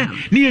anwumre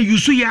ne ye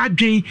yusu ye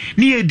adwen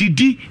ne ye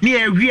didi ne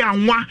ye wi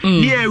anwa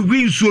ne ye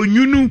wi nso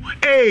nyunu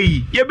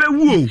ye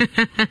bewu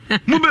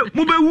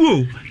mu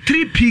bewu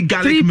 3p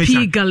garlic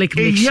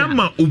mixture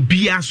yama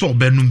obia so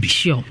benum bi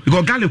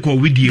because garlic o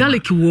wedi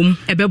garlic wom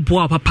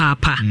ebeboa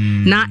papa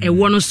na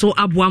ewo no so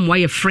aboa mo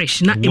ye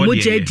fresh na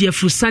emoja dia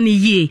frusane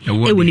ye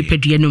ewo ni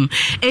peduanum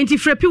enti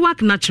fra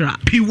piwak natural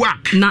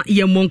piwak na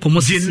ye monko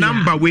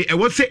number we e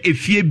what say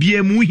efie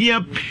bia mu hia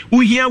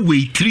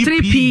we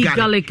 3p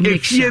garlic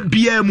mixture efie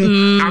bia mu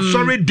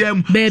asori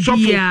dem so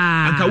for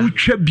aka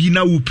wutwa bi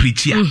na wo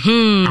preachia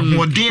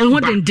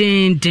ahoden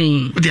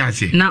den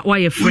na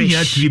why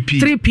fresh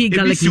 3p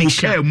garlic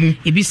mixture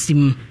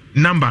ebisim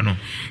number ni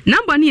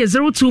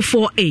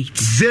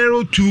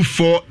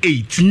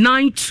 0248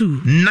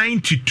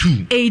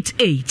 92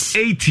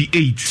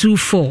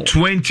 88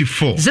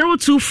 24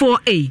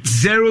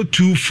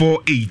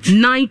 0248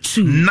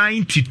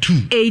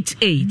 92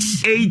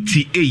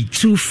 88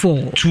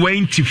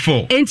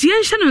 24 enti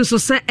enhye no so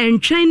se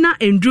entwen na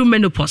endru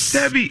menopause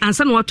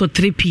ansa na wato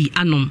 3p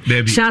anom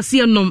chase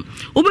enom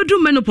obedu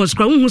menopause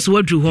kwa hu so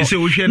wadu ho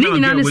ni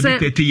nyina ne se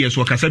 30 years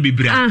wakasa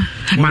bibira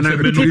mana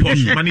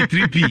menopause mani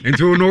 3p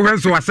enti no hwe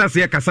so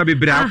asase kasa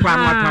bibira akwa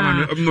anwa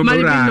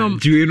no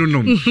jiwe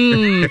no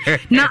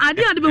na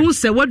ade be hu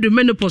se wadu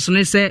menopause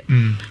ne se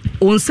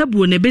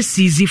onsabuo ne be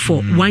seize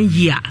for 1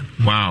 year.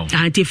 Wow.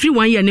 And if you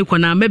 1 year ne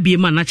kona mabie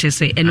ma na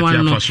chese eno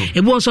ano.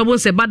 Ebo so bo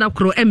se bada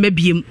kro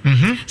emabiem.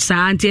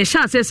 Sa anti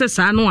sha se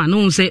sa no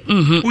ano se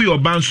Who your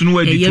bands no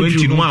wadi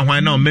 20 no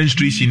ahwan na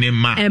menstruation in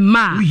ma.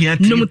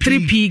 No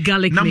 3p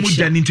garlic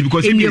mixture.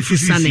 Because in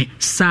fusane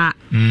sa.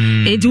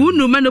 And who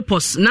no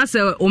menopause na se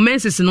o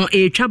menses no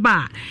e twa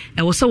ba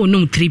e wo se wo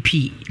no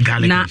 3p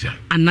na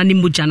anani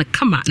muja na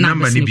kama na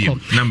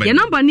number your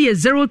number ni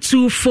is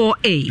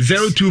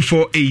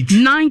 0248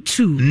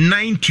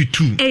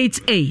 92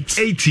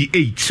 88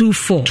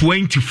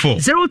 24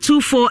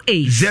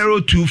 0248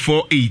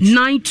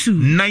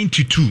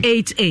 92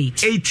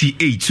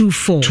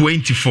 88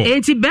 24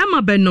 enti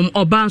bema benom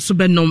oba so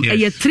benom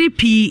eye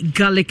 3p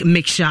garlic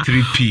mixture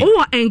 3p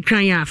o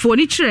enkran for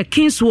ni chere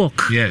King's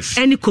Walk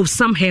any cop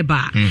some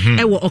herba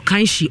e wo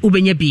okanshi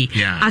ubenya bi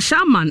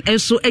ashaman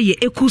enso eye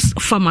Ekus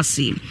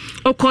Pharmacy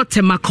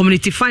Okotema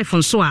Community 5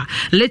 on so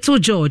Little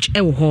George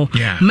e wo ho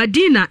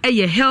Medina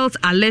eye Health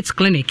Alert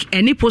Clinic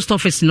any post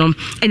office no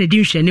ene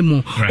di hwe ni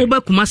mo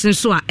obakuma sen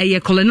so eye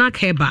Colonac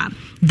herba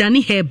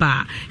Danny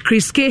Heba,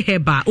 Chris K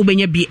Heba,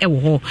 ubenya bi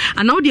ewo ho.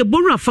 And now the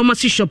Bora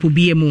pharmacy shop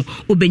ubi emu,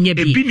 ubenya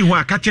bi. Ebi ni ho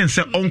akachen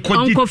se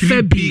onko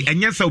Febi.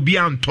 Enya sa ubi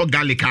an to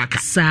garlic aka.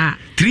 Sa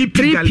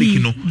 3P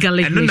garlic no.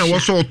 And then there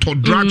was also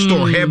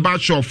drugstore, herbal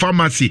shop,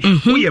 pharmacy.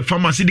 We a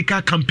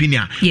pharmaceutical company.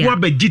 Wa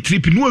be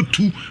G3P no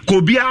tu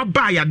ko bia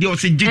ba ya de o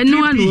se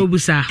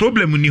G3P.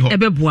 Problem ni ho.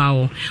 Ebe boa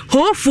o.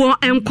 Ho for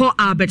enko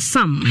Albert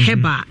Sam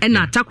Heba e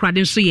na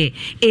takrade nso ye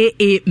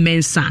AA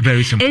Mensa.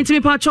 Enti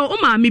me pacho o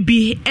ma me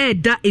bi e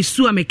da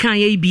esu amekan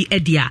ye bi e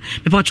dia.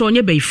 Me pacho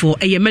onye beifo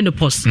e ye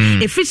menopause.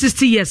 E fit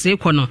 60 years e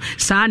kono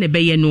sa na be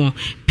ye no.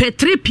 Pe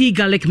 3P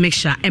garlic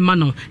mixture e ma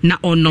no na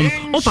onom.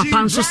 O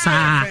papa nso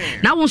sa.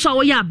 Na won so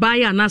wo ya ba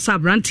ya na sa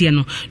brantie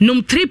no.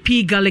 Nom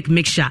 3P garlic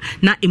mixture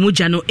na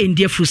emoja no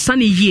endie fru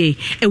sane yie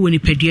e woni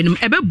pedue no.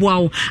 Ebe boa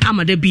o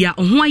amade bia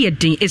ho aye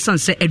den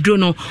esanse eduro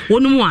no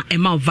wonum a e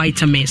ma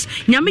vitamins.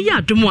 Nyame ya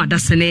adomu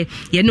adasene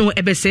ye no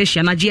ebe se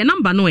hia na je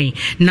number no e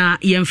na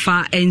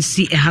yemfa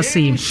NC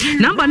ehase.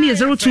 Number no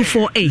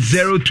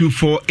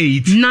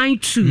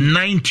 0248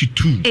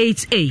 92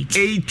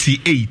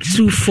 88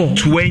 24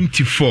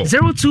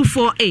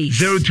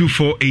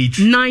 0248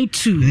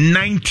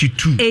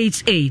 92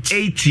 88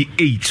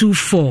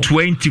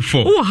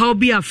 24. Oh, how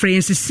be a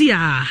friend see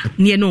a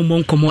near no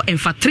monkomo and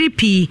for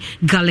 3P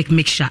garlic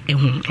mixture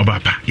ehun.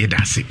 Obapa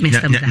yedase.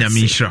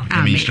 Nyamisha.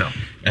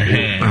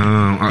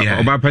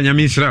 Obapa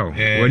nyamisra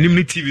onim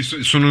ni TV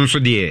so no so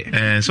de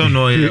so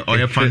no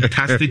or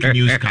fantastic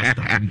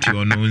newscaster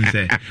until no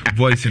say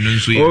voice no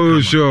so.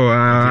 Oh sure,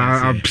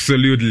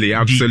 absolutely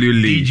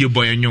DJ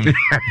Boyanyom.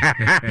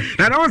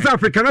 Now that was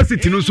African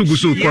City no so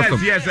guso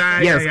custom. Yes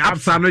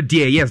Absan no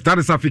there. Yes, that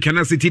is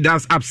African City,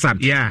 that's Absan.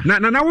 Yeah. Na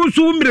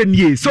so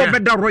umrenye so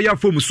better Royal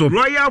Foam so.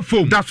 Royal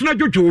Foam. That's not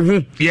jojo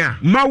ho. Yeah.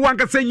 Ma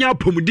wanka senya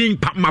pomudin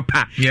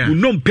mapa.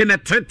 Unom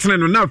penetrate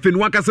no na fe no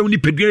wanka se uni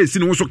pedre si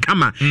no so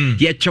kama.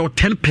 Ye cho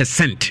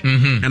 10%.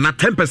 And that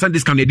 10%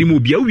 discount edi mo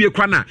bia wie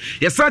kwa na.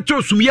 Ye sa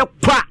cho sum ye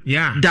kwa.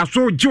 Da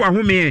so jiwa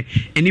ho me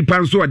eni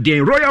pan so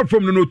den Royal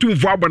Foam no tum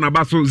fo abona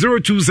ba so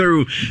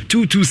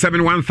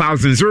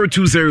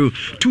 02022711000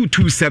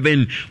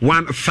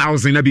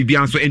 02022711000 na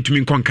bibia so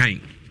entumi konkan.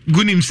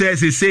 Gunim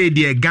says say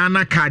the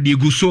Ghana card you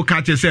go so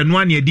catch say no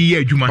one ye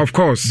di adwuma. Of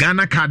course.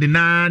 Ghana card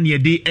na ye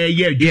di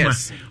ye adwuma.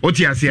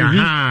 Oti ase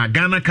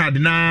Ghana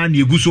card na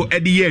ye go so e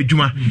di ye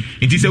adwuma.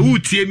 Nti say who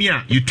tie me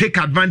a you take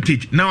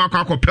advantage. Now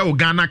akwa pe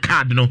Ghana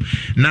card no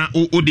na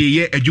o de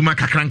ye adwuma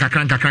kakran.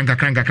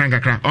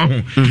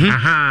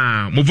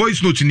 Mo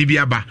voice note ni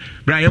bia ba.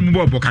 Bra ye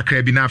mo bo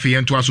kakra bi na afa ye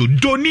nto aso.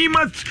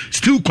 Donima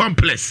Steel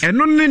Complex.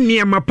 Eno ne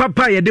niema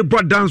papa ye de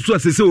bo dance so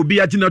ase obi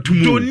agina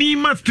tumu.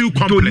 Donima Steel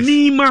Complex.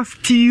 Donima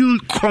Steel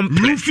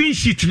Complex. Roofing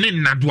sheet ne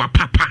nadwa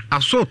papa.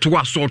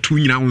 Asort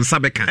nyina unsa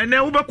beka. Ene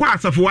wo bekwa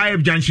asafo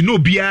YF junction no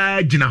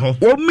bia gina ho.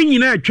 O mi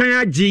nyina atwan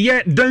age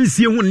ye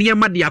dansie ho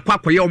niema de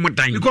akwakoye o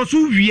modan. Because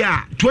we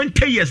are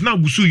 20 years now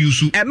gusu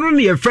yusu. Eno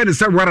ne ye friend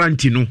say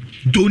warranty no.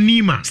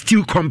 Donima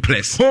Steel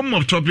Complex, home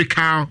of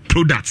tropical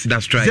products.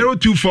 That's right.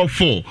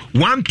 0244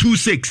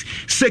 126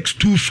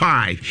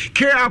 625.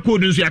 QR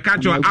code nso ya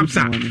catch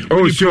Absa.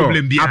 Oh sure.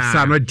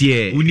 Absa no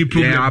there. Uni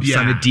problem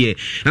Absa no there.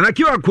 Na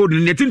QR code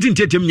ne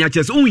tintintetem nya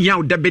chese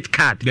unya debit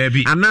card.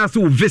 And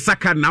so Visa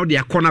card now they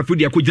are corner for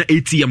the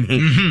ATM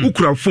home.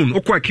 Ukura phone,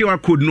 ukwa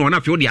QR code no na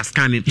fe they are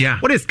scanning.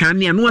 What is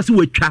scanning no asi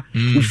wetwa.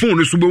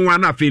 Phone so bo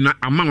wan na fe na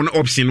amount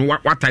option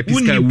what type is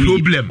scan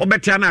problem.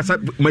 Obeta na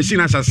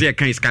machine asase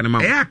kan scan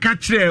ma. E aka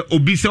kire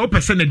obi se o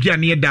person na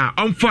duane da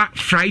onfa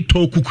fried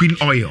cooking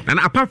oil. And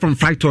apart from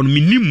fried on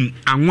minimum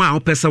anwa o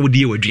person wo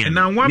die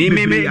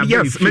waduane.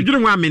 Yes,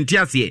 meduru wa mente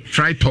ase.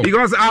 Fried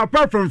because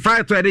apart from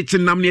fried to edit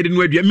nam ne de no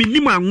waduane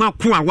minimum anwa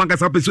ko anwa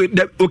kasa person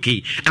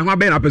okay. Anwa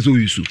be na person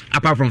yusu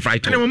apart from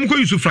fried on. And we go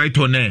use fried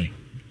on eh.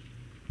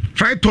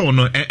 Fried on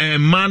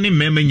man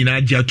meme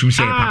nyina agya tum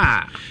say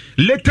papa.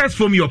 Latest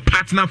from your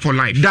partner for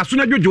life. That's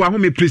when you have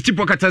me Prestige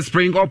Pocket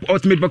Spring up,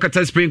 Ultimate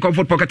Pocket Spring,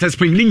 Comfort Pocket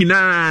Spring.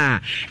 Nina,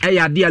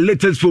 I dear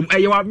latest from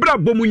a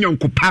brabo munyon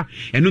kupa,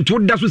 and it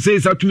would that's what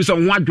says to me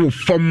some what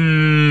from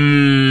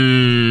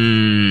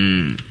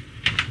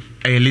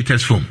a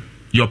latest from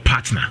your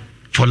partner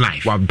for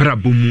life. Wa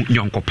brabo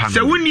munyon kupa.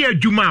 So when you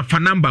Juma for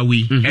number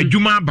we, a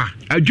Juma ba,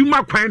 a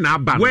Juma quite na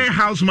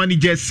warehouse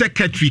manager,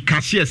 secretary,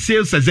 cashier,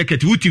 sales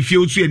executive, what if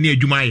you see near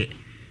Juma?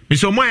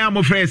 So my am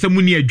afraid some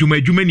money a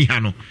Juma ni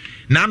hano.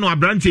 Na no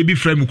abrante bi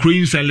frame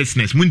crowing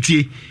listeners.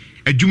 Muntie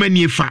adwuma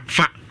ni fa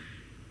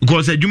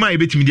because adwuma e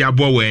betimi di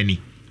abo wa ani.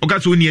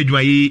 Oka so ni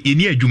adwuma ye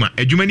ni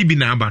adwuma ni bi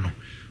na aba no.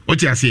 O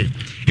ti ase.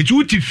 Etu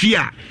uti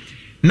fia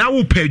na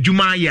wo pa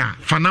adwuma ya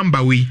fa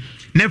number we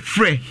na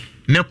frɛ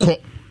na kɔ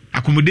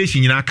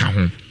accommodation nyina ka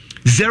ho.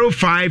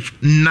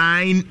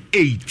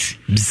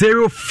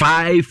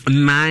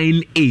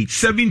 0598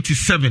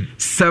 77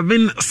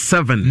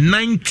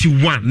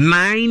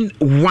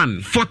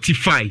 91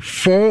 45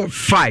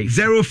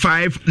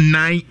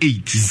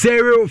 0598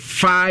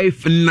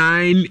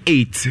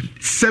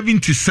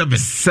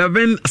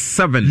 77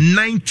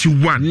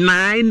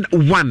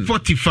 91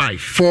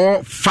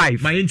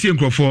 45 my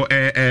NTN for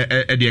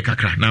Edia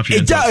Kakra. Now,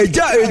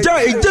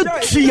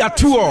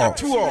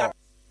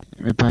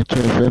 me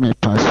pacho me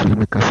pass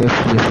me kase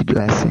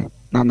fiduase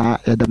nana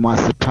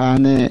edamase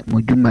pane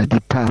muduma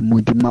dipa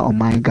mudima o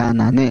my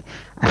Ghana ne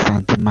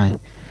asantemai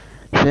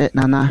she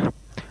nana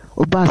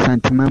oba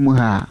asantemai mu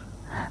ha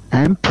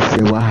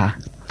ampise wa ha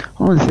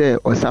on se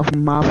osafu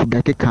mafu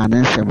beke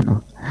kanen sem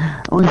no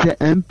on se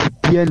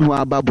ampie no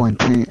aba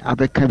bonten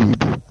abeka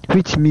bibi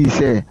which means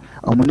say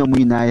omuno mu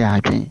ina ya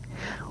adwen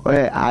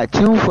a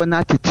chemfo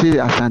na tete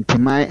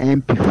asantemai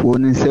ampifo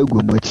no se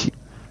gomochi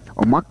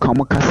omaka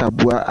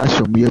kasabua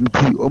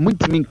asomyamti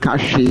omuntimi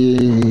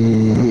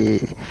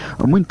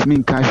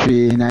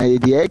nkahwe na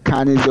ede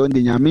kan ze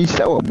onde nyame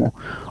hye omo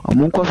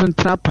omunkoso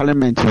ntra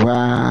parliament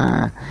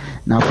wa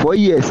na 4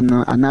 years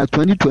no ana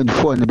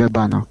 2024 ne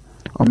beba no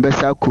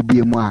ombesa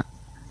kobie mu a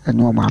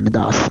eno ma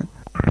medas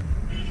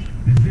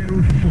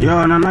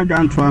yo nana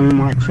jantwa mi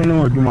ma chene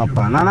oduma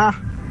pa nana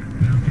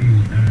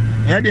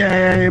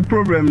ede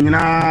problem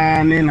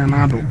nyina ne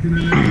nana do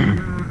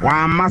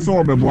wa maso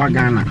obebo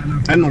Ghana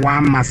and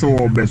wa maso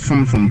obe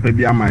somsom pe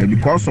bia mai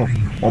because of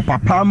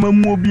papa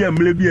mamu obi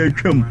amle bi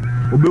atwam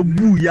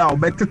obebu ya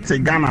obetete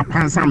Ghana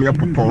pansam ye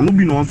poto no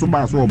bi no so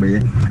ba so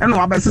obe and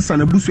wa besesa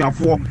na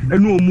busuafo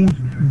enu omu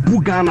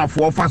bu Ghana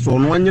fo fa so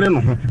no nyere no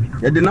ho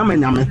ye de na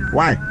manyame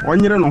why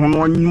onyere no ho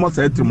no mo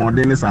sa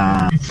etimode ni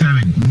sa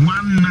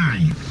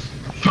 19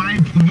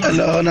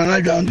 hello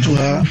nana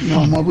jantua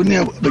no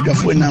mabuni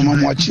begafo na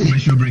mamwachi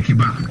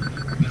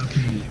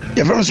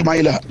ya from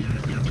Smaila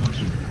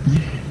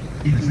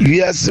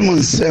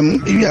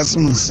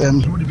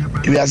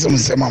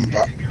Yasimsem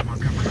ampa.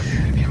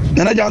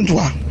 Nana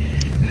Jantua.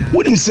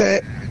 What him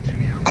say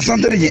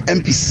Asante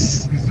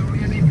MPs.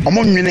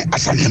 Among many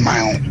Asante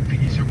Mayo.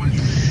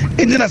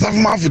 Indian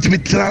Asafma for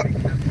Timitra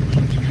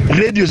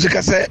Radio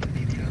Zika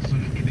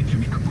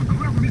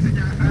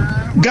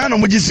Ghana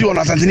Mujisi on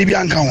Asante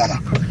Bianca.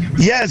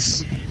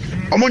 Yes,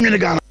 among many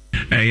Ghana.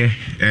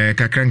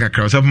 Kakanga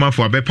cross of my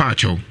for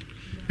Bepacho.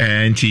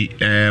 Nti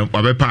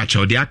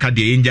wabepacho de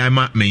akade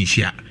enjama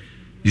menhia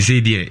you say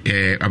there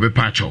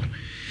wabepacho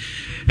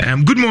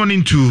good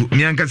morning to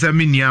Nyankasa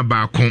Minia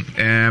Bako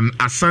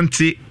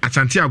Asante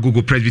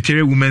Agogo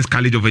Presbyterian Women's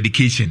College of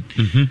Education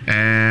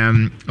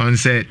on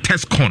say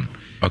Tescon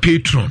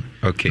patron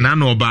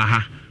Nano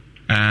Baha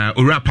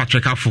Ora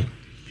Patrick Afo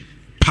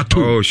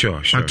Pato. Oh,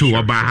 sure.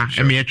 Wabaha.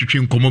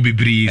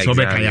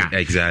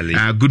 Exactly.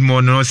 Good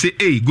morning. I say,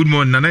 hey, good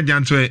morning. Nana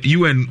Janto,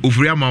 you and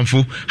Ufria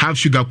Manfo have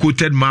sugar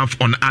coated mouth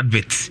on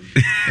adverts.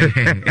 Because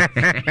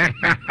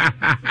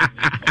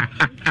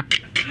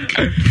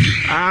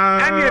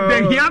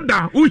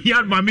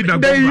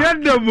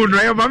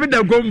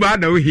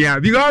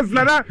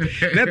Nana,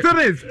 the thing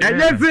is,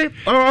 yes,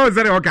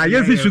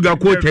 sugar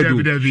coated.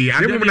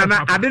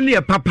 I didn't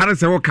hear Papa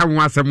say, come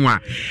once more.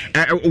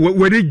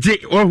 When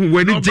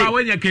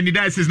your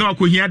candidates is not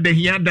here,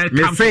 that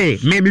me say,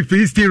 maybe for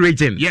Eastern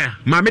region. Yeah,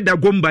 Mammy da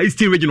Gomba,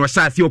 Eastern region was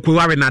Sassi or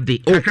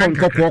Kuarinade, or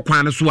Conco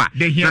Quanaswa.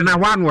 And now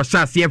one was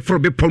Sassi for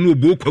the Ponu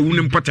book,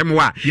 Unum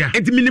Potamwa.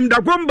 And Minim da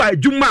Gomba,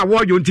 Juma,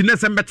 Warrior,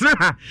 Tinessa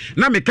Betraha.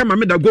 Now me come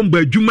amid da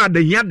Gomba, Juma,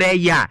 the Yada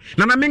ya.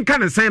 Nana men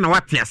can say no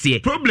what I say.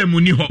 Problem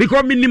when you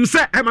because Minim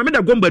say, I'm amid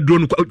da Gomba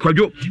drone,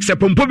 Quajo,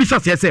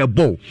 Sepompovisas, yes, a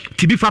bow,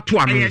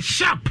 Tibifatwa,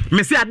 sharp.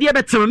 Messi, I dear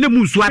better than the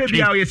Muswat,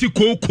 yes, you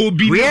cocoa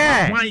be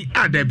why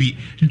Adabi,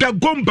 da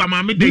Gomba.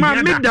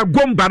 Mamida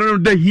Gomba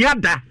the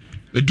Yada.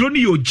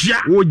 Droni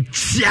Oja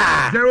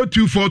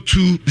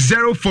 0242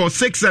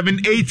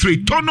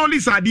 046783. Tonoli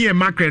Sadi and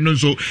Macron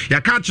so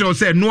ya catch you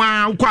say no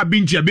kwa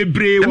bintia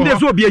bebre and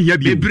there's will be a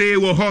bebre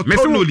or hot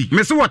tonoli.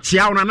 Meso watch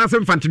ya on an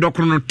infant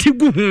doctor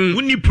tigu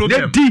uni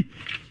problem.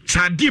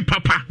 Sadi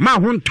papa ma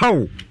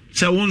hunto.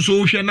 So one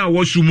so na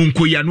washroom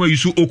koya no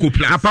use Oko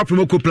Plus. Apart from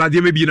Oko Plus,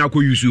 there may be na ko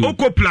use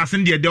Oko Plus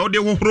and there they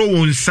wo hro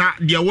won sa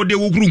there wo de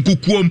wo gru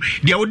kukuom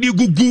there wo de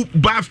gugu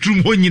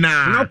bathroom ho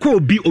nyina na ko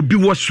obi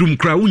washroom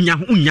kra unya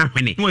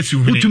hwene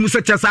utum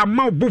se chasa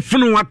ma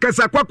obofunu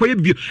akasa kwakoye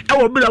bi e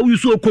wo bela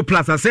use Oko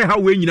Plus say how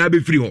we nyina be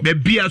free ho be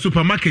bia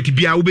supermarket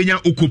bia wo benya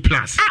Oko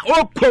Plus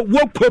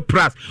Oko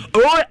Plus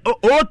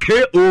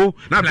OKO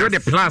na be the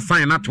plus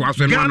sign na to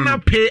aso no Ghana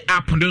pay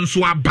app den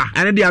so aba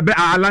and they be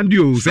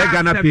Alandio say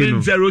Ghana pay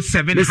no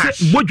 7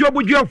 hash. Bojo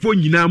for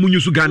nyina munyu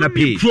Ghana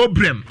pay.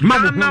 Problem.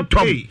 Ghana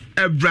pay.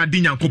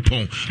 Everadi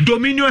Nyankopon.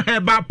 Dominion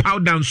herbal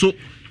powder so.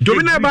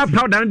 Dominion herbal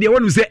powder dey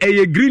want to say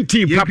a green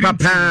tea papa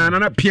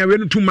na pia we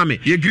no to mame.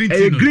 A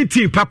green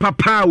tea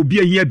papa obi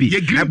ahia bi.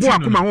 Ebo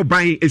akoma ho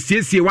ban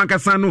esiesie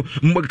wankasa no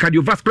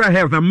cardiovascular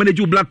health and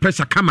manage blood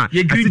pressure kama.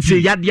 Asite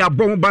yade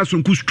abon ba so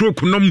nku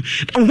stroke nom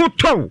ho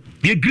to.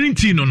 Ye green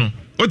tea no.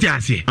 What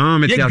you say?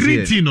 Yeah,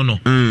 green tea no.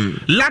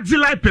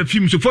 Luxury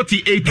perfume so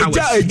 48 hours.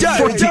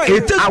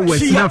 48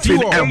 hours.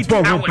 Nothing and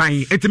bomb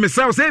pine. It me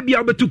say be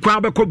able to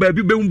kwa be ko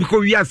baby be ko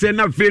wi ase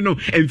na fe no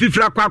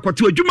enfifra kwa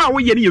akoto adwuma wo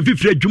ye ne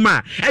enfifra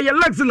adwuma. E ye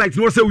luxury light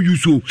no say you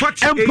so.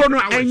 Empo no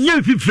enye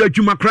enfifra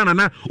adwuma kra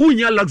na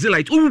unya luxury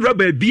light. U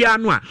rubber bia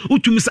no a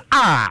utumi say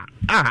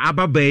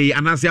ababai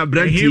anase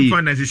abranti. Him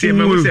fancy say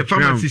me say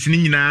pharmacist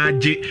ni nyina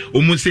je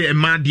omu say e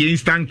ma de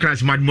instant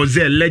crash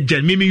mademoiselle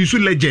legend. Me use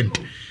legend.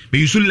 Me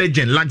use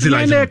legend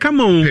luxury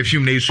come on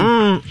perfume na use.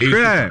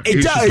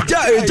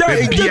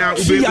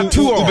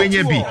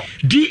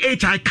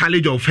 DHI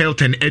College of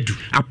Health and Edu.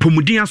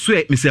 Apomudin aso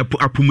me say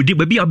apomudi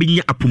baby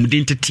obenya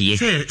apomudin tete.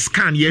 Say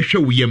scan ye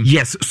hwe wo yam.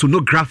 Yes,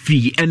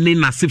 sonography ene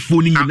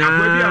nasefo ni nyina.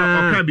 Akwa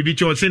bia oka bibi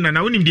cho say na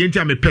wonim de enti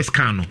am pe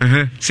scan no.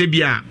 Say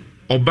bia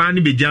oba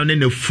ni beja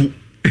na fu.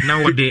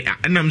 Now what they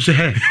I'm so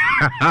hey.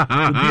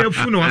 Obi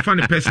afu no afa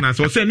ne personal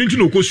so say nti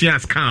no kosua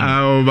scan.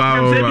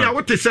 Say bia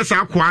what say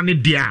sa akwa ne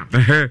dia.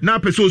 Na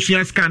person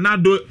osua scan na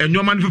do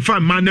enwoma ne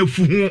fa ma na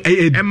fu ho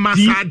e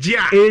massage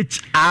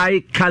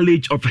HI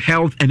College of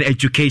Health and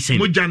Education.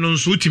 Moja no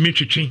so timi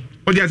twetwe.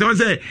 O dia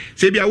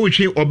say bia wo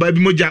twe oba bi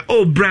moja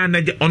brand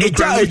na ono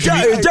kwa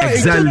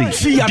exactly.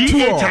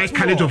 DHI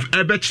College of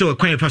Health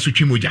kwan fa so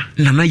twi moja.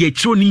 Na ye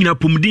chiro ni nyina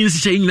pomudin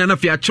se nyina na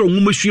fa chiro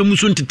nwumasua mu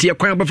so ntete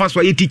kwan ba fa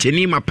so ye teacher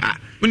ni mapa.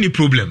 Any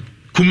problem?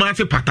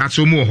 Kumasi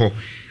pataso mo ho.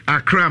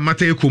 Accra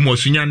mata ekomo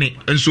sunyane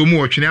enso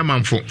mo otwene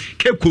amanfo.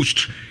 Cape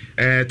Coast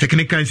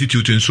Technical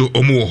Institute enso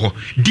omo ho.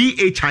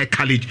 DHI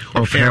College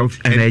of Health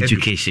and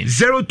Education.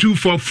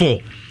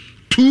 0244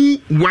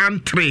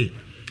 213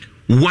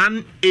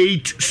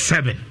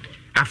 187.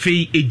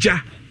 Afi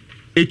eja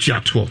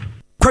echiato.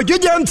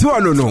 Kwadwegya nto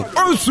ano no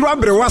onsuro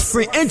abre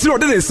wase enti no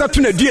de ne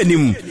sato na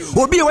duanim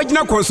obi e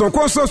wagina konso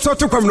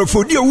soto kwamno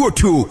fodi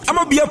ewuotu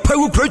ama bia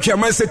pawu protwa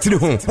man setiri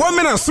ho wo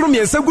me na soro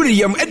miensa guri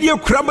yam ade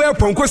akuraba ya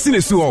ponko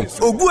sine suo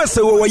ogu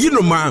ase wo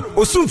yinoma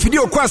osumfidi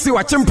okwase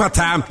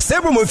wachempata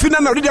sebo momfina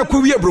na ode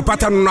akwa abro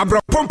pata no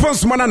abro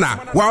pompons manana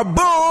wa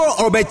bo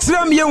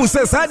obetiram ye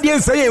unse sadie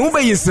nse ye hu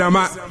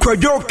bayisrama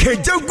kwadwo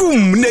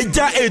kejagum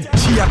neja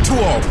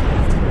etiato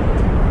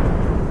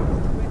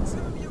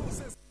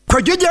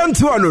Kwadwegya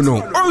nto ano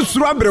no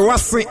onsuro abre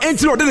wase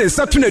enti no de ne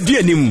sato na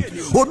duanim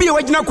obi e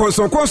wagina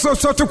konso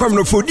soto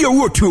kwamno fodi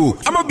ewuotu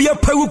ama bia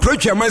pawu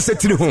protwa man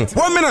setiri ho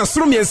wo me na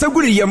soro miensa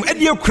guri yam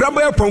ade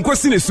akuraba ya ponko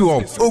sine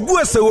suo ogu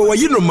ase wo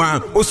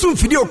yinoma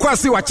osumfidi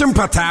okwase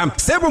wachempata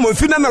sebo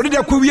momfina na ode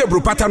akwa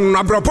abro pata no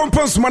abro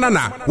pompons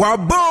manana wa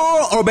bo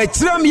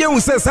obetiram ye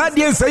unse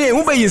sadie nse ye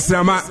hu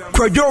bayisrama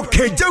kwadwo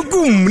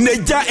kejagum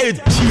neja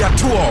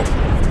etiato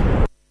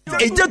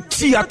eja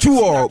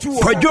tiato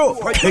kwadwo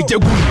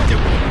kejagum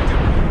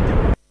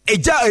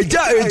Eja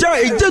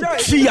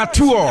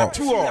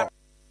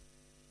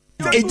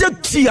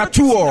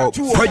tiato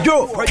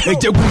kwadwo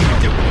kejagum.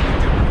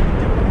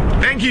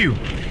 Thank you.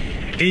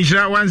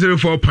 Inshra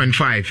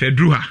 104.5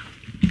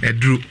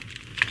 Edru.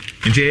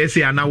 Nti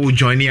yesi ana will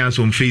join us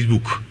on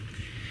Facebook.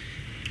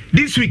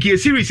 This week a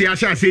series ya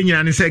sha say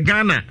nyina ne say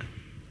Ghana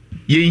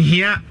ye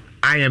hia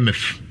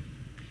IMF.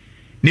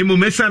 Ne mo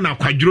mesa na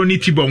kwadwo ni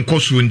tibonko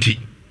so nti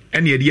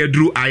ene ye de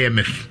adru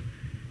IMF.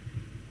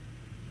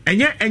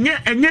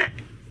 Enye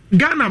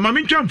Ghana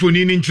mami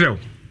twamfoni ni nkyerɛw.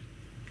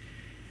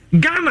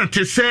 Ghana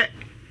te sɛ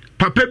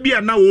papa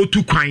bia na wo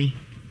tu kwan.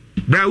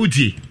 Bra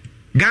uti.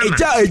 Ghana.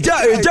 Eja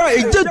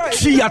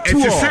tiato.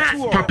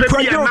 Papa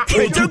bia na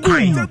wo tu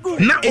kwan.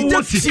 Na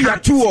wo sika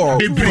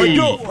bebre.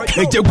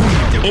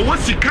 Owo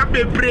sika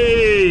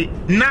bebre.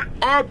 Na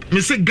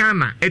me se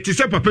Ghana ete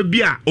sɛ papa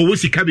bia owo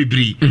sika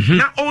bebre.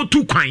 Na o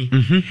tu kwan.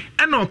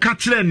 Ɛna o ka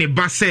kyerɛ ne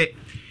ba sɛ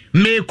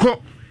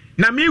meko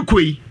na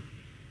mekoi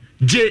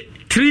je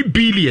 3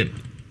 billion.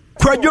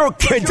 Kwadwo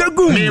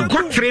kejagum. Me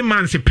got 3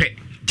 months pe.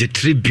 The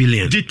 3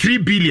 billion.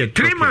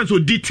 3 months or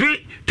the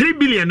 3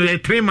 billion no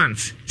 3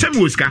 months. Same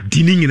woska.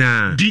 Di ni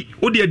nyina. Di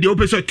o de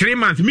ope so 3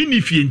 months mini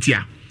fie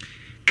ntia.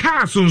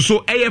 Cars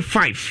so air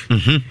 5.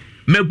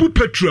 Mebu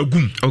petrol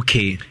agum.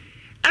 Okay.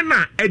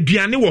 Ana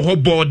aduane wo ho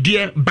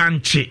bode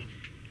banche.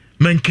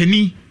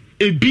 Mankani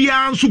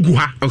ebia nso gu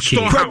ha.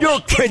 Kwadwo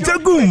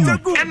kejagum.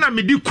 Ana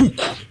me di cook.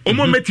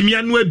 Omo metimi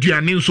anu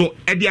aduane nso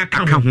e de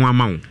aka ho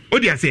ama wo. O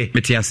de ase.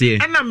 Metiase.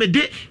 Ana me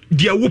de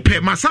dia wo pe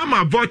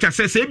masama voucher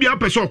say ebia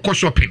person ko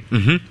shopping.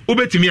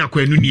 Obetimi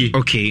akwa anu nie.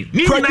 Okay.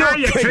 Ni na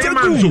ye 3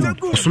 months.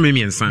 Osome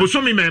miensa.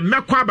 Osome me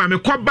mekọ aba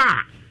mekọ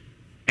ba.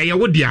 Eye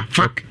wo dia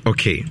fuck.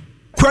 Okay.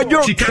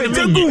 Kwadwo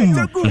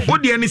kejagum. O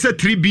de ani say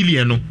 3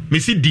 billion no. Me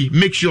si di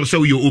make sure say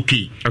you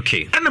okay.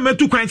 Okay. Ana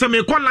metu kwan say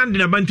me call land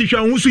na bantihwa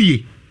ho so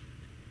ye.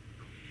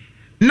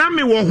 Na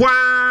me wo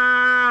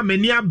hwa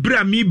many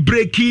abra mi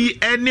breaki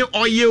any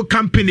oil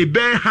company be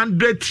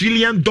 $100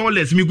 trillion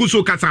mi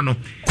guso kasa no.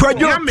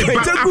 Kwadwo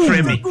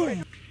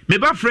me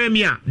ba frame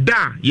ya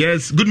da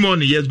yes good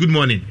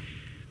morning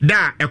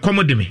da e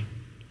komode me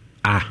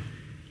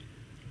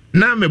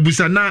na me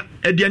busa na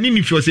aduane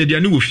ni fi o se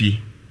aduane wo fi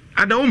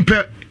ada wo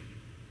mpe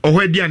oho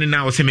aduane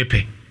na o se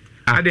mepe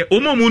ade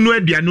omo mu no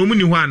aduane omu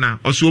ni ho ana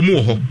o se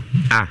omu ho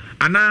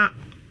ana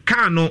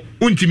car no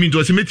untimi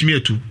ndo se metimi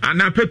atu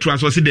ana petrol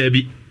so se da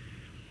bi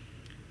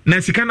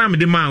na sika na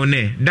mede ma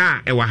one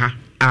da e wa ha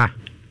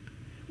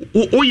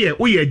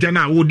oye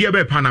jana wo dia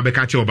be pa na be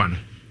ka che oba no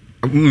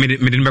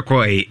mede me ko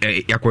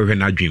yakọ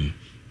na adwem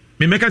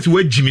me meka se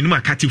wa jimi no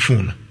ma ka ti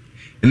phone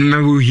na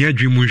wo hia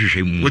adwem mu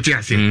hwehwɛ mu wo ti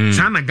ase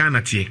sa na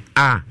Ghana tie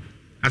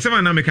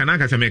asema na meka na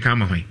ka se meka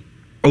ma hwan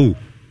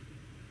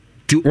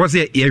was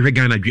it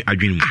Ghana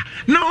adwin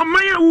na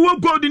maya wo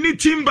gold ni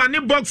timber ni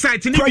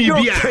bauxite ni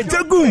bibia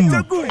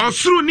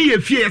osuru ni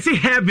efie say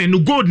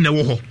heaven gold na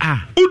wo ho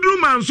uduru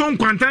manso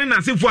nkwantan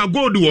na sefo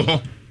gold wo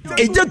ho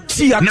eja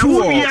ti ato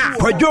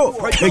kwajo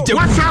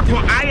whatsapp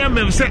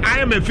IMF say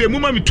IMF e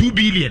muma me 2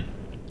 billion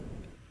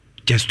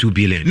just 2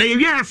 billion na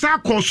yewi asa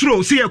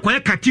kosuro say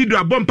ekwan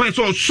cathedral bompa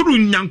so osuru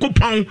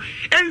nyankopon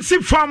ensi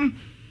fam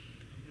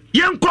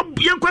Yanko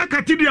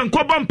katidi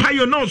yanko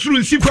bampayo no suru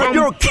nsi from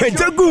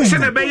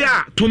sene be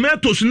ya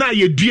tomatoes na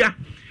ye dua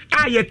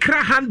ye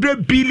kra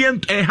 $100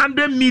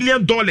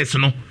 million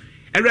no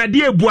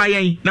erade ebua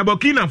yen na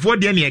Burkina for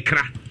de na ye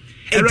kra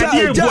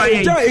erade ebua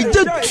yen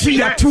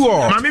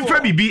mami fa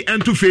bibi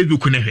ento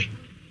Facebook ne hwe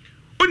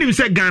onim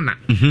se Ghana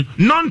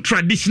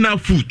non-traditional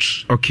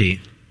foods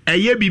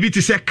eye bibi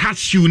ti se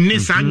cashew ni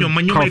sa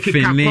anyoma keka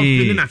coffee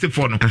na se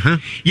for no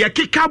ye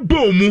keka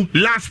bomu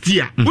last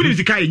year onim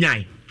sika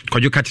yenyan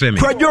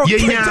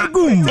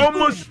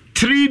almost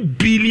 3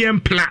 billion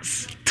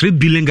plus 3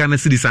 billion Ghana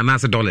cedis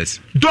and dollars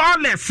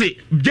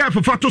Jeff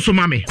Fato so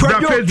mame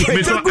bra Facebook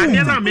me so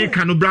anya me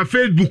ka no bra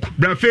Facebook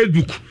na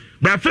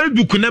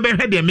be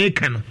hwe de me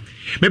ka no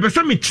me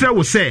pesa me kire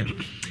wo se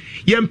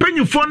ye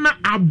mpanyufo na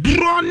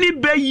abro ni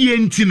be ye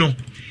nti no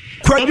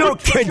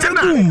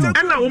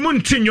na wo mu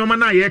ntinyoma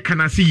na ye ka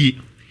na se yi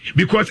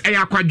because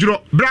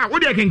akwadro bra wo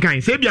de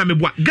kenkan se bia me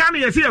boa Ghana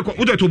ye se ye ko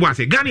wo to boa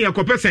se Ghana ye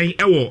ko pesen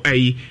e wo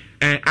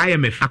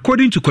IMF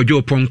according to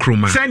Kojo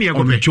Ponkroma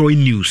on Joy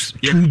News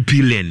 2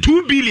 billion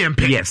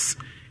yes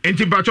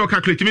enti bacho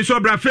calculate me so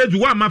bra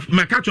Facebook wa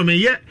ma catch me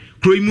ye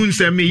kroimun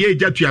se me ye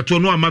jatuato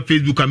no ama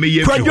Facebook me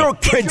ye bra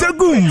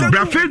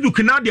Facebook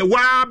na de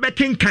wa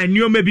bekin kan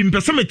nioma bi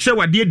mpese me kire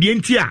wade de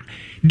enti a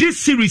this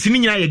series ni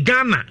nyina ye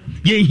Ghana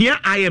ye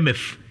hia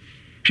IMF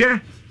hwe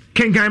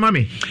kenkai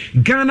mami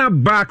Ghana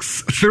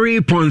backs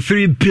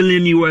 $3.3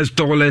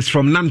 billion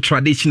from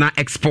non-traditional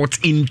exports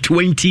in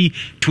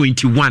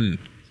 2021.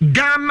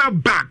 Ghana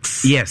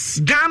backs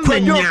Ghana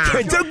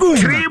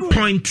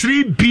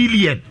 3.3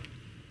 billion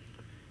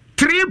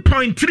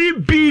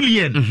 3.3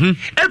 billion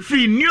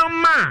every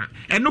nyoma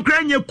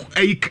enukra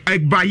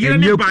baye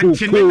ne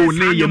banche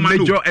ne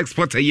major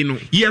exporter yi no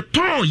ye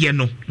ton ye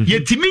no ye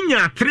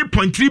timinya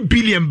 3.3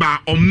 billion ba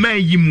oman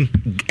yi mu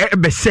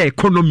be say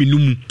economy no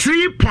mu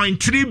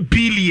 3.3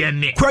 billion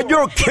ne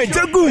kwajo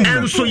kejagu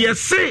and so ye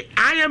say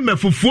IMF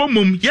fufuo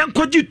mum ye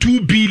nkoji 2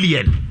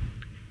 billion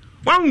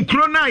wan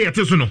kro na ye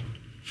te so no.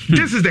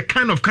 This is the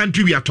kind of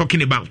country we are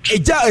talking about.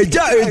 Eja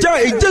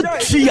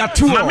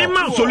Mami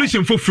ma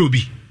solution for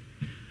Frobi.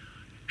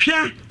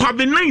 Here,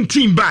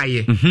 COVID-19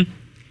 baye.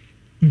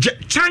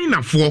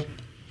 China for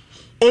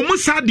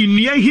almost had the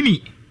near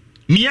hini.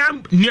 Near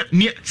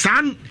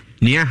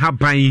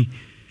habai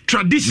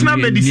traditional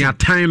medicine. Near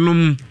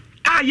time.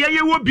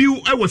 Ye wo bi e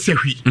wo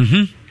sehwi.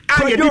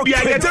 Ye di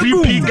bia ye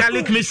 3p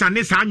garlic mix and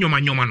this anyoma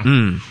no.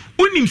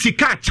 Unim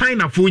sika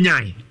China for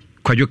nyai.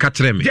 Kwajo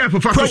katre me. Yeah, for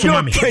so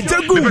mami. Me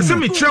pese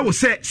me kire wo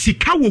se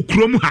sika wo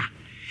kurom ha.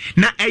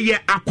 Na eye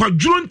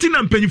akwaduro nti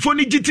na mpanyifo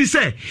ni giti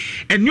se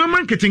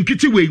enwoma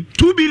nketenkiti we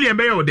 2 billion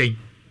be yoden.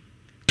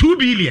 2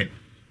 billion.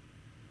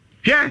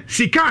 Yeah,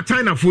 sika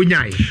China for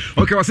nyai.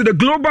 Okay, well, so the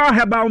global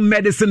herbal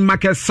medicine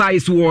market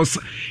size was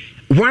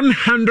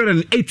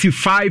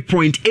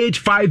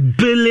 $185.85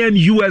 billion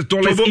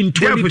in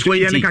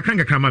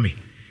 2020.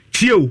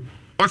 Tio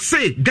or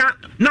say that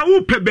now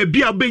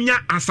baby abenya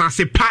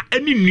asase pa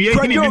any nua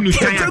hini ni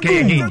nutan aka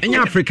in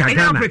Africa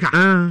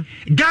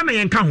Ghana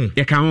yen ka ho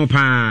ye ka ho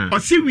pa o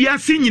se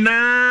wiase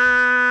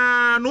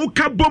nyina no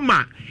ka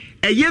boma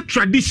eye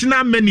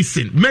traditional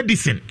medicine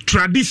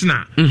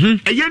traditional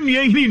eye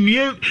nua hini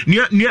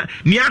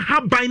nua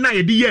haban na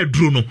ye de ye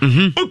aduro no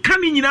o ka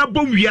ni nyina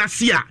bom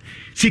wiase a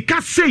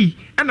sika sei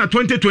na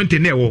 2020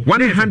 na wo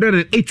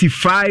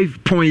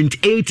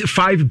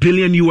 $185.85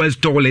 billion in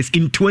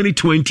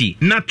 2020.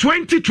 Na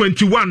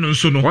 2021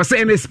 nso no was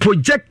and is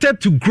projected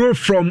to grow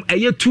from a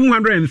year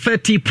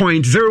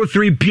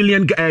 $230.03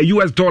 billion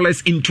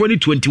in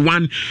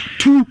 2021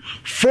 to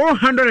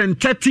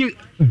 $430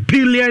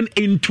 billion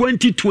in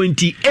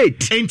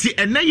 2028. Enti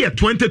ena year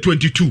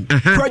 2022.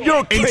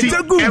 Enti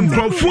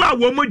emprofo a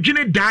wo mo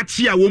dwene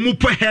daachi a wo mo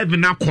po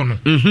heaven akono.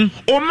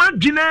 O ma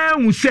dwene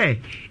hu se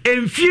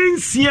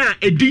emfiensia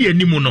edi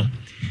yanimu no.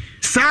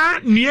 Sa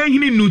nua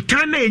hini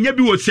nutan na enya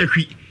bi wo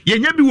sehwi.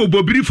 Yenya bi wo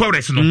bobiri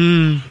forest no.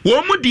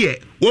 Wo mo de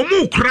wo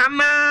mo kra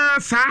na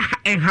sa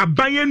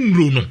enhaban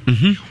enuro no.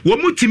 Wo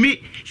mo timi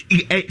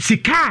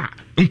sika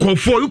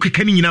nkofo yo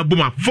keka ni nyina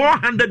boma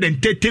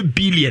 $430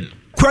 billion.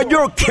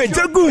 Kwajo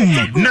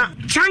Kejagum. Na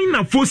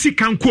China fosi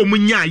kanko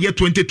munya ye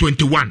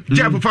 2021.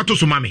 Jeff Fato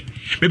Sumami.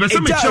 Maybe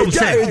some show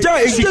say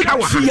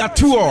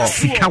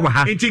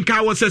Sikawa.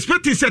 I was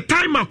expecting say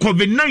time of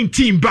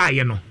COVID-19 by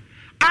you know.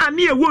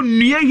 Ani e won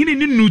nua hini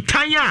ni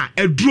nutan a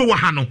eduro wa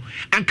ha no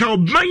anka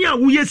oban a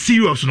wo ye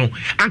serious no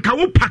anka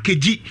wo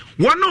package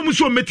one of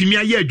so metimi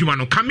aye adwuma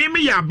no ka me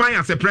ya ban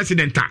as a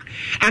president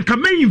anka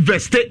me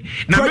invest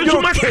na me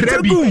juma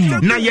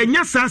krabi na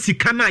yenya sa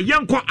sika na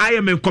yenko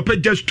IMF kope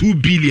just 2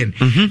 billion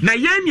na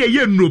yen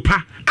ye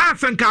nropa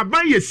asanka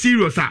ban ye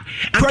serious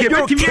anka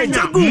metimi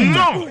anya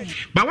more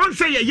but one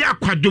say ye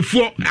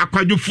akwadwofo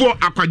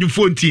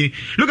ntie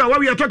look at what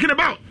we are talking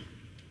about.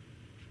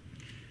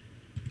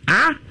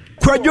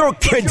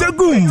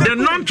 The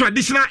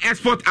non-traditional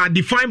exports are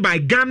defined by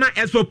Ghana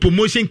Export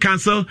Promotion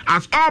Council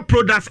as all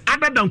products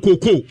other than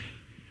cocoa,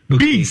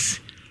 beans,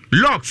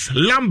 logs,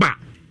 lumber,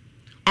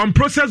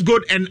 unprocessed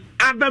gold, and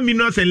other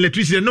minerals and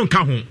electricity. No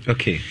kahun.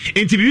 Okay.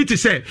 Interview to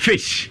say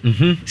fish,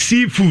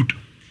 seafood,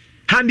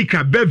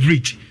 handicap,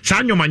 beverage.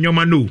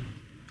 Sanyoma no.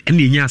 And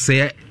you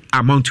say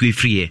amount to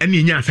free. And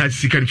you say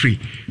second free.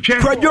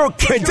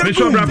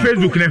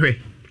 Facebook never.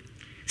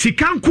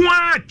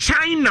 Sikankwa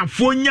China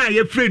fonya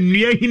ye friend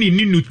nua hini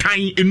ni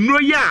nutan enro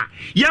ya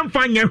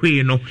yemfa nya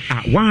hwe no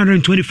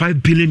 $125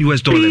 billion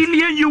US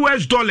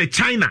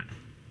China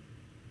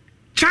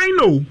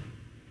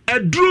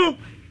edro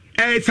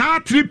sa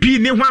 3p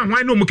ne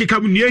hwan no mukeka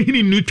nua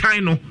hini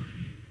nutan no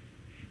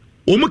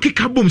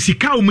omukeka bom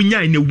sika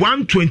omunya ne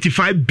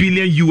 $125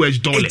 billion US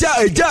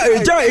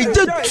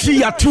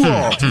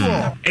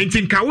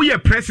entinka wo ye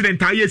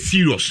president aye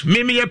serious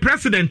me ye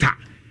president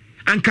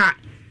anka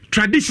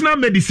traditional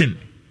medicine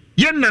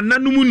yen na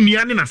nanumu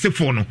nua ne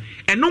nasefo no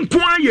eno nko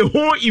aye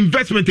whole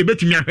investment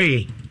ebetimi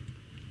ahwe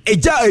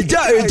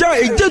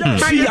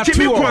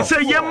ko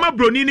say yemma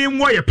broni ne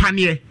nwo ye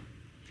panie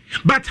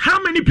but how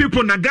many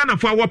people na Ghana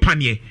for our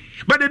panie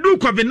but they do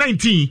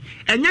COVID-19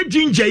 enye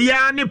ginger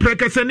ya ne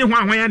prekese ne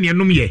hwan ya ne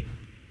enum ye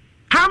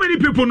how many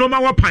people know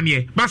my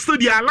panie but still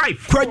they are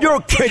alive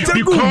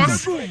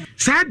because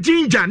sa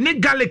ginger ne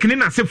garlic ne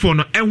nasefo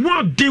no and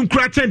what din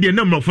kra chen de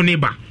number of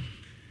neighbor.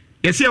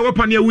 Yes,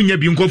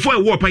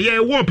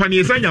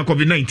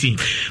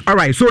 COVID-19. All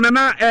right, so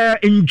Nana,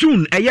 in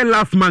June,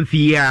 last month,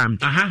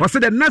 was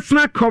the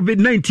National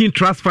COVID-19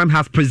 Trust Fund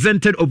has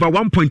presented over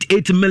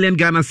 1.8 million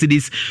Ghana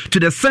cedis to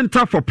the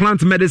Center for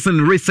Plant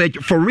Medicine Research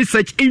for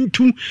research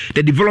into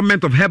the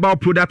development of herbal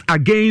products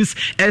against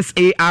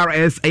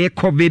SARS,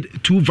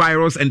 COVID-2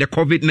 virus, and the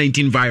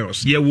COVID-19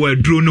 virus. Yeah, we're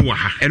drone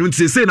waha. And when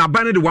they say na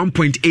ban the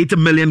 1.8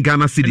 million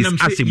Ghana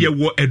cedis, yeah,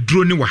 we're a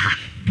drone waha.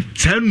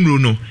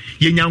 Tenruno,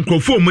 ye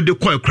nyankrofo mu de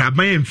koy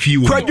kraban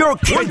amfiwo.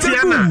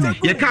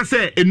 Ye ka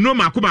say eno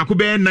makoba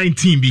be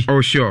 19 bi. Oh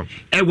sure.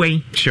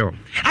 Ewen. Sure.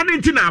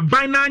 Adenti na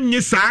ban na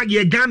nye sa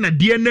ye Ghana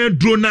de na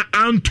drone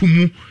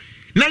antumu.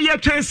 Na ye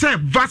twen say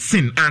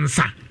vaccine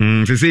answer.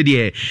 They say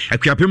the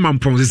akuape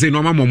mampon say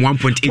no ma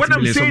 1.8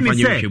 million so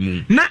fanya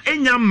hwemu. Na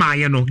enya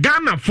maaye no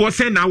Ghana for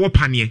say na wo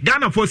panie.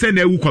 Ghana for say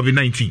na ewu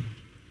COVID-19.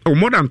 Oh,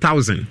 more than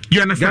 1,000.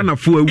 You understand? Ghana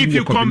for if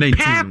you compare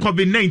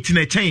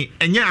COVID-19 a chain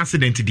and your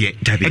accident there,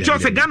 it's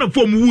just a Ghana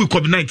for who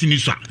COVID-19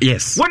 is.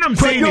 Yes. What I'm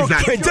saying is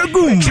that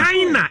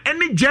China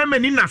and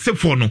Germany na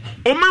sefono,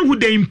 oman who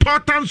the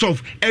importance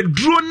of a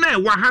drone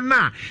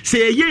wahana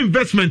say a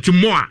investment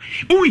more.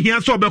 Oh,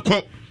 here so be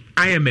called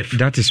IMF.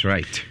 That is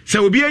right.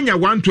 So we be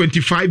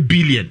 125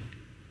 billion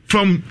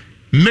from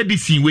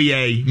medicine we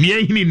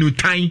near hini no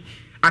time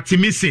at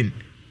missing.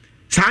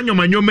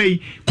 Sanyoma nyomei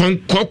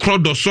kokro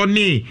doso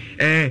ni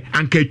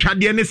anke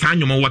twade ne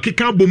sanyoma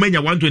wakeka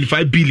bomanya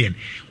 125 billion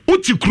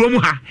uti kromu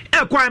ha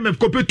kwa IMF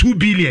kope 2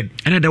 billion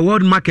and the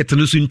world market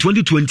no so in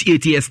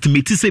 2028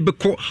 estimate say be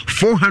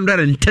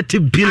 430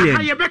 billion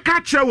aha ye be ka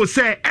kire wo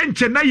say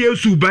enche na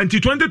yesu ba nti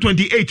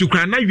 2028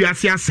 kra na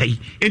wiase asai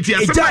enti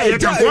asema ye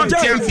ka ko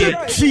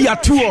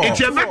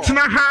enti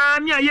betna ha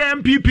ni ya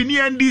MPP ni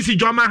NDC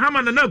Joma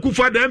Hama na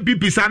Akufo da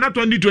MPP sa na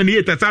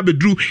 2028 asa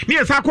bedru ni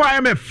esa kwa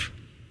IMF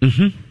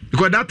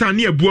because that time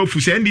near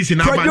Buafu, NDC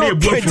now near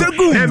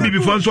Buafu, MB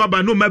before so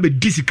about no maybe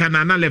DC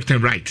Canana left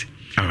and right.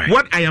 All right.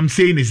 What I am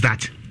saying is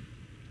that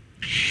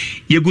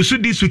you go so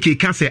this week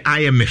can say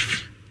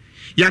IMF.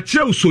 Ya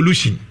tell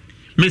solution.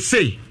 Me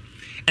say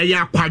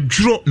ya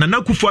kwadro na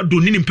Akufo do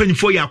ni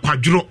mpanyfo ya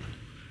kwadro.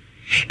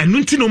 Enu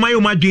nti no mayo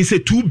madwen say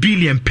 2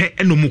 billion pe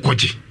eno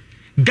mukoje.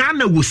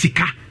 Ghana wo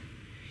sika.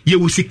 Ye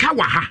wo sika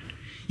wa ha.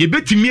 Ye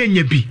betimi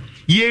anya bi.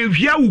 Ye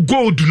wia wo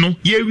gold no,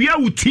 ye wia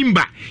wo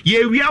timber,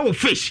 ye wia wo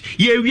fish,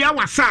 ye wia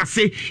wo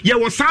asase, ye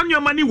wo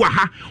sanyo mani wa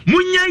ha.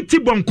 Munya iti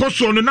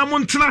bonkoso no na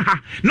montena ha.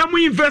 Na mu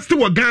invest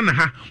wo Ghana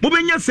ha. Mo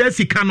benya sa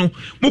sika no,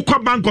 mo kwa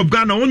Bank of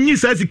Ghana, onyi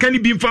sa sika ni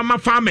bi mfama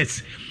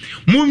farmers.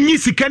 Munyi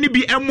sika ni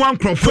bi M1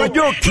 crofo.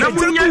 Na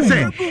munya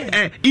se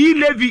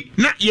e-levy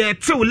na ye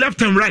till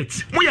left and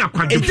right. Mo ya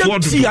kwadefo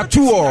do.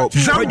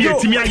 Zambia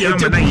timi aye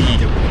amana yi.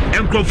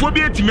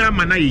 Enkrofobia timi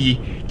amana yi.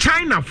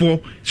 China for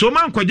so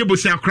man kwaje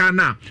bosi akra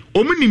na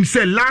omunim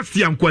say last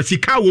year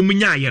nkwasika wo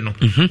munya ye no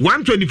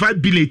 125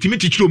 billion timi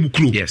chichiro mu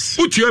kro yes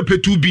uti ope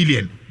 2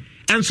 billion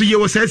enso ye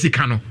wo sa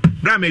sika no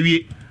bra ma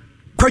wie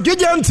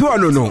kwadwegya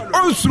ntoano no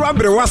onsuro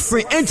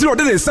abrewase enti no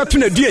de ne sato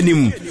na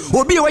duanim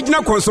obi a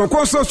wagina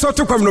konso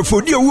soto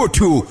kwamnofo di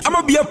owotu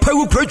amabia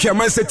pawu protwa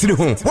mansatiri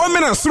ho wo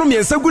mena soro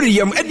miensa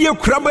guriyam ade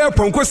akuraba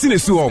aponko sine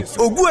su ho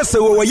ogu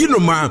asewo wayi no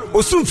ma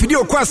osumfidi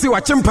okwase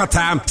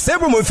wachempata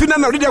sebo mfina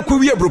na rede akwa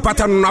wie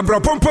brupata no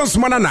abropompon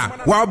somana na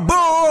wabo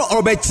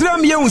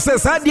obekyiram ye unse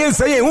sade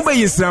ensa ye hu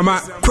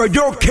bayisrama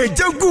kwadwo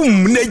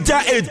kejagum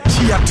neja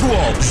etiato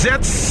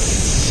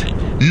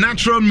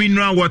natural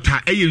mineral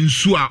water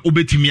nsu a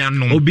obetimi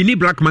anom Obini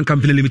Blackman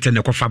Company Limited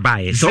ne kofa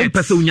bae so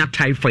pese unya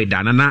typhoid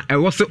na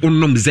ewo se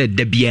onnom Z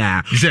da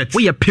bia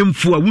wo ye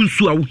pemfu a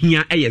wunsu a wo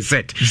hia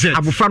Z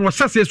abofa no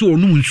sase so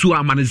onum nsu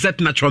a man Z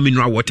natural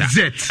mineral water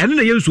ene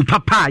na yensu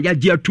papa ya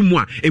gi atumu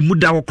a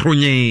emuda ho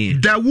kronye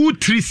Dawood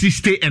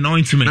 360 and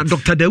ointment na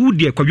Dr. Dawood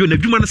de kwadwo na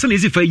dwuma no se na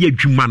ezi fa ye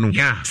adwuma no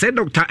say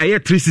Dr.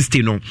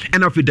 360 no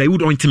and of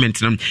Dawood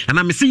ointment no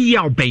na me se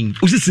ya oben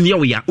osisi ne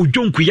ya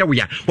odwonku ya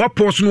wa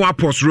pause no wa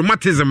pause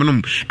rheumatism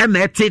no and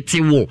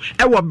etete wo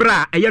e wo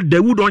bra e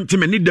Dawood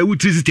ointment ni Dawood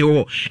 360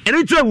 wo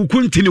ene twa wo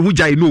kuntini hu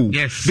jai no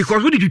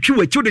because we dey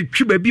twi the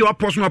twi ba bi wa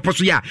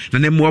pause ya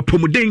na mo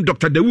apomuden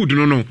Dr. Dawood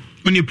no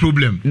any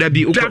problem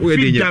dabi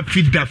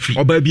dafi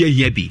oba bi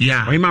ahia bi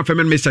ohima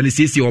femen mesa ne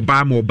sisi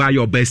oba ma oba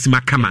ya oba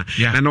sima kama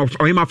na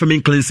ohima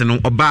femen cleanse no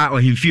oba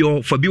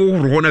ohimfio for bi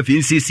wo na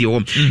fi sisi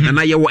ho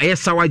na ye wo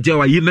sawa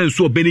gel ayi na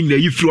nso obening na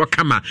yifiro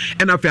kama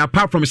and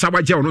apart from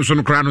sawa gel no so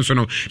no kra no so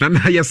no na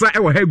yesa e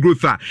wo hair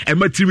growth a e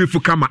matiri fu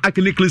kama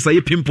acne cleanser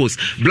ye pimples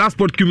blast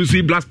spot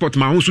chemistry blast spot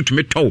ma ho so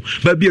tumi to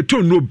ba bi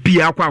eto no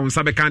bia kwa won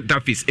sabe kan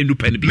tafis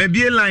endupa ne bi me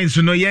bi lines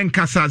no yen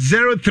kasa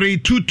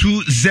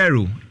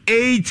 03220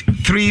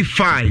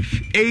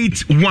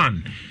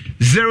 83581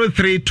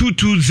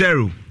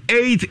 03220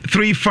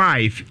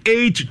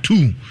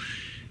 83582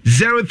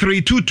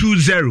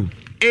 03220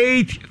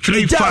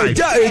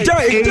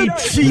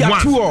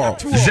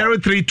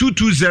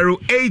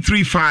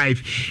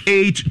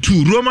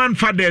 83582 Roman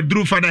Father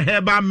Drew Father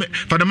Herba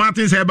Father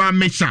Martin's Herba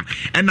Mixer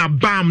and a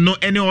balm no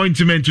any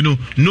ointment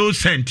no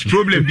scent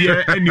problem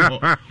there anyhow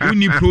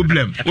only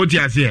problem what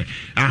you say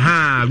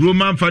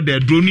Roman Father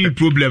Drew ni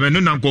problem and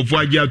no nankofo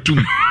agia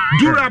tum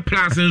Dura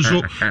Plus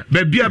nso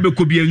baby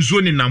abekobi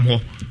enso ni nam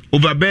ho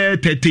over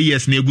 30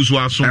 years na eguso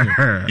aso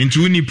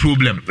into any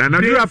problem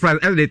na Dura Plus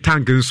the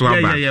tank nso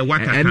aba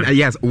water and tank.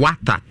 Yes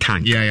water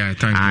tank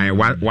tank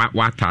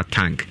water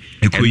tank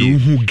and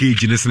who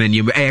gauge this na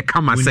name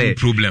come say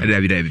problem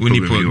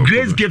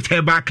Grace Gift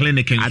Herbal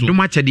Clinic nso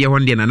adoma chede ho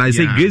ndie na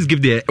say Grace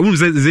Gift there who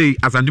say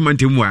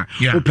asandumantemu a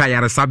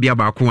opayare sabia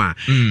ba ko a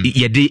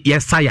yede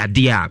yesa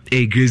yade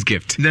a Grace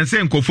Gift then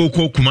say nkofo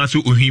ko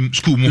Kumasi ohim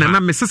school mu na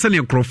me sese ne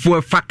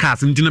nkofo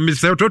fakas ntina me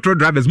say trotro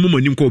drivers mu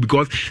manim ko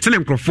because say ne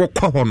nkofo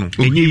ko ho no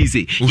enye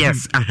easy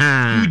yes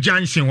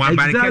junction wa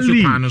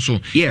barikesu pano so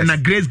na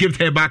Grace Gift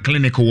Herbal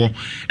Clinic wo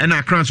and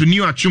akran so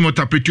new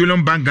Achimota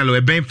Petroleum Bungalow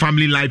Eben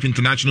Family Life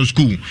International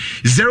School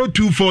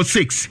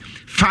 0246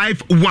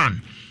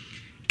 51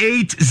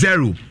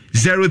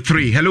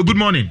 8003. Hello, good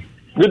morning.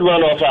 Good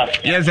morning, officer.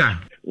 Yes, sir.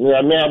 Me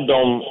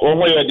Abdom,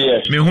 oh yeah,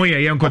 dear. Me who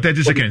you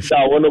 30 seconds.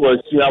 I want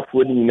to see up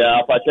for me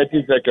now for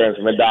 30 seconds.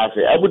 Me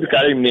dafe. I would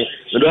carry me.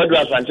 The road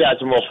was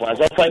fantastic more fun.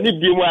 So find it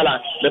be wala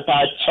the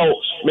part chow.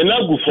 Me na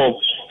go for.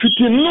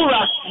 Fiti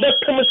nura the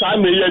come sa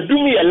me you do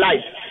me a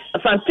light.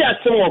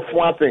 Fantastic more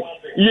fun.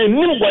 You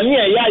nim boni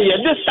ya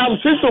this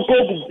time so ko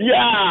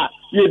ya.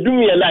 You do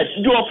me a light.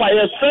 You offer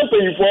your strength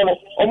you for.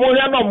 Omo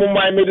ya no mo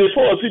mai me dey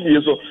for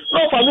fidi so.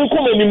 No fa me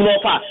come ni no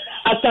fa.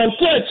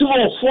 Asante atiwo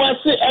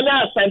fuase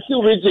na asante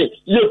region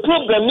your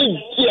problem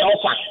ni die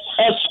offer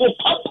eso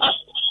papa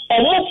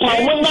omo pa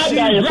omo na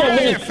ga ye so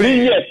many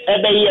 3 years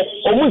ebe ye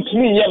omo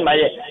timi ye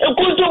maye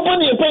ekunto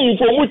boni epan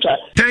for mucha.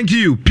 Thank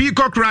you.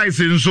 Peacock rice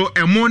nso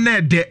emo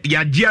na de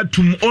yagye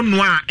atum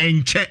onu a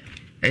enche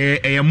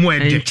mo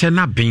ede enche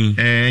na ben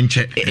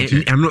enche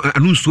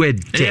anu so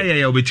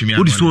ede obetimi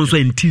odi so nso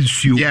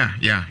entinsuo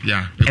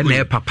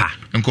ene papa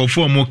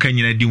nkofo mo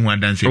kanyina di hu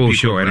adanse oh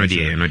sure no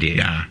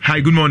dey hi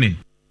good morning.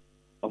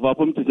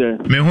 Avapom tije.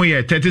 Me hu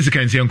ye 30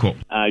 seconds yanko.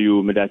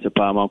 Ayu me da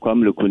chepa ma kwa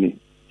mlekuni.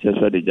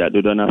 Sesa de ja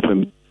do na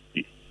fam.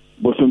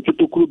 Bosom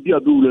kitokuru bia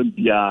do wulam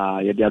bia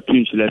ye da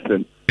twin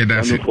FM.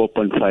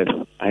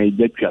 4.5. I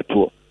get you at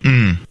all.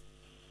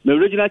 The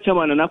original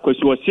chairman na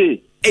kwesi wo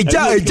say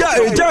eja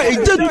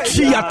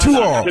chi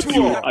ato.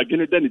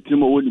 Agene da ni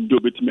timo woni ndo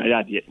betimi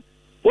ayade.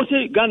 Wo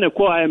say Ghana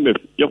ko IMF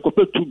ye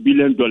kope $2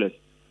 billion.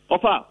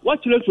 Ofa,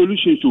 what the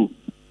solution to?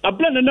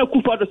 Abla na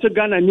kufa do say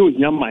Ghana ni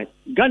ohia mai.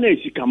 Ghana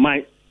esika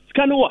mai.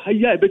 Scan wa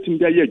haya betim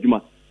da ye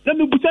adwuma na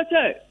me buta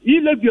che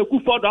yi levi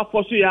akufa do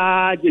afoso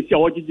ya je sia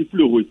wogigi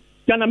flow we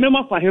kana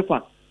mema fa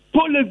hefa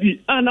to levi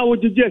ana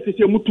wogigi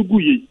sese mutugu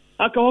yi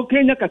aka ho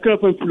kenya kakra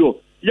fa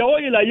flow ya wo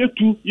yela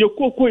yetu ye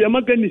koko ya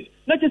maganis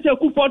na kyɛ sɛ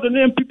Akufo-Addo ne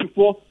MPP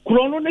foɔ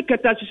korɔ no ne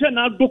kɛtɛ hyehyɛ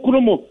na ado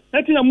koro mu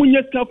ɛnti na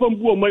munyɛ sika fam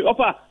bu ɔmɔ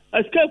ɔfa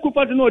asika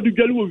Akufo-Addo na ɔde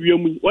dwale wɔ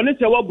wiamu ɔne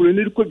sɛ waboro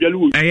ne kɔ dwale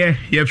wɔ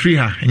yɛ free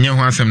ha nyɛ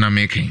ho asɛm na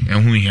meke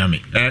ɛho hia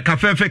me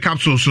kafɛfɛ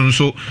capsules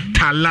nso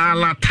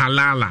talala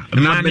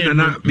na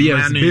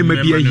yes bema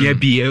bia hia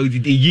bi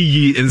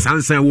yiyi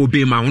nsansan wo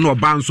bema no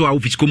ɔba nso a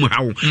ofisiko mu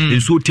hawo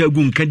nso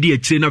tagu nka de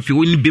akyire na fe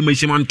woni bema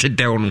hyema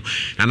ntedɛw no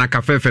na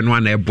kafɛfɛ no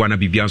ana ɛboa na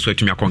bibia nso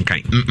atumi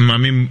akɔnkan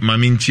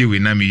mami ntie we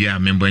na me ya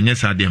me mbɔ nyɛ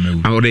saa de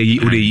mawu ore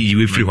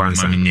we free one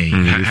san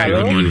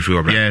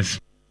yes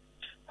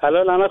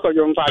hello nana ko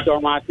jom fa to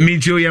ma mi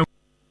tio ya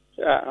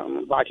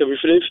ba ke bi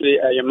free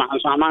e ma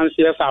so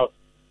amansie south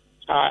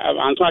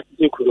anto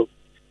ati kuro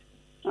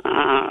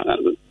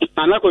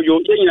nana ko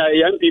jom nyina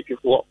MPP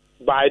fo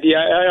ba dia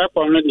e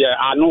ko no dia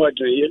anu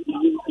adre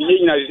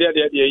nyina zia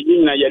dia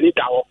nyina ya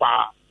lita wo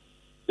pa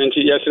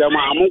nti yesre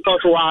ma amun ko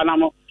so wa na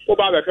mo ko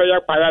ba be ya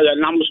pa ya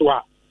nam so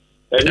a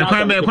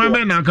kwan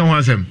be na kan ho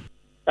asem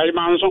ai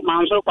manso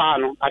pa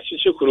no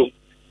asisi kuro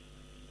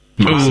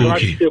Okay,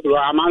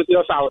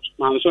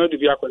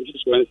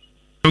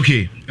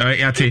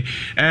 Yate.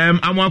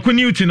 Amwako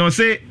Newton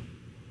say,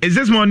 is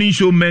this morning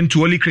show meant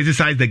to only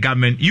criticize the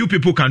government? You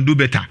people can do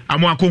better.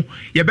 Amwako,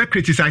 you better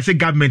criticize the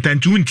government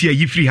and to untie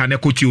you free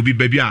hanekoti obi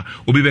bebia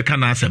obi be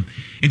can asem.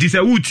 It is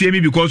a would me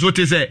because what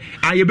is it?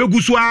 I be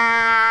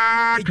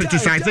guswa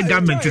criticize the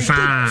government is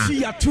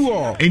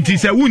it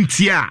is a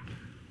wuntia.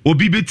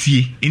 Obi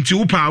beti into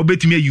upa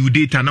obetime you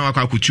data na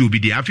akwakuchi obi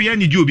dey afi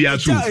ani obi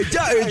aso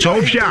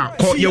chawfia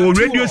ko ye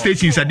radio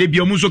stations ade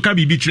bia mu so ka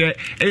bibi kire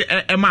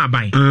e ma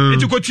aban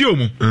enti ko ti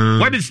omu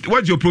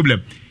what's your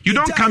problem? You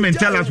don't come and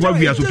tell us what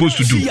we are supposed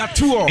to do.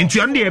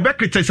 Enti on the ebe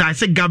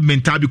criticize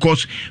government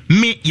because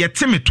me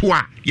yete me to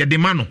a ye de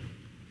ma no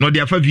dey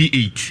afa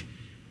V8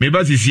 me ba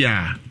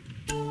sisia.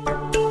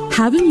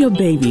 Having your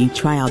baby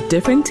try out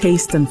different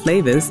tastes and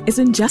flavors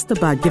isn't just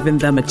about giving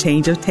them a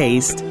change of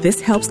taste.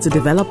 This helps to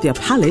develop their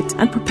palate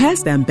and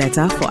prepares them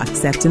better for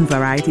accepting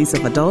varieties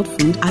of adult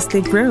food as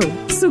they grow.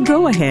 So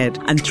go ahead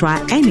and try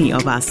any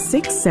of our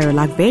 6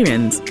 Cerelac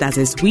variants, that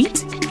is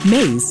wheat,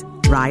 maize,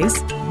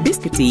 rice,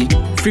 biscuity,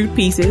 fruit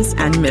pieces,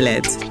 and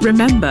millet.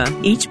 Remember,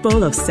 each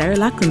bowl of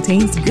Cerelac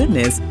contains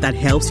goodness that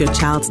helps your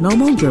child's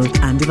normal growth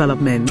and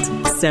development.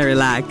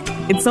 Cerelac,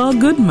 it's all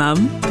good,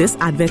 Mum. This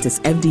advert is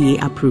FDA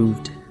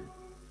approved.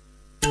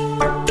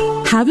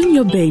 Having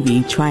your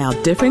baby try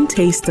out different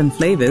tastes and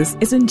flavors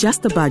isn't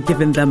just about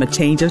giving them a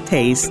change of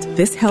taste.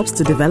 This helps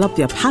to develop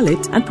their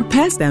palate and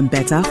prepares them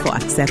better for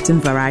accepting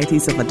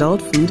varieties of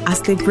adult food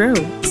as they grow.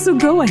 So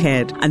go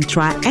ahead and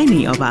try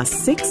any of our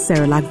 6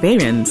 Cerelac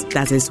variants,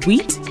 that is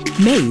wheat,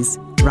 maize,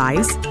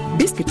 rice,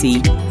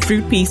 biscuity,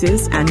 fruit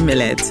pieces, and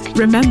millet.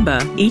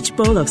 Remember, each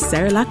bowl of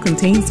Cerelac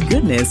contains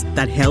goodness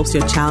that helps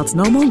your child's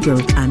normal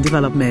growth and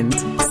development.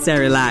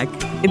 Cerelac,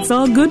 it's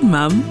all good,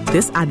 Mum.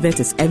 This advert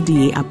is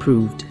FDA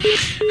approved.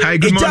 Hi,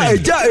 good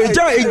morning.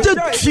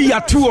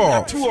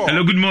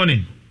 Hello, good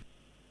morning.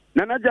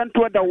 Nana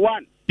Jantua the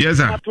one. Yes,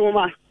 sir.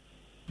 Toma.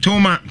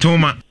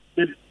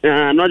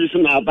 No, just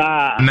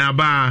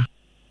Naba.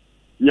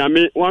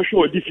 Yame, one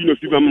show different of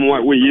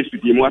people we used to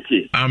be more.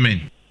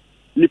 Amen.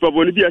 Nipa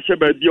boni bi ahye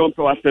ba bi on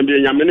pa wasambia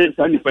nyamene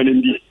sa nipa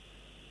ndi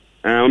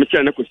o me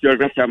kire na ko sio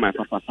grasa ma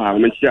papa o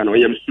me kire na o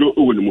yem sro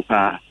o wonu mu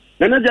pa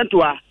na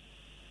jantoa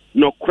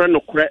no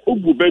kore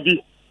obu ba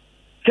bi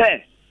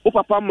ke o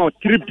papa ma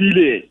 3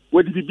 billion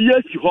wodi bi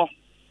asi ho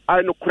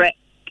ai no kore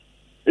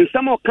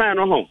nsam o kan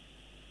no ho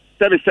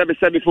sebe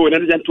fo na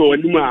jantoa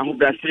wani mu a ho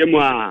brase mu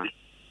a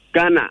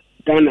Ghana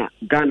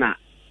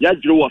ya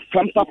jiro wa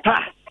fam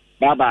papa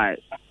bye bye.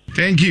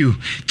 Thank you.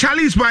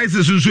 Charlie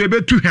Spices nso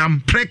ebetu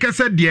ham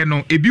prekese de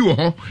no ebi wo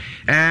ho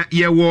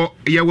ye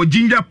wo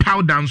ginger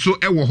powder nso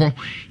e wo ho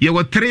ye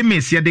wo 3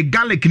 mix ye de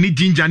garlic ni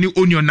ginger ni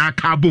onion na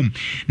carbon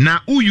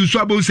na uyu so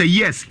abo say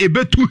yes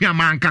ebetu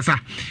ham ankasa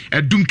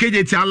edum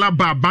keje ti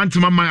alaba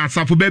bantima man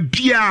asafo ba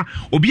bia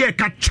obi e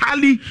ka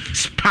Charlie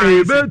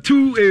Spices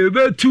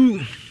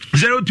ebetu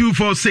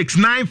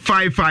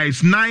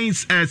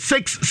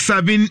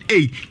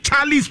 0246955678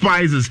 Charlie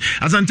Spices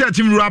asante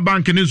team rural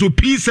bank ni so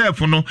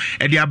PSF no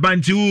e de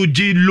abanti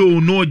uji low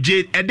no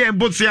je e den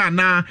bote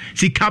ana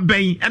sika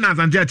ben e na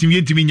asante team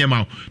yentimi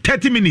nyama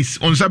 30 minutes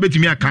on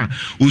sabetimi aka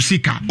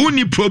usika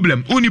uni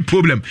problem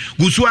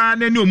gusu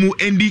ana ni omu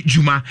endi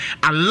juma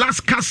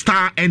Alaska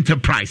Star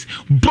Enterprise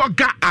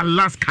Burger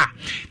Alaska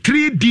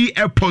 3D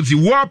airpods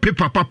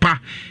wallpaper papa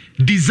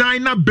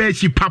designer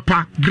bedsheet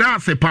papa,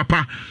 grass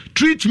papa,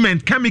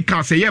 treatment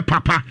chemicals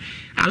papa,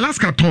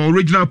 Alaska ton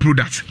original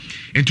products.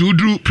 Into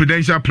Udru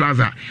Prudential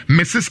Plaza,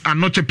 Mrs.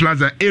 Anoche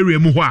Plaza area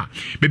muwa.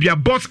 Maybe a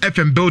Boss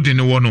FM building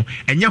no one,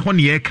 and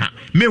yahoni eka,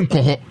 me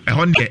unko a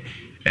honde,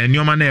 and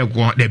your man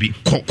debi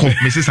koko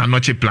Mrs.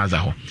 Anoche Plaza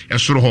ho, a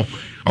suro ho,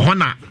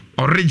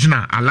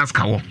 original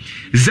Alaska ho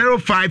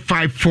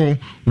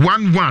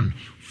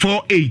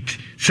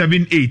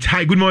 0554114878.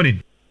 Hi, good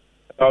morning.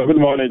 Good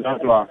morning,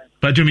 Jantua.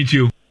 Glad to meet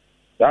you.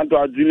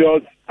 Jantua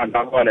Julius and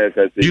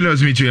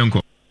Julius meet you,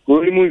 uncle.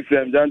 Kurimu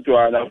sem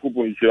Jantua na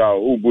kupo nshira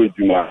ubo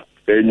ejuma.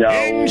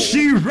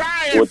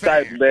 o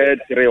type bed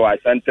 3 wa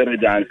santere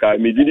janka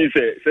me didi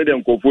say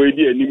dem ko fo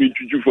edi enimi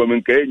tutu fo me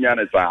nka enya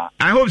na sa.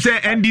 I hope say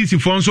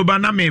NDC for nso ba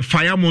na me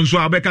fire mo nso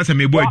abeka say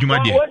me bo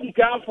adwuma de. What you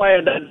can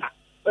fire that?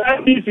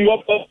 NDC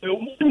what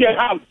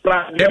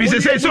Ebi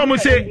say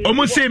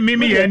omo say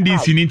mimi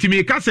NDC ni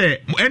ntimi ka say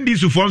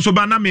NDC for nso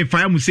ba na me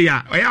fire mo say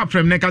ya o ya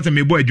frem na ka say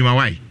me bo adwuma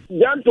why.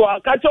 Janto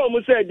akacha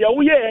omo say dia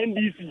wo ye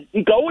NDC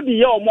nka wo di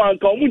ye omo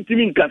anka omo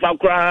ntimi nka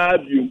sakra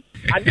biu.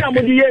 Ade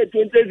amodi ye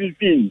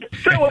 2015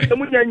 say wo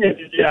omo nyanya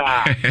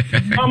dia.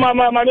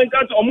 Mama me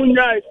ka omo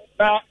nyai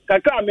na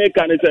kaka me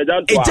ka ne say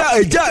janto.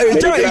 Eja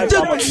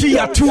chi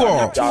ato.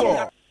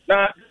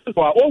 Na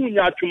kwa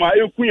ohunya atuma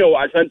ekunye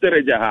wa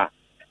santereja ha.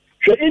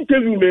 So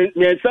interview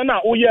me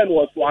sana o ye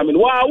no so amen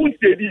wa won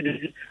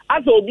steady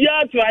as obi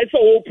a try so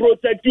o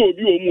protect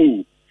obi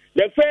omu.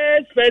 The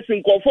first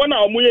person confirm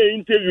na omo ye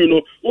interview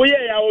no o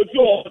ye ya o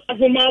so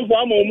afuma fo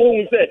am omo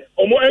hu say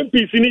omo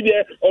MPs ni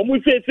de omo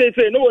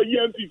say no o ye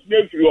MPs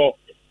na fi o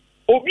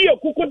obi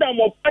ekuku da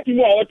mo party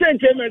mu a o ten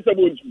chairman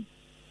saboju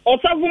o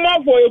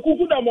safuma fo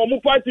ekuku da mo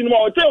party mu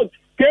a o ten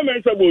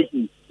chairman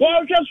saboju wo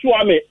hwe so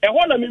ame e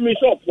ho na mi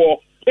shop for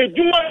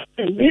ejuma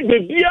ni be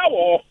bia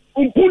wo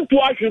mpuntu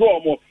ahwere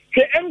omo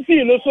the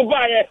MC no so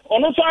buy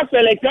on also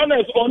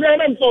electronics on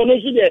them so no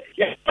so there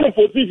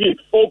position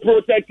or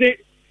protect it.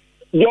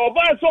 Your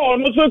boss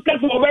on also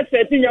customer over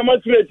setting your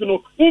straight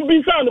no who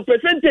be sound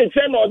percentage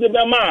send or the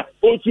ma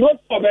or to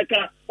for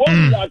beka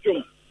on that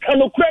can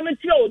no credit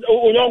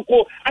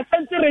onko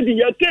asante ready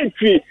your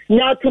country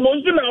nya to no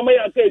na ma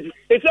your country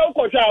it's all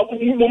coach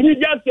mo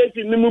media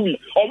station ni movie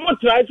or mo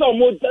try so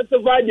mo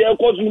testify the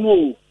cause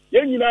no.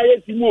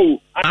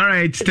 All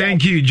right,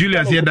 thank you.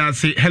 Julius here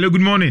that's it. Hello,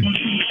 good morning.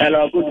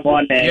 Hello, good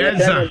morning.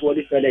 Yes, sir.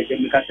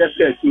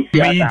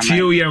 Me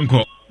too,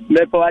 Yanko.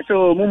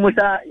 Mepawacho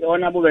mumusa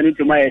honorable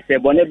Benito Maese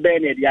bone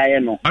bene dia ye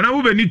no.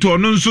 Honorable Benito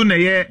no nso na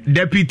ye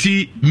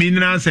deputy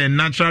minerals and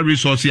natural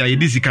resources ya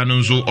yedisika no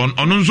nso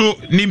ono nso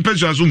ni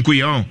mpeso aso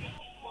nkoye on.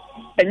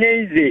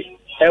 Enye ize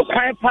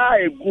kwan pa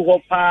egu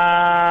ho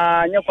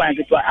pa nya kwan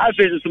keto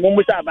afesu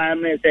mumusa aban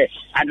me se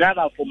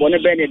adraba fo bone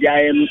bene dia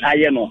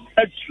ye no.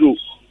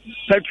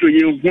 Petro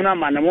yehuna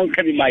mana mon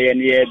kabi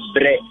mayene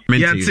bre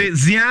yate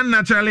Zian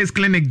Naturalist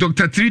Clinic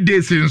Dr. 3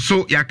 days in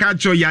so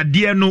yakacho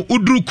yade no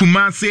udru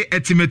Kumase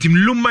etimetim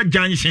Luma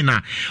Junction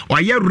a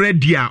oye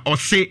ready a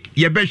ose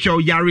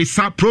yebehwe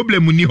yaresa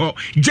problem ni ho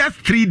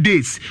just 3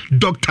 days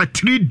Dr.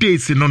 3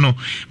 days no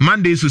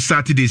Mondays to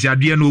Saturdays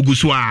yade no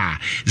oguso a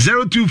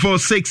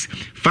 0246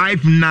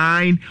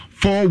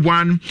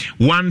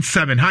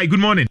 594117. Hi, good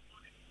morning.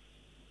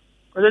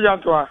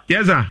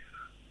 Yes, sir.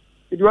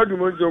 Edward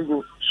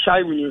Monzongo.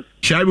 Shy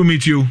will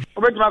meet you.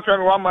 Over my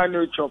friend, one man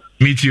no chop.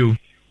 Meet you.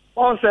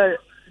 On say,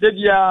 did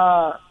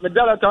ya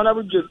medalla town of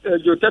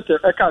Jotete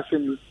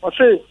Ekasim? Or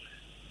say,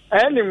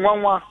 any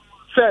one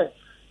say,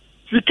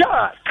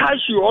 Sika,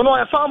 Cashew, or no,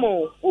 a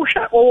farmer,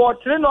 or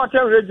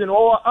Trinotel region,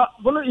 or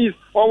Bono East,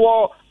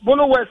 or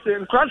Bono West,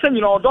 and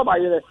Cranston, or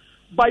Doba.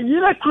 By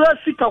year,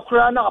 Sika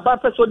Crana,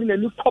 about person in a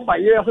new pop by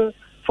year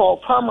for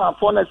farmer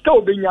for a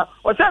Scobina,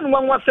 or 10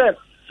 one was said,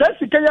 says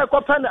Sika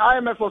Copan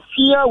IMF for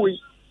fear we.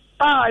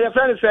 Your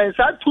friend says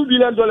 $2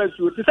 billion.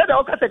 He said,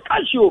 okay, the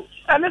cashew,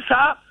 and it's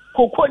a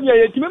coconia,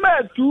 you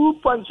remember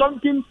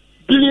 2.something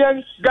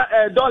billion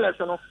dollars.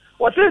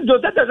 What is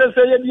the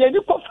say?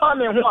 You could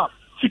farm in one.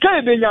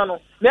 Sika Benyano.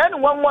 Then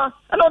one,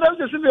 and all them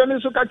to see me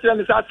so catch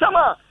and say,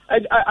 Sama,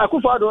 I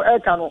could follow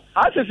Ekano.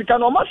 I said,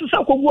 Sikano, Master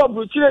Sako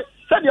Bruce,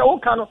 said your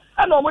Okano,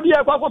 and nobody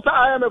I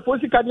am a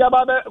Posicania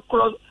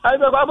cross. I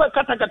have a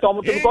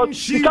catacatomo because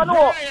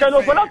Sikano can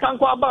open up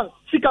Bank. All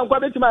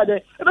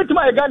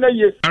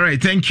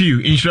right, thank you.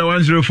 Insure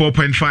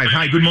 104.5.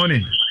 Hi, good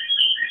morning.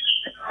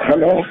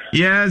 Hello.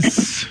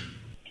 Yes.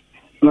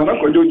 Nana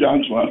Kojo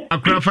Janswa.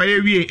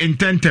 Akrafaye in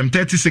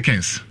 30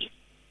 seconds.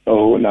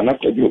 Oh, Nana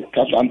Kojo,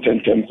 Kasan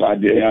 10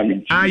 Sadia.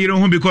 You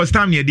know, because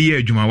time you're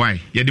the Juma, why?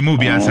 You're the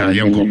movie answer,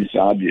 young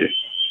Sadia.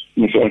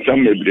 Muso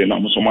Samble,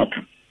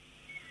 Namusomaka.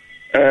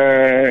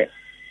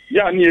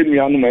 Ya near me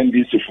on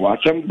Mendy for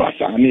some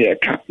bassa near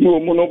Cat, no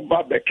mono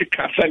babe,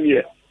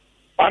 Cassania,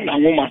 Anna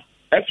woman.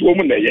 That's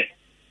woman there.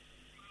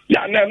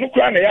 Ya na no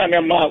kra na ya na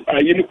ma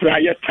ayi no kra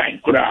ya time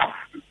kra.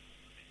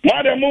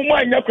 Ma de mo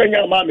ma nya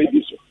kwanya ma me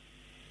bi so.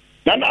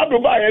 Na na do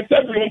ba ya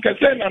tabi mo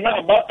kese na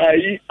na ba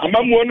ayi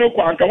amamu no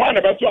kwa nka wa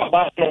na beto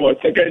aba no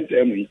second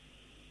term.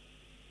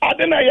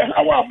 Ade na ya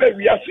hawa ba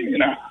wi asin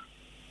na.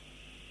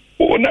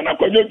 O na na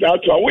kwadwo ja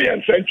to a wo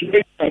ye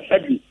century na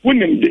sabi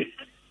wunim de.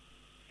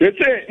 They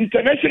say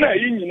international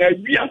yi nyina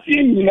bi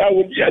asin nyina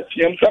wo bi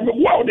atiem sabe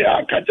wo a wo de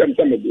aka jem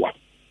sabe wo.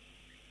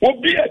 Wo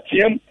bi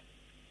atiem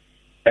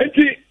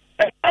eti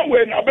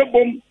awe na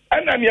bebom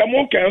ana ne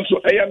mo kan so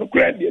eya no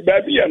kra de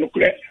ba bi ya no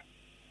kra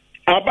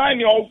aba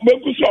ni o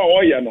meku so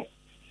o ye no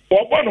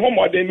o no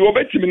mo de ni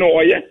obetimi no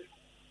o ye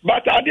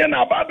but ade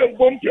na aba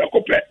bebom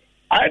prekope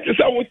ai te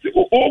sa wo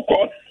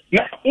ko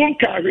na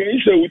unka hwe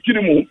nse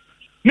wutiri mu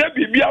na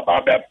bibi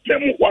aba be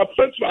pem wa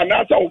fetu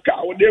anata wo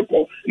ka wo de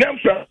ko na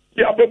mfra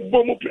bi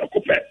abebom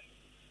prekope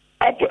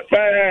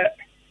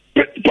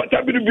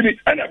portability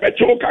and a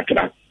better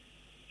kakra.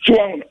 So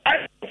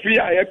I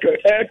fear a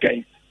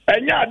can.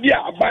 And ya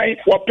dear buying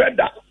for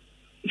peda.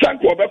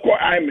 Sanko Beko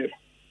IMF.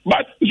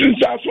 But since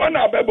that's one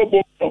of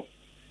Bebo,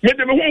 made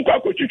them home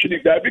quack to the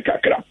baby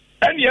kakra.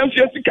 And the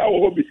MCSika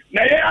hobby.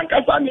 Now,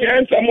 Uncle Sunny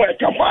and somewhere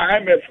come for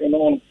IMF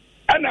on.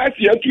 And I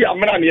see a 2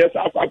 Amran years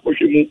after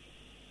pushing.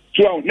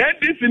 So, now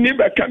this in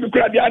Niba can be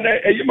cradiana,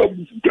 a Yama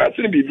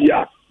Crassin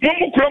Bibia.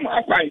 Momo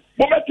Chroma,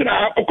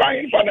 Momatina,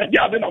 acquiring for the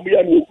garden of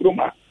Yanu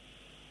Chroma.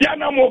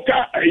 Yana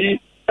Moka,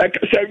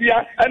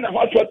 Sevilla, and a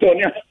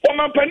hospital.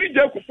 Oma Penny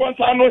Jacob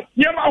Fonsano,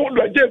 Yama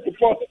Hodo Jacob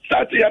for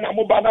Sati and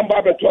Amobana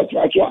Baba to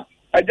Aswa.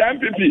 A damn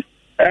pipi,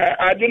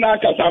 I do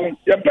not Casam,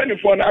 your penny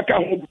for Naka.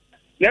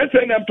 Yes,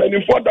 and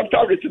penny for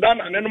Dr. Richard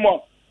and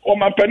anymore.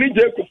 Oma Penny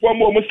Jacob for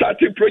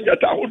Momosati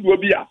project, I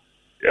would be a.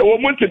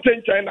 Woman to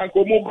take China and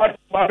go move back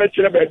to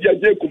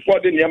Jacob for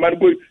the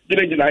Yamago,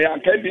 Dinaya,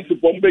 and Kevin to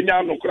Bombay,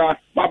 Cra,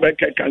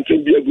 Mabeka can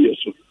be a good.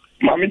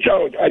 Mammy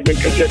child, I think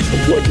I said,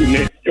 what you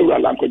need, you will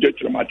allow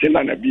Cojet Martina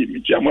and be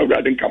me, I'm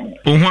rather come.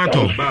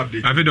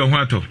 I've done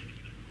what?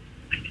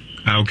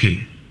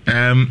 Okay.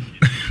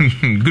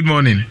 Good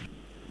morning.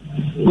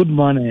 Good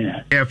morning.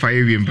 Yeah, for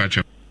you in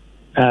Pacho.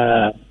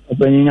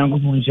 Opening young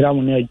Munchra,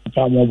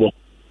 Mobile.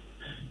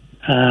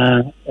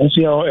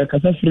 Also, a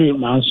catastrophe,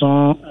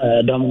 Manson,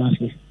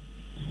 dominance.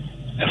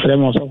 A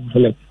frame of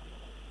Philip.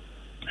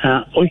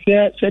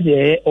 Osha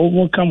said,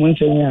 overcome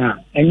Winston,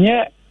 and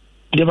yet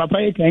the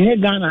Papa can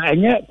Ghana,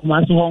 and yet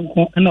Master Hong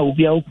Kong, and I will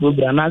be our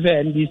program, as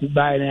NBC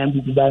by and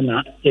NBC by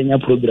now in your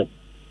program.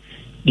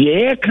 The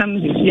air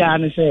can be here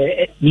and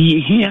say,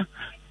 be here,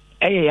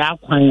 a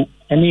quine,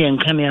 and the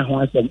Encannia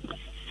Hanson.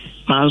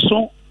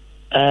 Manson,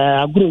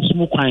 a group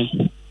smoke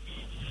quine.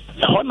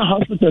 On the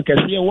hospital can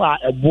see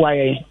a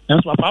boy,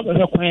 and so Papa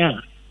is a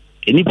choir.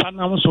 Any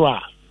partner so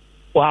are,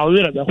 while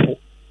we're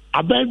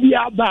a baby,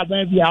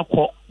 I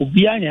call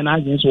Ubian and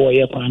agents or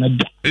a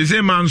Canada. Is a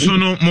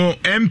Mansono more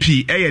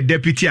MP, a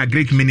deputy, a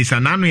Greek minister,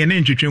 and I'm an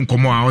entry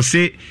Como, I'll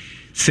say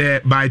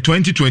by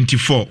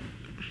 2024,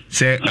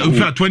 say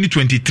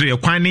 2023, a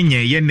quine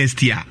year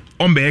next year.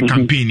 On the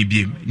campaign,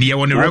 be near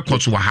one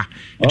records were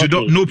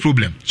no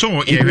problem.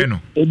 So, yeah, no.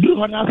 Do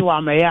one as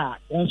one may,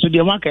 and so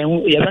the one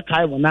can ever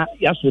kind of not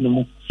yes with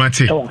them.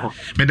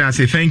 Madam,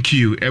 say thank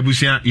you,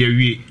 Ebusia,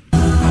 ye.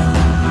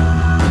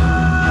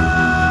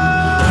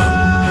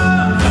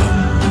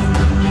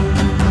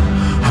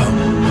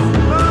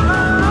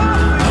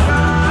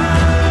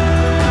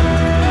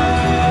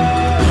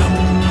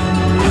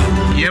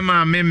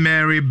 Me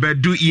Mary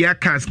Bedu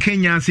Iakas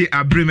Kenya say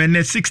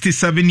Abrimene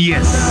 67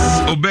 years.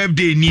 O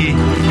birthday ni.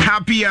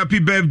 Happy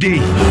birthday.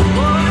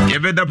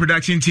 Eveda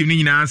production team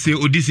ni na say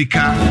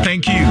Odisika.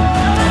 Thank you.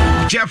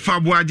 Jeff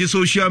Abuaji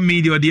social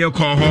media the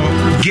call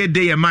her. Get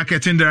day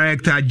marketing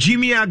director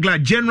Jimmy Agla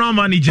general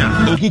manager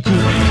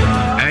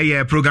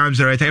Okuku. Programs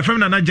director. From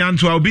Nana Jan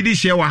to Obidi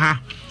Shewa.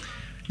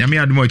 Yami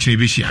Admo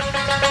Chinibishia.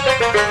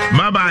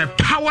 Bye bye.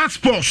 Power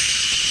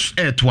Sports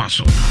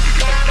Etwaso.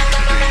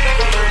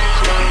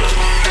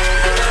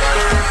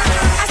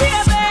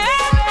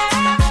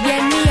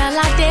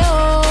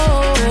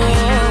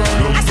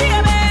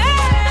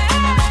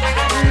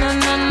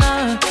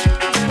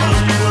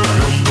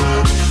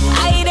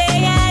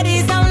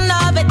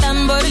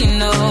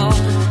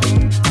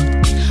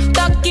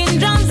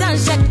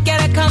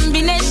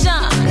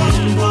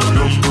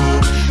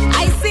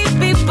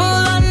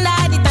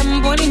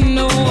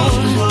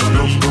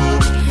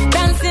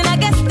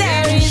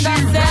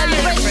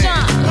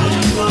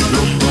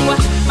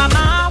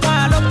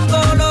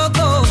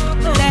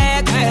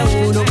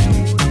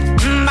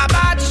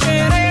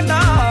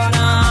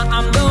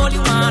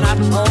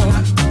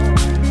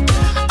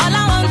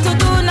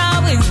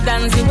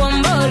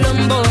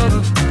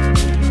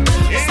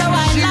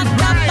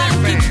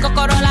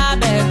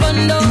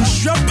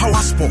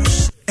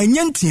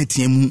 Enya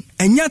ntiatiemu,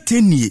 enya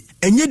tenie,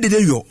 enya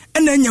dedeyo,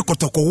 ena enya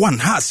kotoko 1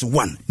 has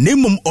 1.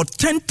 Nemum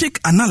authentic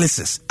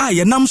analysis.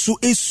 Aye namso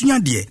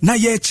esuade na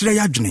ye kire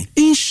yadwene.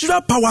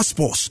 Insura Power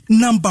Sports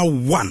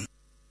 #1.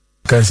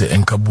 Can say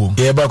Enkabum.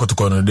 Yeah, back to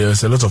corner.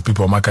 There's a lot of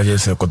people Maka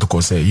just say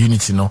Kotoko say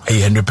unity no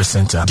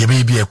 100%. The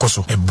baby a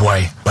koso a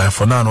boy. But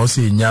for now, no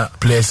see nya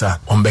players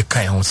on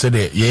Bekai on say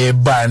the yeah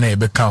ba na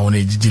Beka on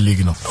a GG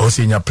league no.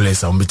 Also nya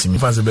players on betting.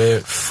 Fancy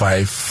be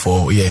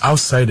 5-4. Yeah,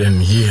 outside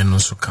and here no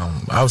so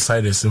count.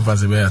 Outside the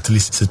fancy be at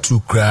least say 2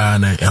 cry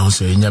and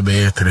also nya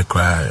be 3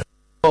 cry.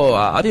 Oh,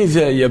 I didn't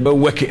say you better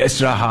work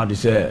extra hard.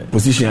 Say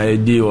position I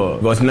did,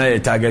 because now your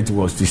target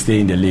was to stay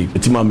in the league. The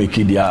team make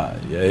it,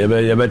 you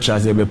better try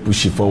to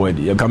push it forward.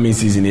 Your coming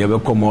season, you better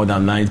come more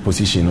than 9th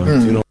position.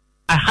 You know.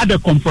 I had a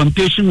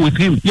confrontation with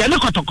him. Yeah,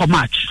 look at the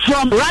match.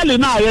 From rally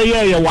now,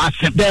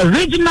 the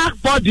regional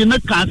body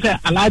can say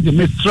Alhaji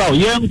Mistral,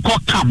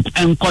 camp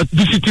and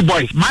VCT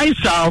boys.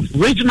 Myself,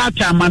 regional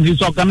chairman, his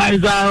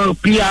organizer,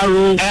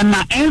 PRO, and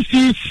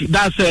NCC,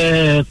 that's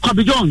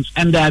Kobe Jones,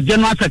 and the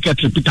general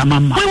secretary, Peter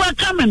Mama. We were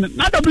coming,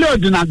 not the blue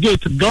in a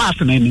gate,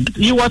 glass in it.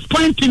 He was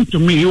pointing to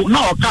me,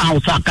 no,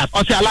 Kahosaka,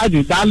 or say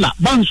Alhaji Dala,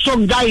 one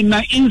song guy in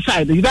the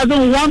inside. He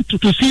doesn't want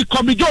to see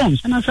Kobe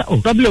Jones. And I said,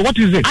 oh, W, what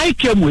is it? I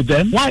came with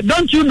them. Why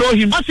don't you know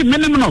him? What's the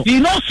minimum? He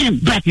knows him,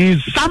 but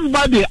he's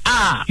somebody.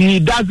 He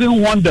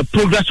doesn't want the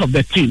progress of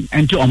the team.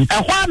 And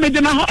why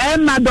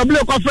W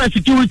conference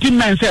security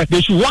men said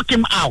they should walk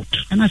him out.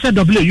 And I said,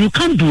 W, you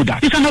can't do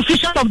that. He's an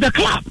official of the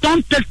club.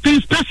 Don't take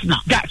things personal.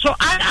 Yeah, so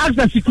I asked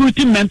the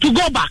security men to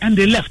go back, and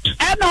they left.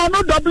 And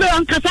no W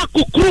and Kasa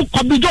Kukuru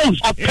Kobe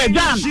Jones or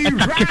Pejan and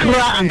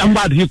Takikra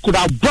and he could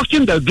have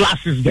broken the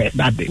glasses there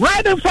that day.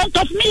 Right in front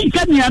of me.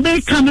 Tell me,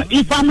 American,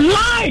 if I'm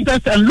lying,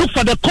 and look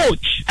for the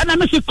coach. And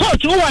I said,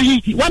 coach, who are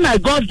he? When I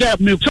got there,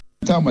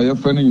 time my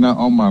friend in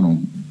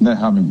Omano, ne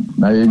having,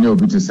 na you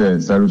to say,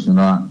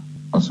 Sarusuna,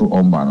 also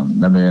Omano,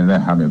 ne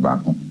having back.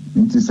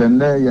 It is a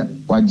layer,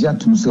 Wajat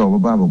to say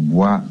over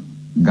Bois,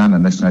 Ghana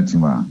national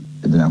team,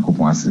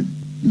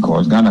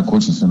 because Ghana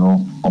coaches,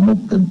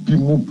 almost a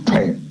big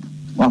pay.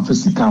 One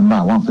first to come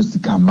back.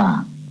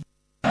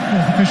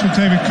 Official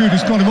David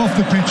Kuda's got him off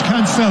the pitch.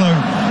 Cancelo,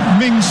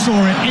 Ming saw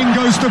it. In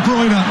goes De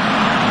Bruyne.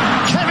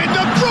 Kevin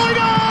De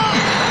Bruyne!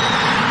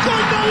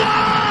 Number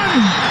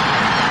one!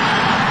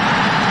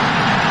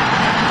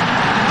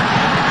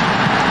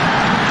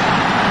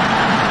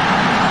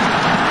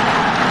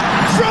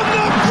 From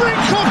the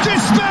brink of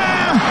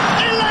despair,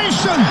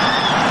 elation.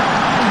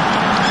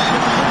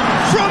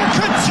 From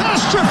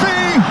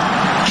catastrophe,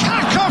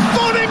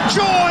 cacophonic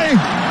joy,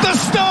 the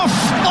stuff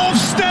of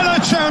stellar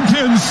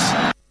champions.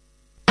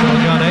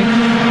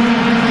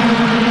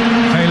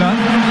 Taylor,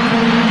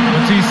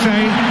 what's he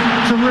say?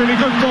 It's a really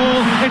good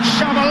ball. It's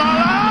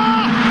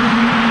Shabalala.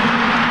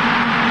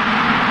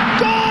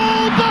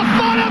 Goal,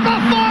 Bafana.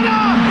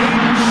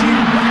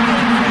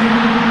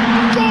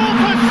 Goal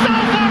for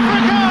South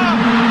Africa.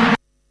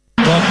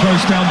 Ball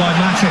closed down by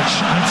Matic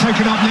and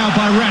taken up now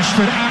by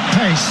Rashford at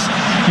pace.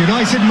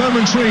 United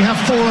momentarily have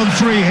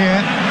 4-on-3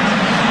 here,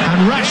 and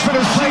Rashford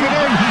has played it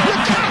in.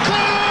 Lukaku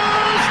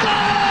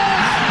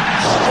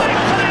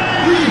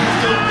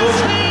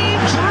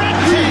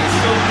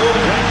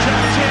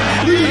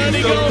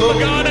Early goal for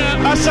Ghana.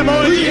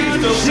 Asamoah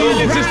Gyan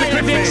silences the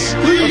critics.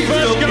 The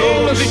first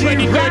goal of the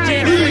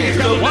 2013 African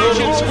Cup of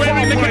Nations,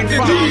 squaring the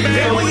captain's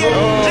armband.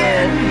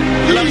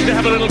 Oh, loves to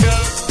have a little go.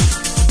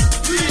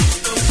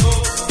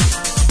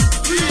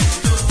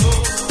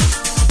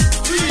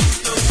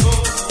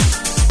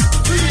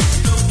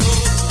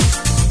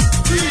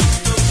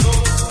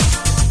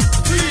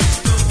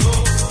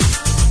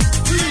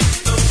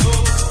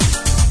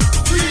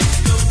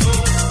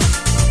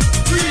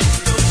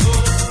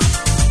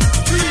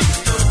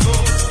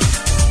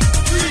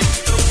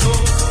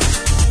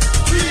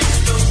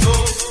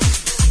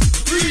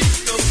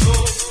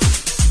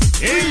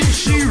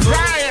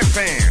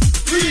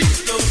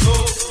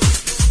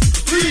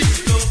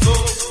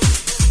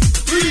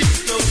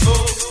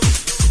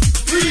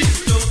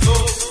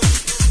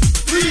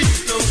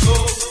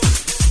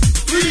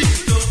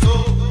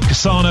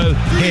 Cassano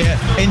here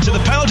into the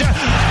penalty.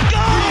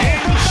 Goal!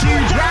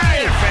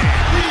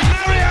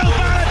 Mario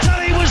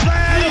Balotelli was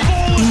there. The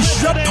ball was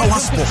Insura Power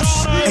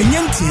Sports.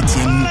 Enya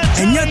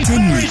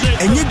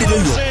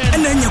Dedeyo,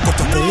 and Enya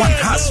Kotoko One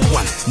has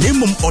one.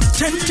 Name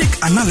authentic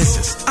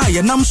analysis.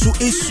 Nam so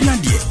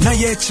esunadie na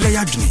ye kire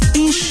yadwene.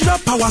 Insura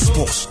Power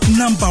Sports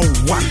number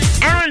 1.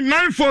 All right,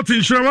 940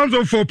 Insura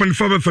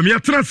 104.5 FM.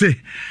 Yatra se.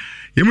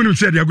 Yemunu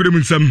se dia gudemu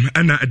nsam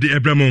ana de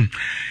Abramo.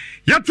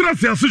 Yatra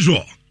se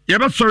asujo.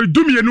 Yaba sorry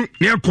dumienu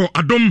ne akọ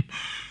adom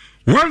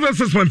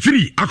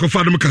 106.3 akofa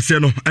adom kase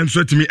no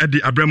enso timi edi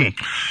Abramo.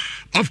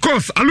 Of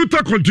course,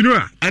 Aluta continue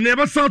and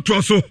never saw to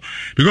also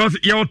because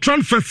your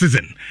transfer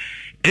season.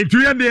 Into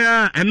here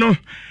there and no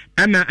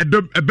and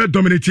a bit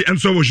dominating and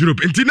so was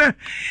Europe. Intine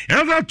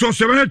as to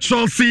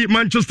Chelsea,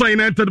 Manchester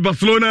United,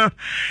 Barcelona.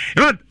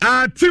 But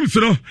teams,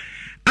 you know,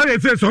 I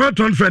say so her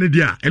transfer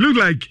idea. It looks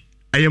like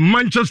a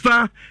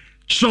Manchester,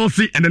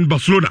 Chelsea, and then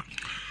Barcelona.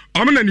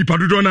 Amana ni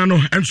padudona no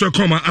enso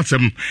koma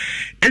asem.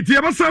 Eti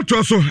abasa to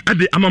also at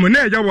the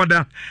amamane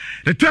yawada.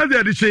 The third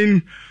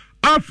edition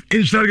of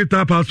Insura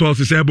Guitar Passport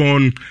is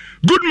airborne.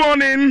 Good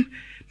morning,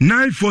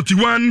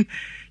 9:41.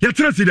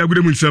 Yatrasi da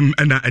gudemu nsam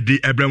na adi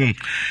Abraham.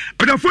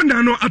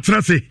 Odafonda no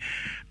atrase.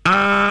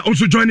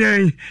 Also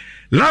joining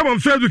live on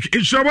Facebook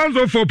Insura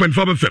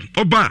 104.5 FM.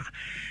 Oba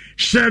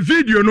share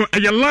video no a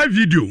live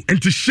video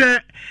and to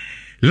share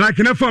like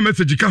na for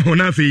message ka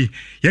hona fi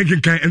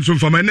yankin kan enso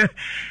famane.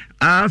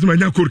 As my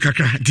nyakor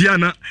kaka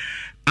Diana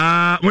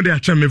when they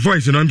are me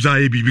voice and I'm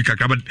saying bibi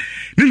kaka but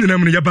nina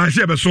mun ya ba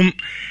se besom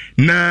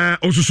na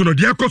osuso no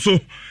dia koso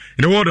in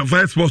the world of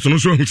sports no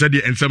so hu said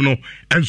the ensem no